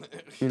too.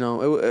 You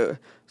know,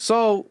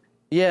 so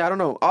yeah, I don't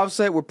know.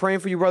 Offset, we're praying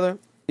for you, brother.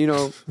 You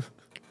know,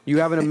 you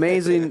have an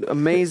amazing,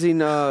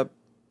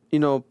 you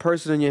know,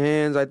 person in your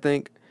hands. I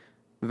think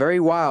very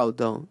wild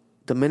though.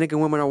 Dominican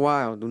women are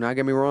wild. Do not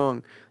get me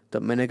wrong.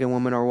 Dominican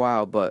women are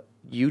wild, but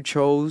you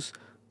chose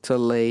to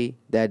lay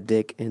that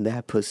dick in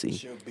that pussy.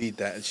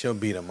 She'll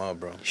beat him up,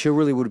 bro. She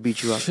really would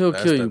beat you up. She'll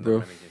kill you,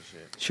 bro.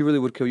 She really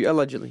would kill you.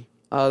 Allegedly.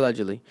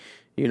 Allegedly.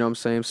 You know what I'm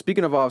saying?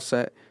 Speaking of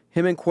Offset,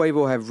 him and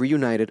Quavo have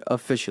reunited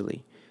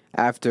officially.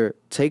 After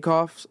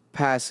Takeoff's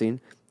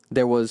passing,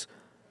 there was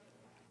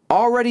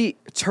already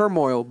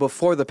turmoil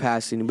before the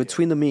passing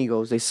between the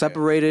Migos. They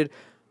separated.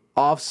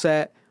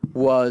 Offset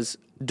was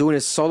doing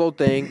his solo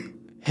thing.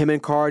 Him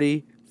and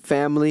Cardi,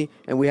 family,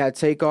 and we had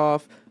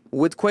Takeoff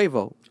with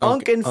Quavo.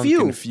 Unc and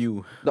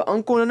Few. The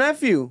uncle and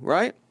nephew,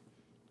 right?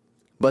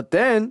 But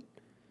then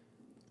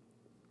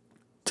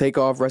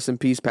Takeoff, rest in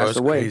peace, passed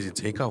away. Crazy.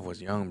 Takeoff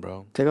was young,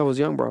 bro.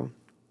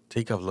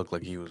 Takeoff looked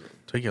like he was.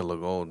 Takeoff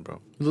looked old,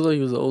 bro. He looked like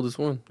he was the oldest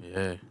one.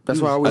 Yeah.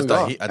 That's what I always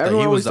thought. I thought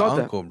he was the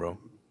uncle, bro.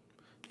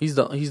 He's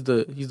the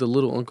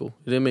little uncle.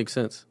 It didn't make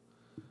sense.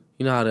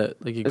 You know how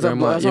that like your That's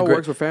grandma. how it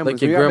works with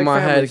families. Like your grandma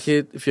had a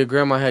kid. If your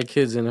grandma had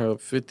kids in her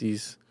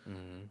 50s,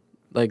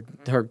 like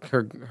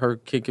her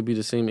kid could be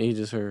the same age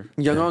as her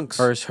young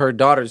unks. Her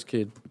daughter's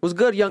kid. Was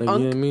good, young like, unc.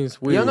 You know what I mean?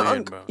 It's weird.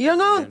 Young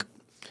unc.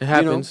 It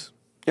happens.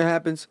 It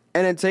happens.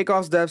 And then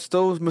Takeoff's death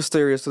still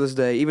mysterious to this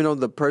day, even though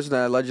the person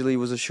that allegedly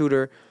was a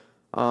shooter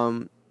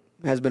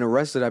has been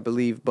arrested, I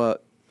believe,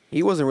 but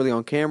he wasn't really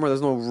on camera.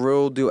 There's no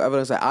real deal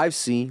evidence that I've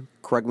seen.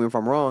 Correct me if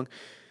I'm wrong.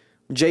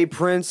 Jay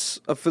Prince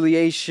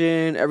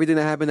affiliation, everything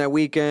that happened that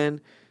weekend.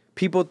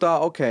 People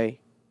thought, okay.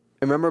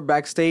 Remember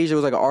backstage there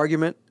was like an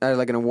argument at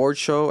like an award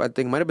show. I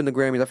think it might have been the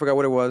Grammys. I forgot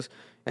what it was.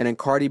 And then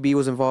Cardi B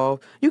was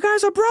involved. You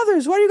guys are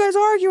brothers. Why are you guys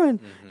arguing?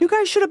 You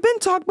guys should have been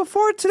talked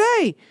before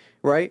today.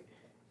 Right?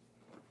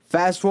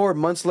 Fast forward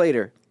months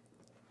later.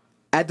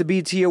 At the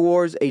BET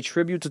Awards, a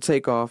tribute to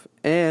Takeoff.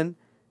 And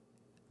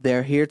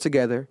they're here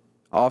together.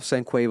 Offset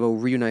and Quavo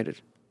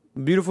reunited.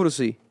 Beautiful to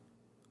see.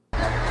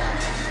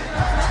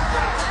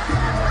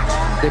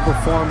 They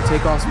performed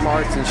Takeoff's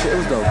parts and shit. It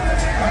was dope.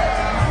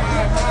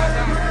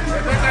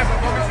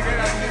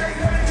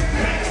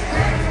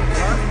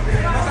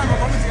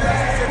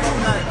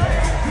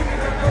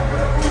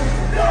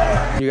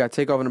 You got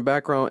Takeoff in the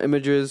background,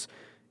 images.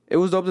 It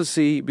was dope to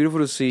see, beautiful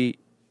to see,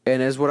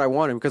 and it's what I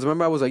wanted. Because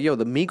remember, I was like, yo,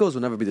 the Migos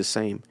will never be the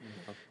same.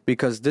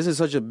 Because this is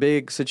such a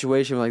big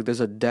situation, like there's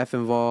a death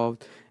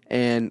involved,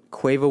 and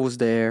Quavo was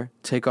there,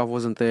 Takeoff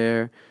wasn't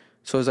there.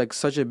 So it's like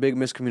such a big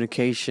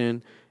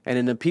miscommunication. And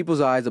in the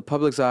people's eyes, the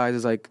public's eyes,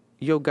 it's like,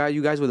 yo,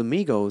 you guys were the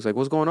Migos. Like,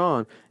 what's going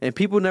on? And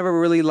people never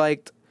really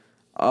liked,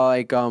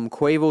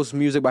 Quavo's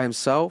music by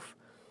himself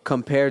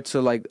compared to,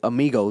 like,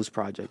 Amigos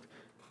project.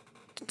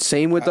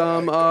 Same with,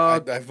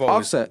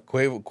 Offset.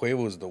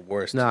 Quavo's the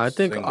worst. Nah, I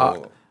think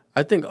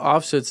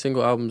Offset's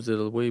single albums did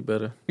way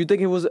better. You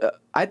think it was,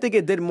 I think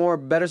it did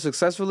better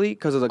successfully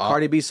because of the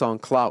Cardi B song,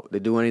 Clout. They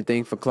do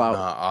anything for Clout.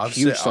 Nah,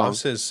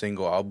 Offset's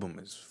single album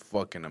is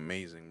fucking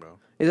amazing, bro.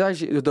 It's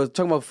actually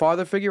talking about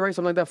father figure, right?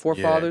 Something like that. Four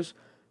fathers,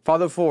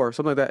 Father 4,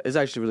 something like that. It's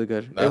actually really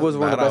good. It was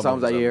one of the best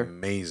albums that year.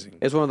 Amazing.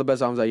 It's one of the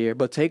best albums that year.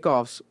 But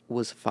Takeoff's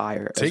was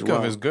fire.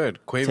 Takeoff is good.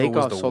 Quavo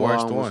was the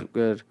worst one. Was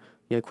good.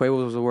 Yeah,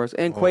 Quavo was the worst.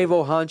 And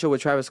Quavo Honcho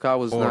with Travis Scott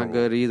was not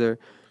good either.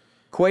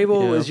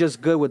 Quavo is just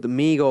good with the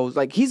Migos.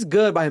 Like he's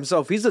good by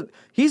himself. He's the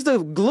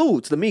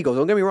glue to the Migos.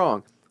 Don't get me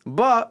wrong.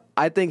 But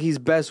I think he's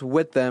best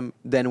with them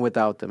than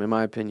without them, in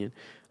my opinion.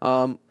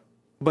 But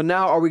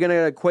now are we gonna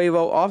get a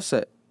Quavo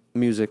Offset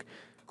music?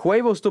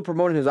 Quavo's still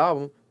promoting his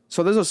album.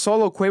 So there's a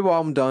solo Quavo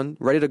album done,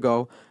 ready to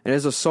go, and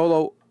there's a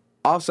solo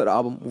Offset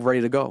album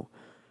ready to go.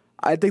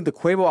 I think the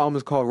Quavo album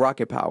is called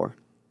Rocket Power,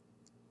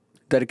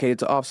 dedicated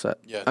to Offset.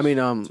 Yes. I mean,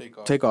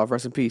 Takeoff,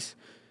 rest in peace.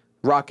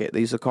 Rocket,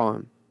 they used to call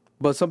him.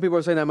 But some people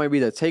are saying that might be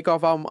the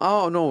Takeoff album. I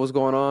don't know what's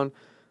going on.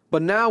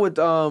 But now with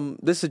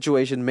this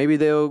situation, maybe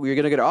you're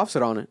going to get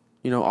Offset on it.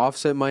 You know,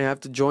 Offset might have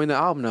to join the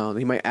album now.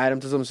 He might add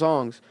him to some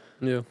songs.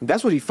 Yeah.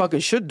 That's what he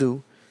fucking should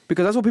do,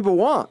 because that's what people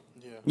want.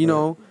 Yeah, you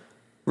know?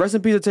 Rest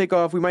in peace to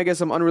Takeoff. We might get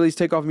some unreleased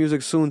Takeoff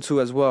music soon,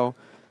 too, as well.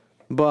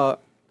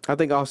 But I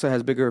think Offset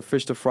has bigger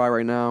fish to fry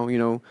right now, you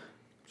know.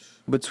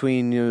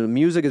 Between, you know,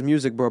 music is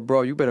music, bro.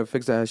 Bro, you better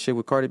fix that shit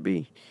with Cardi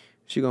B.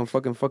 She gonna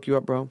fucking fuck you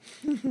up, bro.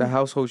 That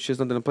household shit's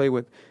nothing to play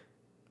with.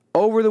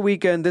 Over the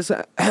weekend,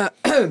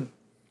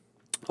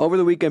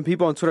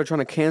 people on Twitter are trying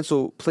to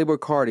cancel Playboi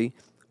Carti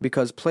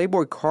because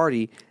Playboi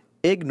Carti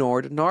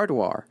ignored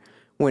Nardwuar.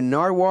 When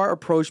Nardwuar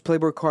approached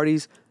Playboi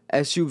Carti's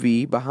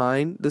SUV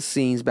behind the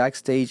scenes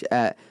backstage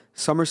at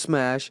Summer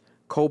Smash,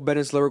 Cole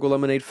Bennett's Lyrical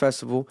Lemonade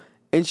Festival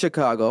in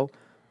Chicago,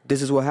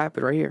 this is what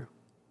happened right here.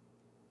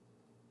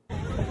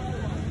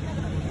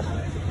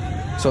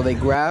 So they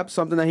grabbed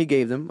something that he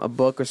gave them, a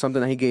book or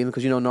something that he gave them,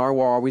 because, you know,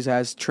 Nardwuar always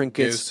has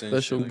trinkets,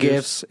 special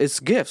gifts. It's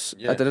gifts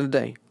at the end of the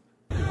day.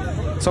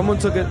 Someone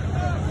took it.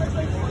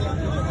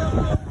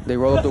 They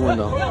rolled up the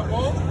window.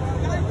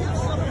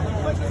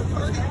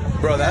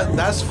 Bro,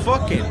 that's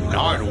fucking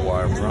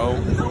Nardwuar, bro.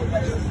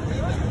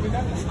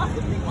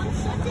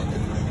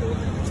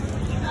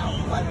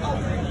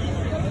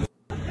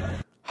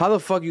 How the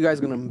fuck you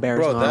guys gonna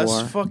embarrass Nardwuar? Bro,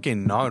 that's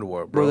fucking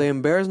Nardwuar, bro. They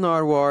embarrassed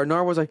Nardwuar.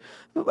 Nardwuar's like,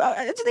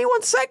 just need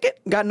 1 second.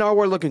 Got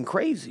Nardwuar looking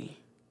crazy.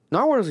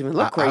 Nardwuar doesn't even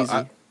look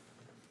crazy.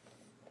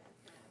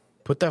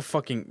 Put that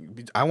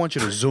fucking... I want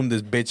you to zoom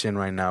this bitch in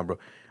right now, bro.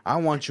 I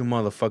want you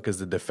motherfuckers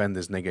to defend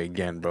this nigga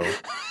again, bro.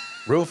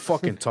 Real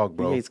fucking talk,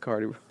 bro. He hates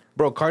Cardi, bro.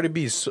 Bro, Cardi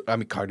B is...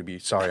 Cardi B.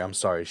 Sorry, I'm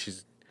sorry.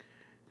 She's...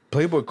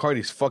 Playboy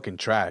Cardi's fucking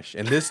trash.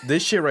 And this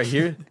shit right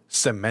here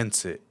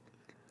cements it.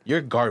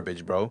 You're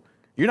garbage, bro.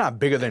 You're not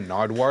bigger than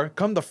Nardwuar.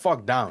 Come the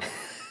fuck down.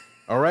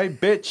 All right,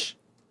 bitch?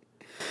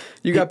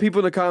 You got people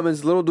in the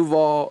comments, Little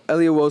Duval,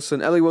 Elliot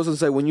Wilson. Elliot Wilson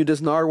said, when you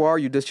diss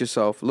Nardwuar, you diss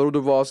yourself. Little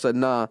Duval said,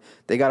 nah,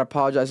 they got to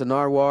apologize to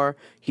Nardwuar.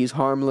 He's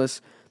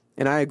harmless.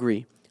 And I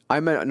agree. I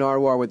met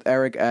Nardwuar with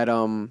Eric at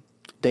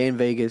Day in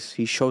Vegas.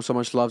 He showed so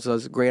much love to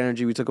us. Great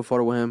energy. We took a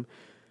photo with him.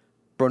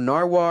 Bro,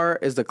 Nardwuar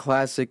is the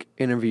classic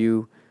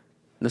interview,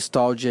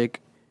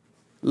 nostalgic.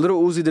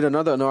 Little Uzi did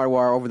another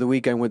Nardwuar over the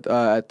weekend with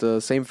at the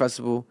same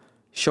festival,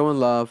 showing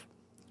love.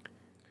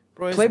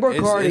 Bro, Playboy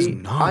Cardi,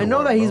 Nardwuar, I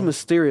know that he's bro.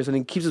 mysterious and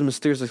he keeps his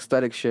mysterious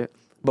aesthetic shit,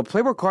 but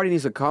Playboy Cardi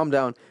needs to calm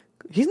down.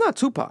 He's not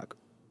Tupac.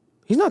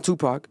 He's not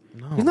Tupac.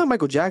 No. He's not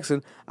Michael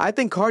Jackson. I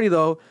think Cardi,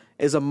 though,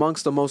 is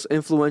amongst the most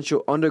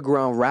influential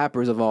underground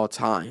rappers of all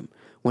time.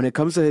 When it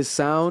comes to his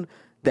sound,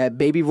 that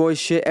baby voice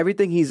shit,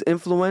 everything he's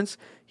influenced,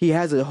 he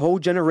has a whole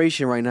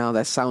generation right now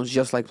that sounds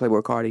just like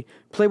Playboy Cardi.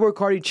 Playboy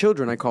Cardi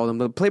children, I call them.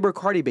 The Playboy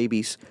Cardi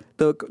babies.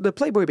 The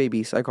Playboy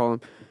babies, I call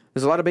them.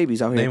 There's a lot of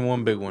babies out here. Name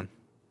one big one.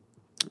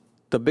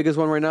 The biggest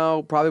one right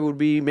now probably would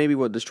be maybe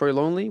Destroy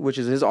Lonely, which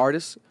is his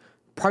artist.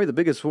 Probably the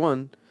biggest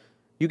one.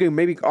 You can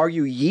maybe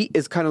argue Yeet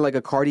is kind of like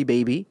a Cardi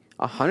baby.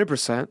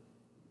 100%.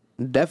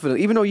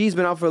 Definitely. Even though Yeet's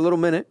been out for a little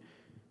minute,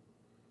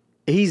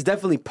 he's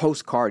definitely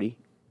post-Cardi.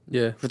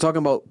 Yeah. If we're talking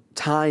about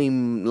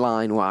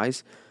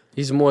timeline-wise.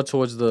 He's more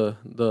towards the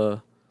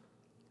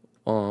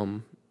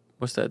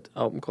what's that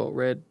album called?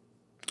 Red?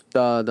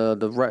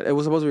 The Red. It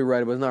was supposed to be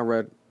Red, but it's not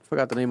Red.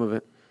 Forgot the name of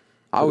it.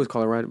 I always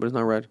call it Red, but it's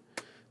not Red.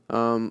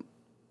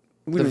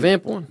 The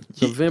Vamp one.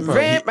 The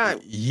Vampire.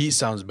 Yeet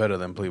sounds better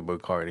than Playboy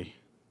Cardi.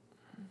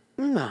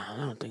 Nah, I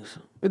don't think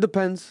so. It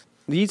depends.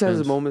 Yeet has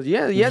his moments.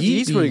 Yeah,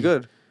 Yeet's pretty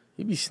good.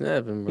 He be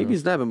snapping, bro. He be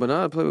snapping, but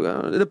not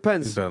Playboy. It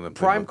depends. He's better than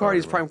Prime Playboy Cardi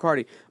is Cardi, Prime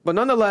Cardi. But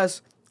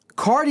nonetheless,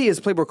 Cardi is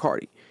Playboy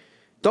Cardi.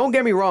 Don't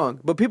get me wrong,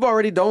 but people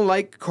already don't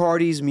like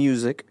Cardi's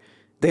music.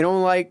 They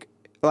don't like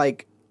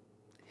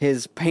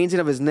his painting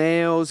of his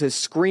nails, his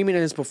screaming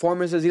in his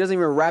performances. He doesn't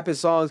even rap his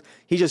songs.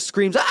 He just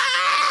screams,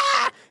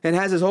 ah! And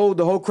has the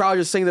whole crowd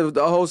just sing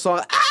the whole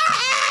song,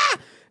 ah!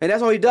 And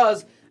that's all he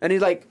does. And he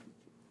like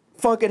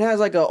fucking has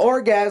like an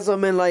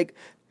orgasm and like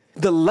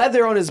the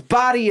leather on his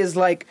body is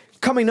like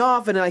coming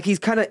off and like he's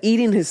kind of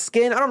eating his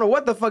skin. I don't know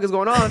what the fuck is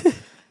going on.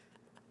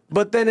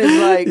 But then it's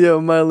like,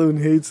 Yo,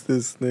 Myloon hates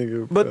this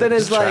nigga. but then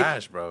it's like,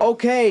 trash, bro.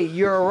 okay,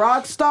 you're a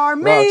rock star,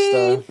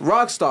 me,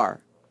 rock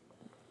star.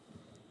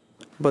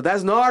 But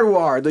that's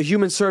Nardwuar, the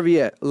human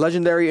serviette,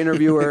 legendary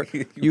interviewer.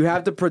 You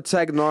have to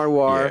protect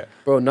Nardwuar. Yeah.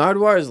 Bro,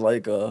 Nardwuar is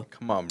like a.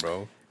 Come on,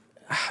 bro.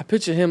 I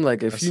picture him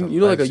like if That's you a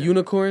know like a legend.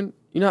 unicorn.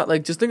 You know,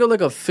 like just think of like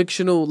a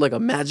fictional, like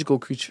a magical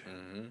creature.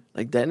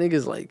 Like that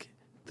nigga's like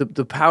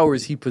the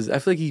powers he possesses. I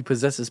feel like he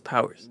possesses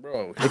powers.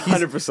 Bro,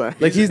 100%.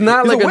 Like he's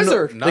not He's like a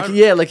wizard. like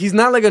like he's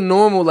not like a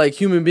normal like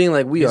human being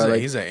like we are. Like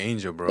he's an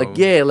angel, bro. like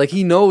yeah, like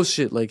he knows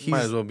shit. Like Might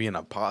as he's well be an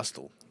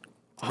apostle.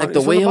 like the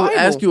It's way from he'll the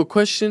ask Bible. you a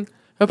question.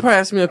 He'll probably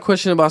ask me a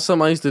question about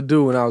something I used to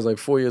do when I was like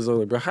 4 years old.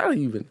 Like, bro, how do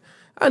you even?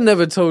 I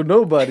never told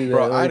nobody that.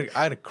 Bro, like,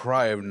 I'd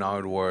cry if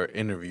Nardwuar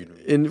interviewed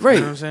me. and right, You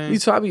know what I'm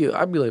saying?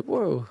 I'd be like,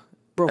 whoa.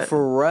 Bro,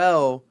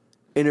 Pharrell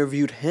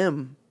interviewed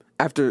him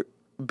after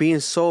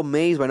being so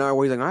amazed by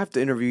Nardwuar. He's like, I have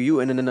to interview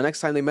you. And then the next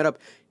time they met up,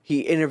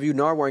 he interviewed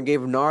Nardwuar and gave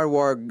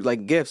Nardwuar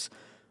like gifts.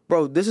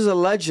 Bro, this is a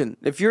legend.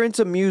 If you're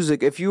into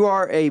music, if you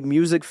are a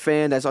music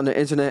fan that's on the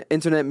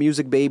internet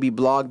music baby,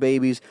 blog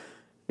babies,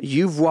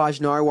 you've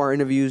watched Nardwuar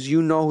interviews,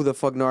 you know who the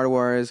fuck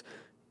Nardwuar is.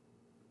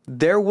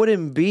 There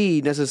wouldn't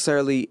be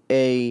necessarily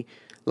a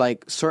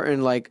like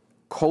certain like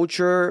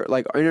culture,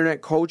 like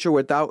internet culture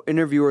without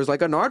interviewers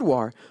like a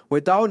Nardwuar.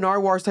 Without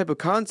Nardwuar's type of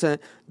content,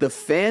 the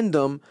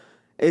fandom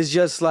is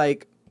just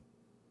like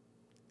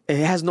it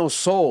has no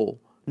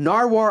soul.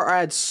 Nardwuar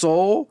adds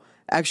soul,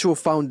 actual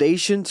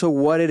foundation to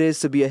what it is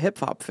to be a hip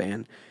hop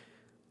fan.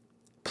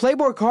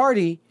 Playboy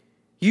Cardi,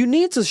 you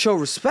need to show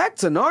respect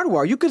to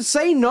Nardwuar. You could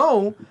say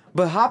no,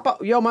 but hop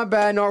out. Yo, my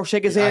bad, Nardwuar,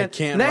 shake his hand. I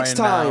can't Next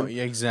right now. time.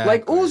 Yeah, exactly.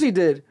 Like Uzi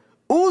did.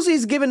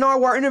 Uzi's giving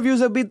Nardwuar interviews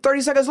that'll be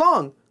 30 seconds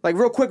long. Like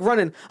real quick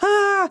running.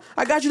 I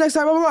got you next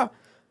time, blah, blah, blah.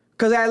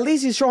 Because at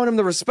least he's showing him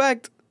the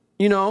respect,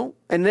 you know?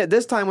 And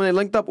this time when they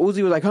linked up,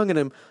 Uzi was like hugging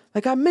him.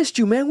 Like, I missed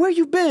you, man. Where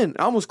you been?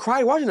 I almost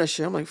cried watching that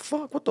shit. I'm like,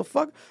 fuck, what the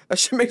fuck? That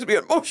shit makes me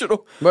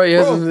emotional. Bro,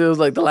 yeah, Bro. it was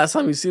like the last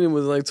time you seen him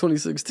was like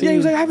 2016. Yeah, he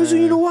was like, I haven't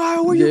seen you in a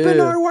while. Where you been?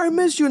 Yeah. Nardwuar? I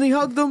missed you. And he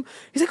hugged him.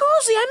 He's like,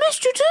 Uzi, I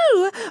missed you too.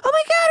 Oh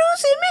my God,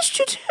 Uzi, I missed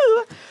you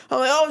too. I'm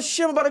like, oh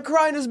shit, I'm about to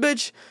cry in this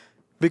bitch.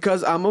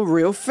 Because I'm a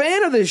real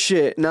fan of this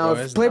shit. Now, Bro,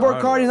 if it's Playboy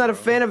Nardwuar, Cardi's not a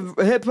bro. fan of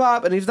hip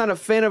hop and he's not a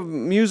fan of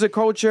music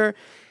culture,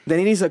 then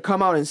he needs to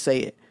come out and say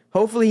it.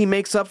 Hopefully he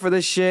makes up for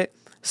this shit,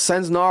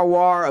 sends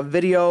Nardwuar a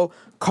video,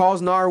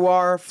 calls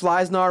Nardwuar,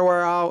 flies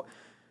Nardwuar out.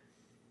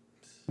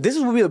 This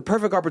would be the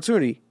perfect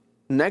opportunity.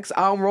 Next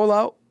album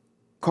rollout,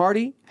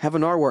 Cardi, have a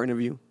Nardwuar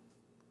interview.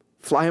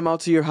 Fly him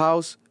out to your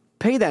house,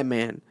 pay that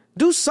man.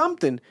 Do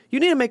something. You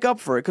need to make up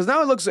for it because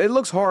now it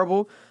looks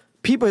horrible.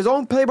 people, his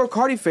own Playboy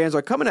Cardi fans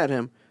are coming at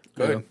him.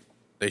 Good.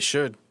 They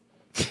should.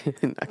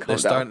 They're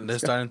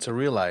starting to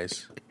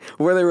realize.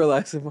 Where they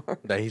realize him are.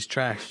 That he's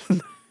trash.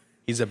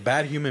 He's a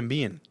bad human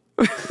being.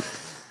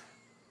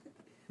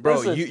 Bro,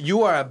 listen,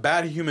 you are a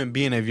bad human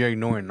being if you're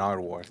ignoring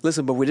Nardwuar.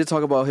 Listen, but we did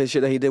talk about his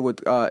shit that he did with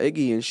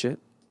Iggy and shit.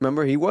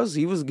 Remember, he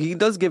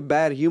does give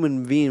bad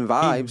human being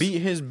vibes. He beat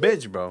his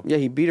bitch, bro. Yeah,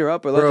 he beat her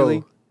up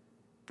allegedly.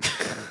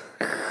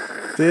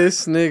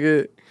 This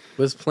nigga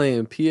was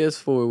playing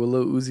PS4 with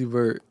Lil Uzi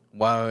Vert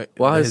while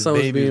his son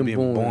was being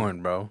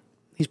born, bro.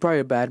 He's probably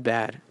a bad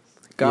dad.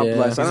 God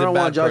bless. I don't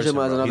want to judge him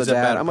as another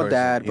dad. I'm a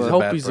dad, but I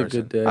hope he's a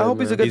good dad. I hope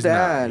he's a good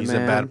dad, man. He's a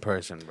bad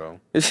person, bro.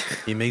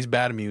 He makes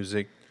bad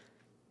music.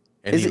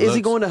 Is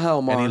he going to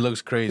hell, Mar? And he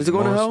looks crazy. Is he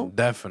going to hell?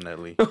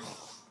 Definitely.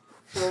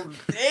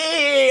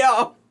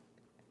 Damn!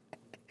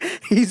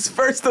 He's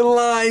first in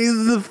line.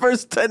 He's the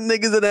first 10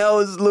 niggas in hell.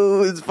 Is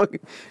Lou?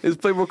 Is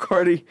Playboy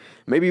Cardi?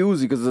 Maybe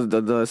Uzi because of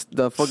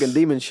the fucking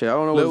demon shit. I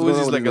don't know. Lil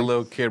Uzi's like a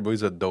little kid, but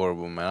he's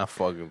adorable, man. I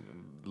fucking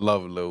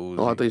love Lil Uzi.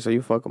 Oh, I thought you said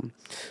you fuck him.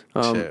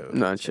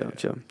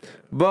 Chill.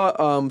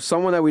 But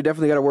someone that we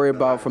definitely got to worry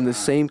about from the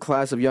same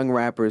class of young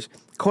rappers,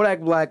 Kodak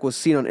Black was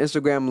seen on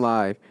Instagram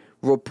Live,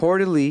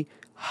 reportedly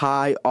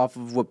high off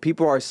of what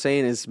people are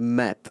saying is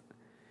meth.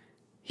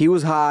 He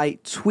was high,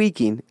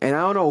 tweaking, and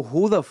I don't know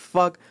who the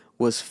fuck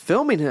was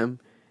filming him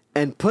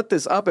and put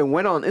this up and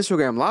went on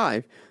Instagram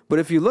Live. But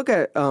if you look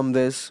at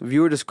this,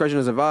 viewer discretion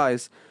is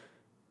advised,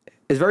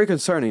 it's very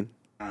concerning.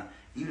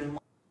 Even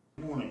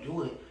if you want to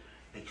do it,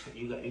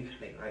 you like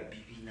write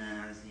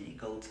BB9s and you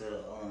go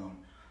to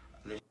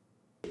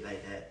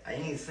like that. I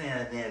ain't saying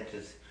that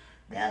just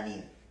I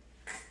mean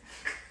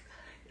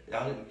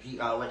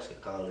y'all what you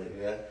call it,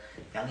 yeah.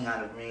 Y'all ain't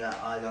gotta bring out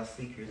all y'all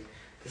secrets.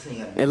 This ain't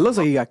gotta. It looks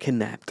like he got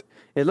kidnapped.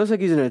 It looks like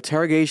he's in an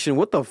interrogation.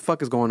 What the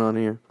fuck is going on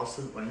here?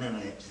 Also, none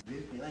of that. Just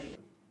be like,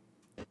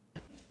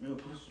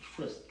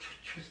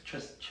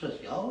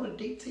 trust. Y'all the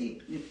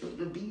dictate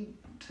the beat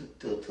to.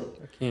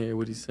 I can't hear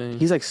what he's saying.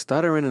 He's like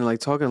stuttering and like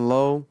talking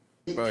low.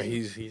 Bro,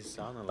 he's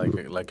sounding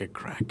like a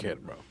crackhead,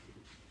 bro.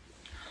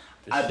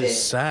 I bet. It's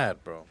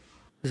sad, bro.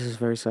 This is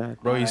very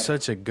sad. Bro, he's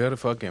such a good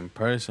fucking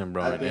person,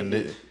 bro. And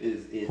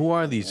who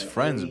are these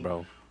friends,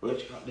 bro? Look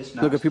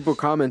at people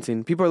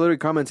commenting. People are literally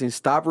commenting,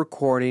 stop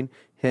recording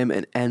him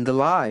and end the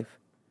live.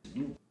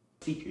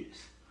 Secrets.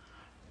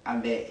 I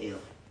bet if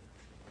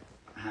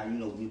how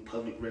we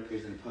public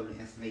records and public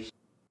information,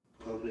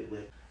 public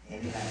with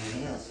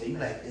anything else. So you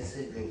like this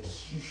is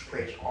you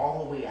stretch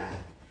all the way out,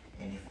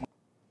 and if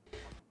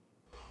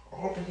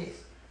all of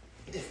this,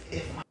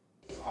 if my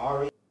is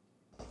already.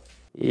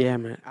 Yeah,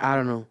 man. I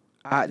don't know.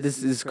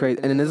 This is crazy.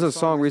 And then there's a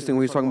song recently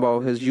we was talking about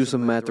his use of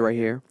meth right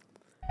here.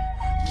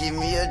 Give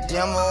me a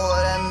demo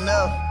of that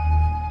meth.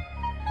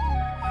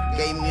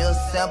 Gave me a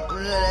sample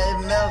of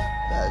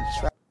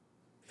that meth.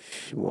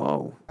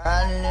 Whoa.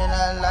 And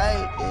I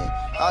liked it.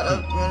 All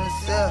up in the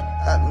cell.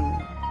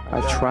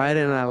 I tried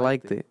it and I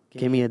liked it.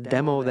 Gave me a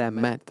demo of that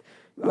meth.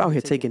 You out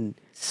here taking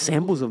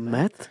samples of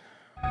meth?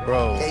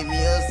 Bro. Gave me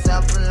a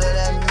sample of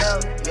that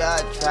meth. Yeah,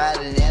 I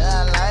tried it and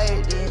I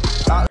liked it.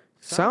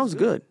 Sounds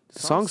good. The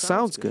song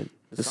sounds good.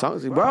 The song,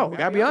 bro,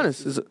 gotta be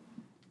honest. It's a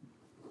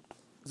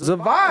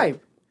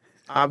vibe.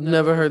 I've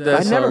never heard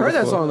that I song never heard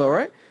that before. song though,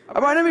 right?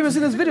 I never even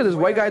seen this video. This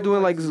white guy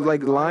doing like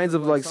lines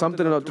of like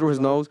something up through his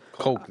nose.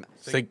 Coke.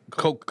 Say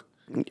coke.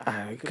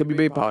 It could be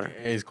baby powder.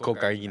 It's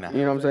cocaine. You know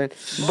what I'm saying?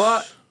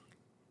 But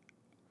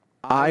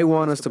I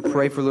want us to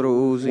pray for Little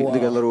Uzi, to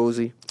get Little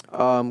Uzi,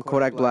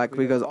 Kodak Black,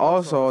 because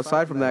also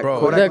aside from that, Bro,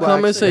 Kodak That Black.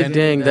 comment say,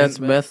 "Dang, that's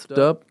methed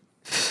up."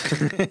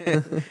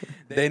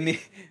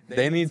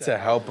 They need to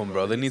help him,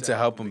 bro. They need to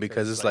help him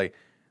because it's like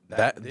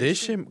that. This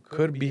shit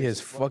could be his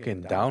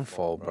fucking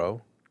downfall,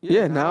 bro.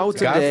 Yeah, now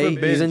today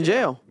forbid. he's in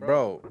jail.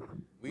 Bro,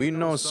 we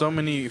know so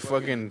many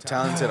fucking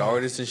talented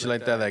artists and shit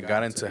like that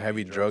got into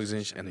heavy drugs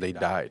and they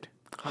died.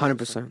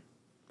 100%.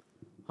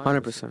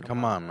 100%.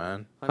 Come on,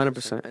 man.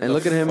 100%. And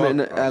look at him.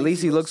 And at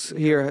least he looks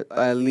here.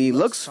 He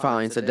looks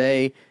fine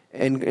today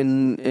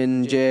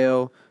in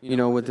jail. You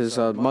know, with his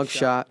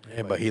mugshot.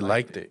 Yeah, but he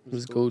liked it.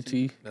 His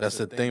goatee. That's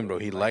the thing, bro.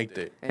 He liked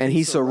it. And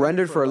he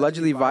surrendered for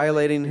allegedly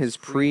violating his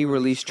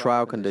pre-release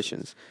trial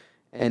conditions.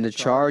 And the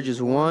charge is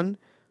one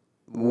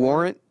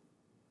warrant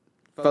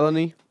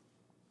felony.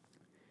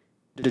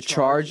 The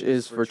charge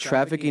is for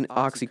trafficking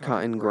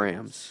Oxycontin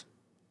grams.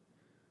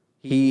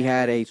 He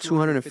had a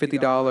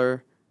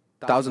 $250,000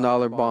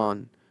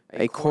 bond,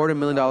 a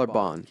 $250,000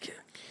 bond.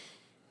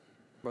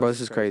 Bro,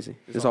 this is crazy.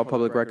 This is all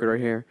public record right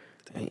here.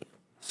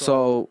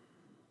 So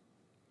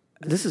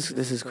this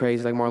is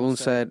crazy. Like Marlon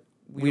said,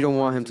 we don't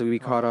want him to be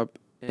caught up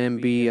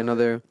and be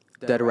another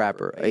dead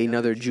rapper,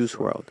 another Juice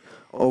WRLD,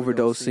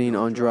 overdosing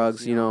on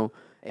drugs. You know,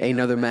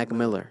 another Mac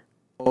Miller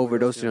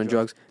overdosing on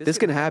drugs. This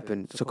can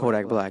happen to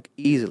Kodak Black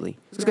easily.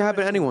 This can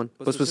happen to anyone,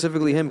 but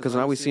specifically him, because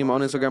now we see him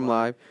on Instagram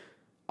Live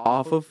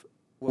off of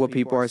what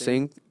people are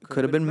saying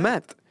could have been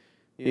meth.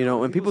 You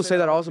know, and people say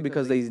that also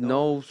because they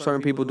know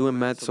certain people doing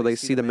meth, so they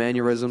see the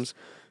mannerisms.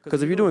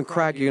 Because if you're doing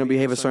crack, you're going to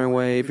behave a certain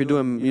way. If you're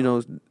doing, you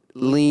know,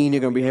 lean,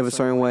 you're gonna behave a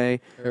certain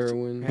way.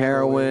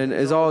 Heroin.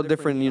 It's all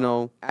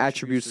different,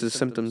 attributes to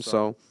symptoms.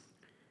 So,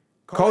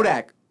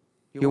 Kodak,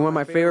 you're one of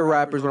my favorite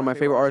rappers, one of my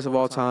favorite artists of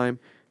all time.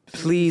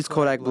 Please,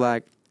 Kodak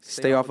Black,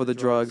 stay off of the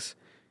drugs.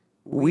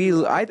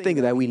 I think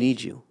that we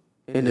need you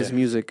in this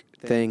music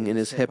thing, in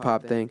this hip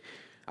hop thing.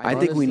 I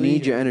think we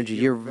need your energy.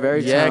 You're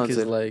very talented.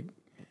 Is like,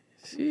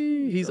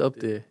 he's up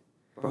there.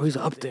 Bro, he's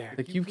up there.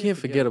 Like, you can't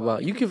forget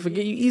about. You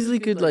easily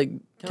could like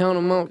count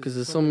him out because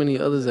there's so many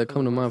others that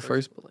come to mind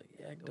first. But like,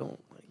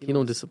 he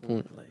don't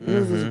disappoint. Like, He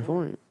doesn't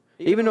disappoint.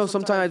 Even though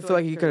sometimes I feel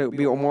like he could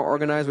be more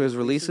organized with his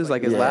releases,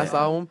 like his last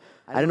album.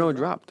 I didn't know it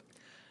dropped.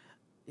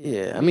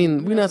 Yeah, I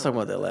mean, we're not talking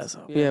about that last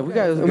album. Yeah, we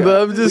got.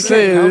 But I'm just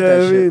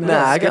saying.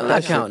 I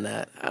count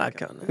that.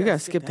 We gotta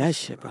skip that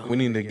shit, bro. We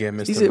need to get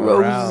Mr. He said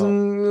Morale.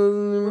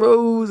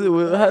 Rose.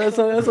 That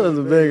song's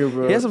a banger,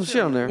 bro. He has some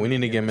shit on there. We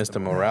need to get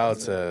Mr. Morale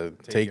to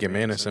take him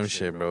in or some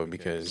shit, bro,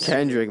 because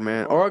Kendrick,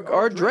 man,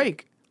 or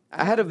Drake.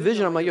 I had a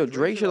vision. I'm like, yo,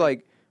 Drake should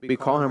like be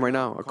calling him right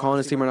now, or calling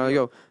his team right now.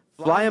 Yo,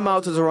 fly him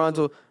out to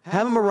Toronto,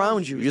 have him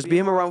around you, just be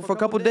him around for a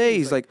couple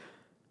days. Like,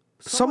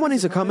 someone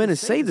needs to come in and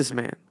save this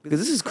man because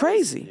this is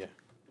crazy.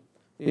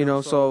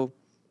 So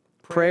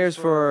prayers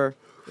for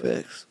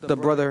the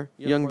brother,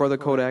 young brother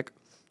Kodak.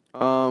 We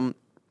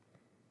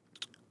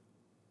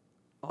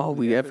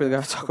definitely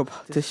gotta talk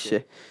about this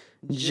shit.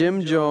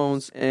 Jim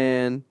Jones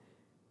and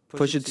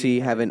Pusha T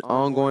have an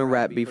ongoing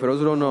rap beef. For those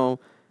who don't know,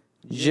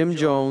 Jim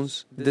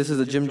Jones, this is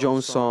a Jim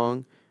Jones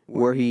song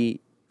where he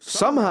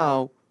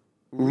somehow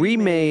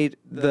remade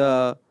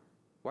the.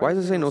 Why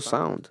does it say no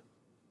sound?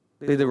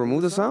 Did they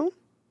remove the sound?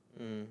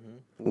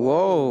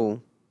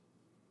 Whoa.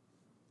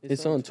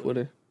 It's on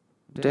Twitter.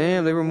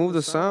 Damn, they removed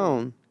the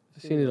sound. I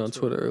seen it on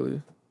Twitter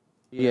earlier.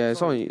 Yeah,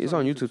 it's on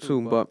YouTube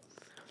too. But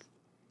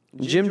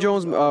Jim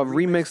Jones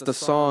remixed the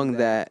song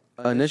that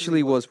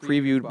initially was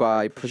previewed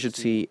by Pusha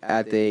T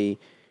at a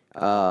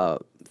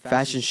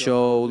fashion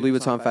show, Louis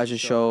Vuitton fashion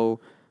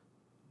show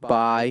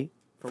by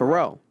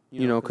Pharrell.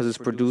 Because it's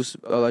produced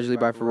allegedly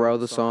by Pharrell,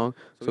 the song.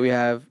 So we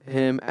have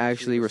him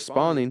actually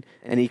responding,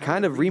 and he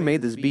kind of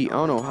remade this beat. I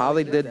don't know how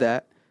they did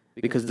that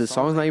because the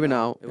song's not even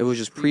out. It was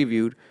just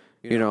previewed.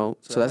 So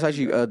that's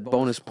actually a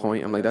bonus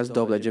point. I'm like, that's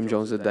dope that Jim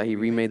Jones did that. He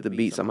remade the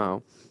beat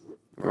somehow,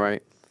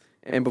 right?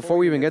 And before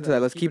we even get to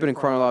that, let's keep it in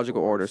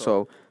chronological order.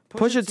 So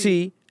Pusha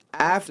T,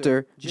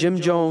 after Jim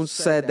Jones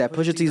said that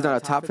Pusha T's not a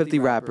top 50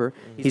 rapper,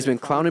 he's been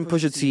clowning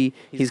Pusha T.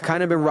 He's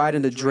kind of been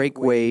riding the Drake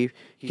wave.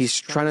 He's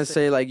trying to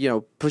say, like,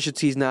 Pusha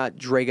T's not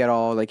Drake at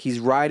all. Like, he's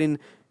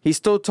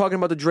still talking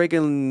about the Drake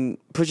and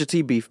Pusha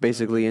T beef,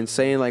 basically, and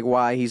saying, like,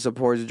 why he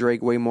supports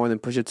Drake way more than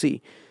Pusha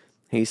T.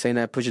 He's saying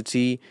that Pusha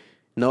T...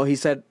 No, he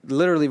said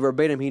literally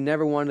verbatim, he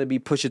never wanted to be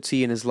Pusha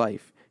T in his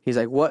life. He's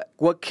like,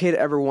 what kid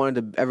ever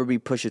wanted to ever be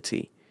Pusha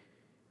T?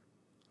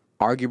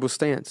 Arguable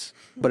stance.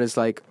 But it's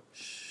like,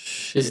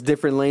 it's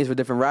different lanes for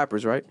different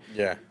rappers, right?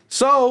 Yeah.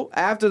 So,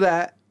 after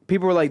that,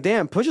 people were like,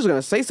 damn, Pusha's going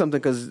to say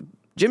something because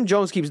Jim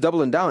Jones keeps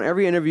doubling down.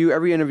 Every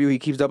interview, he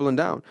keeps doubling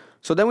down.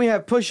 So then we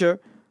have Pusha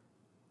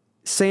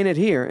saying it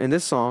here in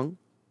this song.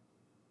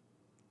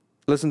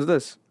 Listen to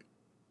this.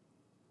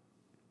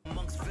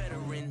 Amongst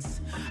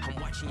veterans, I'm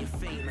watching your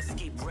fame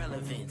escape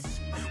relevance.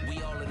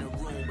 We all in a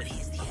room, but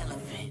he's the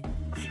elephant.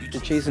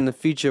 You're chasing the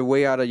feature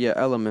way out of your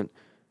element.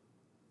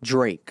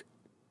 Drake.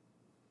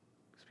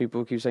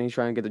 People keep saying he's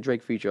trying to get the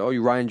Drake feature. Oh,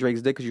 you riding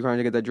Drake's dick because you're trying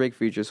to get that Drake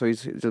feature. So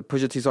he's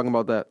Pusha T talking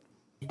about that.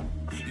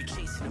 You're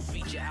chasing a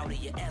feature out of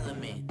your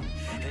element.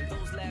 And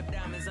those lab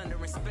diamonds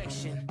under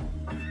inspection.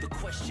 The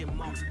question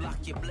marks block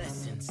your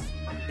blessings.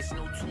 It's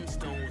no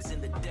tombstones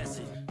in the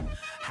desert.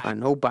 I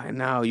know by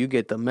now you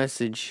get the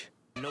message.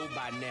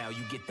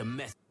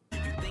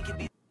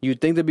 You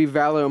think to be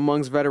valor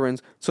amongst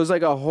veterans. So it's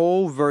like a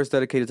whole verse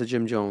dedicated to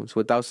Jim Jones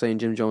without saying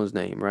Jim Jones'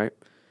 name, right?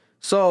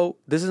 So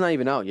this is not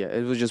even out yet.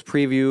 It was just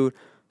previewed.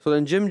 So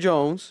then Jim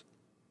Jones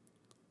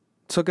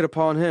took it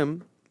upon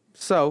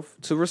himself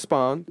to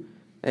respond.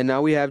 And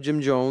now we have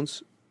Jim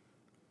Jones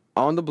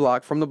on the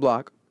block, from the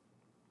block.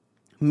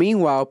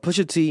 Meanwhile,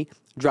 Pusha T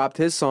dropped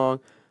his song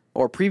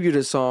or previewed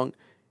his song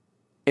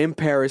in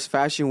Paris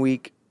Fashion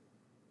Week.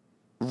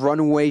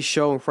 Runway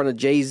show in front of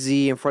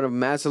Jay-Z, in front of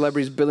mad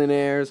celebrities,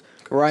 billionaires,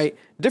 right?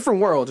 Different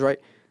worlds, right?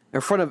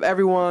 In front of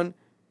everyone,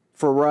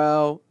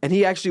 Pharrell. And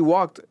he actually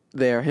walked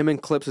there. Him and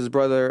Clips, his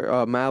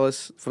brother,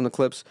 Malice from the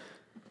Clips,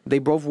 they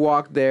both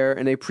walked there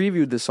and they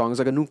previewed this song. It's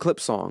like a new Clip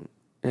song.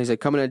 And he's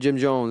like, coming at Jim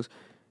Jones.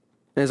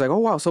 And it's like, oh,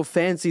 wow, so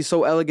fancy,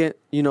 so elegant,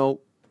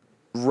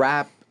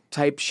 rap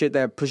type shit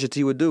that Pusha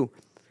T would do.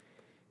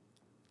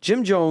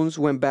 Jim Jones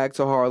went back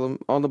to Harlem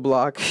on the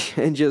block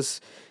and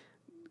just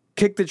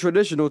kicked the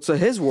traditional to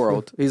his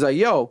world. He's like,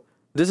 yo,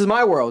 this is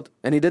my world.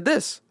 And he did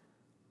this.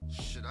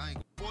 Shit,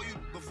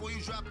 before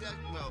you drop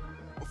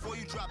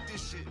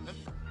this shit,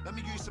 let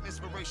me give you some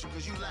inspiration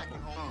because you lacking,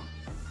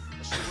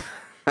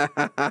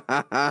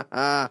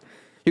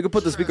 You can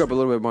put the speaker up a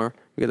little bit more.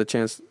 You get the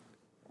chance.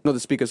 No, the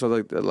speaker, so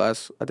like the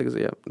last, I think it's,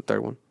 the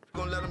third one.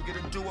 Gonna let them get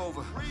a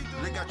do-over.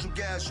 They got you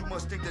gas, you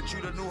must think that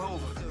you the new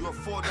Hova. You're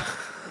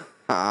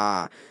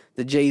a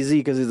the Jay-Z,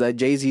 because it's like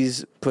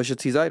Jay-Z's Pusha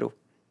T's idol.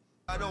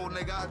 Old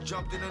nigga, I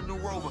jumped in a new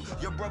Rover.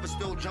 Your brother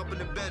still jumping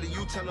in bed and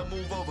you tell him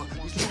move over.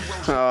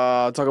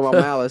 Talking about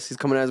Malice. He's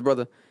coming at his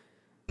brother.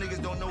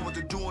 Niggas don't know what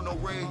to do on no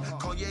raid.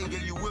 Kanye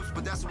gave you whips,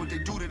 but that's what they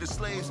do to the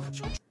slaves.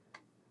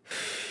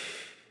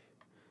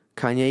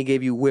 Kanye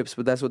gave you whips,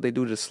 but that's what they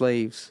do to the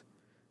slaves.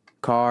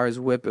 Cars,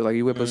 whip it like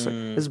you whip us.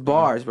 It's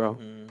bars, bro.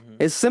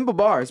 It's simple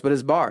bars, but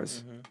it's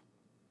bars.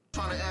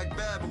 Trying to act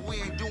bad, but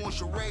we ain't doing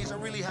charades. I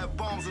really have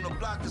bombs on the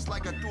block just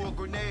like I threw a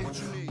grenade. What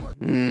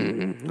you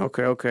need?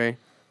 Okay.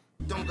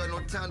 Don't got no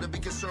time to be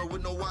concerned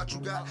with no watch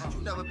you got.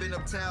 You never been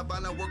uptown by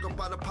now working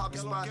by the poppy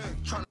spot.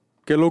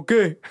 Que lo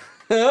que?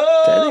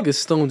 That nigga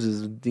Stones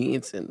is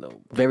dancing though.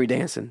 Very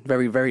dancing.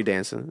 Very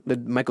dancing. The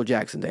Michael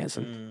Jackson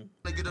dancing.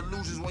 Nigga, the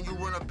losers when you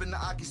run up in the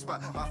Aki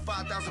spot. My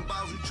 5,000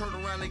 bottles, you turn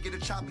around and get a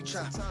choppy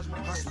chop.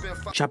 I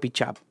spent Choppy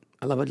chop.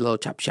 I love a little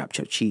chop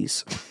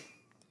cheese.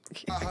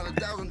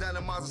 500,000 down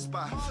in Mazda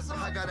spot.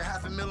 I got a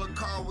 $500,000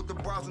 car with the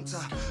bras on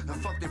top. And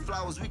fuck their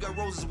flowers, we got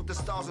roses with the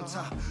stars on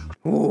top.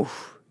 Ooh,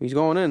 he's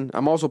going in.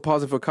 I'm also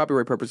pausing for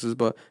copyright purposes,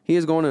 but he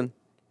is going in.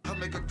 I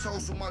make a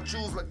toast with my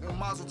jewels like a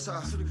mazel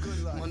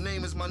tov. My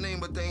name is my name,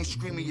 but they ain't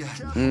screaming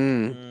yet.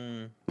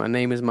 My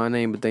name is my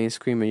name, but they ain't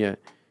screaming yet.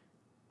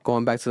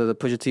 Going back to the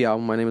Pusha T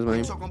album, My Name Is My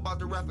Name. Talking about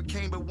the rapper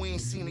Kane, but we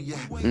ain't seen it yet.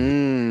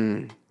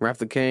 Rap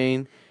the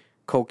cane,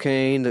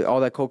 cocaine, all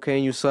that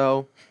cocaine you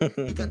sell. You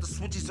got the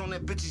switches on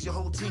that bitches, your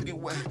whole team get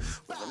wet.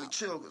 But let me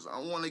chill, cause I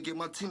don't wanna get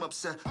my team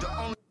upset.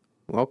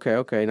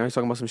 Okay. Now he's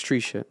talking about some street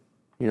shit.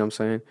 You know what I'm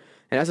saying?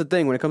 And that's the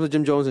thing. When it comes to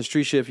Jim Jones and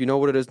street shit, if you know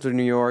what it is to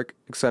New York,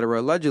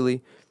 etc.,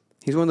 allegedly,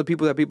 he's one of the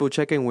people that people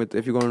check in with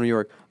if you go to New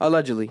York.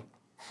 Allegedly.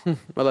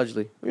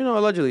 Allegedly. I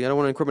don't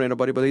want to incriminate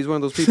nobody, but he's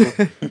one of those people.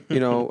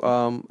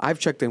 I've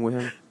checked in with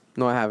him.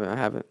 No, I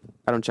haven't.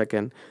 I don't check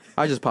in.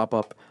 I just pop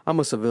up. I'm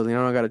a civilian.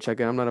 I don't got to check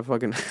in. I'm not a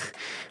fucking...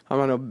 I'm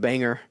not a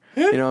banger.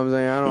 You know what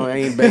I'm saying? I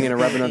ain't banging or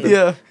rapping nothing.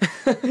 Yeah.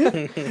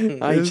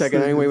 I ain't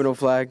checking. I ain't waving no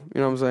flag. You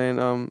know what I'm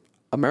saying?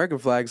 American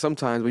flag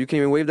sometimes, but you can't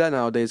even wave that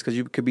nowadays because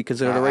you could be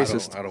considered a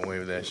racist. I don't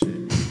wave that shit.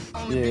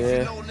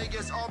 Yeah.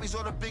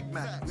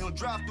 We don't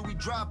drive through, we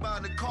drive by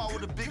in the car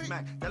with a Big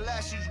Mac. That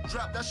last shit you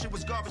dropped, that shit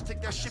was garbage.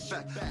 Take that shit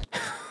back.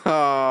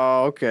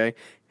 Oh, okay.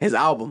 His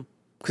album.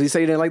 Because he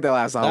said he didn't like that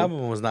last The album.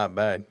 album was not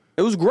bad.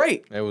 It was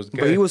great. It was good.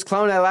 But he was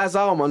clowning that last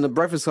album on the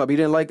Breakfast Club. He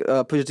didn't like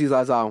Pusha T's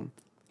last album.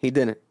 He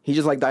didn't. He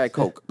just liked Diet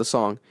Coke, the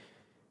song.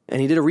 And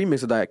he did a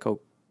remix of Diet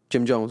Coke,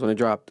 Jim Jones, when it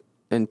dropped.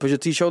 And Pusha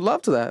T showed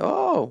love to that.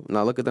 Oh,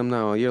 now look at them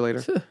now, a year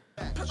later. Trying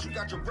to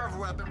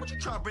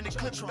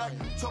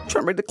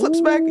bring the clips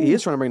back? He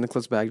is trying to bring the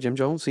clips back, Jim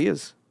Jones. He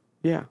is.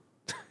 Yeah.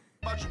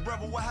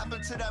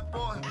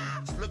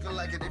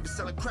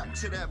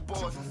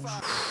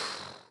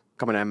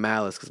 Coming at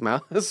Malice, because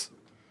Malice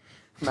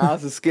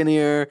is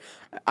skinnier.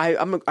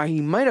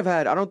 He might have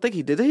had, I don't think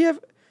he did. Did he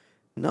have,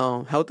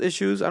 no, health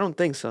issues? I don't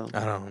think so.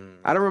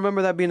 I don't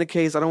remember that being the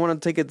case. I don't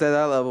want to take it to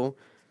that level.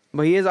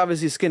 But he is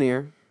obviously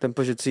skinnier than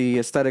Pusha T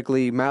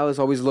aesthetically. Malice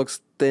always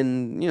looks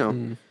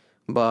thin,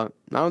 But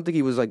I don't think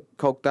he was like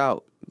coked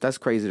out. That's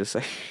crazy to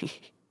say.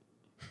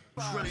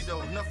 Really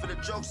though, enough of the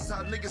jokes is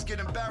how niggas get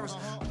embarrassed.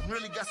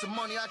 Really got some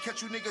money, I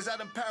catch you niggas out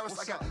in Paris.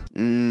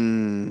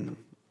 Can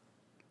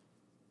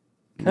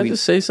I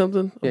just say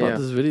something about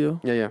this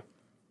video? Yeah.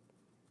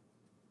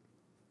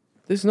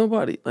 There's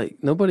nobody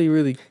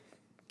really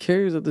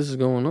cares that this is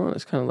going on.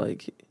 It's kind of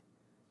like,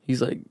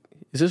 he's like,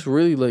 is this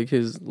really like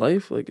his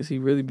life? Like, is he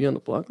really be on the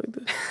block like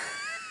this?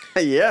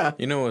 Yeah.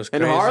 You know what's in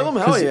crazy? Harlem?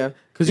 Hell yeah.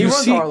 Because he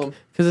runs Harlem.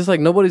 Because it's like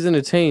nobody's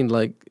entertained.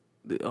 Like,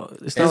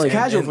 it's not like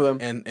casual for them.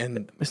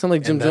 And it's not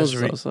like Jim Jones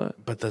is outside.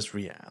 But that's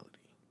reality.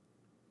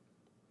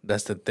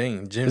 That's the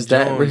thing. Is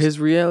that his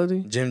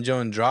reality? Jim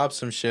Jones drops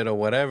some shit or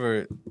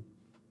whatever.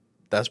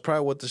 That's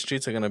probably what the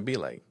streets are gonna be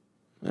like.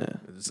 Yeah.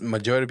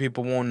 Majority of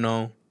people won't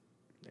know.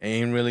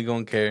 Ain't really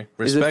gonna care.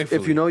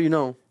 Respectfully. If you know, you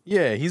know.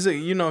 Yeah, he's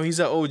an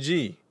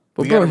OG.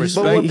 But we bro, gotta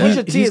respect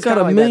that. He's got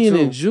a million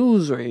in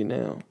Jews right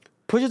now.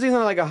 Pusha T's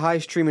not like a high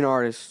streaming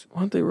artist.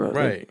 Aren't they right?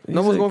 Right.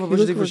 No one's going for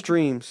Pusha T for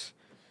streams.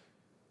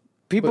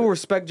 People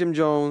respect Jim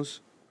Jones.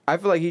 I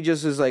feel like he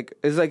just is like,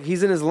 it's like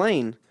he's in his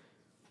lane.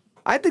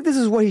 I think this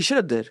is what he should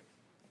have did.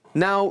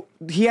 Now,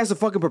 he has to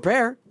fucking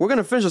prepare. We're going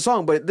to finish the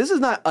song, but this is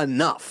not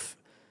enough.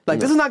 Like,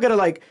 this is not going to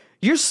like,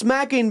 you're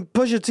smacking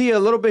Pusha T a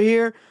little bit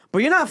here, but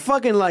you're not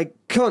fucking like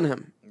killing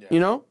him, you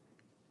know?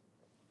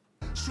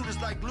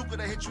 Shooters like Luca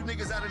that hit you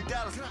niggas out in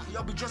Dallas.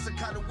 Y'all be dressing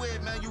kind of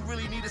weird, man. You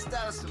really need a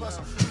stylist. Plus,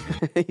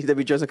 they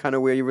be dressing kind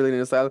of weird. You really need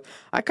a stylist.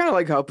 I kind of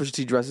like how Pusha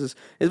T dresses.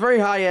 It's very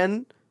high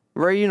end,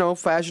 very,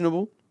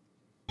 fashionable.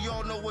 you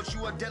all know what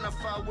you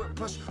identify with.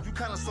 Plus, you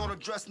kind of sort of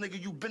dress,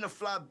 nigga. You been a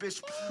fly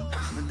bitch.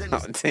 And then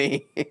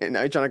dang.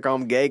 Now you're trying to call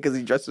him gay because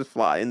he dresses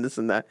fly and this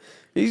and that.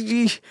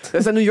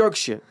 That's a New York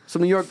shit.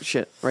 Some New York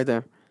shit right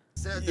there.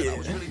 Said that I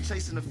was really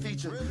chasing the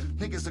feature.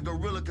 Nigga's a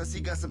gorilla because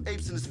he got some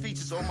apes in his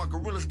features. All my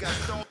gorillas got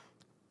stone.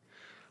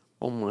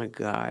 Oh my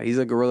God. He's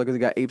a gorilla because he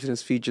got apes in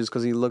his features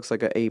because he looks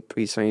like an ape.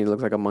 He's saying he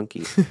looks like a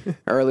monkey.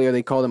 Earlier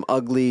they called him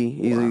ugly.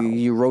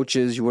 You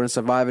roaches. You wouldn't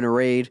survive in a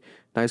raid.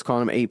 Now he's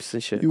calling them apes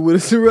and shit. You would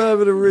have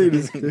survived the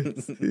Raiders.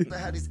 I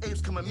had these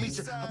apes come and meet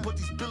you. I put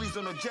these billies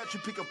on a jet, you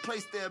pick a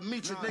place there,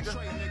 meet you,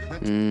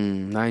 nigga.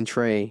 9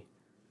 Trey.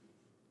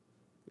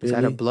 Is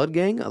that a blood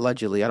gang?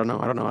 Allegedly. I don't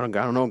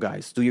know,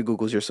 guys. Do your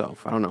Googles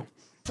yourself. I don't know.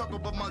 Talk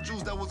about my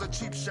Jews, that was a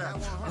cheap shot.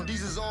 And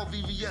these is all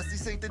VVS,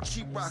 these ain't the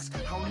cheap rocks.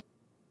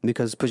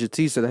 Because Pusha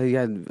T said that he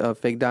had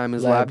fake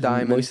diamonds, lab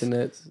diamonds.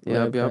 Moissanets,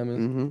 Yep.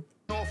 diamonds.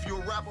 Know if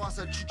you're a rapper, I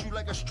said treat you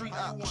like a street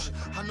op.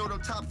 I know the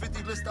top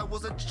 50 list, that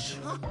was a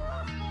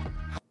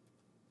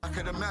I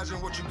can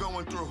imagine what you're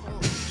going through.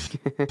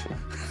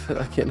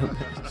 I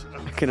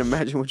can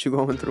imagine what you're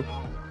going through.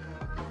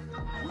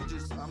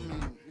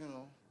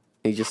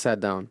 He just sat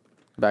down.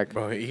 Back.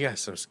 Bro, he got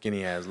some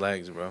skinny ass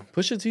legs, bro.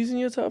 Pusha T's in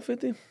your top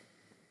 50?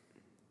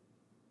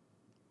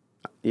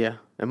 Yeah.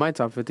 In my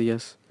top 50,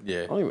 yes.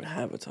 Yeah. I don't even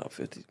have a top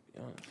 50, to be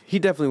honest. He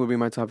definitely would be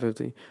my top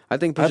 50. I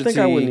think Pusha T,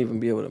 I wouldn't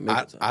even be able to make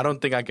a top. I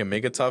don't think I can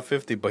make a top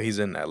 50, but he's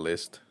in that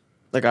list.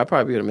 Like, I'd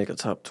probably be able to make a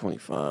top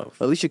 25.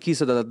 Alicia Keys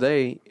said the other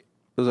day,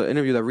 there was an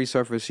interview that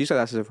resurfaced. She said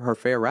that's her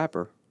favorite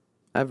rapper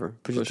ever.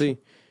 Pusha T.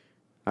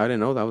 I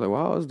didn't know that. I was like,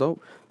 wow, that's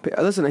dope.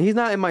 Listen, he's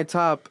not in my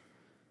top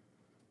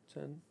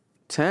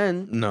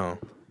 10. No.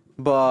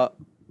 But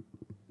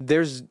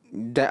there's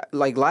that,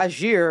 like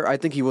last year, I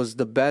think he was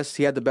the best.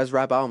 He had the best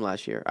rap album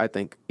last year, I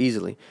think,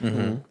 easily.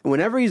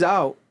 Whenever he's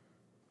out,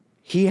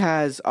 he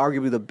has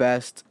arguably the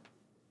best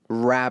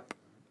rap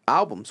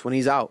albums when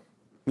he's out.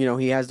 You know,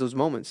 he has those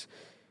moments.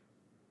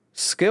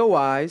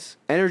 Skill-wise,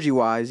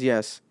 energy-wise,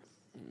 yes.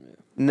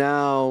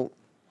 Now,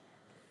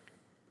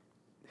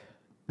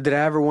 did I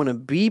ever want to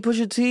be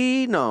Pusha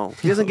T? No.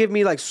 He doesn't give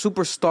me, like,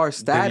 superstar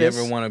status. Did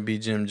you ever want to be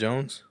Jim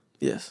Jones?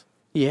 Yes.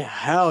 Yeah,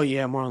 hell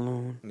yeah,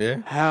 Marlon.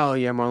 Yeah? Hell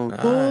yeah,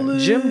 Marlon.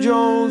 Jim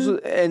Jones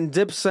and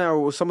Dipset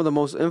were some of the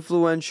most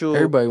influential.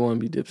 Everybody want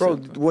to be Dipset. Bro,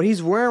 what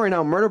he's wearing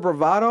now, Murder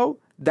Bravado,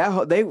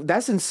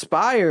 that's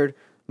inspired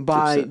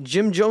by Dipset.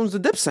 Jim Jones, the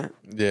Dipset.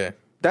 Yeah.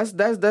 That's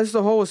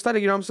the whole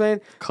aesthetic, you know what I'm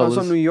saying? Colors.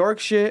 Some New York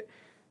shit,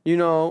 you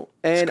know.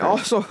 And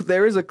also,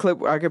 there is a clip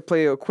where I could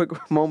play a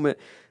quick moment.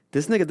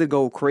 This nigga did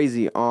go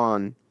crazy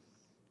on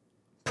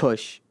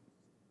Push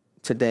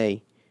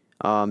today,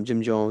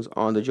 Jim Jones,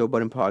 on the Joe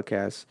Budden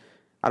podcast.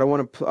 I don't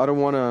want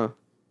to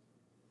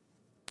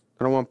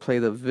play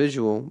the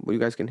visual, but you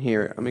guys can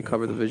hear it. Let me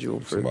cover the visual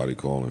for somebody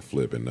calling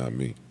Flip and not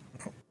me.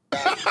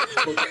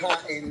 With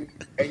cotton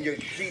and your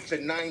sheets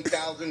at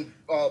 9,000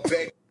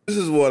 bed. This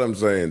is what I'm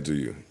saying to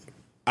you.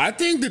 I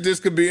think that this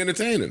could be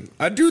entertaining.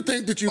 I do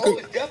think that you could. Oh,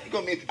 it's definitely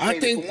gonna be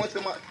entertaining. I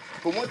think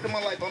for once in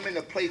my life, I'm in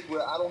a place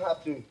where I don't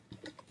have to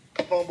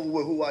fumble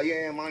with who I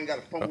am. I ain't got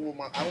to fumble with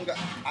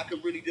I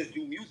could really just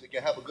do music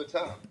and have a good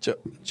time.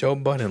 Joe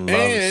Budden loves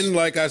and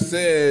like I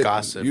said,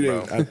 gossip,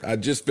 I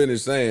just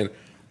finished saying,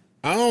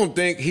 I don't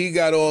think he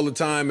got all the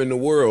time in the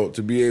world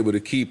to be able to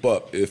keep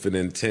up if an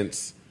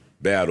intense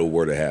battle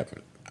were to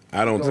happen.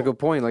 I don't. That's a good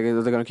point. Like,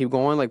 are they gonna keep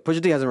going? Like,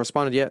 Pusha T hasn't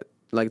responded yet.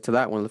 Like to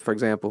that one, for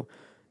example.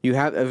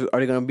 Are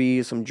there gonna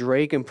be some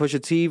Drake and Pusha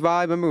T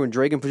vibe? Remember when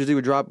Drake and Pusha T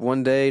would drop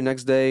one day,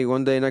 next day,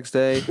 one day, next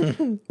day?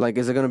 Like,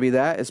 is it gonna be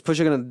that? Is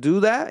Pusha gonna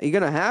do that? You're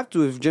gonna have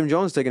to if Jim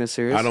Jones is taking it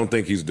serious. I don't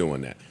think he's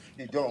doing that.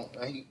 You don't.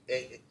 I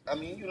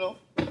mean, you know,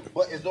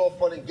 but it's all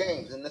fun and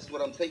games, and that's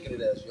what I'm taking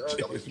it as. You heard?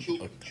 That was a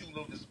cute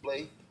little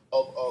display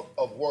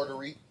of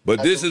wordery.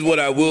 But this is what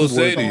I will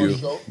say to you.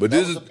 But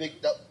this is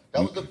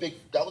that was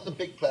a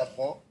big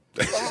platform.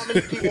 How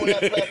many people on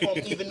that platform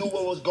even knew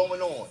what was going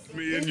on?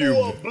 Me and People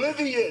you. were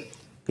oblivious.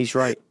 He's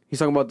right. He's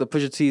talking about the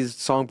Pusha T's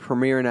song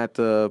premiering at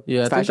the Yeah,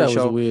 I think fashion that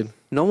show. was weird.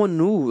 No one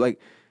knew. Like,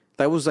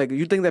 that was like,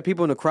 you think that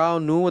people in the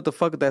crowd knew what the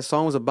fuck that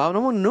song was about?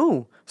 No one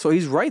knew. So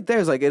he's right there.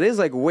 It's like, it is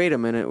like, wait a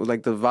minute.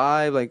 Like, the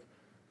vibe, like.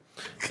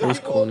 People were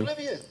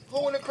oblivious.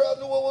 Who in the crowd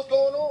knew what was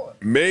going on?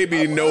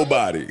 maybe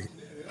nobody.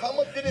 How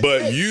much did it But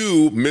take?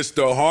 you,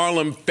 Mr.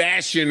 Harlem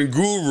fashion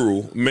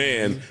guru,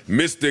 man,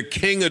 Mr.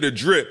 King of the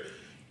Drip,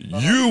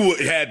 you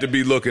had to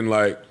be looking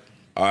like,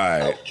 all That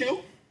right. was cute.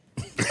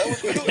 That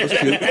was cute.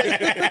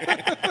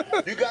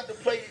 You got to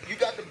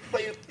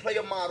play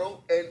a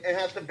model and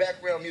have some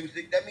background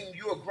music. That means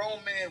you're a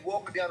grown man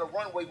walking down the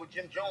runway with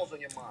Jim Jones on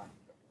your mind.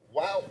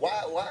 Why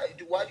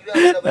do you have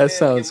another man That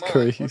sounds on your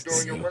mind crazy.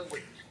 during your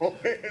runway?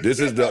 This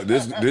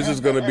is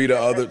going to be the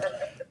other.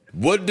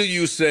 What do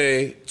you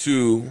say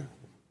to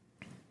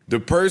the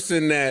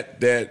person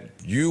that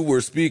you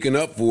were speaking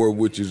up for,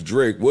 which is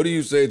Drake? What do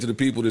you say to the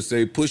people that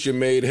say Pusha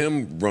made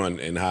him run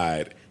and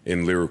hide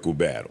in lyrical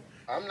battle?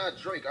 I'm not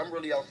Drake. I'm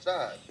really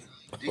outside.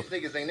 These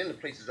niggas ain't in the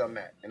places I'm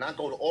at, and I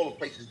go to all the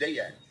places they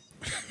at.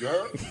 You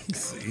heard?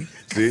 See?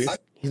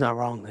 He's not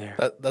wrong there.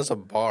 That's a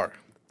bar.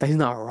 He's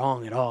not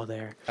wrong at all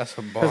there. That's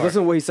a Because bar.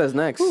 listen to what he says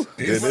next. Yeah,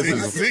 this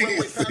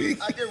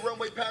is, I did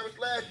Runway Paris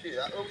last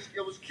year.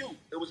 It was cute.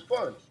 It was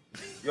fun.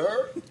 You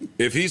heard?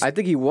 if he's I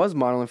think he was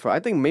modeling for, I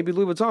think maybe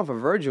Louis Vuitton for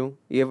Virgil.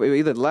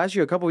 Either last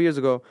year or a couple of years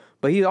ago.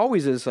 But he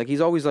always is. Like,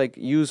 he's always, like,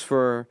 used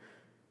for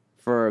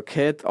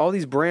Kith. All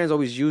these brands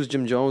always use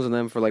Jim Jones and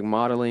them for, like,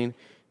 modeling.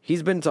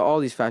 He's been to all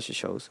these fashion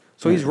shows.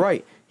 So he's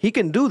right. He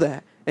can do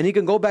that. And he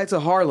can go back to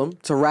Harlem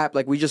to rap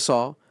like we just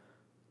saw.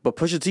 But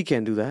Pusha T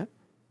can't do that.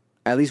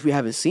 at least we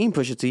haven't seen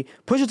Pusha T.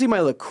 Pusha T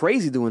might look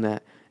crazy doing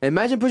that.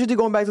 Imagine Pusha T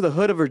going back to the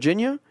hood of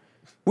Virginia.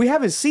 We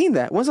haven't seen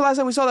that. When's the last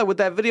time we saw that with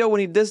that video when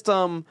he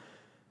dissed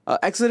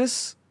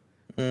Exodus?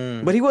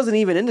 But he wasn't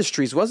even in the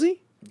streets, was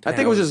he? I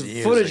think it was just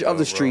footage of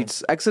the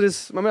streets.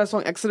 Exodus, remember that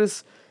song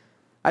Exodus?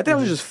 I think it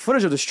was just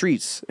footage of the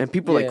streets and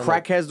people like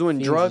crackheads doing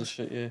drugs.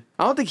 Shit,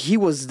 I don't think he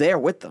was there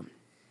with them.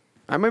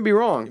 I might be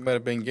wrong. You might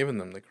have been giving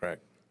them the crack.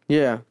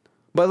 Yeah.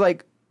 But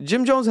like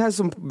Jim Jones has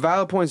some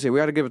valid points here. We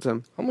got to give it to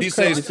him. He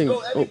says go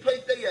every place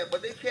they at,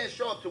 but they can't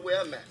show up to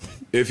where I'm at.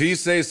 If he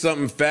says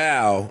something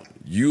foul,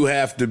 you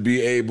have to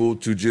be able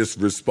to just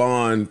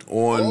respond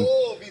on.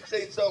 Oh, if he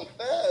say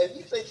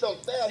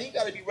something foul, he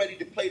got to be ready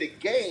to play the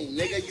game,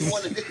 nigga. You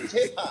want to? This is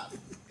hip hop.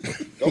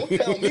 Don't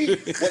tell me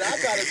what I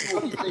gotta do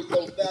if he say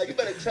something foul. You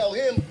better tell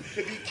him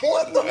to be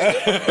careful,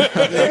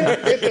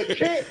 nigga.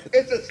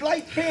 It's a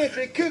slight chance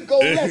it could go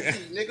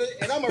lefty, nigga.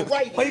 And I'm a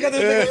righty. Why you got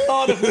this nigga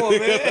started for,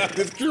 man?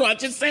 It's true. I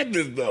just said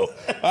this though.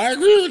 I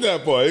agree with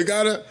that part. You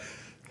gotta.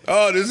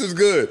 Oh, this is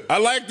good. I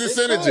like this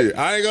energy. Good.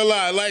 I ain't gonna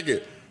lie. I like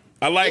it.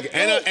 I like it,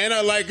 and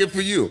I like it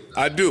for you.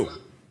 I do.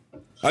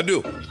 I ain't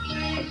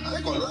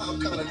gonna lie.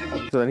 I'm kind of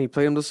different. So then he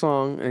played him the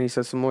song, and he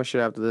said some more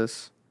shit after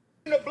this.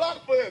 Spin the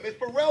block for him. Is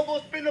Pharrell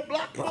gonna spin the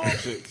block for him?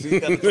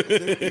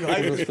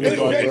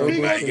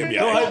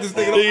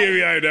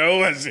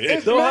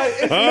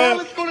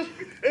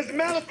 Is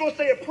Malice gonna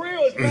say a prayer?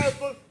 Or is Malice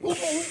gonna who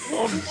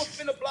gonna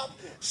spin the block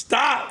for him?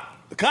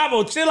 Stop,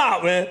 Cabo, chill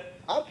out, man.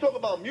 I'm talking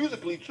about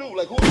musically too.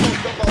 Like who's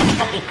gonna jump out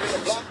and spin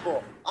the block for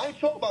him? I ain't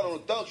talking about on the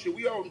thug shit.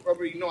 We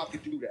already know I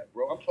can do that,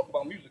 bro. I'm talking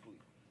about musically.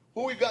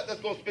 Who we got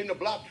that's gonna spin the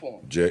block for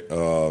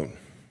him?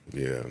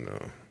 Yeah, no.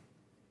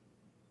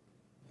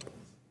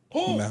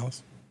 Who?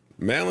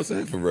 Malice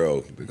and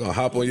Pharrell. They're gonna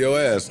hop on your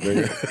ass,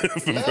 nigga.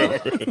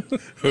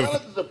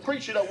 Malice is a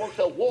preacher that works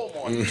at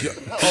Walmart.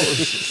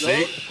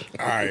 See?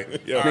 All right.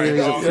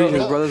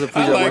 His brother's a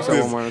preacher that works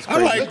at Walmart. That's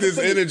crazy. I like this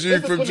energy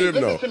from Jim,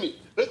 though.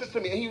 Listen to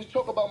me. And he was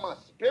talking about my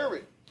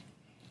spirit.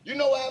 You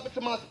know what happened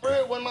to my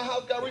spirit when my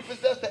house got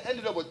repossessed? I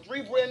ended up with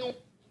 3 brand new.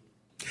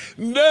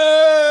 No!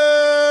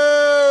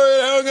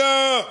 Hung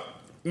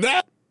up!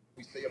 No!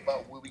 We say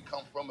about where we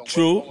come from and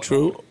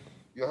True.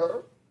 You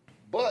heard?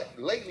 But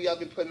lately I've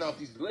been putting out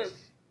these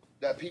lists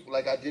that people,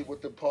 like I did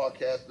with the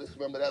podcast list.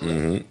 Remember that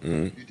list?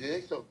 You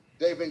did? So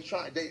they've been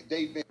trying.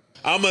 They've been.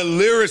 I'm a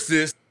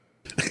lyricist.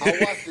 I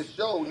watched the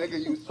show,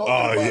 nigga. You was talking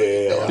about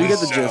it. You get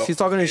the gist. He's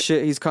talking his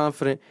shit. He's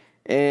confident.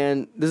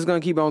 And this is going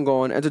to keep on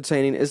going.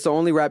 Entertaining. It's the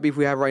only rap beef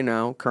we have right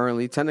now,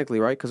 currently, technically,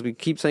 right? Because we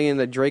keep saying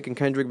that Drake and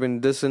Kendrick been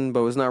dissing,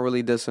 but it's not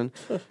really dissing.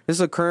 This is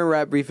a current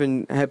rap beef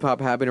in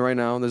hip-hop happening right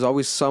now. There's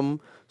always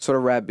some sort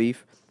of rap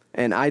beef.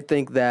 And I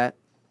think that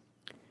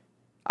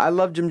I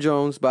love Jim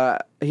Jones,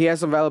 but he has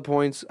some valid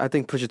points. I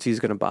think Pusha T is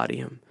going to body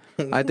him.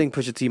 I think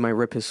Pusha T might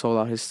rip his soul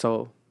out his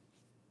soul.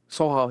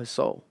 Soul out his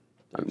soul.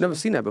 I've never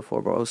seen that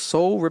before, bro.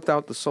 Soul ripped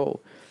out the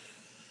soul.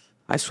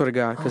 I swear to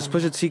God, because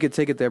Pusha T could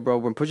take it there, bro.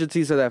 When Pusha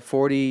T said that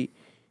 40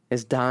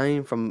 is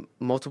dying from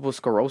multiple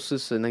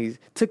sclerosis, and he's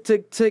tick,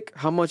 tick, tick,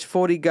 how much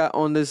 40 got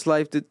on this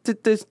life? Tick,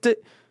 tick,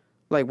 tick.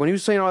 Like, when he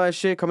was saying all that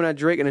shit, coming at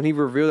Drake, and then he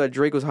revealed that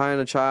Drake was high on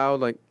a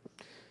child, like,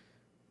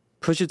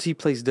 Pusha T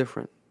plays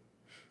different.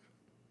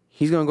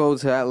 He's going to go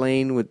to that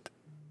lane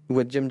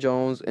with Jim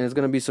Jones, and it's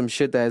going to be some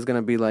shit that is going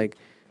to be like,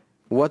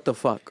 what the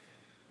fuck?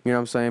 You know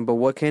what I'm saying? But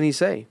what can he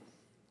say?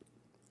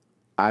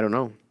 I don't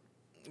know.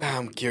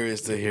 I'm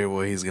curious to hear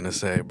what he's gonna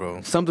say,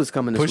 bro. Something's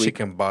coming this week. Pusha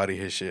can body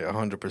his shit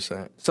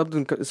 100%.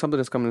 Something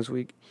is coming this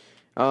week.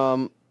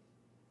 Final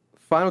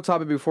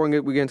topic before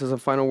we get into some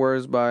final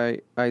words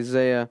by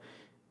Isaiah.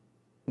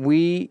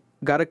 We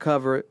got to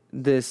cover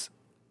this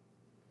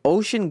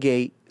Ocean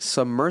Gate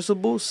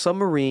submersible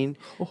submarine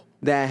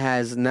that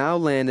has now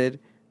landed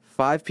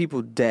 5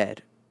 people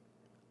dead.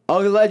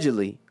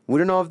 Allegedly. We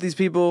don't know if these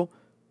people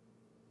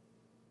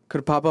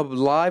could pop up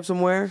live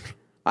somewhere.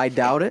 I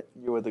doubt it.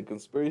 You with the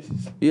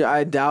conspiracies? Yeah,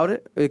 I doubt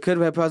it. It could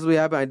have possibly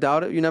happened. I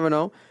doubt it. You never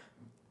know.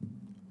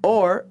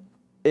 Or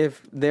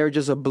if they're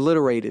just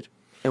obliterated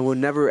and we'll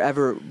never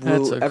ever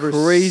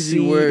crazy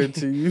word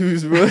to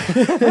use, bro.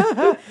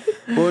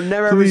 We'll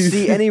never ever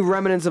see any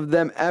remnants of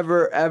them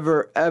ever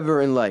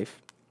in life.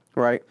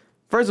 Right?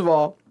 First of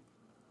all,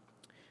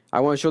 I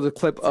want to show the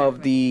clip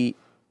of the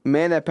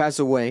man that passed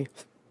away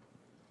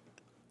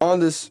on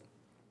this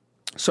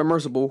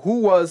submersible, who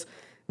was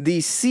the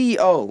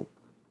CEO.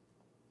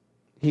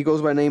 He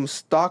goes by the name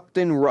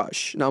Stockton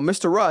Rush. Now,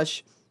 Mr.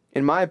 Rush,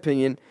 in my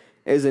opinion,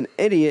 is an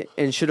idiot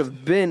and should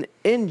have been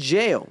in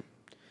jail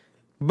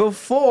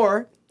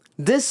before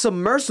this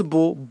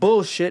submersible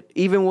bullshit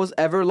even was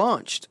ever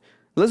launched.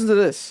 Listen to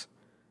this,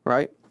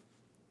 right?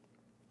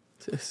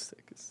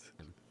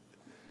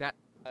 That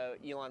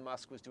Elon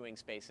Musk was doing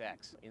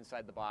SpaceX.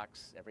 Inside the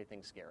box,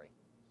 everything's scary.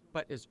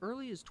 But as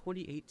early as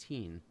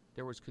 2018,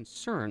 there was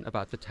concern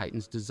about the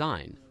Titan's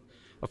design.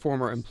 A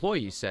former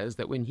employee says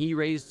that when he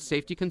raised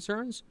safety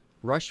concerns,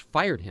 Rush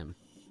fired him.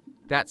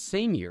 That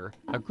same year,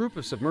 a group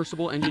of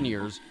submersible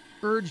engineers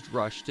urged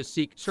Rush to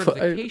seek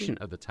certification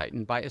of the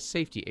Titan by a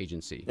safety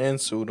agency. And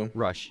sued him.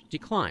 Rush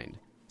declined,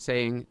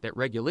 saying that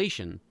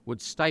regulation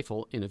would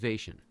stifle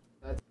innovation.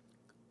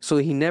 So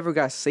he never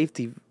got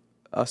safety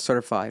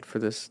certified for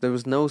this. There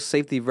was no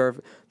safety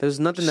There's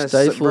nothing that's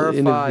Stifle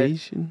verified.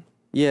 innovation?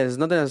 Yeah, there's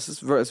nothing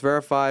that's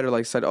verified or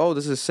like said, oh,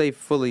 this is safe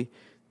fully,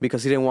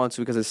 because he didn't want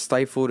to, because it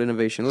stifled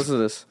innovation. Listen to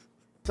this.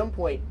 At some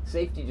point,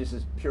 safety just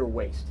is pure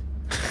waste.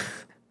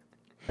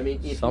 I mean,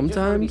 if you just want to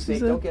be Sometimes,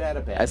 safe, don't get out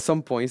of bed. At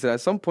some point, he said, at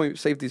some point,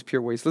 safety is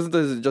pure waste. Listen to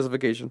his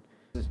justification.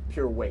 This is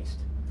pure waste.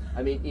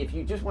 I mean, if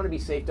you just want to be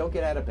safe, don't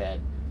get out of bed.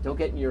 Don't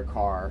get in your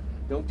car.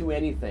 Don't do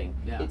anything.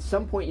 Yeah. At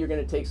some point, you're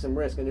going to take some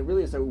risk, and it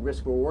really is a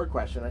risk-reward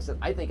question. I said,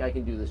 I think I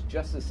can do this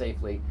just as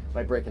safely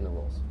by breaking the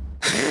rules.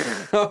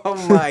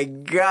 Oh my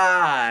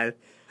God,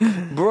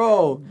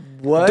 bro!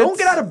 What? Don't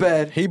get out of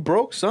bed. He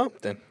broke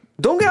something.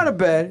 Don't get out of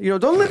bed.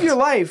 Don't live your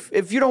life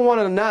if you don't want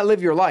to not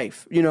live your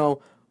life. I'm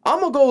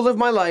gonna go live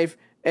my life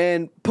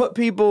and put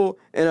people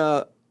in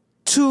a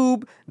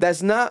tube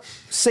that's not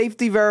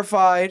safety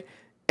verified,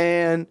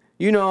 and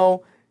it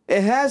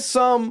has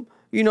some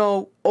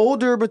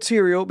older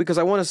material because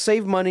I want to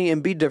save money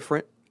and be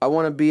different. I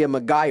want to be a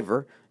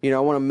MacGyver. I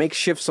want to make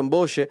shift some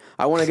bullshit.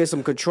 I want to get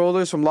some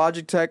controllers from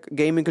Logitech,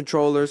 gaming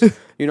controllers.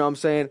 You know what I'm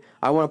saying?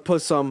 I want to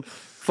put some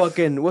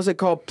fucking, what's it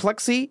called?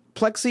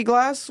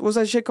 Plexiglass? What's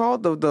that shit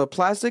called? The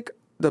plastic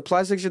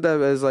shit that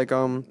is like,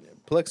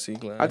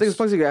 Plexiglass. I think it's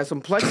plexiglass.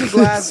 Some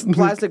plexiglass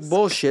plastic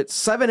bullshit,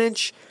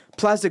 7-inch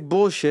plastic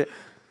bullshit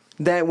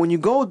that when you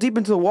go deep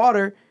into the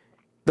water,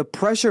 the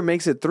pressure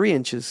makes it 3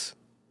 inches.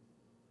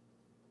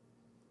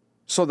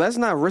 So that's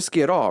not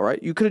risky at all,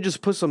 right? You could have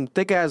just put some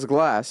thick ass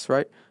glass,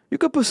 right? You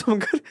could put some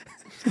good.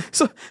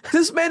 So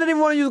this man didn't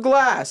even want to use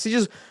glass.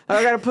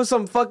 I got to put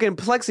some fucking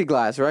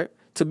plexiglass, right?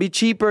 To be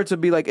cheaper, to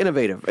be like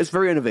innovative. It's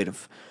very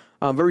innovative,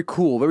 very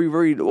cool, very,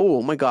 very.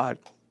 Oh my God,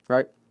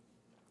 right?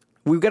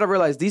 We've got to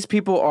realize these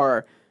people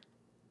are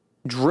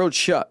drilled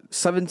shut.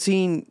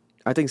 17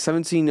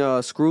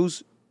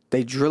 screws.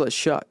 They drill it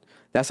shut.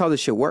 That's how this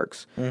shit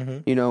works.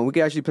 Mm-hmm. We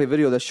can actually play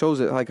video that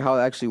shows it, like how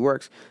it actually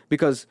works.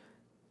 Because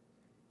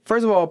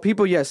first of all,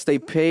 people, yes, they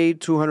paid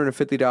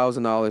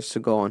 $250,000 to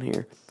go on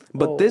here.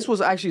 But this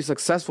was actually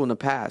successful in the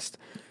past.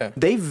 Yeah.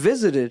 They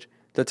visited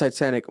the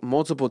Titanic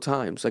multiple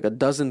times, like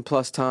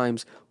 12+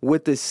 times,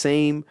 with the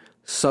same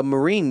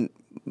submarine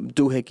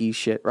doohickey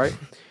shit, right?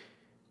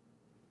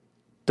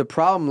 The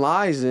problem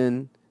lies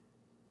in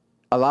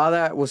a lot of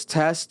that was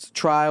tests,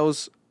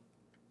 trials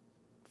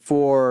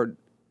for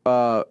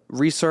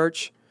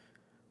research.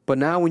 But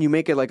now when you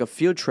make it like a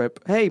field trip,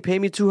 hey, pay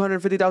me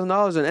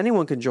 $250,000 and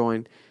anyone can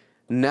join.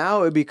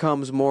 Now it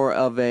becomes more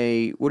of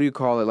a, what do you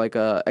call it? Like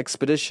a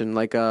expedition,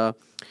 like a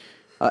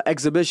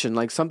exhibition,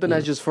 like something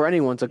that's just for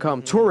anyone to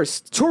come.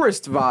 Tourist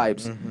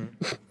vibes.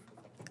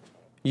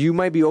 You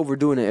might be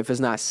overdoing it if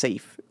it's not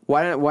safe.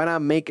 Why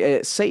not make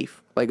it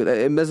safe? Like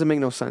it doesn't make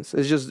no sense.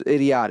 It's just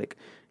idiotic,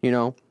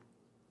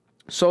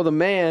 So the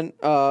man,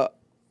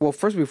 well,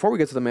 first before we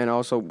get to the man,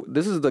 also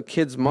this is the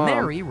kid's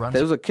mom.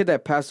 There was a kid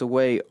that passed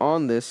away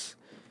on this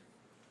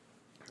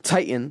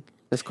Titan.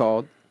 It's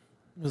called.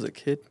 It was a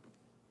kid.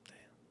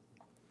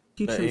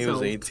 He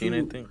was 18,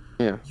 I think.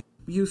 Yeah.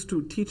 Used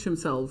to teach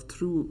himself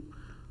through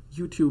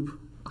YouTube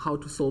how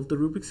to solve the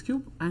Rubik's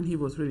Cube, and he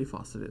was really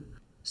fast at it.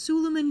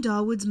 Suleiman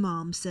Dawood's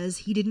mom says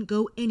he didn't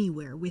go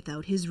anywhere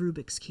without his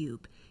Rubik's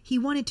Cube. He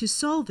wanted to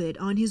solve it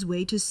on his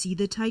way to see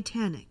the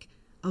Titanic,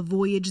 a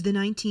voyage the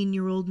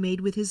 19-year-old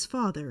made with his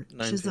father,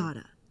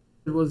 Shahzada.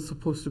 It was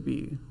supposed to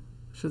be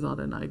Shahzada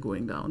and I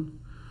going down,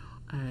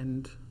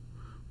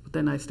 but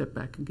then I stepped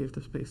back and gave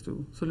the space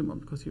to Suleiman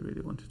because he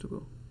really wanted to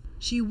go.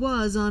 She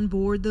was on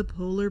board the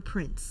Polar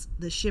Prince,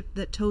 the ship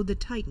that towed the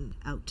Titan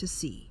out to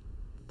sea.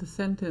 The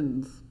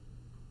sentence,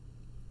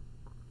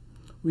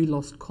 "we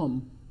lost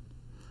comm,"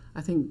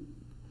 I think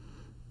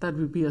that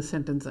would be a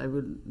sentence I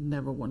would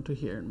never want to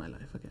hear in my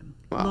life again.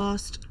 Wow.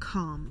 Lost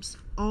comms,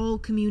 all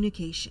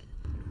communication.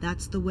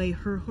 That's the way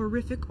her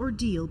horrific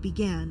ordeal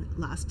began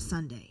last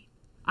Sunday.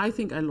 I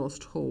think I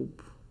lost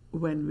hope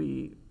when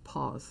we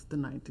passed the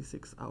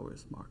 96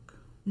 hours mark.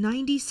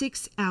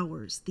 96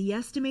 hours, the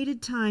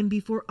estimated time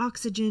before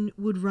oxygen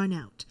would run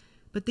out.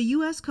 But the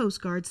U.S. Coast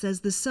Guard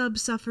says the sub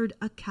suffered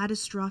a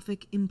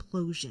catastrophic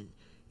implosion.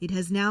 It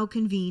has now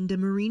convened a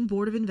Marine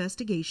Board of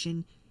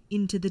Investigation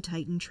into the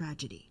Titan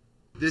tragedy.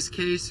 This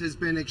case has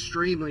been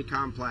extremely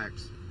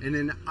complex in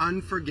an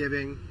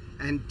unforgiving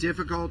and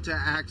difficult to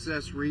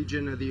access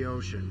region of the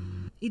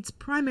ocean. Its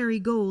primary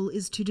goal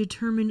is to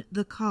determine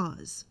the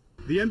cause.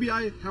 The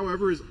NBI,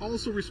 however, is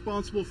also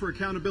responsible for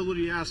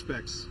accountability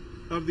aspects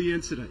of the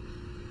incident,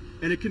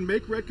 and it can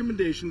make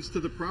recommendations to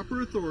the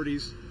proper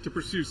authorities to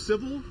pursue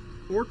civil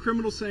or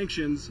criminal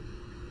sanctions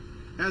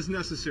as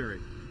necessary.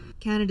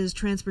 Canada's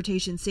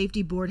Transportation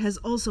Safety Board has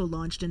also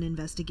launched an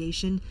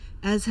investigation,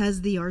 as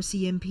has the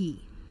RCMP.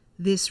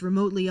 This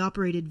remotely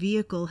operated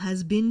vehicle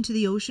has been to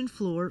the ocean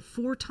floor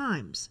 4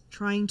 times,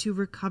 trying to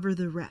recover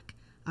the wreck,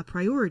 a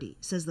priority,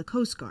 says the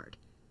Coast Guard.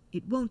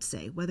 It won't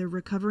say whether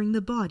recovering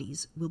the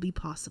bodies will be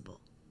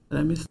possible.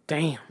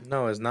 Damn.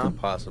 No, it's not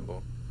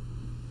possible.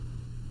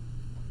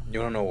 You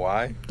don't know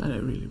why? I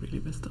really, really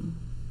missed them.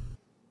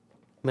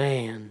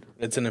 Man.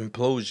 It's an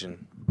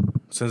implosion.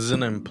 Since it's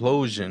an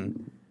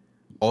implosion,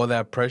 all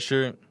that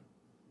pressure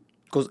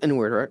goes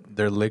inward, right?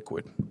 They're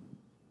liquid.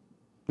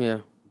 Yeah.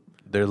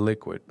 They're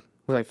liquid.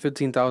 It was like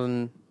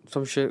 15,000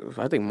 some shit.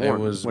 I think more. It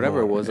was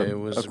whatever more. it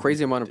was a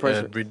crazy amount of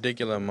pressure. A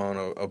ridiculous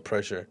amount of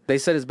pressure. They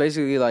said it's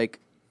basically like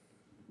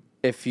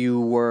if you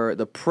were,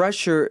 the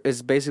pressure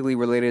is basically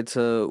related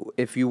to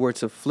if you were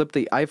to flip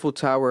the Eiffel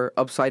Tower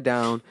upside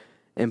down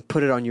and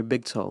put it on your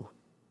big toe.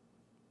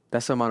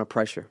 That's the amount of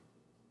pressure.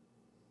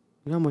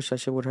 You know how much that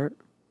shit would hurt?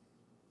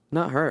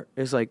 Not hurt.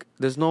 It's like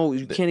there's no,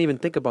 you can't even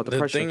think about the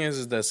pressure. The thing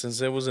is that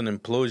since it was an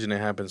implosion, it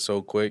happened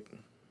so quick.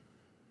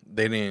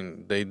 They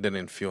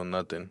didn't feel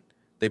nothing.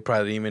 They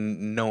probably didn't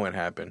even know it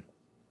happened.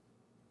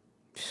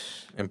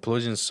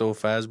 Implosion's so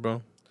fast, bro.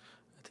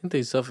 I think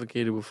they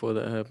suffocated before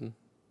that happened.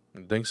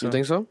 You think so? You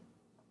think so?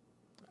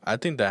 I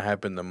think that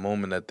happened the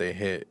moment that they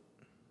hit.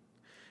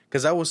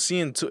 Because I was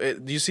seeing,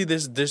 you see,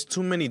 there's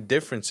too many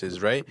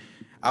differences, right?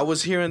 I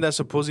was hearing that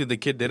supposedly the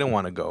kid didn't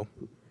want to go.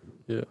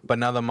 Yeah. But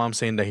now the mom's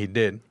saying that he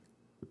did.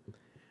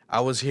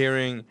 I was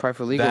hearing probably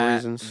for legal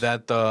reasons.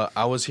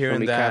 I was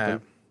hearing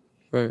that.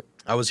 Right.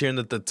 I was hearing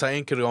that the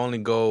Titan could only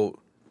go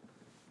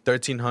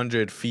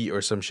 1,300 feet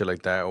or some shit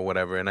like that or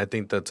whatever, and I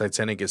think the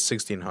Titanic is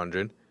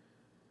 1,600.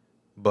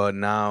 But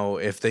now,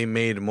 if they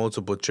made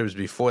multiple trips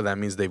before, that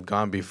means they've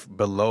gone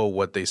below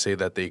what they say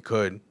that they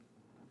could.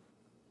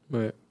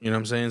 Right. You know what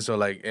I'm saying? So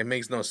like, it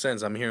makes no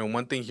sense. I'm hearing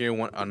one thing here,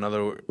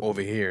 another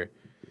over here.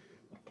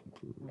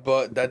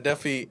 But that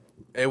definitely,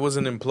 it was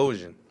an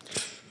implosion.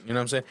 You know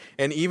what I'm saying?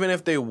 And even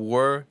if they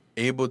were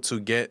able to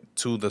get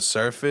to the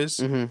surface,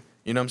 you know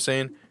what I'm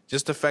saying?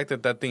 Just the fact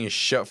that thing is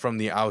shut from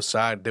the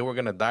outside, they were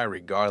going to die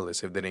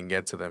regardless if they didn't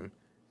get to them.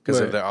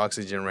 Because if their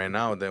oxygen ran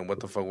out, then what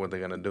the fuck were they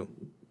going to do?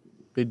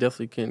 They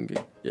definitely can't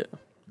get, yeah.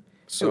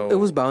 So it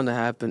was bound to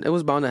happen. It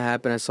was bound to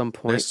happen at some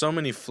point. There's so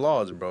many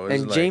flaws, bro. It's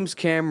and like, James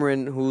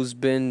Cameron, who's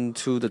been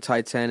to the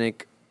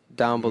Titanic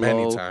down below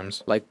many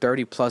times, like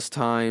 30 plus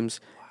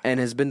times, and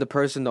has been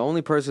the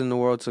only person in the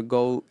world to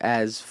go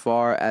as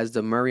far as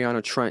the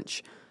Mariana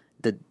Trench,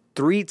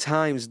 3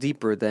 times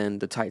deeper than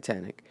the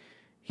Titanic.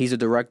 He's a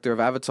director of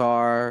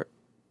Avatar.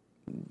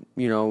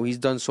 You know, he's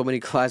done so many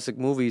classic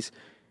movies.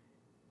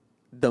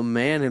 The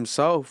man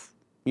himself,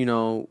 you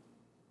know,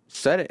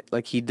 said it.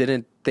 Like, he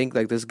didn't think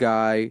like this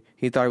guy,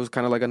 he thought he was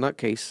kind of like a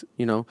nutcase,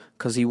 you know,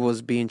 because he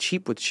was being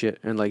cheap with shit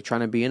and like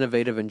trying to be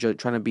innovative and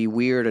trying to be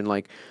weird and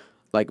like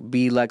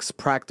be less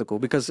practical.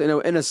 Because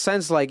in a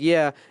sense, like,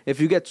 yeah, if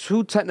you get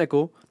too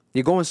technical,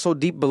 you're going so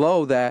deep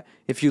below that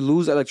if you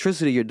lose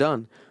electricity, you're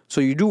done. So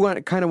you do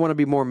kind of want to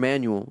be more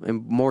manual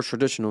and more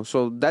traditional.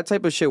 So that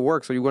type of shit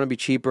works. So you want to be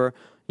cheaper,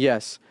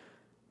 yes,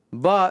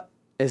 but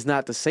it's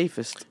not the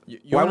safest.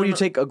 Why would you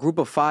take a group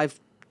of 5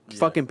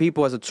 fucking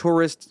people as a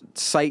tourist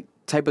site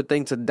type of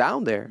thing to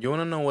down there? You want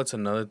to know what's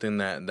another thing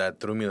that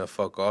threw me the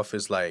fuck off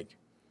is like,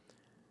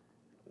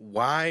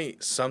 why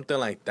something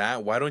like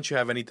that? Why don't you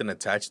have anything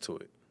attached to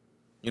it?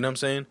 You know what I'm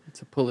saying?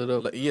 To pull it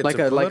up. Like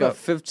a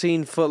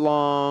 15-foot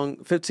long,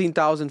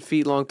 15,000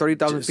 feet long,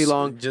 30,000 feet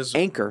long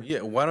anchor.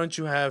 Yeah, why don't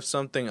you have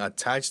something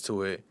attached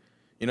to it?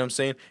 You know what I'm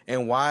saying?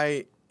 And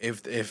why,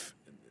 if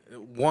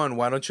one,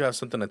 why don't you have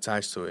something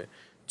attached to it?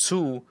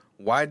 2,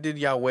 why did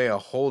y'all wait a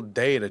whole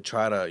day to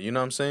try to, you know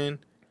what I'm saying?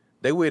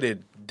 They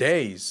waited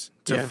days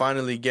to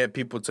finally get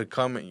people to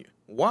come.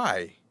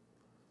 Why?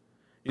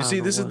 You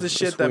see, this is the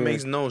shit that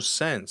makes no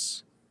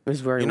sense. It's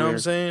very weird. You know what I'm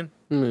saying?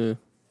 Yeah.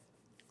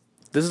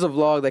 This is a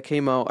vlog that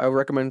came out. I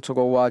recommend to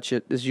go watch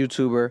it. This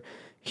YouTuber,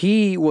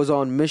 he was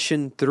on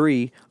mission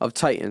 3 of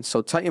Titan.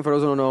 So Titan, for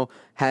those who don't know,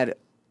 had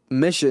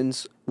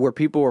missions where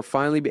people were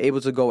finally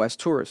able to go as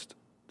tourists.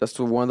 That's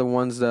one of the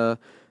ones. One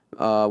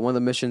of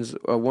the missions.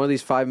 One of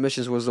these 5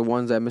 missions was the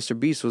ones that Mr.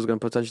 Beast was going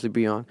to potentially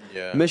be on.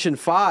 Yeah. Mission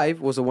 5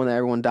 was the one that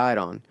everyone died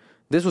on.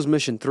 This was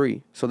mission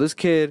 3. So this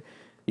kid,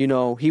 you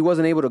know, he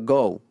wasn't able to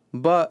go,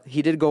 but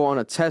he did go on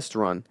a test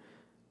run.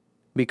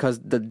 Because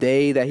the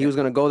day that he was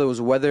going to go, there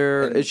was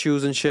weather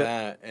issues and shit.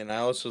 And I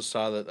also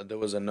saw that there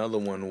was another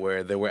one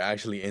where they were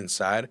actually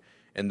inside,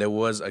 and there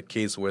was a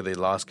case where they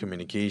lost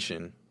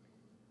communication.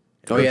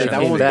 Oh, yeah,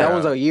 that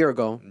was a year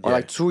ago, or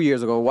like 2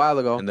 years ago, a while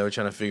ago. And they were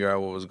trying to figure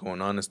out what was going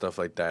on and stuff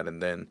like that.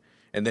 And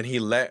then he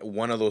let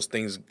one of those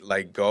things,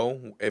 like,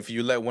 go. If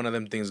you let one of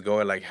them things go,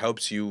 it, like,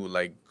 helps you,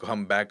 like,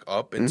 come back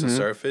up into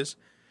surface.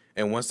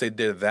 And once they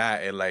did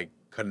that, it, like,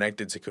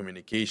 connected to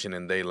communication,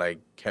 and they, like,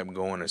 kept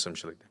going or some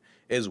shit like that.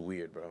 It's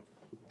weird, bro.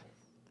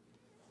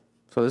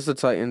 So this is the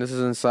Titan. This is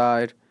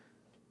inside.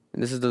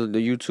 And this is the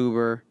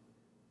YouTuber.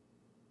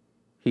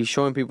 He's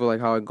showing people like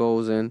how it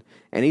goes in.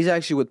 And he's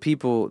actually with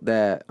people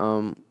that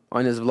on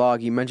his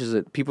vlog he mentions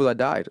it, people that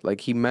died.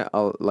 Like he met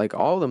like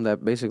all of them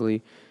that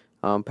basically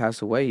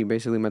passed away. He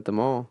basically met them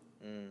all.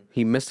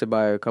 He missed it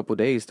by a couple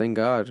days. Thank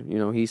God. You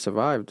know, he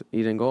survived. He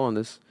didn't go on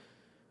this.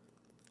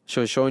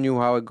 So showing you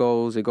how it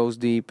goes. It goes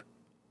deep.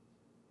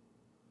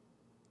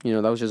 You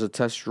know, that was just a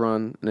test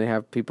run. And they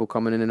have people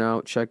coming in and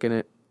out, checking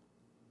it.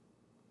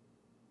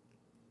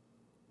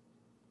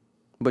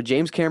 But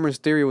James Cameron's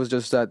theory was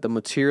just that the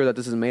material that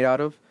this is made out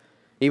of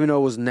even though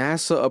it was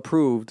NASA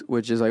approved,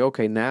 which is like,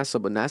 okay,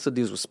 NASA, but NASA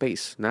deals with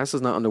space.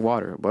 NASA's not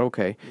underwater, but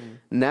okay.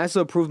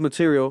 NASA approved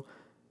material,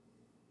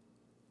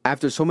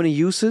 after so many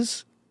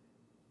uses,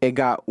 it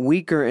got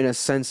weaker in a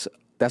sense.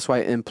 That's why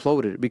it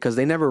imploded, because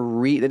they never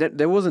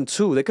there wasn't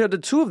two. They could have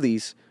done two of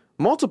these.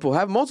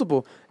 Have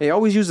multiple. They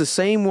always use the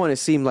same one, it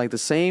seemed like, the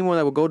same one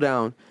that would go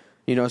down,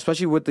 you know,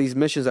 especially with these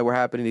missions that were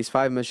happening, these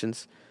 5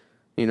 missions.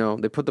 You know,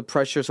 they put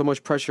so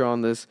much pressure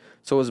on this,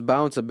 so it's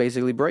bound to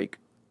basically break.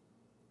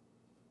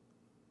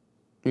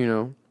 You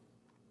know?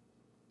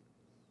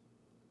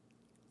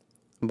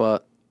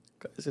 But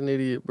guy's an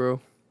idiot, bro.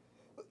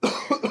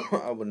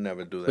 I would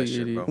never do that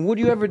shit, bro. Would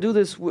you ever do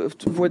this for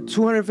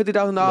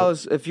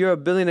 $250,000? If you're a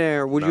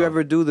billionaire, would you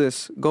ever do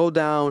this? Go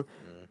down.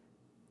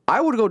 I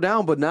would go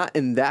down, but not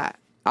in that.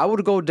 I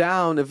would go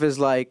down if it's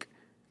like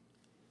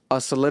a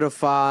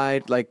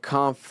solidified, like,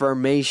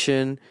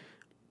 confirmation,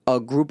 a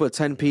group of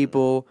 10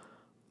 people,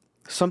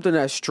 something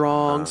that's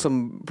strong,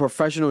 some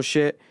professional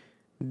shit.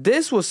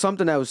 This was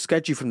something that was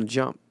sketchy from the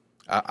jump.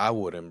 I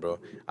wouldn't, bro.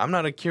 I'm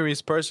not a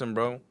curious person,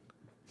 bro.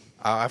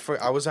 I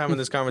was having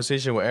this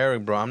conversation with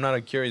Eric, bro. I'm not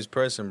a curious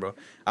person, bro.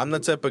 I'm the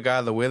type of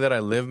guy, the way that I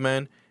live,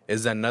 man,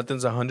 is that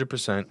nothing's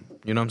 100%.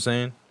 You know what I'm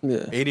saying?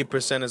 Yeah.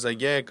 80% is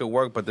like, yeah, it could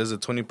work, but there's a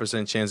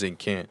 20% chance it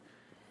can't.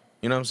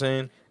 You know what I'm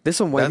saying? This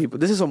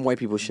is some white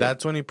people shit. That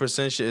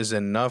 20% shit is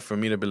enough for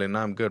me to be like,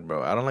 nah, I'm good,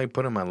 bro. I don't like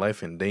putting my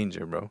life in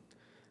danger, bro.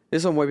 This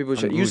is some white people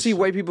shit. You see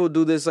white people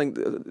do this, like,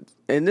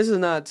 and this is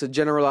not to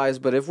generalize,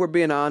 but if we're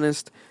being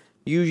honest,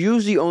 you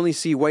usually only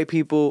see white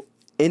people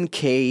in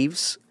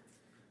caves.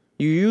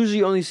 You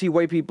usually only see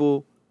white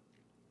people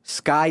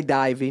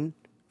skydiving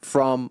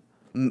from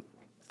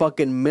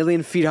fucking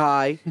million feet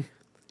high.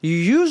 You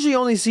usually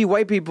only see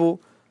white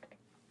people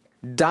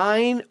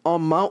dying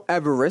on Mount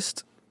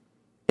Everest.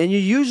 And you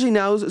usually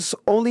now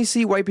only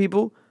see white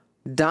people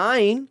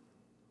dying,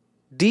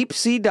 deep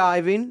sea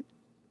diving,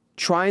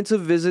 trying to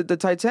visit the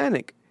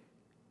Titanic.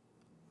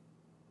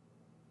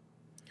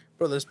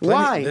 Bro,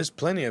 there's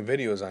plenty of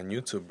videos on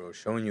YouTube, bro,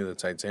 showing you the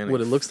Titanic.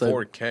 What it looks 4K.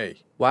 like. 4K.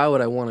 Why would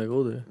I want to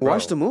go there?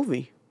 Watch the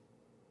movie.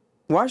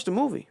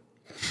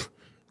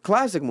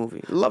 Classic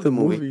movie. Love the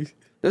movie.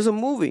 There's a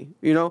movie,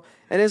 you know?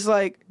 And it's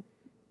like,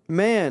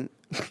 man.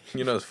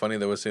 You know, it's funny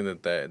they were saying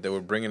that they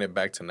were bringing it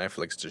back to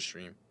Netflix to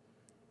stream.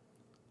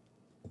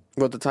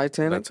 What, the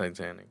Titanic? The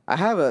Titanic. I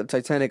have a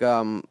Titanic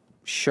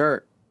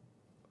shirt,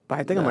 but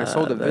I think I might have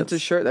sold a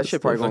vintage shirt. That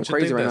shit probably going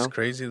crazy right now. That's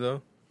crazy,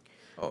 though.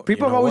 Oh,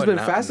 people have always been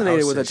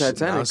fascinated with the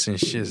Titanic. Now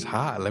since shit's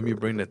hot, let me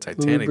bring the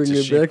Titanic bring to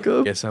it shit. back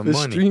up. Get some The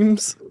money.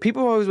 streams.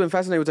 People have always been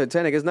fascinated with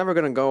Titanic. It's never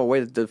going to go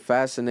away, the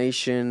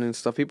fascination and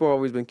stuff. People have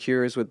always been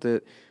curious with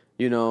it,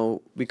 you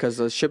know, because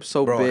the ship's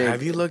so bro, big.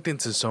 Have you looked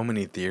into so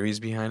many theories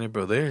behind it,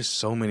 bro? There's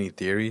so many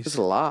theories. It's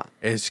a lot.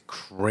 It's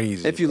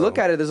crazy. If you look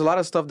at it, there's a lot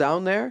of stuff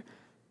down there.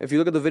 If you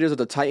look at the videos of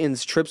the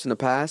Titans' trips in the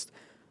past,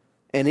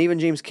 and even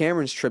James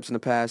Cameron's trips in the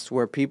past,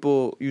 where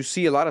you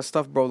see a lot of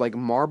stuff, bro, like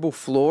marble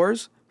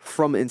floors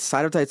from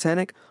inside of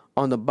Titanic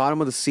on the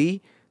bottom of the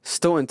sea,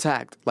 still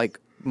intact. Like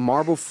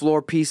marble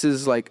floor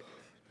pieces, like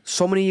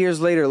so many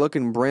years later,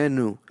 looking brand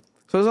new.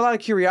 So there's a lot of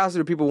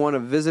curiosity. People want to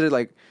visit it,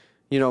 like,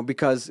 you know,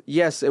 because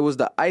yes, it was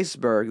the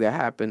iceberg that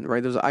happened,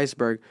 right? There was an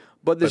iceberg.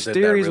 But there's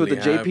theories with the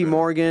JP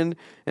Morgan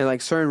and like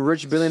certain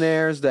rich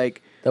billionaires,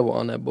 like, that were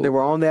on that boat. They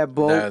were on that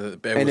boat.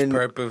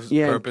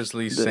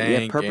 Purposely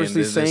sank.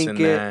 Purposely sank it.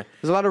 There's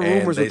a lot of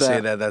rumors with that. They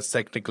say that that's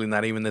technically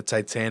not even the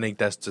Titanic.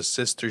 That's the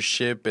sister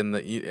ship, and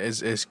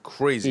it's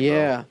crazy.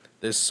 Yeah. Bro.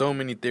 There's so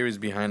many theories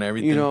behind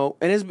everything. You know,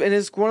 and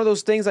it's one of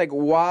those things like,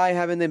 why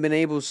haven't they been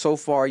able so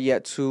far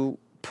yet to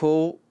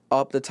pull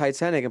up the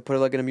Titanic and put it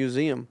like in a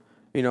museum?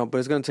 You know, but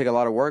it's gonna take a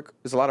lot of work.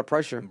 It's a lot of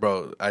pressure,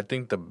 bro. I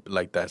think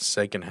that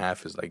second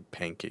half is like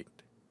pancaked.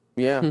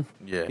 Yeah,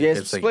 yeah.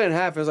 It's split like in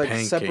half. It's like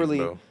pancake, separately,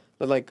 bro.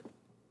 like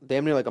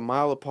damn near like a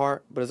mile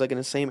apart, but it's like in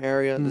the same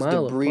area. There's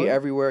debris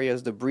everywhere.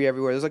 There's debris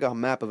everywhere. There's like a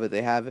map of it.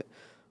 They have it.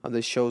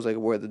 This shows like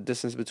where the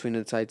distance between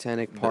the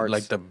Titanic parts.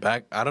 Like the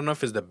back. I don't know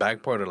if it's the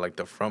back part or like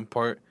the front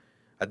part.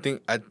 I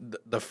think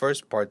the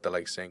first part that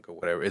like sank or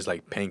whatever is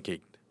like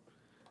pancaked.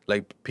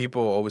 Like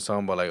people always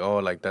talking about like, oh,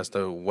 like that's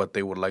what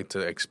they would like to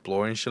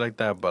explore and shit like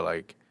that. But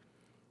like,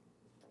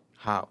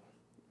 how?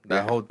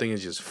 That whole thing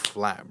is just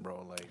flat,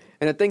 bro. Like.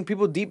 And I think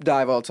people deep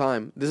dive all the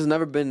time. This has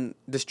never been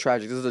this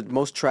tragic. This is the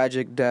most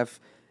tragic death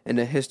in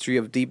the history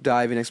of deep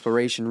diving,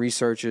 exploration,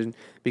 researching,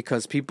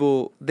 because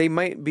they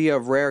might be a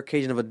rare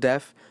occasion of a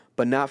death,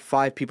 but not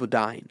 5 people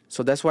dying.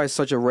 So that's why it's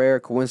such a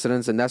rare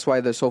coincidence, and that's why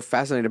they're so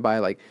fascinated by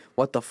it. Like,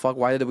 what the fuck?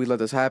 Why did we let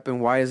this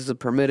happen? Why is this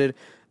permitted?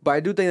 But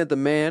I do think that the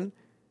man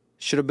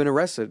should have been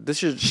arrested. This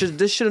should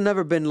have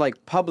never been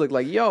like public.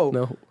 Like,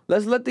 yo,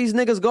 let's let these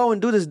niggas go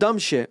and do this dumb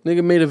shit.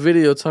 Nigga made a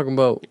video talking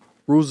about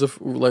rules are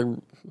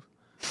lame.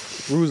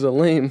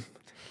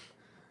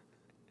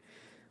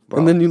 Bro.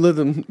 And then you let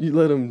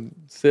them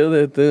sail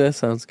that thing. That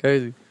sounds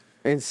crazy.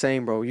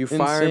 Insane, bro. You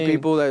firing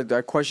people that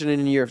are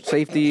questioning your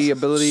safety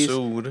abilities.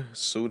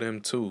 Sued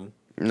him too.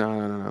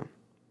 No.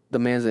 The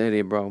man's an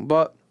idiot, bro.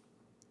 But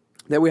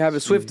there we have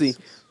it. Swifty,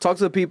 talk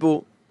to the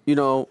people. You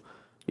know,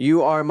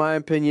 You are, in my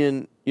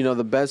opinion,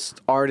 the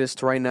best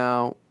artist right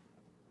now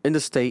in the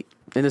state,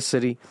 in the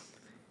city.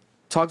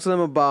 Talk to them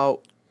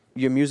about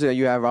your music that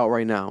you have out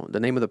right now, the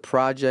name of the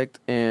project,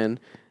 and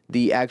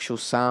the actual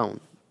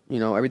sound.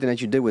 Everything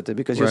that you did with it,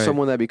 because you're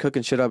someone that be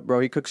cooking shit up, bro.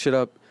 He cooks shit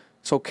up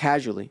so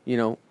casually,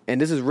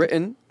 And this is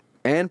written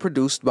and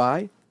produced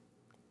by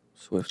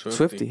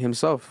Swifty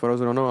himself. For those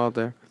who don't know out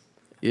there.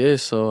 Yeah,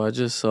 so I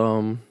just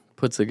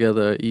put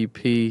together an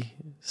EP,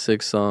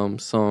 6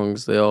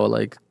 songs. They all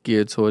like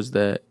geared towards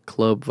that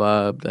club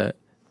vibe, that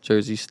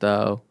Jersey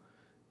style.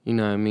 You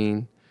know what I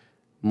mean?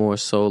 More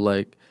so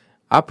like,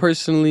 I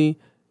personally,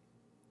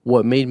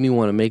 what made me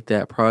want to make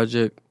that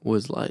project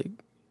was like,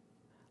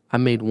 I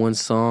made one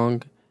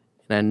song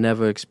and I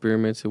never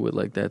experimented with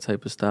like that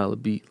type of style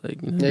of beat,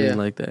 like what I mean?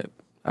 Like that.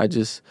 I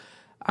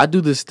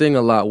do this thing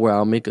a lot where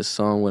I'll make a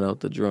song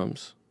without the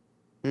drums.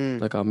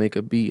 Like I'll make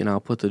a beat and I'll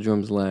put the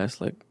drums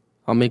last. Like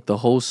I'll make the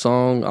whole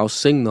song, I'll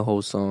sing the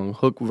whole song,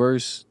 hook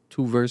verse,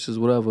 2 verses,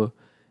 whatever,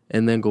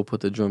 and then go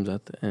put the drums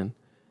at the end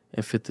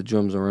and fit the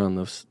drums around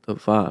the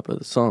vibe of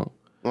the song.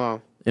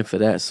 Wow. And for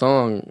that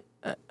song,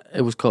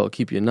 it was called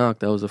Keep You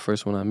Knocked. That was the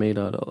first one I made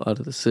out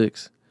of the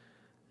 6.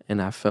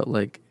 And I felt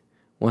like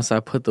once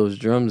I put those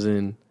drums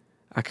in,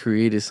 I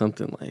created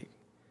something like,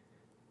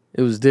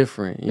 it was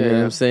different. You know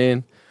what I'm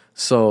saying?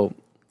 So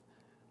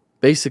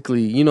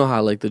basically, you know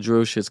how like the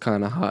drill shit's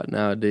kind of hot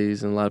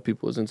nowadays, and a lot of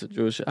people is into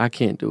drill shit. I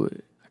can't do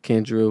it. I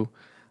can't drill.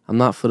 I'm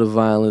not for the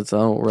violence. I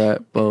don't rap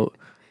about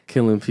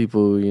killing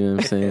people. You know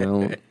what I'm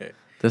saying?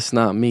 That's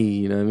not me.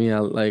 You know what I mean? I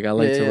like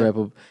to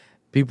rap.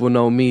 People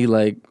know me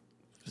like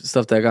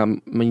stuff that got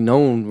me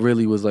known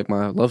really was like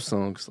my love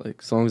songs,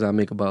 like songs I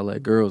make about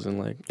like girls and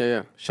like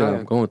shit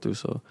I'm going through.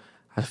 So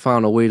I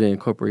found a way to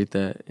incorporate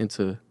that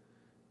into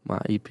my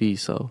EP.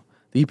 So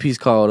the EP's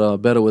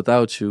called Better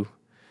Without You.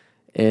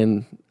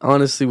 And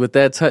honestly, with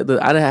that title,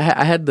 I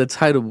had the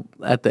title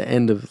at the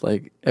end of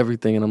like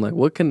everything, and I'm like,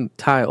 what can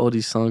tie all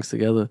these songs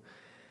together?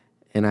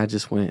 And I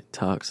just went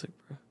toxic,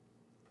 bro.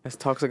 As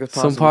toxic as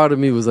possible. Some part of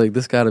me was like,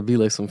 this gotta be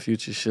like some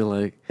future shit.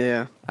 Like,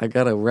 I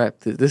gotta rap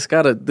this. This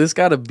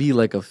gotta be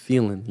like a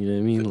feeling. You know what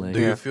I mean? Like, do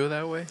you feel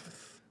that way?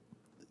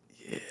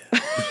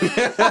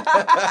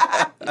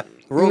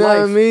 Real you know life.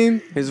 what I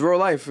mean? His real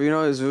life. His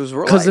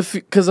real life.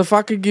 Because if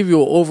I could give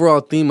you an overall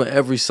theme of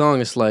every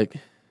song, it's like.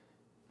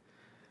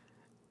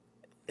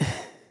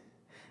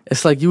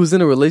 It's like you was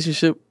in a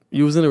relationship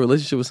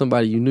with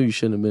somebody you knew you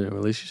shouldn't have been in a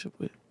relationship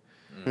with.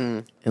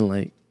 And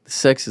like the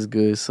sex is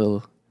good,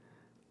 so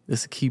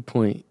it's a key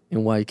point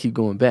in why you keep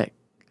going back.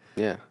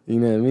 Yeah. You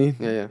know what I mean?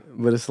 Yeah.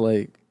 But it's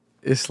like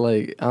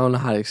I don't know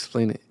how to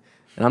explain it.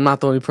 And I'm not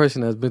the only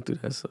person that's been through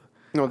that, so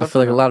I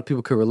feel like a lot of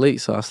people could relate,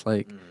 so I was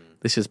like,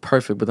 this is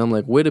perfect. But I'm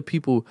like, where do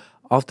people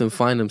often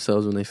find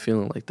themselves when they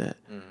feeling like that?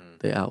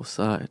 They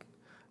outside.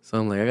 So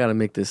I'm like, I gotta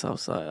make this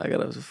outside. I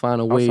gotta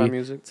find a way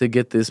to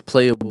get this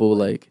playable,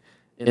 like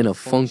in a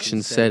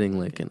function setting,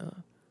 like in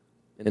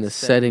a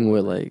setting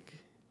where, like,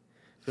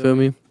 feel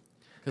me?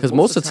 Because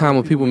most of the time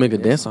when people make a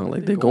dance song,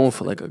 like they're going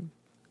for like a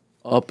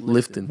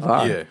uplifting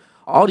vibe. Yeah.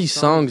 All these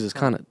songs is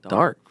kind of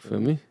dark, feel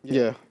me?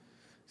 Yeah.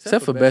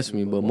 Except for Best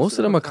Me, but most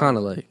of them are kind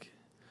of like,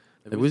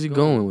 where's he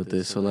going with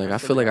this? So like, I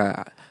feel like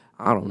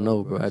I don't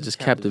know, bro. I just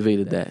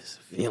captivated that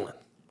feeling.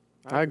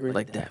 I agree.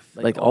 Like that.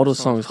 Like all those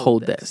songs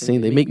hold that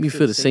same. They make me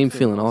feel the same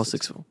feeling, all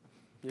 6 of them.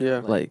 Yeah.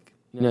 Like,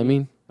 you know what I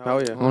mean? Oh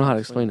yeah. I don't know how to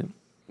explain it.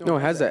 No,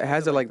 it has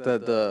that like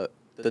the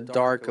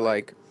dark,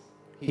 like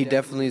he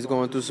definitely is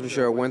going through some shit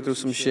or went through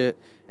some shit,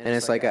 and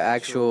it's like an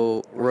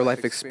actual real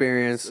life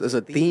experience. There's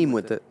a theme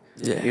with it.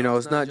 Yeah.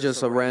 It's not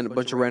just a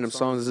bunch of random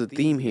songs. There's a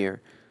theme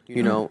here.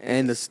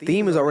 And the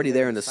theme is already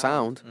there in the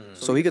sound,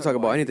 so he could talk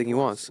about anything he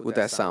wants with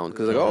that sound.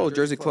 Because like,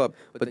 Jersey Club,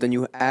 but then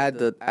you add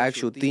the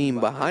actual theme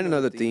behind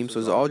another theme, so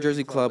it's all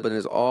Jersey Club, and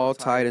it's all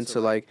tied into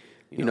like,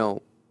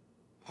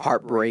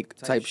 heartbreak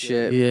type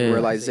shit,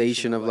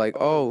 realization of like,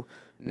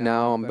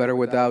 now I'm better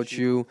without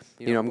you.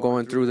 I'm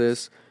going through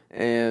this,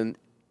 and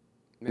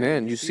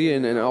man, you see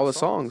it in all the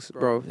songs,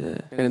 bro. Yeah.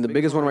 And the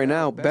biggest one right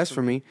now, Best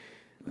for Me,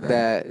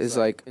 that is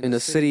like in the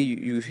city,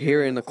 you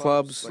hear it in the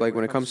clubs. Like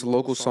when it comes to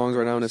local songs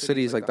right now in the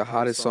city, it's like the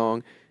hottest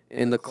song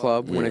in the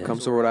club when it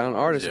comes to Rhode Island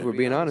artists. If we're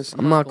being honest.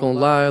 I'm not gonna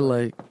lie,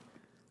 like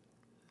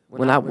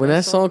when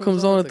that song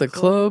comes on at the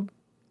club,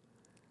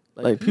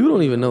 like people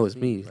don't even know it's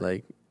me.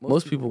 Like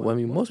most people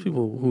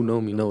who know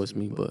me know it's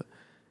me, but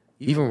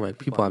even like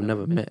people I've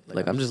never met,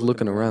 like I'm just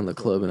looking around the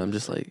club and I'm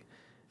just like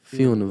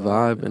feeling the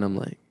vibe, and I'm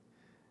like,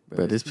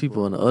 bro, there's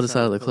people on the other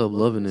side of the club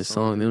loving this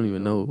song. They don't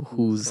even know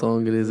whose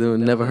song it is. They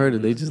never heard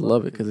it. They just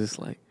love it because it's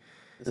like,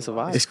 it's a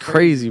vibe. It's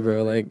crazy,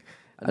 bro. Like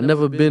I've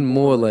never been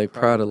more like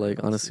proud of,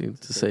 like, honestly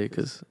to say,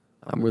 because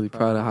I'm really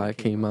proud of how it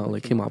came out.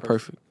 Like came out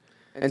perfect.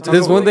 And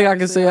there's one thing I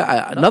can say.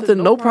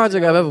 No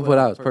project I've ever put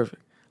out is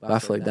perfect, but I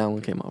feel like that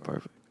one came out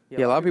perfect.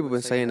 Yeah, a lot of people have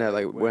been saying that.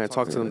 Like when I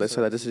talk to them, they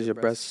say that this is your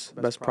best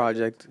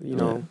project.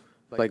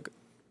 Like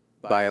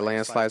by a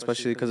landslide,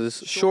 especially because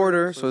it's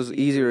shorter, so it's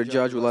easier to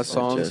judge with less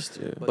songs.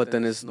 But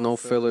then it's no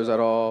fillers at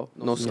all,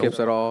 no skips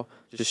at all,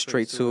 just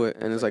straight to it,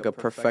 and it's like a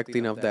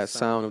perfecting of that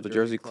sound of the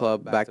Jersey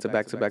Club back to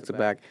back to back to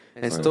back,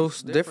 and it's still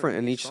different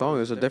in each song.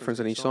 There's a difference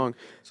in each song.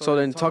 So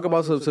then talk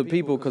about to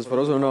people, because for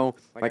those who don't know,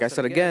 like I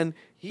said again,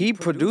 he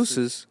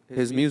produces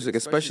his music,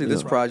 especially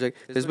this project.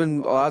 There's been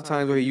a lot of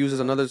times where he uses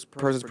another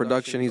person's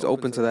production. He's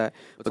open to that.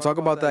 But talk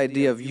about the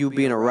idea of you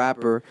being a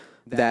rapper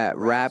that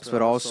raps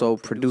but also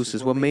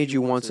produces. What made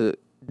you want to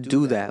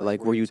do that?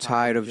 Like, were you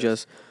tired of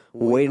just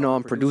waiting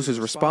on producers'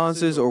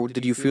 responses, or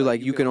did you feel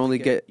like you can only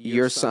get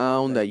your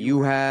sound that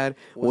you had?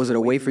 Was it a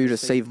way for you to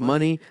save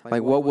money?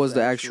 Like, what was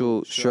the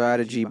actual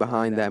strategy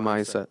behind that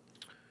mindset?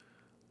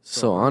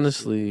 So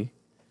honestly,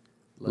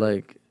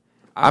 like,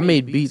 I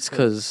made beats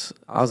because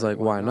I was like,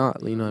 why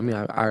not? You know what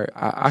I mean?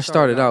 I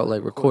started out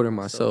like recording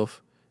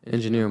myself,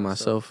 engineering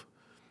myself.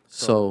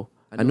 So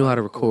I knew how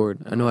to record,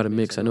 I knew how to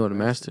mix, I knew how to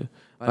master.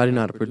 I didn't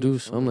know how to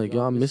produce. I'm like,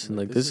 yo, I'm missing.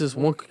 Like, this is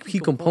one key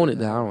component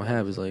that I don't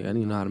have, is like, I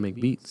didn't know how to make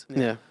beats.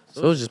 Yeah.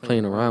 So I was just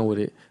playing around with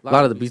it. A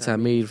lot of the beats I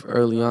made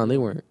early on, they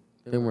weren't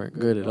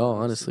good at all,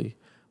 honestly.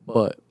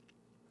 But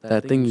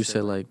that thing you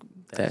said, like,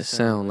 that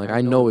sound, like,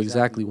 I know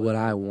exactly what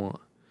I want.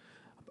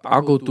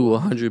 I'll go through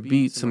 100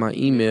 beats in my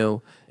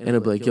email, and it'll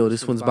be like, yo,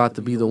 this one's about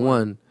to be the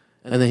one.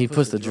 And then he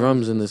puts the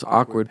drums in this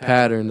awkward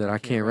pattern that I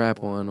can't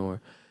rap on,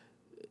 or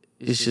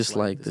it's just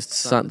like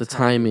the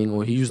timing,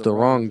 or he used the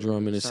wrong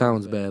drum and it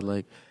sounds bad.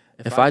 Like,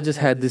 if I just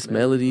had this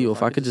melody, or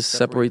if I could just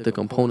separate the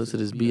components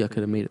of this beat, I could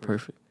have made it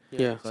perfect.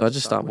 Yeah. So I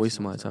just stopped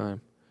wasting my time.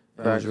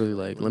 I was really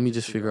like, let me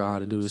just figure out how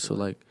to do this. So,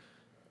 like,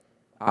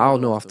 I'll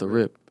know off the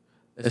rip.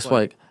 It's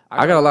like,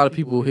 I got a lot of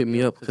people who hit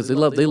me up because they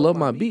love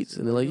my beats,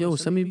 and they're like, yo,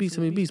 send me beats.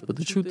 But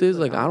the truth is,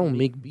 like, I don't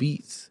make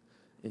beats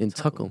and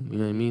tuck them, you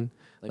know what I mean?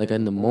 Like,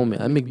 in the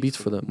moment. I make beats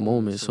for the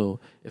moment.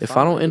 So if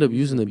I don't end up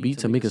using the beat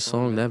to make a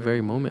song that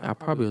very moment, I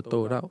probably will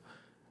throw it out.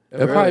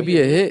 It'll probably be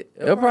a hit.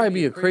 It'll probably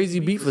be a crazy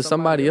beat for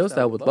somebody else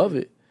that would love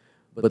it.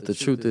 But the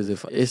truth is,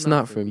 if it's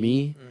not for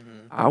me,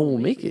 I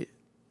won't make it.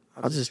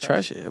 I'll just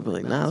trash it. I'll be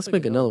like, nah, let's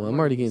make another one. I'm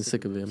already getting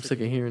sick of it. I'm sick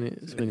of hearing it.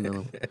 Let's make another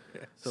one.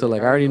 So,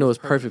 like, I already know it's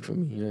perfect for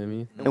me. You know what I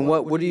mean? And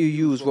what do you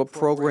use? What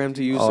program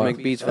do you use to make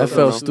beats? For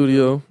FL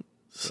Studio.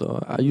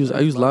 So I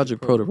use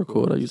Logic Pro to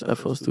record. I use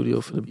FL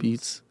Studio for the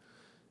beats.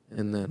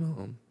 And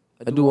then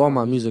I do all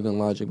my music on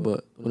Logic,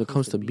 but when it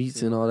comes to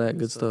beats and all that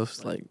good stuff,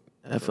 it's like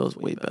FL's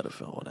way better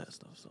for all that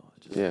stuff. So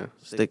I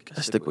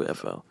stick with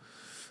FL.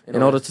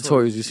 And all the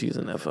tutorials you see is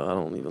in FL. I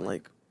don't even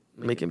like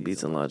making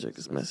beats in Logic.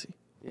 It's messy.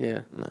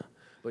 Yeah. Nah.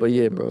 But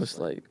yeah, bro, it's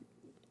like,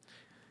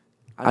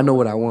 I know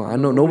what I want. I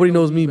know nobody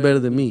knows me better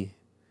than me.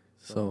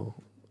 So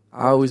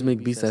I always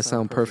make beats that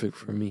sound perfect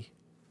for me.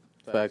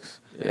 Facts.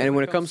 And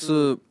when it comes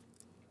to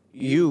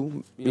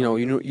you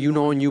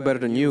knowing you better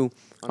than you,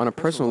 on a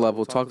personal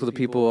level, talk to the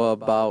people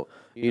about,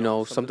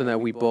 something that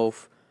we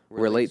both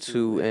relate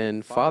to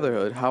in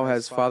fatherhood. How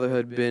has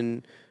fatherhood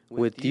been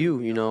with you?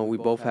 We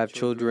both have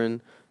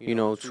children,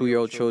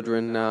 2-year-old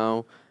children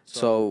now.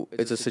 So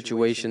it's a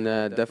situation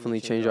that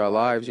definitely changed our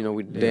lives.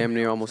 We damn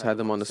near almost had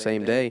them on the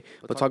same day.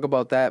 But talk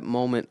about that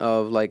moment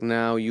of, like,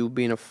 now you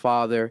being a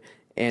father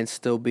and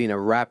still being a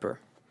rapper.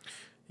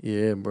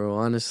 Yeah, bro.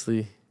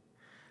 Honestly,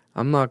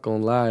 I'm not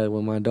going to lie.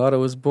 When my daughter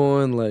was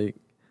born, like,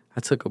 I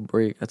took a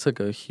break. I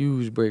took a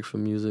huge break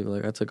from music.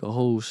 Like, I took a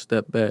whole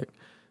step back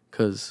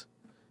because,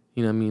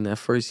 you know what I mean, that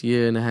first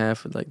year and a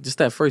half, like, just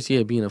that first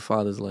year being a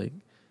father is like,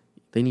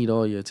 they need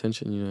all your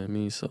attention, you know what I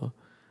mean? So,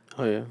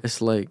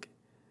 it's like,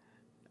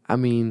 I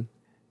mean,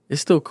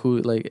 it's still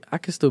cool. Like, I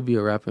can still be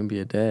a rapper and be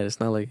a dad. It's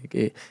not like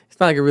it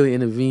really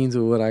intervenes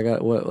with what I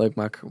got, like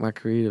my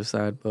creative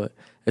side. But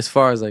as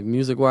far as like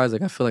music wise,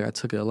 like, I feel like I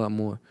took it a lot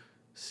more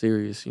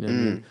serious. You know what I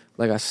mean?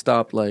 Like, I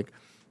stopped. Like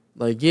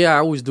yeah, I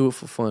always do it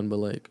for fun. But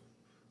like,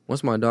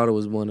 once my daughter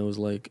was born, it was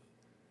like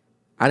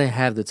I didn't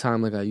have the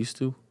time like I used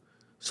to.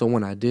 So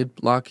when I did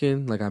lock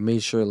in, like, I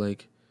made sure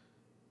like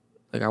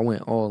I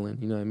went all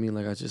in. You know what I mean?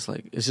 Like, I just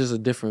like, it's just a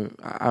different.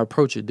 I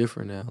approach it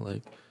different now.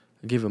 Like,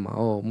 I give it my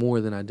all more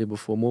than I did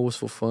before. More was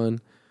for fun.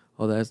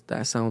 Oh,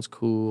 that sounds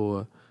cool.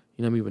 Or,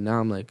 you know what I mean? But now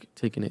I'm like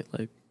taking it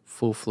like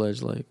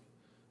full-fledged. Like,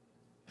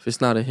 if it's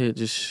not a hit,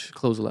 just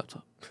close the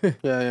laptop.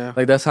 Yeah.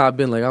 Like, that's how I've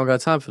been. Like, I don't got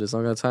time for this. I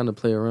don't got time to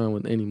play around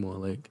with anymore.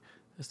 Like,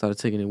 I started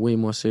taking it way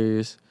more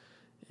serious.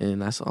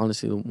 And that's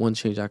honestly the one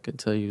change I could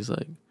tell you is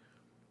like,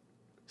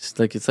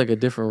 it's like a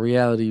different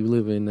reality you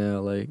live in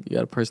now. Like, you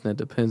got a person that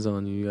depends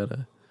on you. You got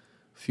a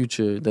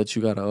future that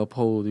you got to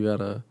uphold. You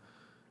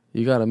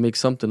got to make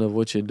something of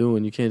what you're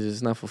doing. You can't just,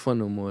 it's not for fun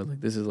no more.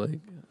 Like, this is like,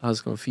 how's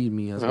it going to feed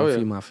me? How's it going to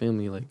feed my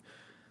family? Like,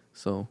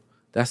 so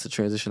that's the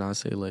transition I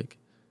say, like,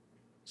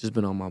 just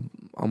been on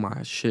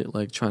my shit,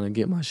 like, trying to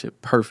get my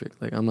shit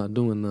perfect. Like, I'm not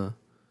doing the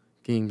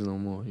games no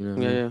more. You know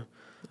what I mean? Yeah.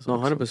 No,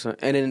 100%.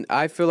 And then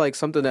I feel like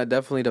something that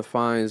definitely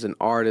defines an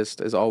artist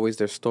is always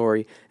their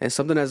story. And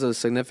something as a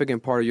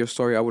significant part of your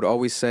story, I would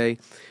always say,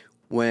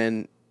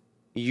 when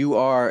you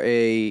are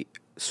a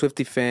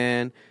Swiftie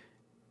fan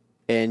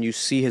and you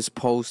see his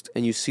post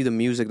and you see the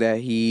music that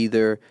he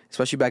either,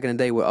 especially back in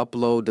the day, would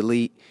upload,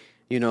 delete,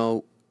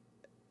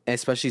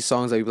 especially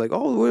songs that you'd be like,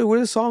 oh, where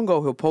did the song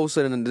go? He'll post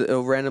it and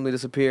it'll randomly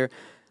disappear.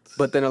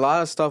 But then a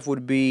lot of stuff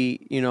would be,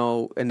 you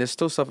know, and there's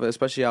still stuff,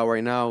 especially out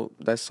right now,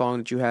 that song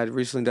that you had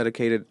recently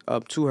dedicated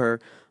up to her,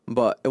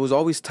 but it was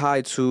always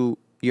tied to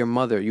your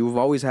mother. You've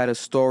always had a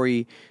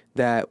story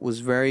that was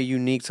very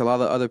unique to a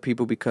lot of other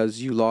people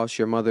because you lost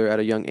your mother at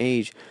a young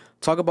age.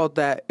 Talk about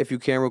that, if you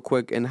can, real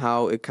quick, and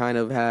how it kind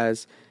of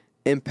has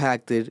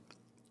impacted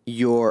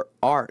your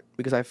art,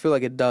 because I feel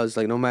like it does.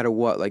 Like, no matter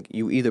what, like,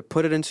 you either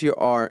put it into your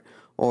art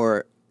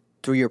or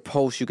through your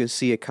posts, you can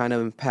see it kind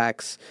of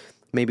impacts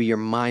maybe your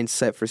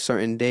mindset for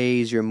certain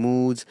days, your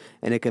moods,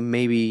 and it can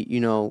maybe, you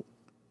know,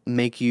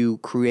 make you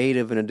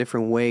creative in a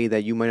different way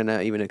that you might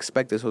not even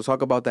expect it. So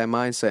talk about that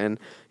mindset and,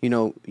 you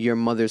know, your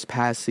mother's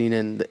passing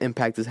and the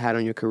impact it's had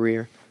on your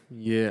career.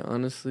 Yeah,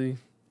 honestly,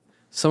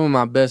 some of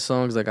my best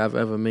songs like I've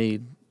ever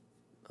made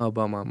are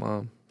about my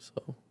mom.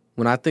 So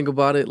when I think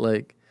about it,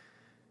 like,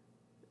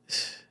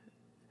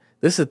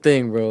 this is the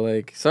thing, bro.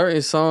 Like,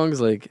 certain songs,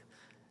 like,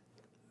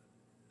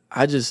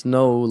 I just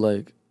know,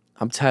 like,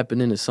 I'm tapping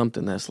into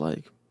something that's,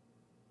 like,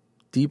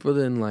 deeper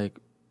than, like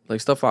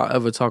stuff I'll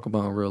ever talk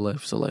about in real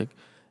life. So, like,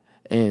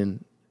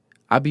 and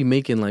I be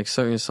making, like,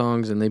 certain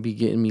songs and they be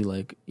getting me,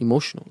 like,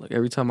 emotional. Like,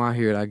 every time I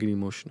hear it, I get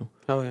emotional.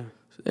 Oh, yeah.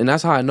 And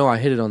that's how I know I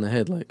hit it on the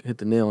head, like, hit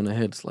the nail on the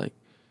head. It's like,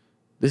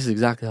 this is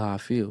exactly how I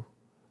feel.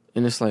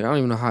 And it's like, I don't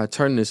even know how to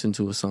turn this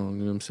into a song,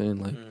 you know what I'm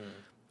saying? Like,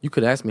 you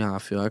could ask me how I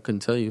feel. I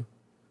couldn't tell you.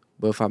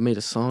 But if I made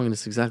a song and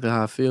it's exactly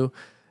how I feel,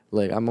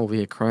 like, I'm over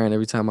here crying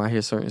every time I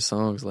hear certain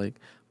songs, like,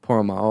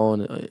 pouring my all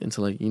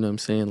into, like, you know what I'm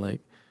saying,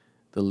 like,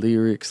 the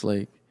lyrics,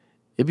 like,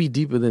 it be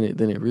deeper than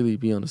it really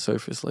be on the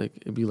surface. Like,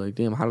 it'd be like,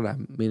 damn, how did I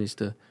manage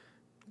to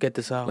get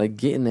this out? Like,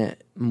 get in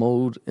that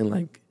mode and,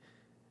 like,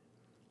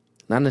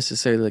 not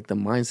necessarily, like, the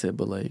mindset,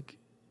 but, like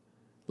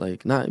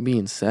not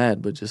being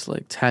sad, but just,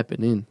 like,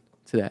 tapping in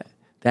to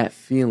that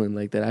feeling,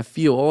 like, that I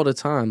feel all the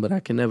time, but I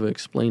can never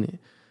explain it.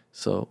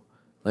 So,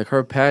 like,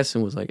 her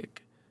passing was,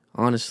 like,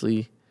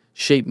 honestly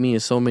shaped me in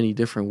so many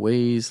different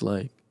ways,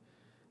 like,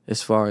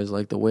 as far as,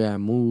 like, the way I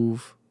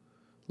move,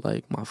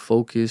 like, my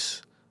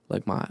focus,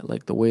 like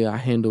the way I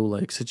handle,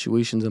 like,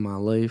 situations in my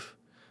life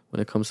when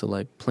it comes to,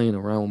 like, playing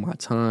around with my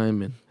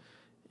time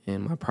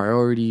and my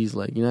priorities,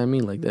 like, you know what I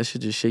mean? Like, that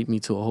shit just shaped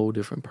me to a whole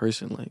different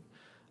person. Like,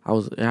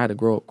 I had to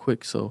grow up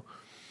quick, so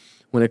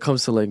when it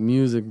comes to, like,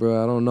 music,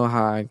 bro, I don't know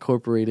how I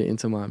incorporate it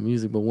into my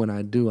music, but when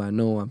I do, I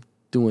know I'm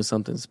doing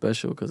something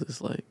special because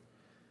it's like,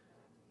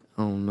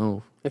 I don't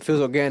know. It feels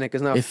organic.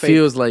 It's not It fake.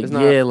 feels like, it's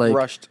not yeah, like,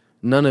 rushed.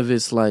 none of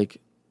it's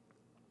like,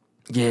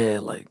 yeah,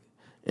 like,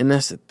 and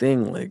that's the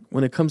thing. Like,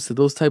 when it comes to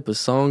those type of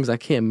songs, I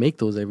can't make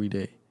those every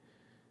day.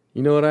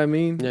 You know what I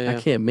mean? Yeah.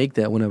 I can't make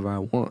that whenever I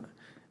want.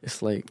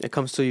 It's like, it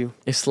comes to you.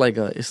 It's like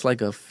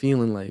a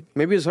feeling like,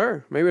 maybe it's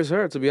her. Maybe it's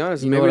her, to be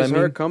honest. You know Maybe what it's I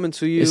mean? her coming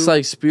to you. It's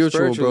like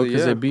spiritual, bro,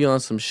 because yeah. it be on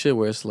some shit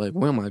where it's like,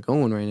 where am I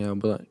going right now?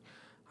 But, like,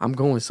 I'm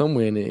going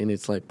somewhere and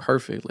it's like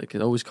perfect. Like,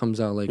 it always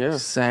comes out like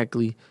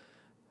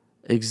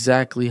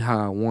exactly how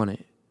I want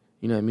it.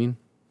 You know what I mean?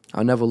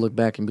 I'll never look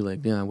back and be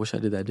like, damn, I wish I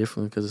did that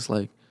differently, because it's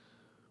like,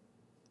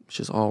 it's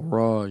just all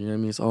raw. You know what I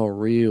mean? It's all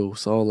real.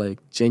 It's all, like,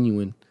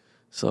 genuine.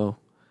 So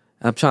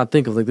I'm trying to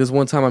think of, like, this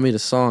one time I made a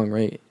song,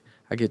 right?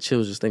 I get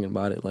chills just thinking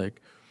about it. Like,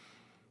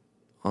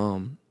 I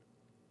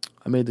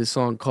made this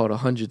song called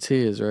 100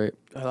 Tears, right?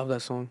 I love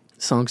that song.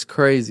 The song's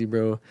crazy,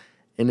 bro.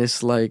 And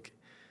it's like,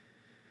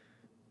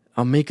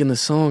 I'm making the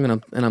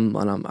song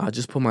and I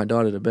just put my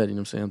daughter to bed, you know what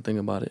I'm saying? I'm thinking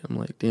about it. I'm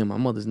like, damn, my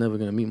mother's never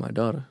gonna meet my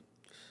daughter.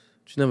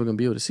 She's never gonna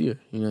be able to see her,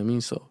 you know what I mean?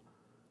 So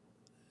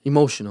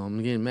emotional,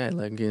 I'm getting mad,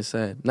 like, I'm getting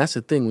sad. And that's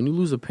the thing, when you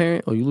lose a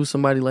parent or you lose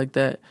somebody like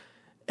that,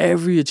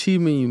 every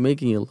achievement you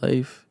make in your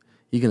life,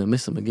 you're gonna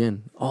miss them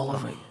again. All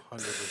of it.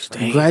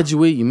 100%. You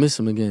graduate, you miss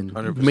them again.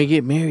 100%. You may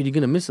get married, you're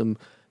gonna miss them. You know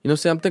what I'm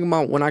saying? I'm thinking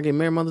about when I get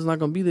married, mother's not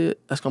gonna be there.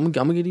 I'm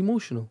gonna get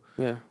emotional.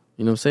 Yeah.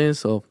 You know what I'm saying?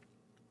 So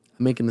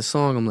I'm making the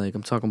song,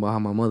 I'm talking about how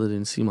my mother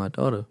didn't see my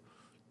daughter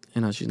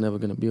and how she's never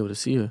gonna be able to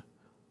see her.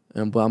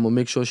 But I'm gonna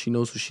make sure she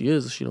knows who she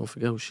is. She don't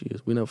forget who she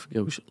is. We never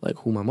forget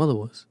who my mother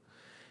was.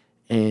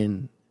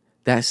 And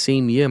that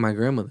same year, my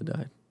grandmother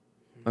died.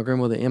 My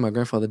grandmother and my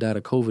grandfather died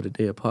of COVID a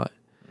day apart.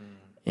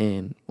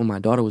 And when my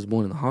daughter was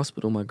born in the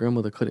hospital, my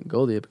grandmother couldn't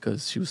go there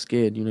because she was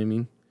scared, you know what I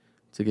mean,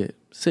 to get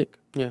sick.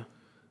 Yeah.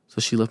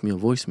 So she left me a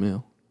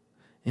voicemail.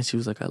 And she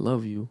was like, I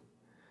love you.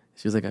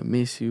 She was like, I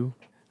miss you.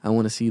 I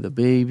want to see the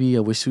baby. I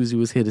wish Susie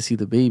was here to see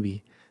the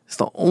baby. It's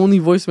the only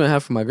voicemail I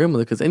have from my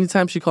grandmother, because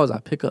anytime she calls, I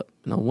pick up.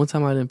 One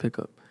time I didn't pick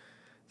up.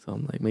 So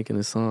I'm, like, making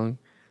a song.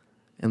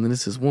 And then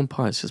this is one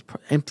part. It's just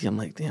empty. I'm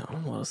like, damn, I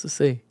don't know what else to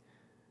say.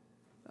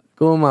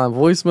 I go in my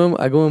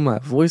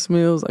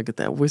voicemails. I get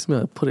that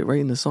voicemail. I put it right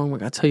in the song.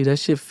 Like, I tell you, that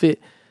shit fit.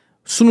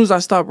 As soon as I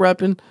stop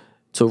rapping,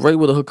 so right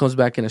where the hook comes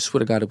back in, I swear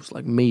to God, it was,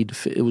 like, made to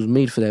fit. It was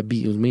made for that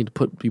beat. It was made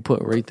to be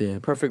put right there.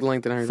 Perfect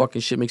length and everything.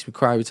 Fucking shit makes me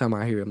cry every time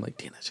I hear it. I'm like,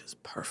 damn, that's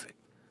just perfect.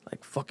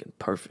 Like, fucking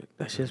perfect.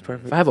 That shit's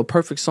perfect. If I have a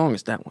perfect song,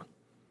 it's that one.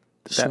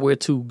 I swear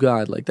to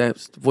God, like, that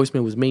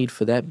voicemail was made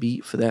for that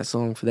beat, for that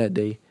song, for that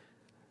day,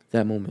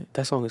 that moment.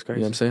 That song is crazy.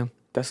 You know what I'm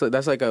saying?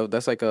 That's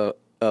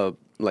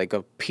like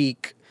a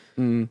peak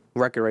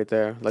record right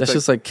there. That's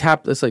just like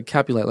That's like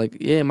Capulet. Like,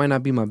 yeah, it might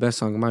not be my best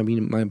song. It might be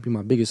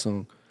my biggest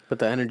song. But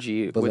the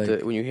energy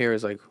when you hear it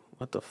is like,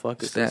 what the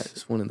fuck is this?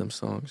 It's one of them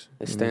songs.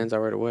 It stands out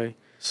right away.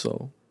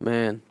 So,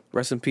 man,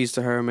 rest in peace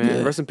to her, man.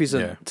 Yeah. Rest in peace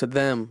to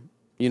them.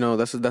 You know,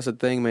 that's a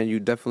thing, man. You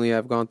definitely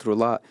have gone through a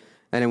lot.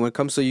 And then when it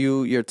comes to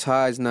your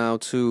ties now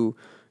to,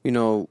 you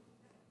know,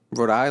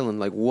 Rhode Island,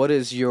 like what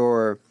is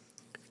your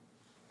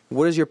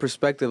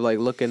perspective like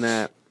looking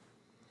at,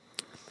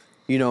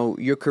 you know,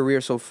 your career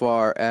so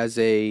far as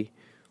a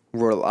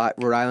Rhode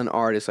Island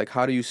artist? Like,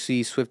 how do you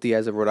see Swifty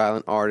as a Rhode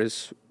Island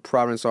artist,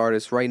 Providence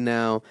artist right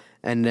now,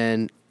 and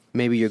then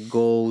maybe your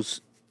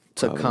goals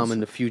to come in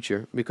the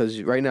future?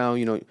 Because right now,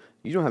 you know,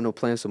 you don't have no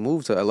plans to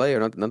move to LA or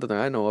nothing that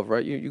I know of,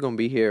 right? You're going to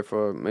be here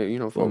for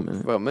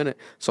a minute.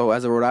 So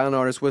as a Rhode Island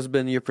artist, what's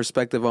been your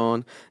perspective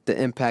on the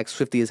impact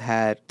Swifty has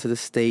had to the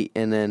state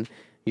and then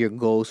your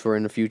goals for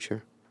in the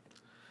future?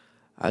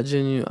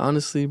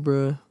 Honestly,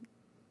 bro,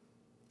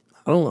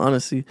 I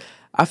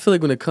feel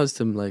like when it comes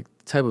to like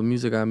the type of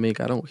music I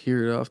make, I don't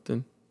hear it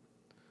often.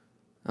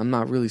 I'm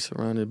not really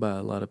surrounded by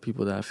a lot of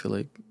people that I feel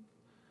like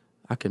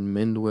I can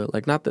mend with.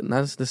 Like, not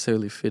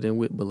necessarily fit in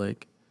with, but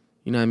like,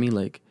 you know what I mean?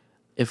 Like,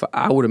 if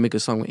I were to make a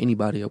song with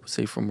anybody, I would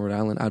say from Rhode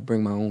Island, I'd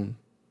bring my own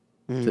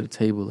to the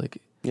table.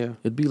 Like,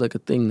 it'd be like a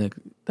thing. Like,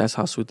 that's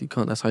how Swifty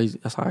come. That's how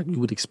you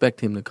would expect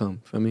him to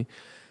come. Feel me?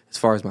 As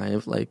far as my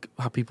like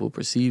how people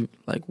perceive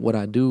like what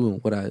I do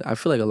and what I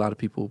feel like a lot of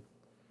people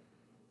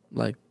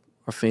like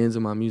are fans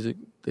of my music.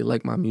 They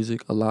like my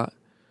music a lot.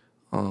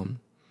 I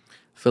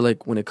feel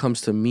like when it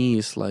comes to me,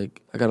 it's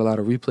like I got a lot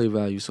of replay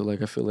value. So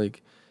like I feel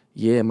like,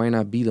 yeah, it might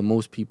not be the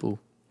most people,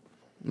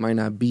 it might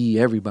not be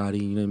everybody,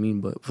 you know what I mean?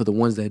 But for the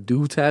ones that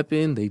do tap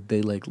in, they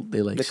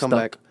come stuck.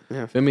 back.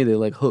 Yeah. Feel me? They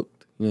like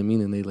hooked, you know what I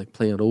mean? And they like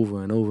play it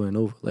over and over and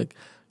over. Like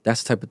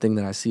that's the type of thing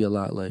that I see a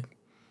lot. Like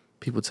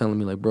people telling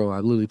me like, bro, I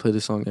literally play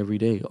this song every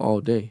day, all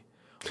day.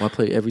 Or I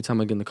play it every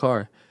time I get in the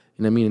car.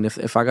 You know what I mean? And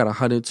if I got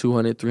 100,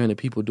 200, 300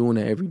 people doing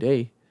that every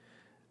day,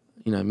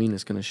 you know what I mean?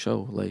 It's going to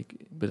show. Like,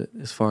 but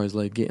as far as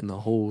like getting the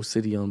whole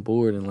city on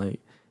board and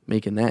like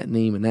making that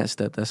name and that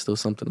step, that's still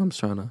something I'm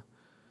trying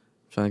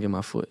to get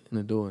my foot in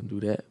the door and do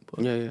that.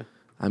 But yeah.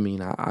 I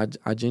mean,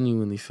 I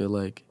genuinely feel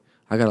like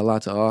I got a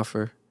lot to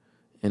offer.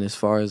 And as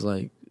far as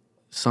like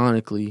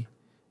sonically,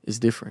 it's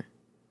different.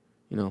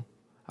 You know,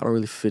 I don't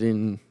really fit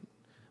in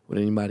with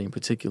anybody in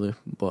particular,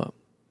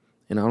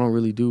 and I don't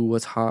really do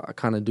what's hot. I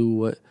kind of do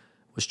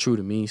what's true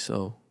to me,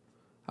 so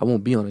I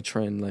won't be on a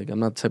trend. Like, I'm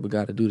not the type of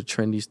guy to do the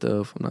trendy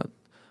stuff. I'm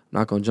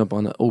not going to jump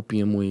on the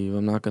opium wave.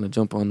 I'm not going to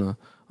jump on the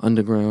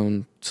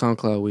underground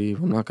SoundCloud wave.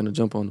 I'm not going to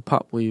jump on the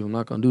pop wave. I'm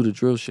not going to do the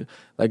drill shit.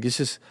 Like, it's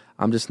just,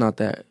 I'm just not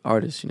that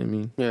artist, you know what I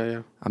mean?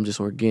 Yeah. I'm just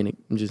organic.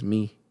 I'm just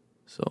me.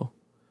 So,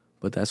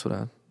 but that's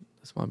my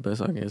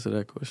best I can answer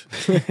that question.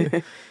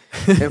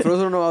 And for those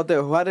who don't know out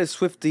there, how did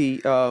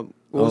Swifty,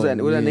 where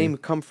that name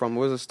come from?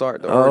 Where does it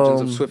start? The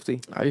origins of Swifty?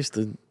 I used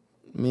to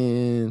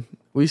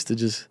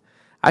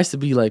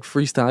be like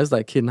freestyle. I was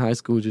like kid in high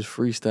school just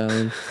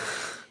freestyling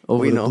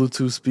over the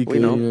Bluetooth speaker. You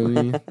know what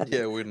I mean?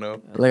 Yeah, we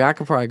know. Like I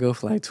could probably go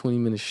for like 20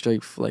 minutes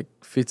straight for like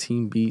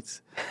 15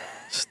 beats,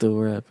 still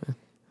rapping.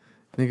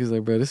 Niggas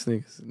like, bro, this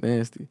nigga's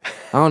nasty.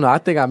 I don't know. I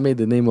think I made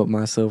the name up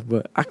myself,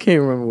 but I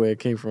can't remember where it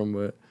came from.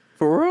 But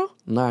for real?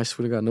 Nah, I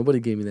swear to God, nobody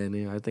gave me that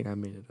name. I think I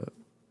made it up.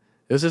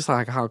 It was just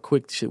like how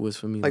quick shit was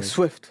for me. Like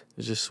Swift.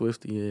 It's just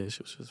Swifty, yeah.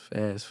 Shit was just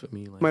fast for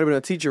me. Like, might have been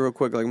a teacher real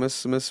quick, like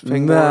Miss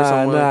Pingmore or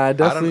someone. Nah,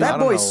 definitely. That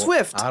boy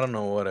Swift. I don't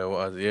know what it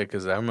was. Yeah,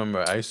 because I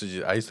remember I used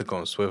to call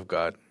him Swift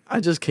God. I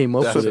just came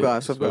up with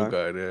it. Swift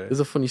God. Yeah. There's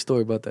a funny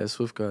story about that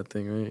Swift God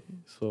thing, right?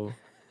 So,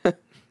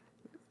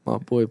 my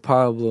boy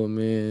Pablo,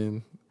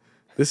 man,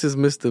 this is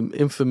Mr.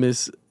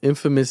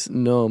 Infamous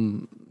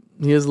Numb.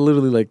 He has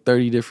literally like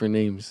 30 different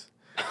names.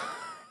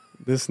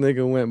 This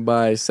nigga went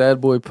by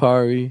Sad Boy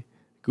Pari,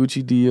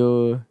 Gucci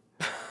Dior,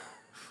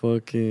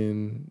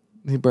 fucking...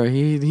 Bro,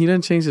 he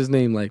done changed his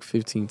name like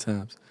 15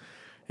 times.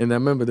 And I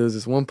remember there was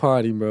this one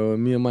party, bro,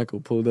 and me and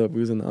Michael pulled up. We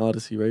was in the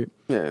Odyssey, right?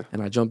 Yeah.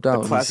 And I jumped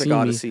out. The classic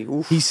Odyssey.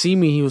 He see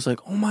me. He was like,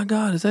 oh my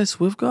God, is that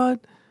Swift God?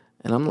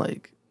 And I'm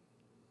like,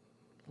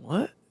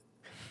 what?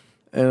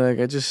 And like,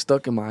 I just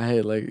stuck in my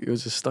head. Like, it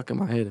was just stuck in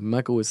my head. And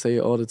Michael would say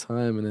it all the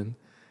time and then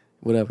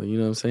whatever, you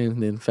know what I'm saying?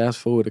 And then fast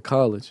forward to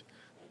college.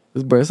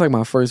 It's like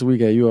my first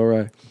week at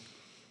URI.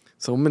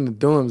 So I'm in the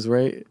dorms,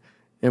 right?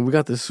 And we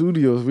got the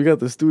studios. We got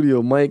the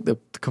studio mic, the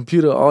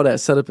computer, all that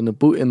set up in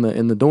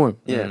the dorm.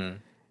 Yeah. Mm.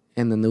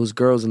 And then there was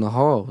girls in the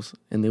halls,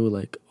 and they were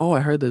like, "Oh,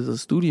 I heard there's a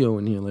studio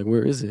in here. Like,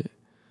 where is it?"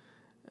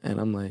 And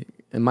I'm like,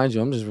 and mind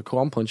you, I'm just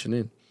recording. I'm punching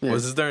in. Yeah.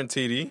 Was this during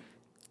TD?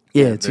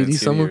 Yeah, TD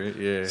summer. Right?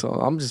 Yeah. So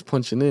I'm just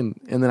punching in,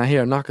 and then I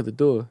hear a knock at the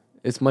door.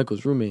 It's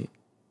Michael's roommate,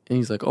 and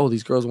he's like, "Oh,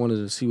 these girls wanted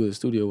to see where the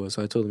studio was."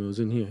 So I told him it was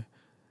in here,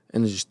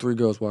 and there's just 3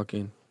 girls walk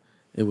in.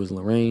 It was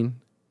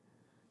Lorraine.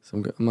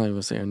 I'm not even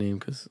gonna say her name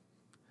because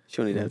she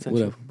don't need that attention.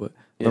 Whatever, but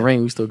yeah.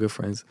 Lorraine, we still good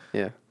friends.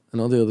 Yeah. And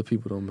all the other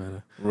people don't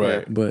matter.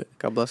 Right. But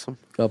God bless them.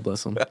 God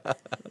bless them.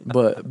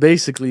 But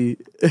basically,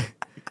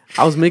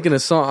 I was making a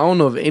song. I don't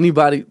know if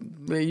anybody,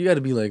 man, you got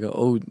to be like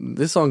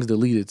this song's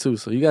deleted too,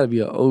 so you got to be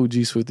an OG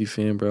Swiftie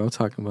fan, bro. I'm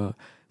talking about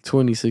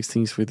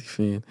 2016 Swiftie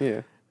fan.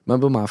 Yeah.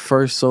 Remember my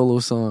first solo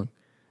song?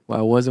 Well,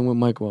 I wasn't with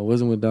Michael. I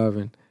wasn't with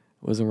Darvin.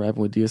 I wasn't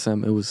rapping with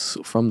DSM. It was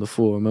From the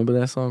Four. Remember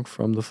that song,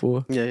 From the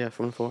Four? Yeah,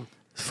 From the Four.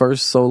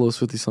 First solo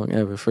Swiftie song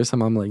ever. First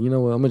time I'm like, you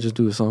know what? I'm going to just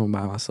do a song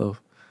by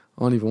myself.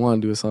 I don't even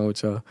want to do a song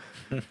with y'all.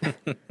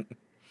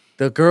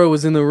 The girl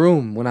was in the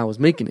room when I was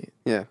making it.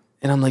 Yeah.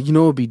 And I'm like, you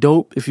know what would be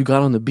dope if you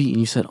got on the beat and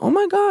you said, oh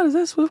my God, is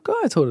that Swift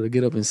God? I told her to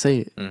get up and say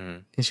it.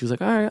 And she was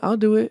like, all right, I'll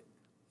do it.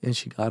 And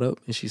she got up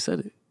and she said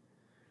it.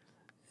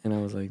 And I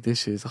was like,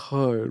 this shit's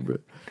hard, bro.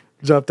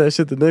 Dropped that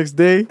shit the next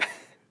day.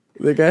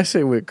 Like, that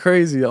shit went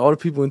crazy. All the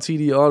people in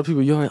TD, all the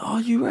people yelling, oh,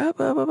 you rap,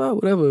 blah, blah, blah,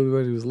 whatever.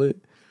 Everybody was lit.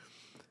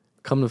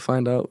 Come to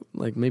find out,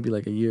 like, maybe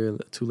like a year or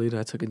two later,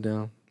 I took it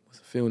down.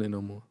 Wasn't feeling it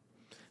no more.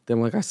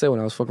 Then, like I said,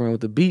 when I was fucking around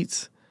with the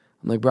beats,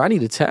 I'm like, bro, I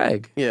need a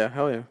tag. Yeah,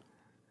 hell yeah.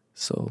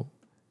 So,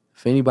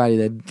 if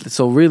anybody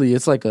so really,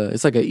 it's like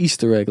a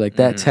Easter egg. Like,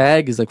 that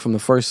tag is like from the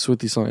first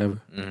Swiftie song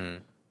ever,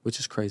 which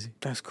is crazy.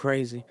 That's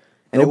crazy.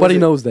 And nobody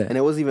knows that. And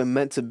it wasn't even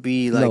meant to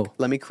be like,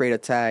 let me create a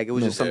tag. It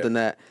was just something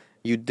that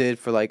you did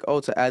for like,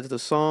 to add to the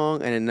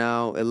song, and then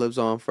now it lives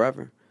on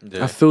forever.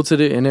 I filtered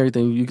it and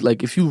everything. You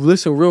like, if you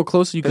listen real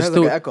close, you can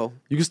still like an echo.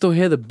 You can still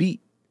hear the beat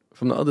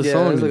from the other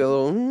song. It's like a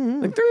little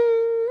like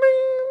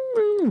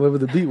whatever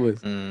the beat was.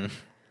 So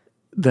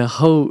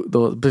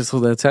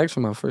that tag's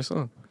from my first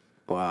song.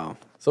 Wow.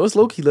 So it's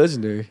low key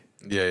legendary.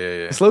 Yeah.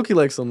 It's low key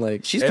like some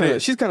like she's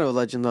kind of a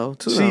legend though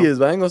too. She is,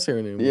 but I ain't gonna say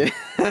her name. Yeah.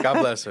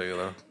 God bless her, you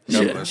know.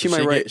 God bless she her.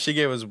 might write. She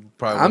gave us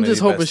probably. I'm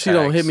just hoping best she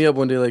don't tags. hit me up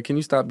one day like, can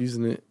you stop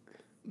using it?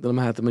 Then I'm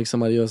gonna have to make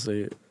somebody else say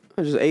it.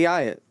 Just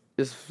AI it.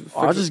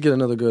 I'll just get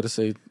another girl to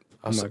say.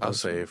 I'll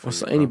say it for or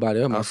you,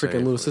 anybody. My I'll say freaking it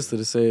little for sister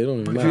to say it. It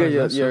don't even You matter.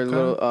 get your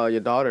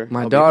daughter.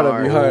 My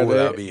daughter be hard.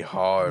 That'd be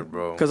hard,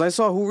 bro. Because I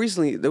saw who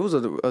recently there was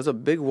a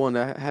big one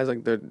that has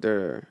like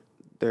their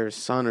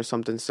son or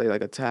something say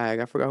like a tag.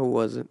 I forgot who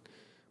was it,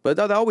 but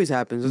that always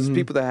happens. There's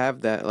people that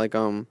have that. Like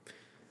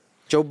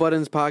Joe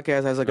Budden's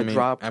podcast has like a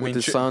drop with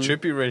his son.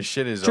 Trippie Red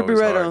shit is Trippie always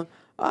Red. hard.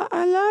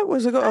 I love.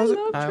 What's it called?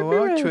 I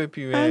love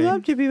Trippie Red. I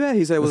love Trippie Red.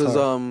 He said it was his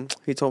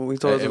He told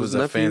us it was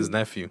a fan's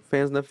nephew.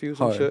 Fan's nephew.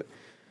 Some shit.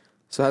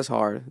 So that's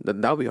hard.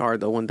 That'll be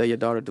hard though. One day your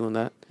daughter doing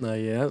that.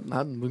 Yeah,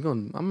 I'm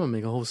gonna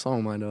make a whole song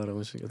with my daughter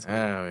when she gets home.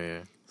 Hell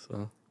yeah.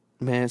 So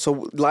man,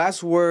 so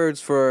last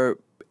words for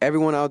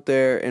everyone out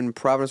there in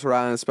Providence, Rhode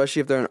Island,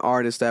 especially if they're an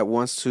artist that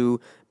wants to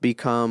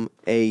become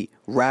a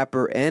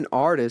rapper and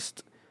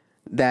artist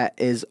that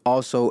is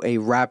also a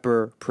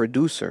rapper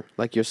producer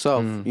like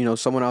yourself. You know,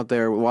 someone out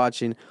there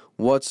watching.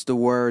 What's the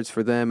words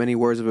for them? Any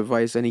words of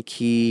advice? Any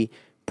key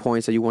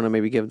points that you want to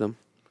maybe give them?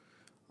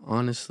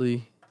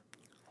 Honestly,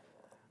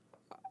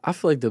 I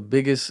feel like the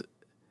biggest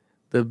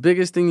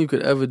thing you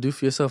could ever do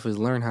for yourself is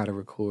learn how to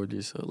record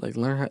yourself. Like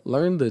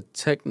learn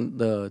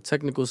the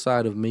technical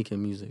side of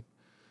making music.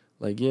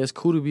 Like, yeah, it's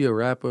cool to be a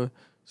rapper.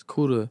 It's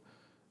cool to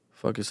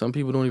fuck it. Some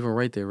people don't even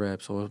write their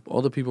raps, or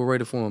other people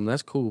write it for them.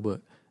 That's cool, but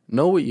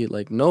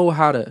know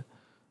how to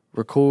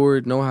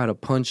record, know how to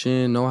punch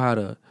in, know how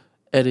to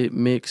edit,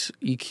 mix,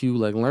 EQ.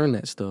 Like, learn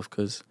that stuff,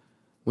 because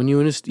when you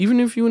even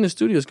if you're in the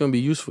studio, it's gonna be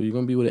useful. You're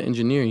gonna be with an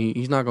engineer.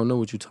 He's not gonna know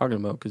what you're talking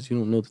about because you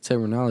don't know the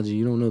terminology.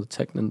 You don't know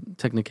the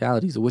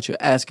technicalities of what you're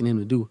asking him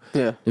to do.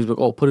 Yeah, he's like,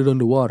 oh, put it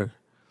underwater.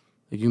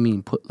 Like, you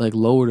mean put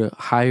lower the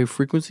higher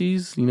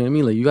frequencies? You know what I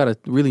mean? Like, you gotta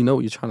really know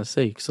what you're trying to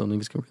say so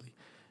niggas can really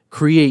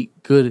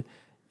create good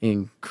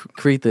and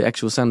create the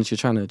actual sound that you're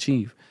trying to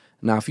achieve.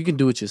 Now, if you can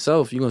do it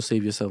yourself, you're gonna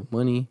save yourself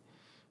money.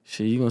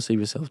 Shit, you're gonna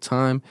save yourself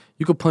time.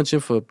 You could punch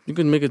in you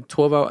can make it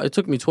 12 hours. It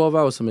took me 12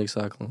 hours to make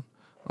Cyclone.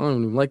 I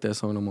don't even like that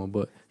song no more,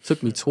 but it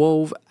took me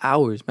 12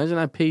 hours. Imagine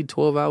I paid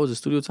 12 hours of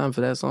studio time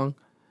for that song.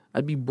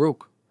 I'd be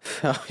broke.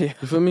 Yeah.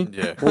 You feel me?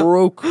 Yeah.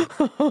 Broke.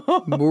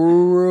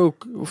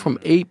 From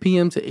 8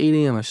 p.m. to 8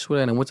 a.m. I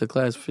swear. And I went to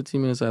class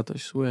 15 minutes after. I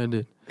swear I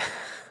did.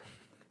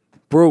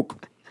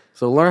 Broke.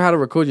 So learn how to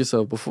record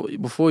yourself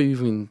before you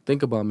even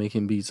think about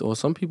making beats. Or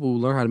some people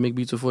learn how to make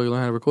beats before you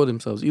learn how to record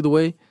themselves. Either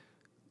way,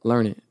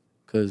 learn it.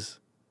 Because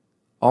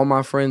all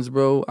my friends,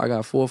 bro, I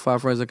got 4 or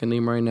 5 friends I can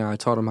name right now. I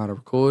taught them how to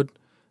record.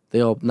 They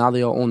all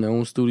own their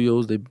own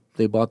studios.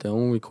 They bought their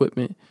own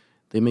equipment.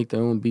 They make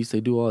their own beats. They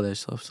do all that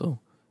stuff. So,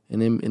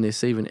 and they're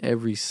saving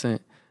every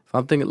cent. If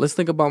I'm thinking, let's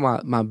think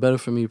about my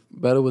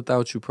Better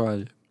Without You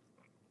project.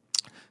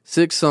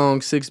 6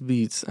 songs, 6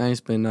 beats. I ain't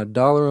spend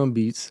 $1 on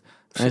beats.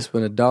 I ain't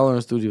spend $1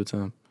 on studio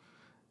time,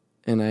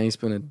 and I ain't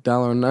spend $1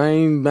 on. I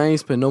ain't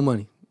spend no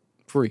money,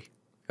 free.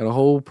 Got a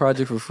whole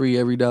project for free.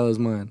 Every dollar is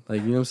mine.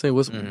 Like, you know what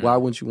I'm saying? Why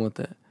wouldn't you want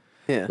that?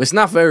 Yeah. But it's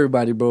not for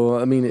everybody, bro.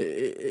 I mean,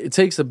 it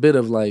takes a bit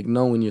of like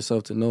knowing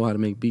yourself to know how to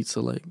make beats.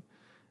 So like,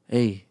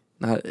 hey,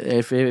 not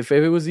if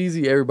it was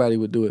easy, everybody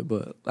would do it.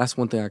 But that's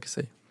one thing I could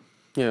say.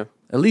 Yeah.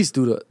 At least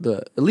do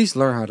at least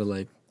learn how to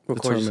like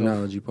Record the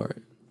terminology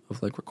part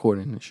of like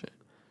recording and shit.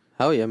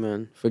 Hell yeah,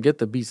 man. Forget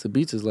the beats. The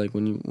beats is like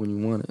when you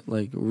want it.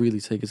 Like,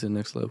 really take it to the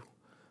next level.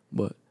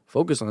 But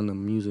focus on the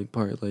music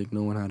part, like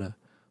knowing how to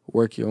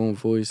work your own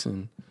voice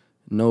and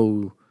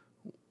know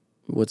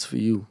what's for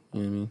you.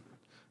 You know what I mean?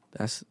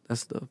 That's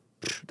the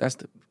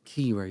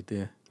key right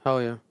there.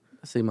 Hell yeah.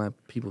 I say my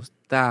people's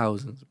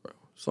thousands, bro.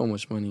 So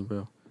much money,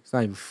 bro. It's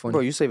not even funny.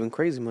 Bro, you saving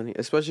crazy money,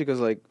 especially because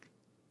like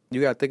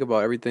you gotta think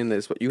about everything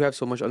that's you have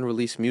so much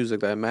unreleased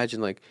music that I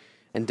imagine like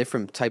and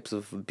different types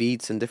of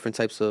beats and different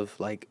types of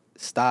like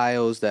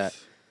styles that.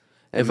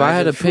 If I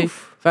had to pay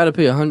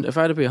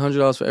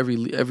 $100 for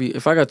every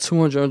if I got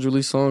 200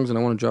 unreleased songs and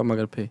I want to drop them, I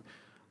gotta pay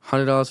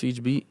 $100 for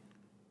each beat.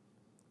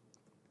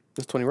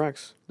 That's 20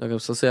 racks. Like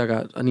so, say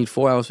I need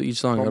 4 hours for each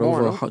song. I got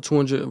over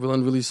 200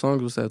 unreleased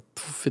songs. What's that?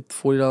 $40,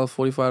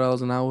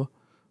 $45 an hour.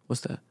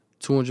 What's that?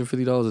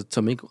 $250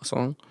 to make a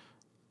song.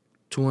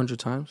 200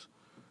 times.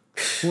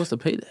 Who wants to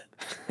pay that?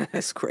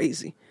 That's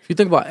crazy. If you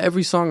think about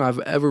every song I've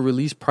ever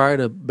released prior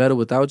to Better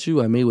Without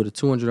You, I made with a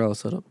 $200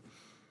 setup.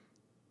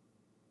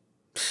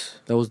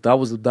 That was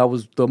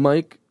the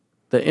mic,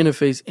 the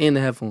interface, and the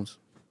headphones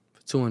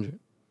for $200.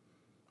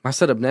 My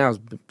setup now is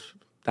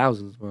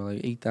thousands, bro,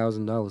 like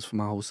 $8,000 for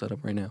my whole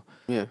setup right now.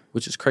 Yeah,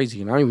 which is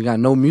crazy. And I don't even got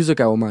no music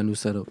out with my new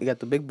setup. You got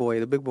the big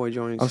boy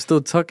joints. I'm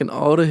still tucking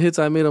all the hits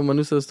I made on my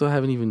new setup. Still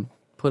haven't even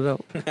put it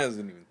out.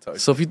 Hasn't even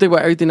touched. So if you think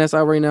about everything that's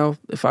out right now,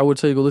 if I were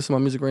to tell you go listen to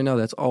my music right now,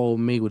 that's all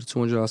made with a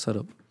 $200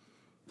 setup.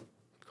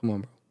 Come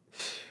on, bro.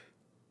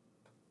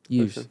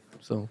 Use.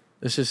 So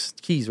it's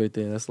just keys right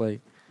there. That's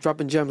like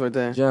dropping gems right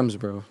there. Gems,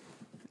 bro.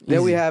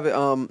 There we have it.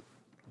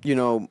 You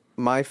know,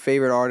 my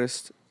favorite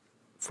artist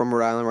from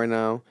Rhode Island right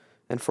now,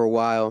 and for a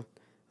while,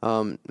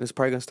 it's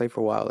probably gonna stay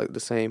for a while, like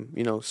the same.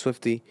 You know,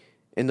 Swifty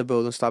in the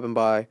building, stopping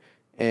by,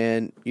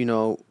 and you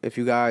know, if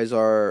you guys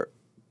are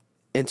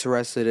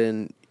interested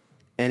in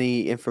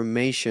any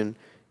information,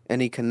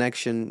 any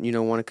connection, you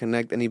know, want to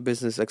connect any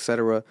business,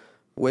 etc.,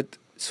 with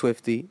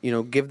Swifty, you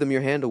know, give them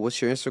your handle.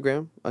 What's your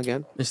Instagram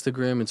again?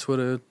 Instagram and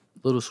Twitter,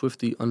 Little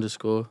Swifty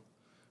 _.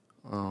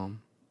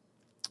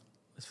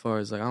 As far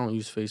as like, I don't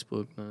use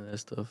Facebook, none of that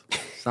stuff.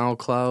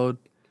 SoundCloud,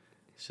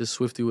 it's just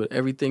Swifty with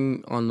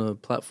everything on the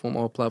platform.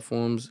 All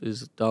platforms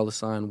is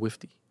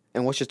 $Wifty.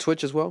 And what's your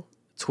Twitch as well?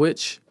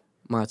 Twitch,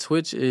 my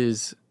Twitch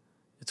is,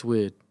 it's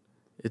weird.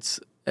 It's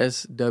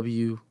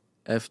SWFTV.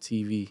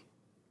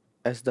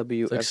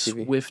 SWFTV. It's like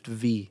Swift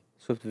V.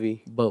 Swift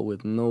V. But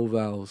with no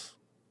vowels.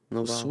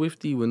 No vowels.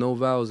 Swifty with no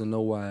vowels and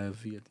no Y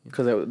at the end.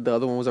 Because the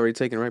other one was already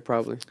taken, right?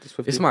 Probably.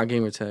 It's my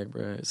gamer tag,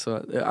 bro.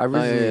 So I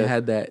originally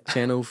had that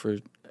channel for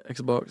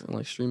Xbox and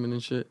like streaming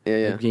and shit.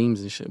 Yeah. Like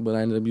games and shit. But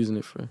I ended up using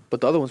it for. But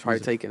the other one's probably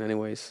taken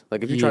anyways.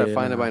 Like if you try to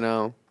find it by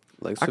now,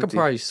 like Swifty. I could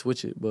probably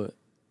switch it, but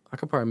I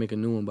could probably make a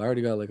new one. But I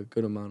already got like a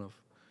good amount of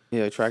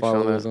traction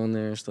followers on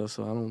there and stuff.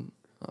 So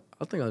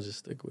I think I'll just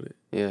stick with it.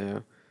 Yeah.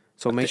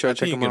 So make sure to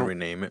check them out. You can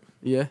rename it.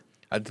 Yeah.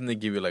 I think they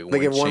give you like they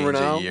give one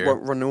renewal.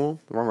 Renewal.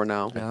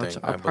 Yeah,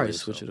 I'll probably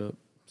switch it up.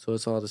 So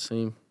it's all the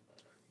same.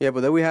 Yeah, but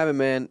there we have it,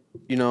 man.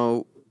 You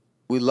know,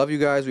 we love you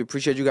guys. We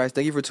appreciate you guys.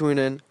 Thank you for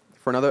tuning in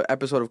for another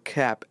episode of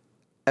Cap,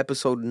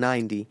 episode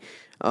 90.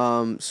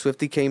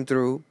 Swifty came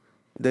through,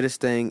 did his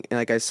thing, and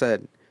like I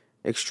said,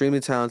 extremely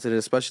talented,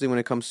 especially when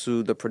it comes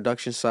to the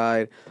production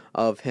side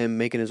of him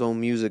making his own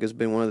music. Has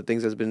been one of the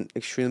things that's been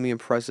extremely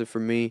impressive for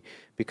me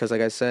because,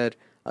 like I said,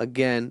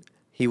 again,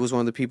 he was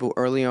one of the people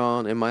early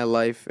on in my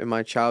life, in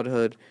my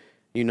childhood,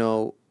 you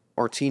know,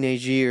 or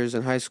teenage years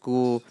in high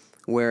school,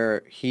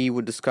 where he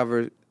would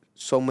discover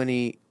so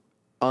many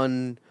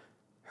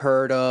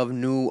unheard of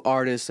new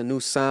artists and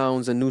new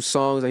sounds and new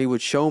songs that he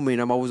would show me,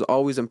 and I'm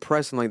always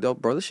impressed. I'm like, oh,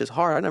 bro, this shit's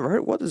hard. I never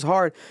heard what is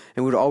hard,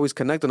 and we would always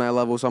connect on that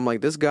level. So I'm like,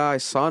 this guy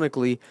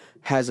sonically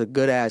has a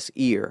good ass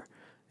ear,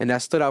 and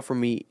that stood out for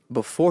me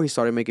before he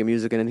started making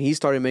music, and then he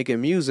started making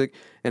music,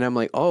 and I'm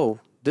like, oh,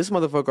 this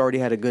motherfucker already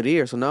had a good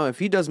ear. So now if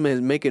he does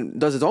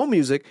his own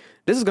music,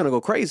 this is going to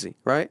go crazy,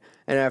 right?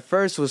 And at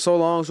first, for so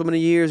long, so many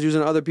years,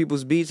 using other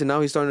people's beats, and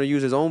now he's starting to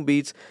use his own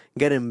beats,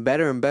 getting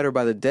better and better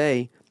by the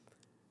day.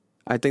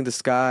 I think the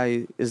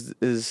sky is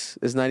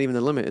not even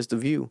the limit. It's the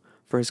view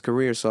for his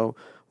career. So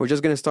we're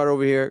just going to start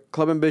over here.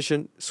 Club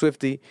Ambition,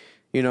 Swifty.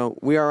 You know,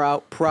 we are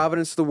out.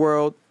 Providence to the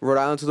world. Rhode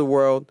Island to the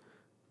world.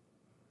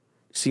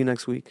 See you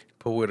next week.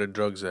 But where the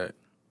drugs at?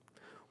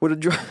 Where the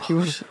drug?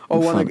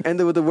 Want to end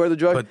it with the where the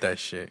drug? Put that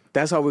shit.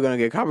 That's how we're gonna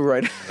get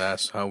copyrighted.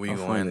 That's how we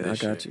gonna end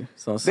this. I got shit. you.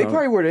 So they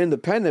probably were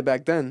independent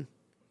back then.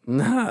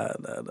 Nah.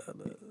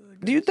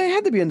 Do you think they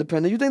had to be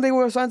independent? You think they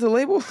were assigned to the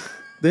label?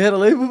 They had a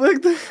label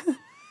back then.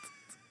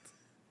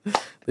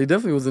 They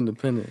definitely was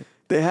independent.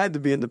 They had to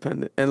be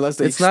independent, unless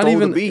they it's stole not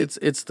even the beat.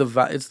 It's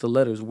the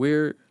letters.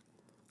 We're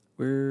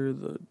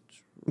the.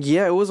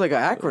 Yeah, it was like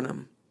an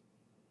acronym.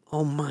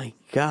 Oh my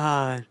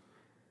god.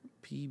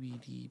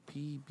 PBD.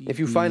 If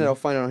you find it, I'll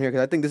find it on here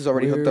because I think this is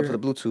already hooked up to the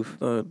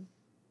Bluetooth.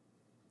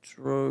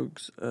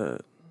 Drugs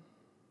at.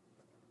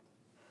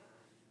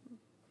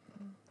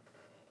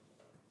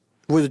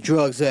 Where the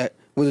drugs at?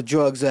 Where the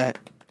drugs at?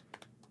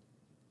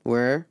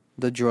 Where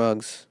the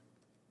drugs?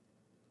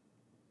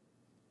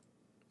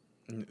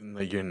 No,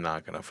 you're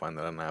not gonna find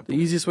that on Apple.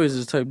 The easiest way is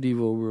just type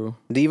Devo, bro.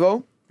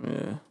 Devo?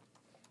 Yeah.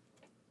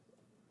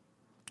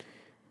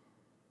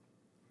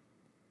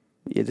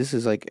 Yeah, this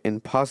is like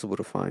impossible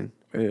to find.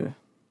 Yeah.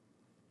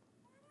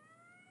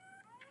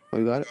 Oh,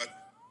 you got it?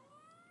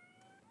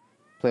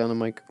 Play on the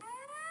mic.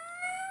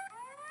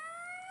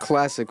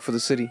 Classic for the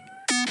city.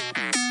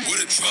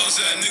 Where the drugs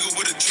at, nigga?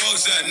 Where the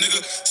drugs at,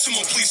 nigga?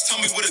 Someone please tell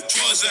me where the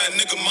drugs at,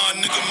 nigga. My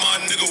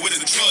nigga, where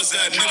the drugs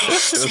at, nigga?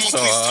 Someone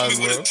please tell me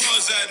where the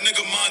drugs at, nigga.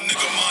 My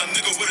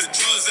nigga, where the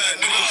drugs at,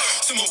 nigga?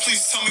 Someone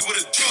please tell me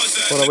where the drugs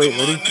at, nigga.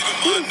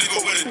 My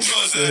nigga, where the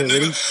drugs at,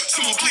 nigga?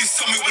 Someone please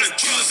tell me where the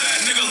drugs at,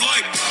 nigga.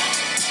 Like,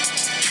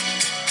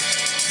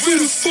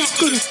 where the fuck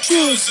are the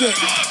drugs at?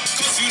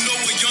 Cause you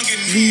know a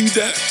youngin' need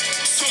that.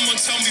 Someone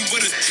tell me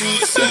where the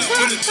drugs at,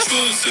 where the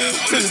drugs at,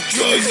 where the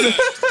drugs at.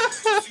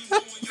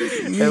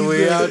 And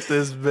we out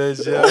this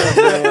bitch, yo.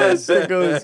 Sickos.